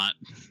are hot.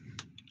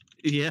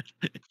 Yeah.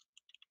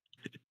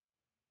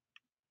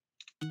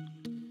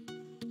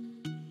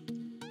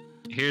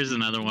 Here's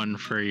another one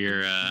for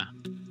your.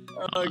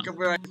 Oh,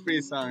 copyright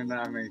free song that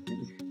I'm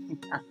making.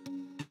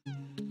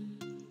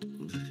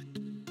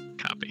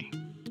 Copy.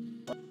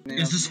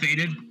 Is this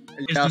faded?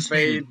 Is Yeah, this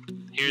faded?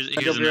 Here's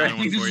copyright. another I one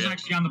think this for is you.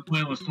 actually on the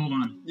playlist. Hold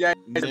on. Yeah,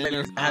 it's a Men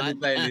are playlist. I have the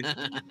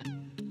playlist.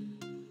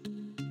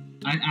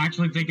 I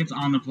actually think it's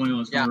on the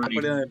playlist Yeah, already.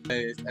 I put it on the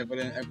playlist. I put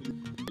it on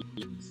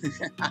the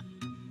playlist.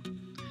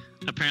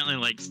 Apparently,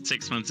 like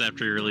 6 months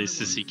after he released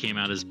this, he came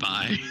out as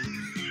bi.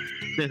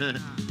 I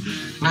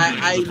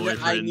As a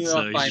boyfriend, knew so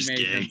of he's five just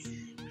gay. mentions.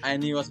 I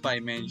knew it was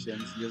 5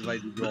 mentions just by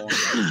the drawing.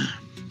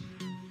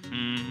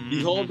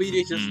 The The whole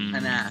video is just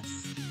an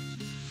ass.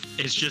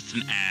 It's just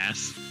an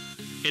ass.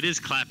 It is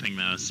clapping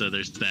though, so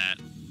there's that.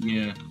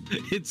 Yeah.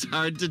 It's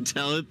hard to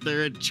tell if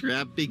they're a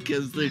trap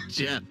because they're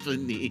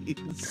Japanese.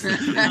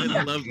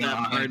 I love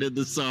that part of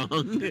the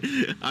song.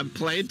 I'm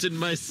planting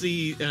my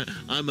seed.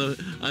 I'm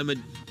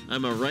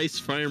a rice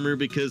farmer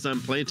because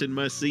I'm planting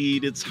my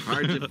seed. It's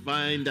hard to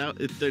find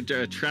out if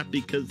they're a trap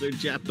because they're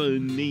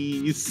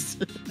Japanese.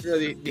 So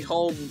the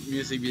whole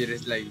music video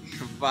is like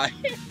fire.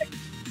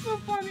 So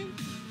funny.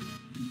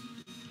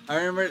 I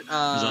remember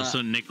There's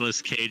also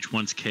Nicolas Cage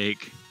wants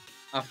cake.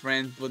 a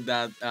friend put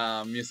that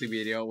music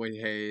video with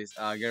his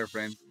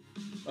girlfriend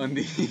on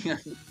the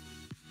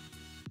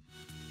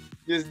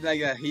just like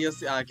that. He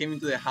just came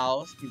into our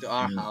house.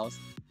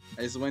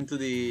 I just went to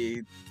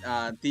the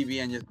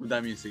TV and just put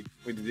that music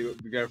with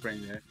the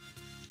girlfriend there.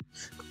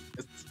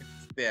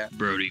 Yeah.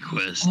 Brody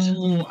Quest.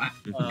 Oh,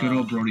 good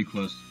old Brody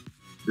Quest.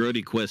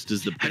 Brody Quest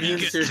is the Have you,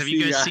 best. have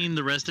you guys Yeah. seen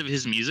the rest of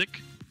his music?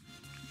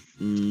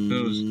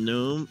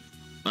 No,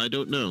 I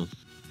don't know.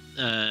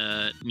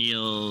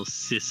 Neil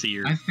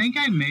Sissy or I think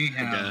I may like,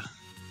 have.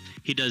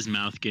 he does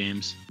mouth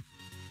games.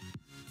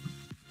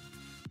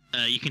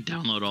 You can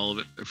download all of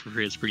it for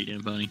free. It's pretty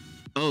damn funny.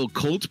 Oh,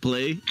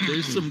 Coldplay.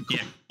 There's some Yeah,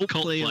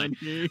 Coldplay Coldplay. on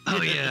here.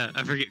 Oh yeah,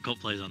 I forget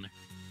Coldplay's on there.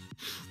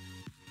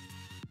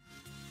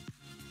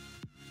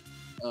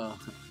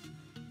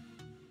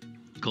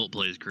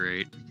 Coldplay's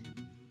great.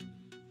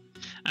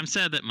 I'm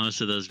sad that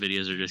most of those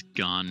videos are just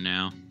gone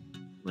now.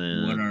 What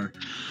are?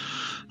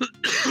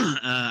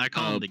 I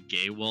call Oh. them the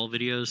gay wall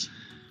videos.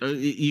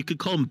 You could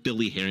call them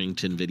Billy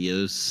Harrington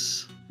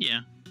videos.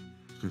 Yeah.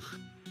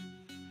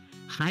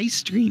 Hi,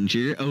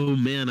 stranger. Oh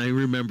man, I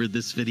remember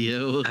this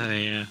video. Oh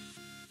yeah.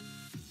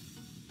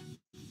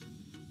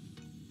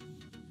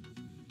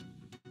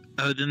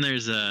 Oh, then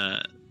there's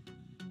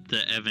the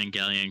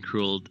Evangelion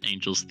Cruel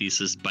Angel's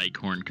Thesis bike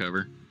horn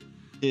cover.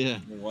 Yeah.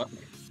 What?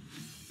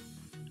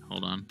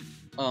 Hold on.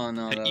 Oh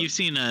no. Hey, you've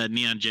seen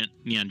Neon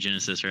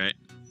Genesis, right?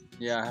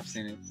 Yeah, I have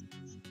seen it.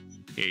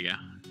 Here you go.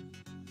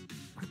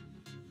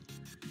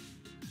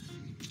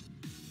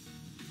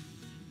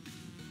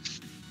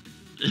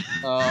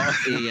 Oh,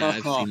 Yeah,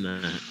 I've seen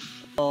that.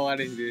 Oh, what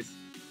is this?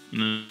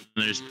 And then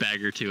there's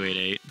Bagger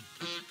 288.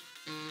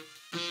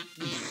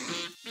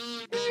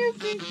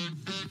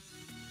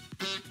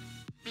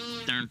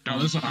 Dun, Oh, dun.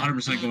 this is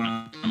 100% going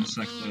on the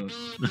sex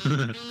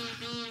playlist.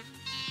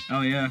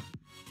 Oh yeah.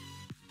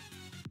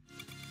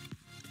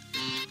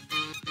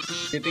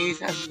 Do you think this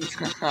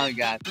has? Oh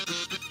god.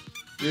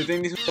 Do you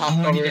think this will Oh,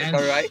 have yeah.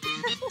 cover alright?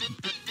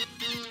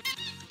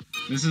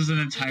 This is an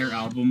entire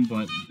album,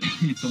 but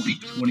it's only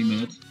 20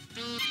 minutes.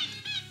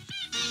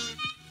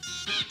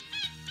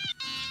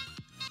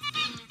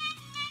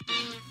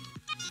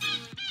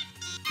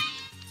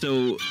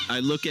 So I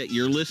look at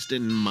your list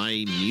and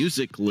my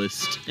music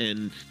list,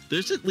 and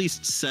there's at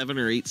least 7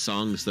 or 8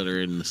 songs that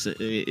are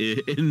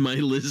in my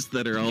list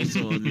that are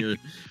also on your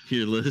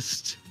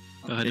list.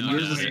 Oh, And no,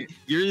 no,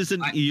 yours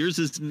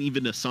isn't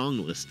even a song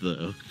list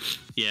though.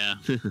 yeah,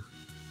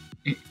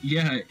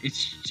 Yeah,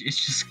 it's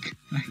just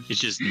it's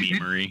just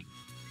memery.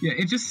 yeah,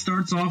 it just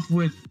starts off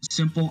with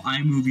simple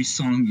iMovie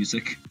song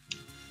music.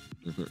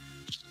 There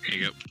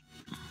you go.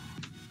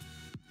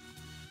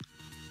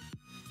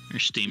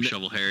 There's Steam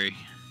Shovel Harry.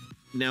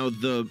 Now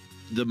the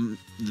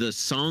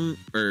song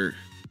the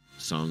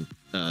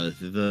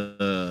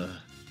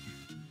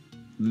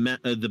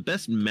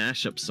best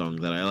mashup song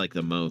that I like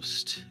the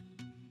most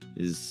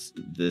is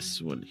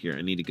this one here.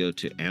 I need to go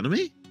to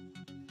anime.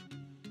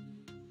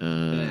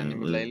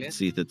 Anime Let's playlist?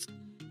 see if that's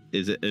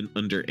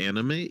under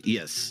anime.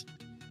 Yes.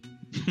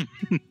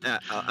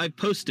 I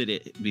posted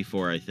it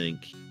before, I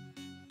think.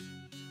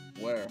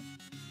 Where?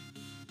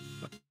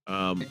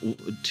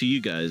 To you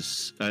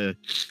guys.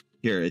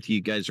 Here, if you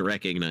guys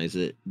recognize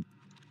it.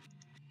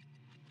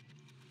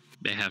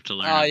 They have to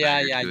learn. Oh about yeah,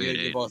 your yeah.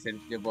 You 288. posted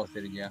it. You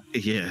posted it. Yeah.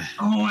 Yeah.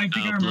 Oh, I think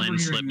I remember Blend hearing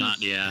Slipknot.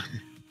 this.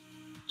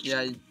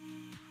 Yeah.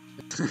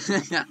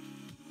 Yeah.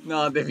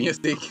 No, the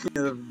music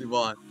of the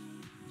one.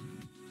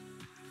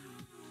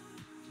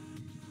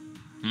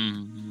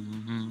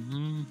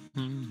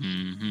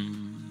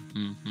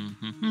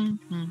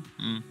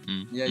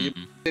 Yeah, you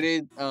posted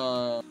it.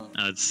 Oh,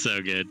 it's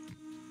so good.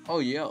 Oh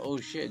yeah. Oh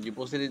shit. You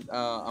posted it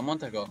a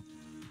month ago.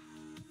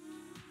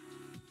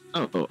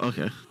 Oh,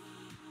 okay.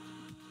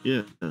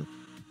 Yeah.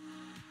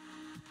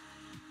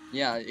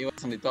 Yeah, it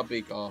was on the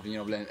topic of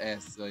Blend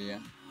S. So yeah.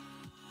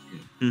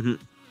 Mm-hmm.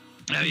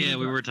 Oh yeah,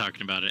 we were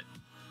talking about it.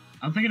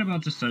 I'm thinking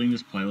about just setting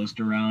this playlist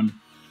around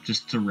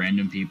just to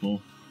random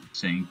people,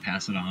 saying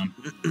pass it on.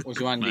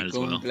 Which one? Might The as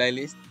Kun well.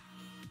 playlist.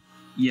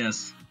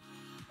 Yes.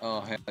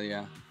 Oh hell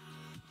yeah.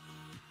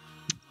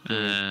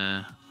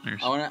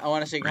 There's, I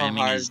wanna shake how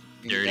Ramming hard is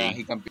dirty.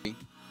 he can be.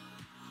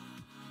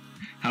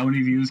 How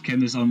many views can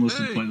this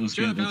unlisted Hey, playlist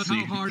check get? Let's out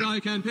see. how hard I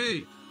can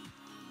pee.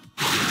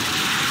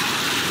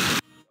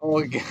 Oh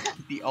my god,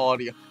 the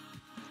audio.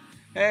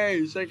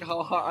 Hey, shake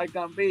how hard I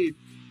can be.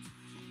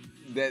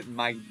 That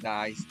mic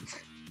dies.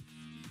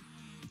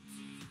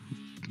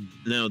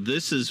 Now,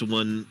 this is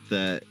one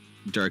that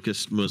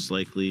Darkest most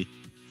likely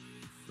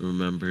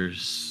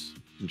remembers.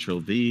 Control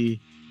V.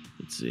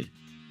 Let's see.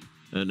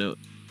 Oh, no.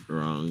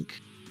 Wrong.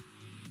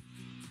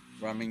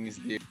 Ramming is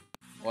dirty.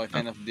 What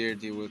kind of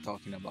dirty we're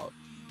talking about?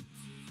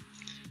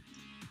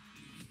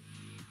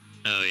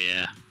 oh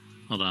yeah.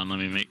 Hold on, let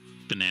me make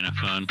banana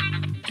phone.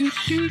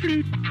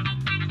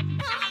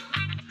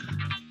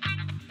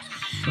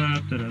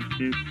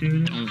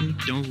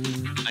 Don't.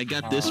 I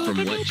got this from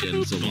Wet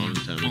Gens a long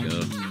time ago.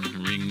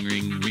 Ring,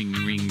 ring, ring,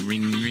 ring,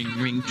 ring, ring,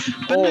 ring.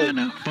 Oh.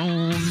 Banana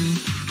phone.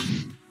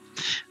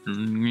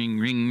 Ring,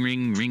 ring,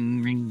 ring,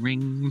 ring, ring,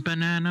 ring.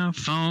 Banana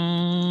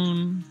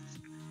phone.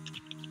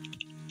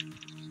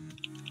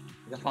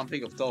 The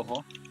fanfic of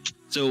Toho.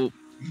 So,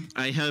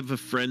 I have a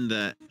friend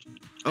that.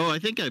 Oh, I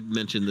think I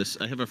mentioned this.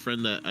 I have a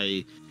friend that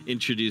I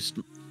introduced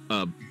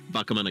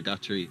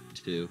Bakemonogatari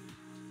to,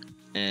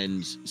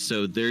 and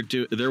so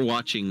they're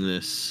watching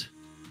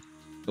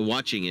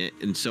it,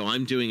 and so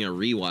I'm doing a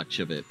rewatch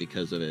of it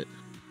because of it,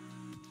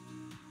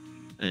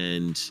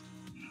 and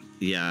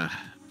yeah,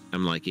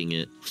 I'm liking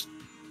it.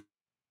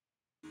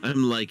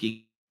 I'm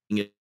liking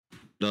it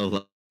a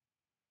lot.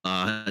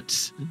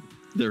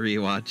 The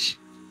rewatch.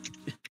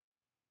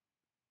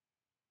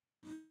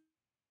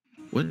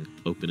 What?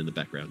 Open in the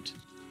background.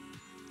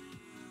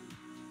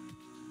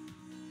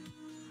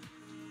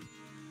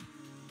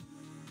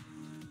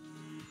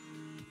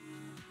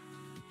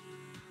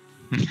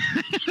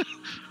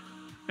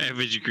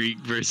 Average Greek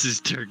versus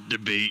Turk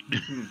debate.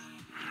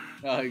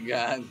 Oh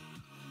god.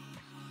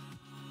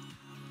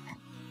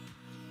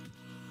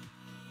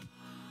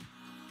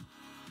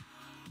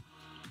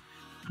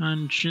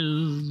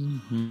 Punches.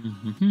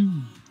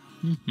 Ring,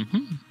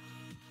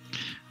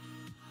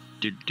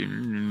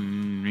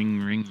 ring,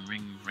 ring,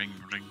 ring, ring,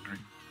 ring.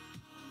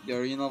 The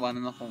original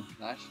Banana Phone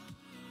Flash.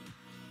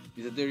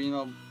 Is that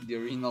the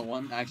original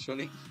one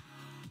actually?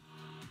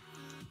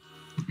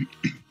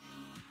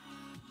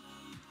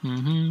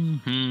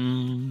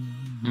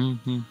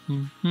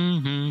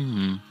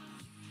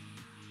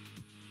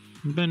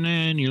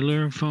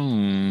 Bananular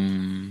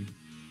phone.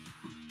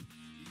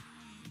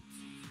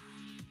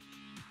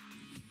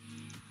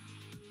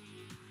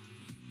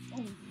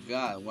 Oh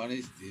God, what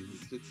is this?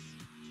 This looks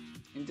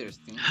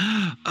interesting.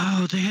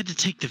 Oh, they had to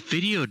take the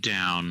video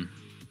down.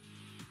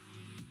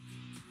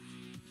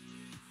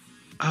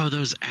 Oh,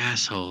 those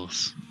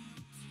assholes.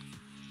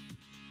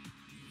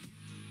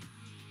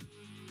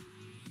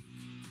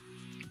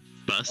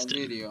 A Busted.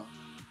 video.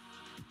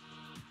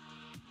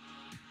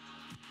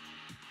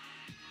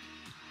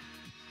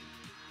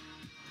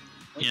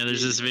 Yeah,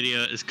 there's this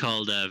video. It's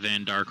called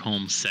Van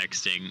Darkholm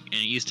Sexting, and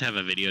it used to have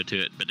a video to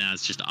it, but now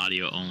it's just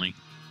audio only.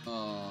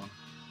 Oh,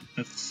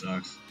 That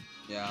sucks.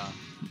 yeah.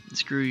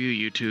 Screw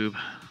you, YouTube.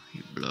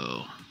 You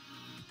blow.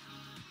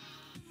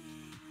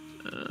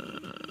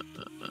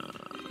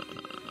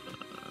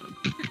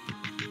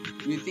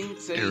 Do you think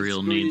saying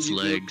Ariel screw needs YouTube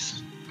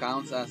legs.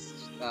 counts as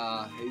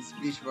hate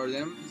speech for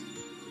them?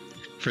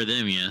 For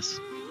them, yes.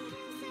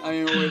 I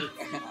mean,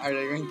 are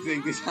they going to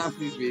take this out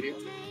this video?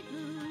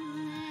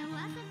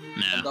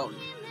 No.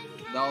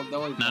 That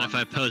was Not if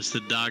fun. I post the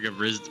dog of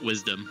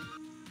wisdom.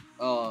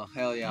 Oh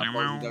hell yeah!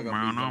 Post the dog of wisdom.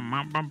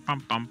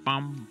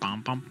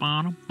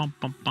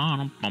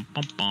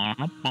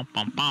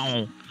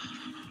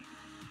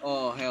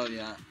 Oh hell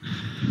yeah!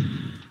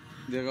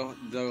 Dog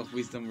of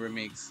Wisdom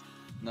remix.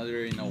 Not the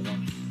original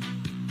one.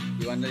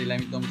 The one that the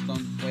Lemmy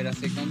Tombstone. Wait a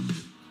second.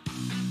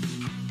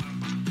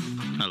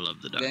 I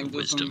love the dog Lemmy of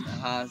wisdom.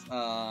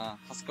 Tombstone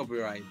has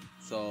copyright,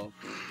 so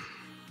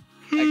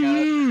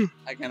I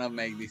cannot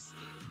make this.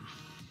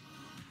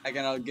 I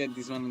cannot get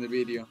this one in the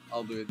video.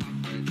 I'll do it,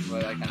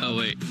 but I cannot. Oh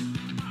wait,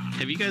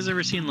 have you guys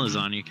ever seen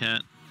Lasagna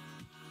Cat?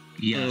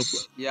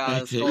 Yes. Yeah,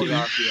 it's Okay. called I've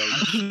Garfield.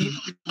 seen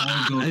all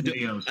those I don't-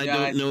 videos. I Yeah,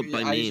 don't know it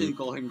by I usually name.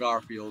 call him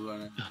Garfield.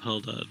 But,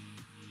 Hold on.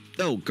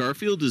 Oh,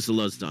 Garfield is the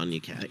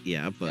Lasagna Cat.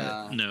 Yeah, but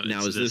yeah. No, now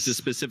it's is this a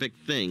specific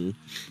thing?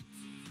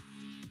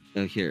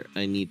 Oh, here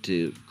I need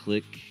to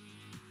click.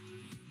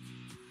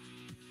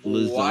 What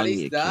is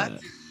Lasagna that?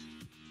 Cat.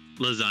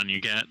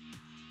 Lasagna Cat?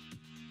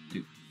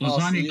 Oh,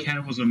 Lasagna see-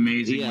 Cat was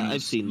amazing. Yeah, when it I've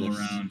was seen still this.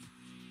 around.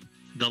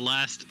 The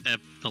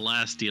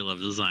last deal of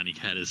Lasagna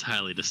Cat is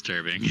highly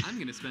disturbing. I'm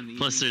gonna spend the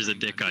Plus, evening there's a trying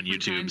dick on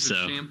different YouTube, kinds of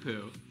so-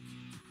 shampoo.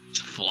 It's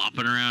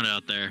flopping around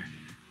out there.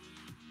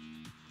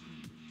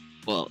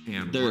 Well,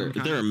 And there one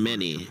kind there are of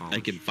many. brush to I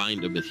polish. can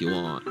find them if you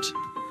want.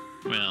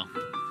 Well,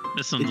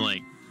 this one's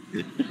like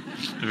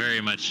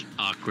very much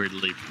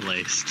awkwardly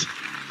placed.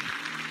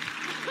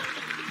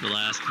 The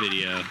last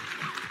video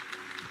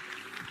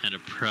at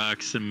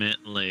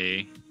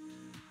approximately.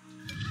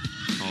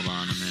 Hold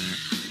on a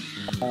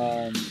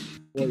minute.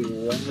 Wait,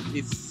 what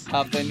is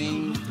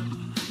happening?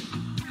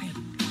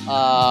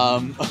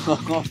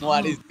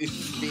 What is this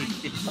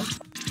video?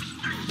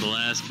 The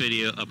last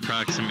video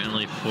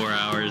approximately 4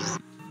 hours,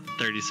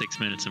 36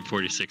 minutes, and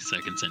 46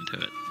 seconds into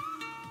it.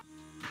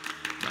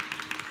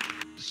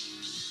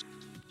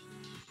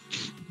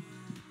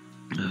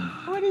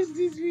 What is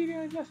this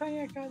video?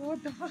 Lasagna Cat?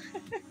 What the fuck?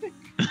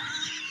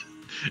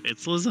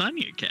 It's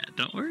Lasagna Cat.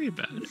 Don't worry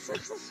about it.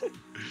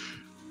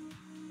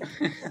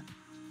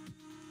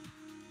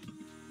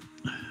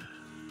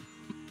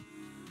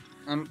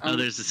 Oh,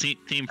 there's a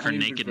theme for I'm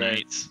Naked prepared.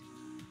 Nights.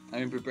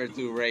 I'm prepared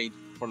to raid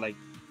for like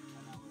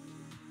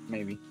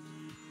maybe.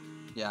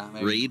 Yeah,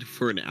 maybe. Raid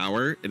for an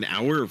hour? An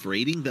hour of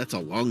raiding? That's a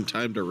long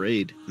time to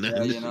raid. No, Yeah,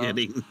 I'm you just know.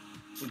 kidding.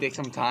 It takes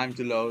some time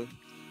to load.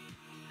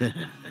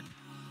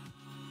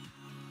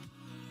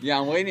 Yeah,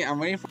 I'm waiting. I'm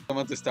waiting for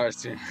someone to start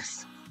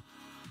streamers.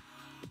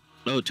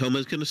 Oh,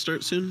 Toma's gonna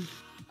start soon?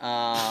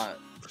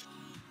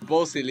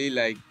 Supposedly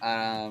like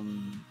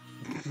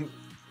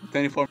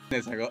 24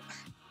 minutes ago.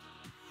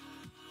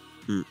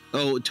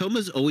 Oh,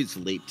 Toma's always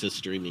late to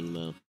streaming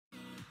though.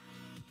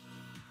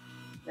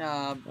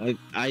 Yeah,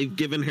 I've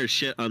given her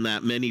shit on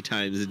that many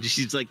times, and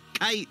she's like,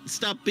 "Kite,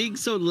 stop being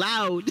so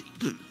loud."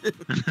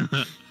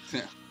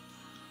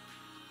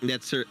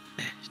 That's her.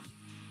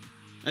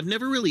 I've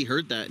never really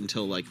heard that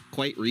until like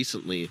quite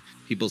recently.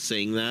 People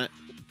saying that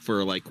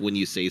for like when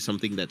you say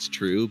something that's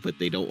true, but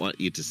they don't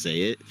want you to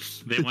say it.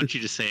 They want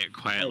you to say it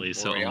quietly Oh,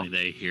 so for real? only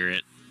they hear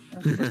it.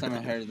 that's the first time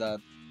I heard that.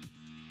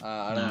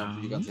 I don't know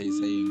if you can say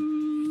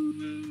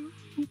saying.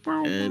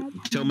 And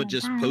Toma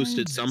just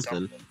posted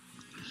something.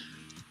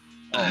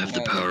 I have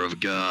the hell power yeah. of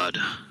God.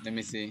 Let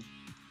me see.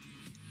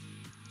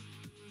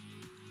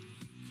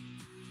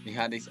 We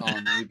had this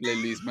on. We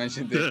playlist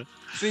mentioned it.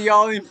 See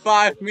y'all in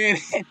 5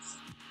 minutes.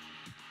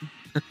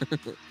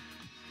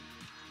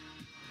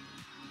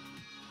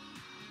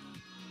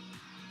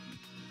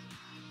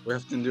 We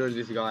have to endure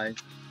this guy.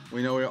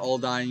 We know we're all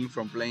dying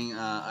from playing.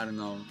 I don't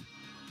know.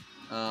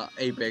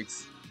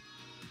 Apex.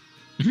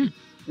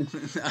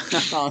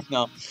 Oh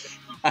no!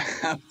 I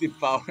have the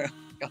power. of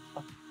God.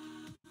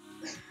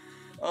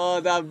 Oh,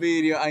 that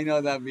video! I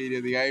know that video.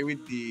 The guy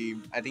with the,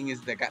 I think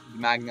it's the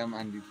Magnum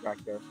and the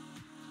tractor.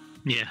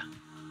 Yeah.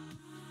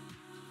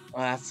 Oh,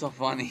 that's so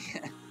funny.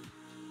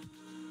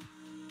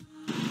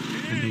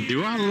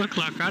 Do I look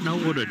like I know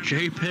what a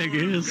JPEG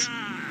is?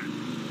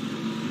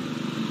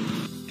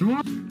 Do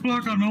I look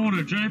like I know what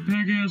a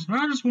JPEG is?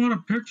 I just want a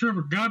picture of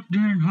a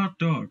goddamn hot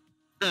dog.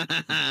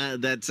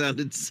 That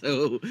sounded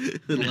so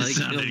That like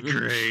sounded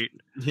great.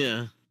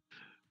 Yeah.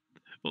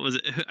 What was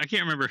it? I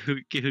can't remember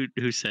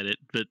who said it,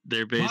 but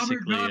they're Bobby,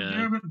 basically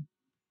goddammit,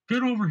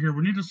 get over here.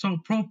 We need to sell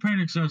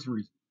propane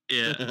accessories.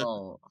 yeah.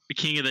 Oh,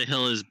 King of the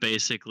Hill is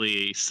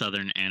basically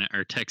Southern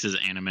or Texas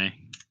anime.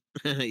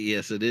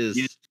 Yes, it is.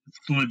 Yeah.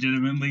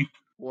 Legitimately.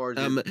 worth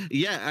it.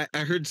 Yeah, I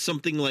heard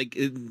something like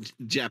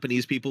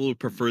Japanese people would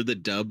prefer the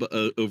dub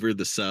over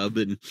the sub,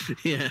 and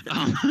yeah.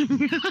 Oh my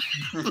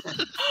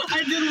God.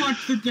 I did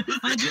watch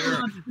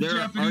the There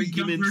are Japanese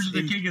dub arguments version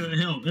of in- King of the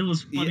Hill. It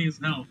was funny as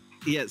hell.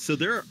 Yeah, so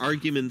there are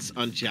arguments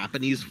on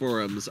Japanese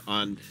forums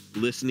on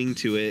listening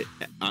to it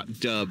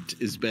dubbed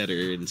is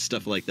better and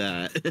stuff like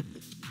that.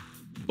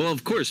 Well,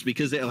 of course,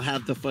 because they'll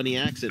have the funny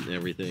accent and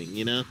everything,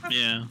 you know?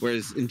 Yeah,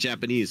 Whereas in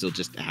Japanese, they'll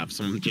just have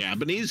some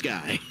Japanese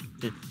guy.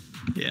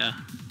 yeah.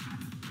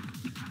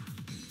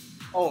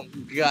 Oh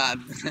God,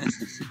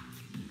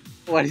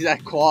 what is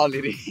that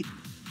quality?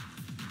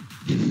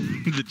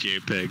 The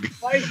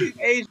JPEG. Why is it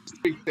age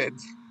restricted?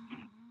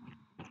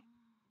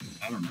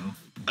 I don't know.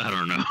 I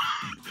don't know.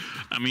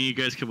 I mean, you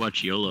guys could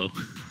watch YOLO.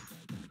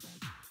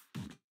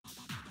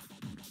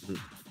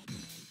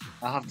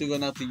 I have to go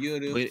now to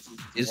YouTube. Wait,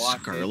 to is watch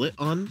it. Scarlet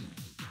on?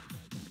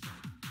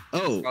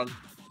 Oh,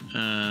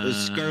 Scarlet-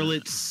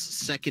 Scarlet's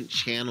second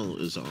channel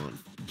is on.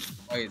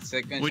 Wait,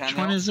 second Which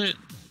channel? one is it?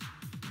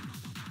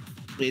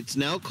 It's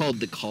now called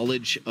the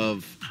College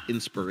of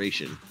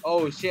Inspiration.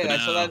 Oh shit! I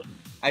saw No. that.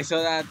 I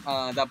saw that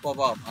that pop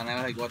up, and I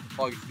was like, "What the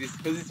fuck is this?"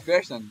 Who's this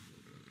person?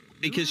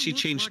 Because she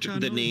changed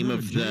the name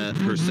of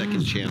her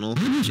second channel.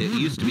 It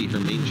used to be her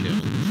main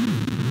channel,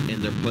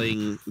 and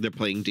they're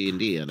playing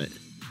D&D on it.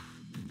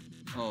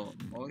 Oh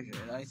shit!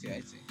 I see.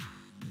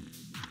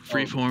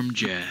 Freeform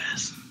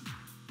Jazz.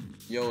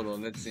 YOLO.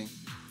 Let's see.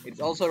 It's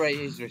also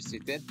age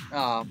restricted.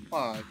 Ah,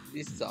 fuck!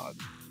 This sucks.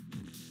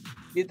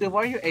 YouTube,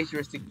 why are you age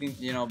restricting?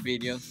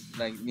 Videos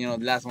like the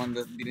last one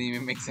that didn't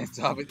even make sense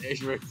to have it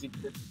age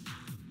restricted.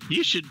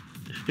 You should.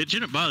 It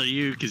shouldn't bother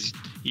you because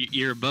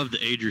you're above the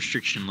age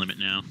restriction limit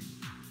now.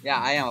 Yeah,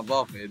 I am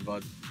above it,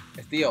 but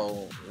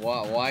still,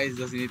 why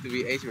does it need to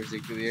be age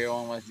restricted?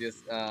 Everyone was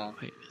just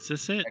Wait, is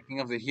this it? a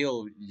King of the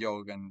Hill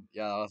joke, and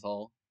yeah, that's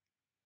all.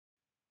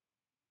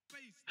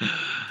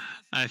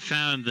 I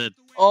found that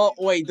Oh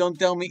wait, don't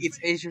tell me it's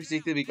age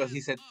restricted because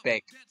he said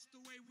peck.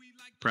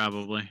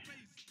 probably.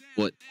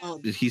 What? Oh,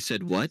 He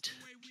said what?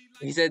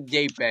 he said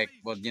JPEG,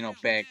 but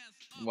peck,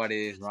 what it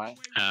is, right?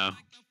 Oh,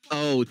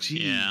 Oh,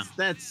 jeez. Yeah.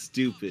 That's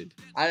stupid.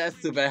 That's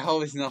stupid. I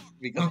hope it's not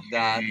because of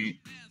that. Okay.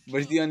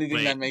 But it's the only thing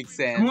Wait. that makes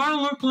Do sense. I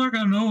look like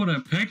I know what a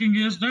pecking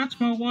is? That's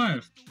my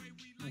wife.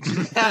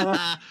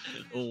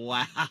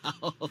 Wow.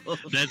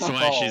 that's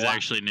why she's Oh, wow.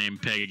 actually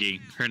named Peggy.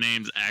 Her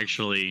name's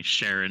actually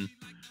Sharon.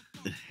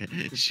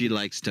 She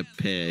likes to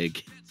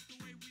peg.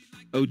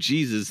 Oh,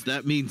 Jesus.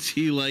 That means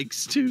he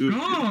likes to.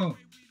 Oh,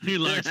 He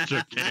likes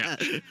to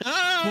cat.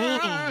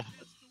 Ah!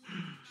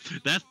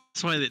 That's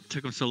why it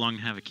took him so long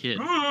to have a kid.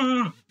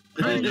 ah.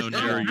 No Oh,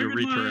 narrow no.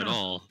 urethra at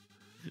all.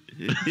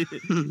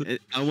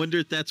 I wonder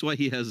if that's why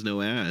he has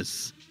no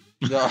ass.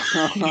 No.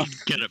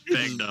 Get it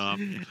pegged off.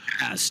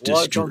 Ass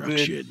Welcome to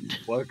destruction.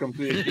 Welcome to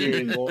the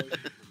series, boy.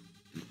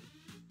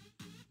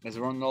 Let's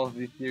run all of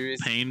these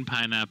series. Pain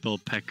pineapple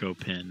pecco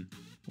pin.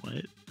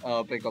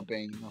 What? Pick up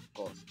pain, of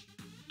course.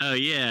 Oh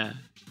yeah.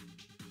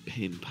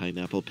 Pain,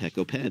 pineapple,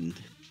 pecco, pen.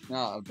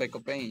 No,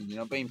 Pecco Pain,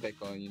 Pain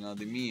Pecco,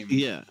 the meme.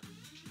 Yeah.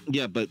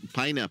 Yeah, but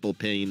pineapple,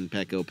 pain,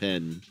 pecco,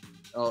 pen.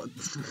 Oh.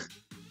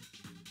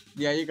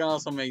 Yeah, you can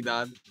also make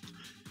that.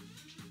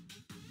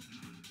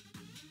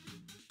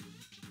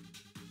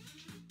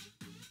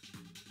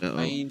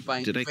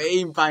 Uh-oh. Did I-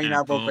 Pain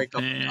Pineapple Apple Pecco.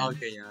 Pain.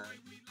 Okay, yeah.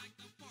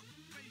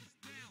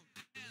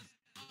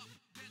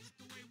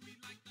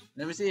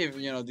 Let me see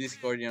if,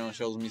 Discord,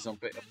 shows me some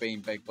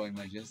Pain Pecco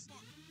images.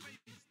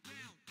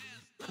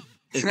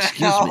 Excuse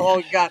me.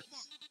 Oh, God.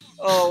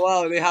 Oh,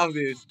 wow, they have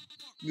this.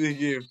 This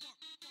gift.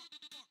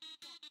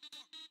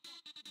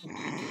 That's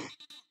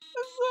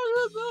so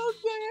good. Oh,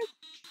 dang it.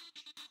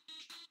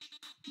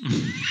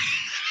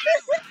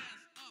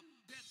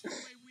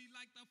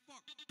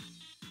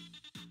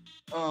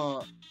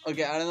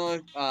 Okay, I don't know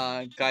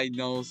if Kai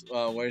knows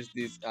where's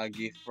this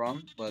gift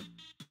from, but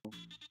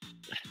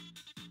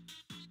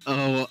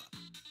Oh,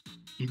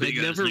 Big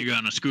ass never- nigga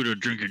on a scooter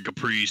drinking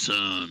Capri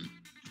Sun.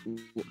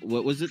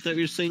 what was it that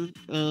you're saying?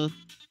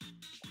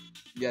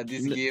 yeah,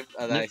 this N- gift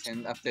that I next-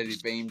 sent after the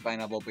Pain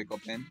Pineapple Pickle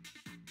Pen.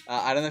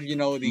 I don't know if you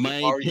know the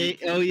My origin.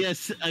 oh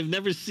yes, I've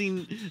never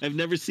seen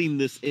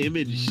this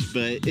image,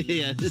 but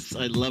yes,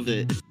 I love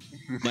it.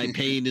 My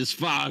pain is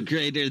far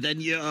greater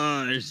than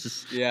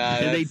yours. Yeah,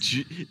 And that's,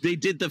 they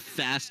did the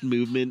fast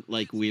movement,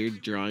 like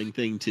weird drawing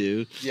thing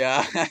too.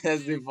 yeah,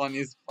 that's the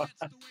funniest part.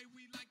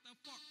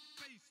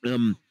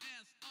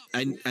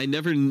 I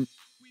never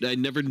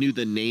knew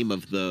the name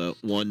of the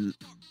one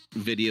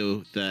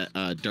video that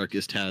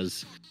Darkest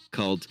has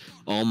called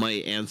 "All My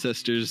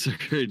Ancestors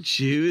Are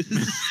Jews."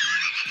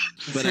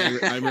 But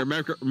I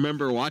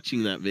remember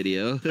watching that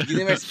video. You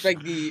never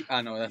expect the.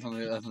 No, that's not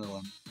the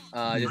one.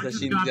 Just a just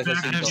Shin, got just a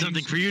back. I have Shinto.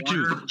 something for you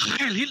too.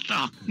 Heil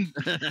Hitler!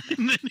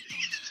 And then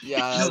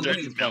Yeah, he No, that's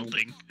started funny.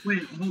 melting.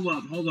 Wait,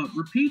 hold up.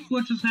 Repeat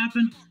what just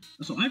happened.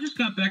 So I just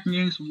got back from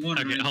getting some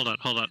water. Okay, hold on.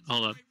 All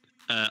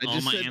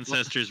just my said-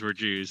 ancestors were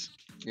Jews.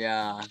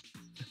 Yeah.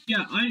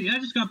 Yeah, I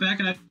just got back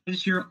and I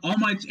just hear all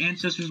my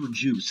ancestors were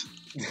Jews.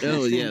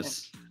 Oh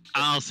yes.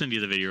 I'll send you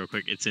the video real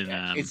quick. It's in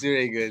It's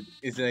really good.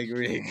 It's like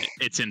really good.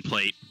 it's in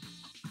plate.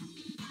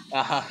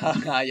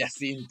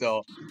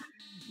 Jacinto.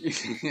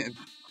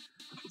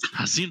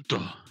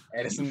 Jacinto.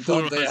 Eres un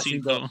Puro tonto,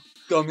 Jacinto. Jacinto.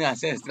 Todos mis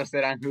ancestros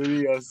eran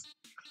judíos.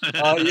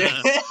 Oh,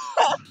 yeah.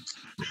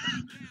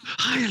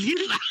 Heil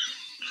Hitler!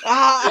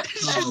 Ah!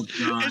 Oh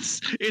god.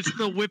 It's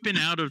the whipping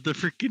out of the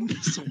freaking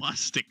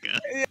swastika.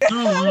 So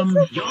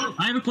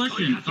I have a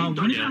question. When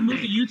are you gonna move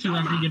to YouTube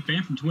after you get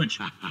banned from Twitch?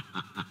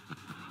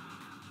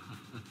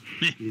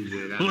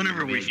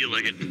 Whenever we feel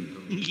like it.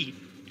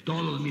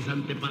 Todos mis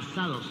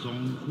antepasados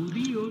son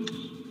judíos.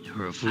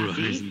 You're a fool,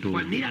 Así, Jacinto.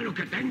 pues mira lo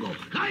que tengo.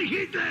 ¡Ay,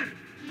 Hitler!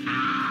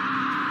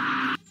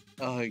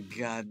 Oh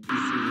god,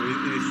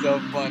 this is so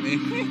funny.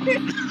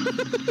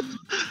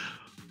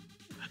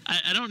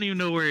 I don't even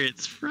know where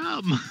it's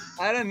from.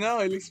 I don't know,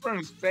 it looks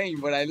from Spain,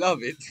 but I love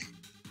it.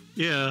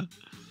 Yeah.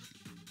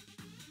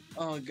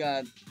 Oh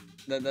god,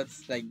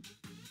 that's like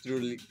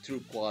true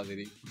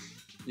quality,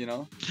 you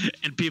know?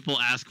 And people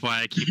ask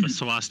why I keep a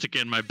swastika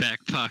in my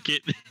back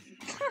pocket.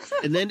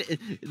 And then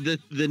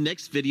the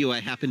next video I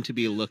happen to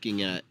be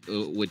looking at,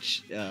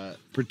 which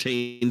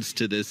pertains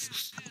to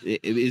this, it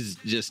is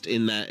just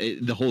in that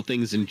the whole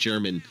thing's in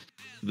German.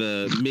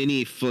 The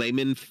mini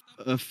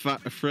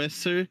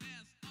Flammenfresser.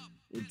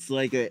 It's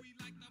like a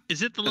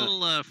Is it the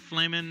little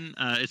flaming?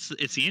 It's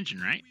the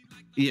engine, right?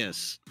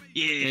 yes.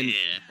 Yeah. And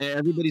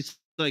everybody's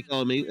like,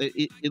 oh, man,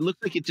 it looks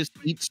like it just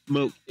eats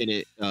smoke and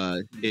it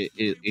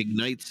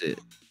ignites it.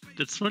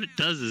 That's what it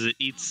does. Is it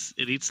eats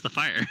the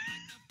fire.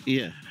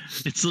 Yeah.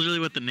 It's literally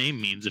what the name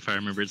means, if I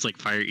remember. It's like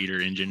fire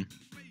eater engine.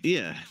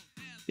 Yeah.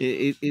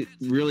 It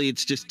really,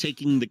 it's just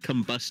taking the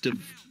combustive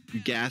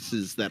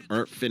gases that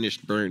aren't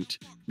finished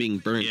being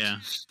burnt Yeah.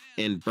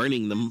 and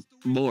burning them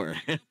more.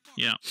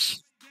 Yeah.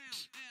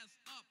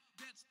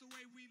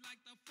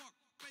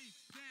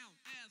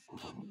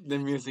 The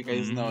music I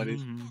just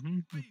noticed.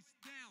 Mhm.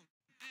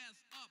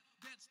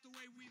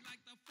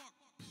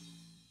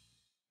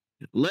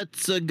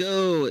 Let's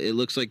go. It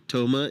looks like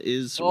Toma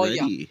is Oh,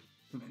 yeah. ready.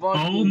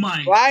 Oh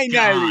my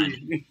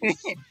Finally!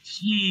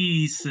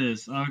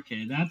 Jesus.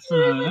 Okay, that's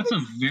a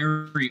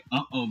very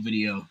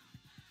video.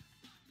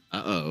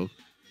 Uh-oh.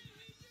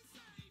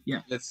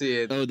 Let's see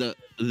it. Oh, what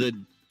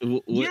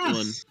one?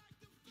 Yes.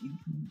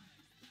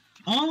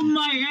 All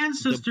my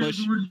ancestors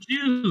bush- were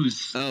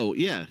Jews. Oh,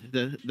 yeah.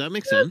 That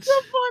makes sense. so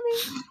funny.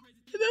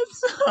 That's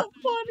so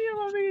funny of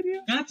a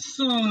video. That's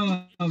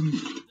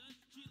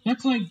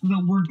like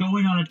we're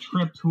going on a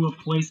trip to a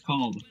place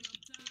called.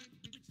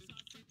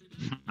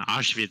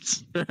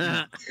 Auschwitz.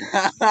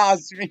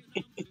 Auschwitz.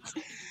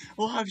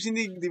 Oh, have you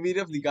seen the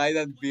video of the guy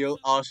that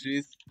built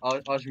Auschwitz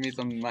on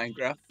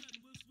Minecraft?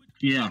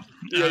 Yeah.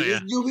 Oh, yeah.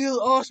 You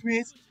built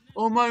Auschwitz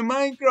on my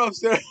Minecraft,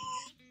 sir.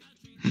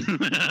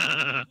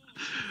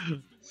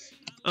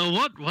 Oh,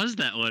 what was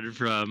that one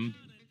from?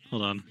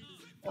 Hold on.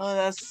 Oh,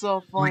 that's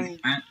so funny.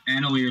 Like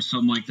Annalie or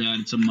something like that.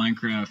 It's a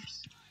Minecraft.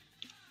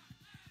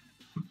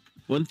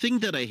 One thing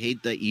that I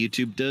hate that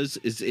YouTube does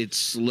is it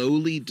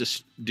slowly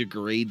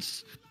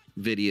degrades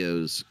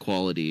videos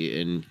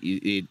quality and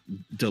it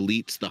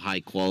deletes the high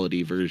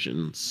quality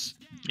versions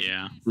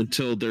Yeah.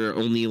 until they're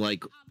only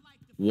like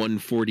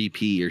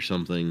 140p or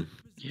something.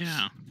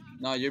 Yeah.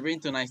 No, you're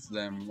being too nice to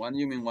them. What do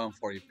you mean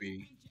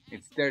 140p?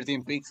 It's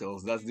 13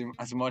 pixels. That's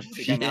as much as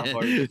you can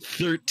afford.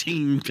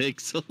 13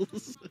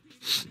 pixels.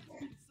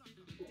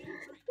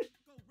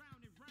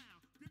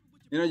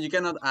 You know, you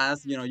cannot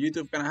ask,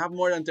 YouTube can I have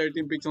more than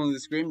 13 pixels on the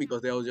screen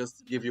because they'll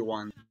just give you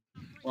one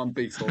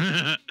pixel.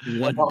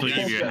 One We'll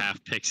give you pixel. a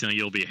half pixel and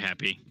you'll be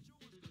happy.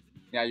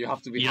 Yeah, you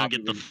have to be You don't happy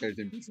get the with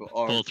 13 pixels.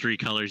 Or Full 3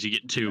 colors, you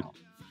get 2.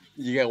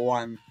 you get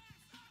one.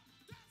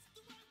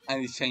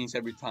 And it changes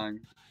every time.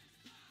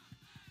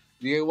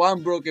 You get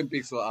one broken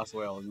pixel as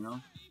well,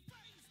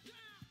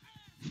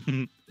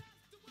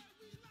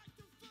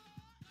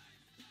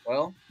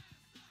 Well,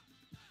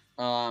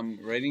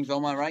 rating's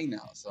on my right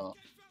now, so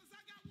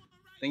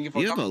thank you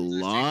for You have a coming to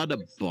the lot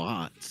stream, of boys.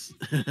 bots.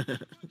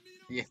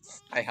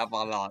 Yes, I have a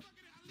lot.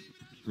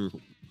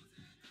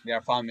 They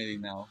are family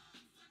now.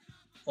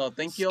 So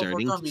thank you all for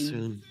Starting coming,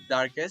 soon.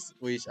 Darkest,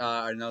 which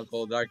are now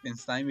called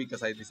Darkenstein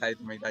because I decided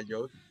to make that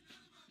joke.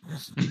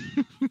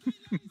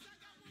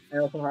 I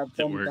also have It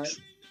some works.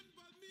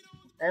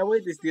 Airway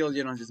is still,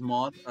 just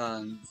mod,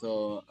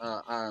 so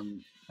I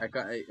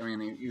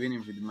mean, even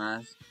if with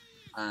mask,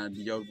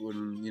 the joke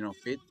wouldn't,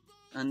 fit,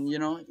 and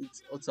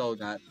it's all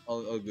that,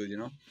 all good,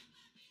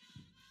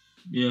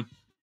 Yeah.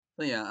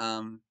 So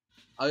yeah,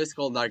 I'll just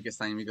call Darkest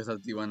Time because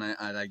that's the one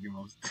I like the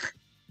most.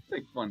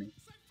 Like funny.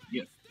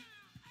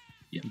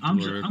 Yeah, I'm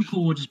Blurb. I'm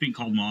cool with just being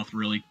called Moth.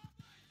 Really.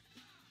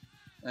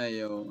 Hey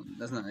yo,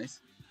 that's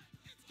nice.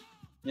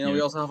 You know, Yeah.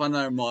 we also have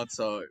another mod,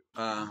 so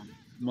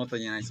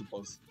Motayan, I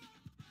suppose.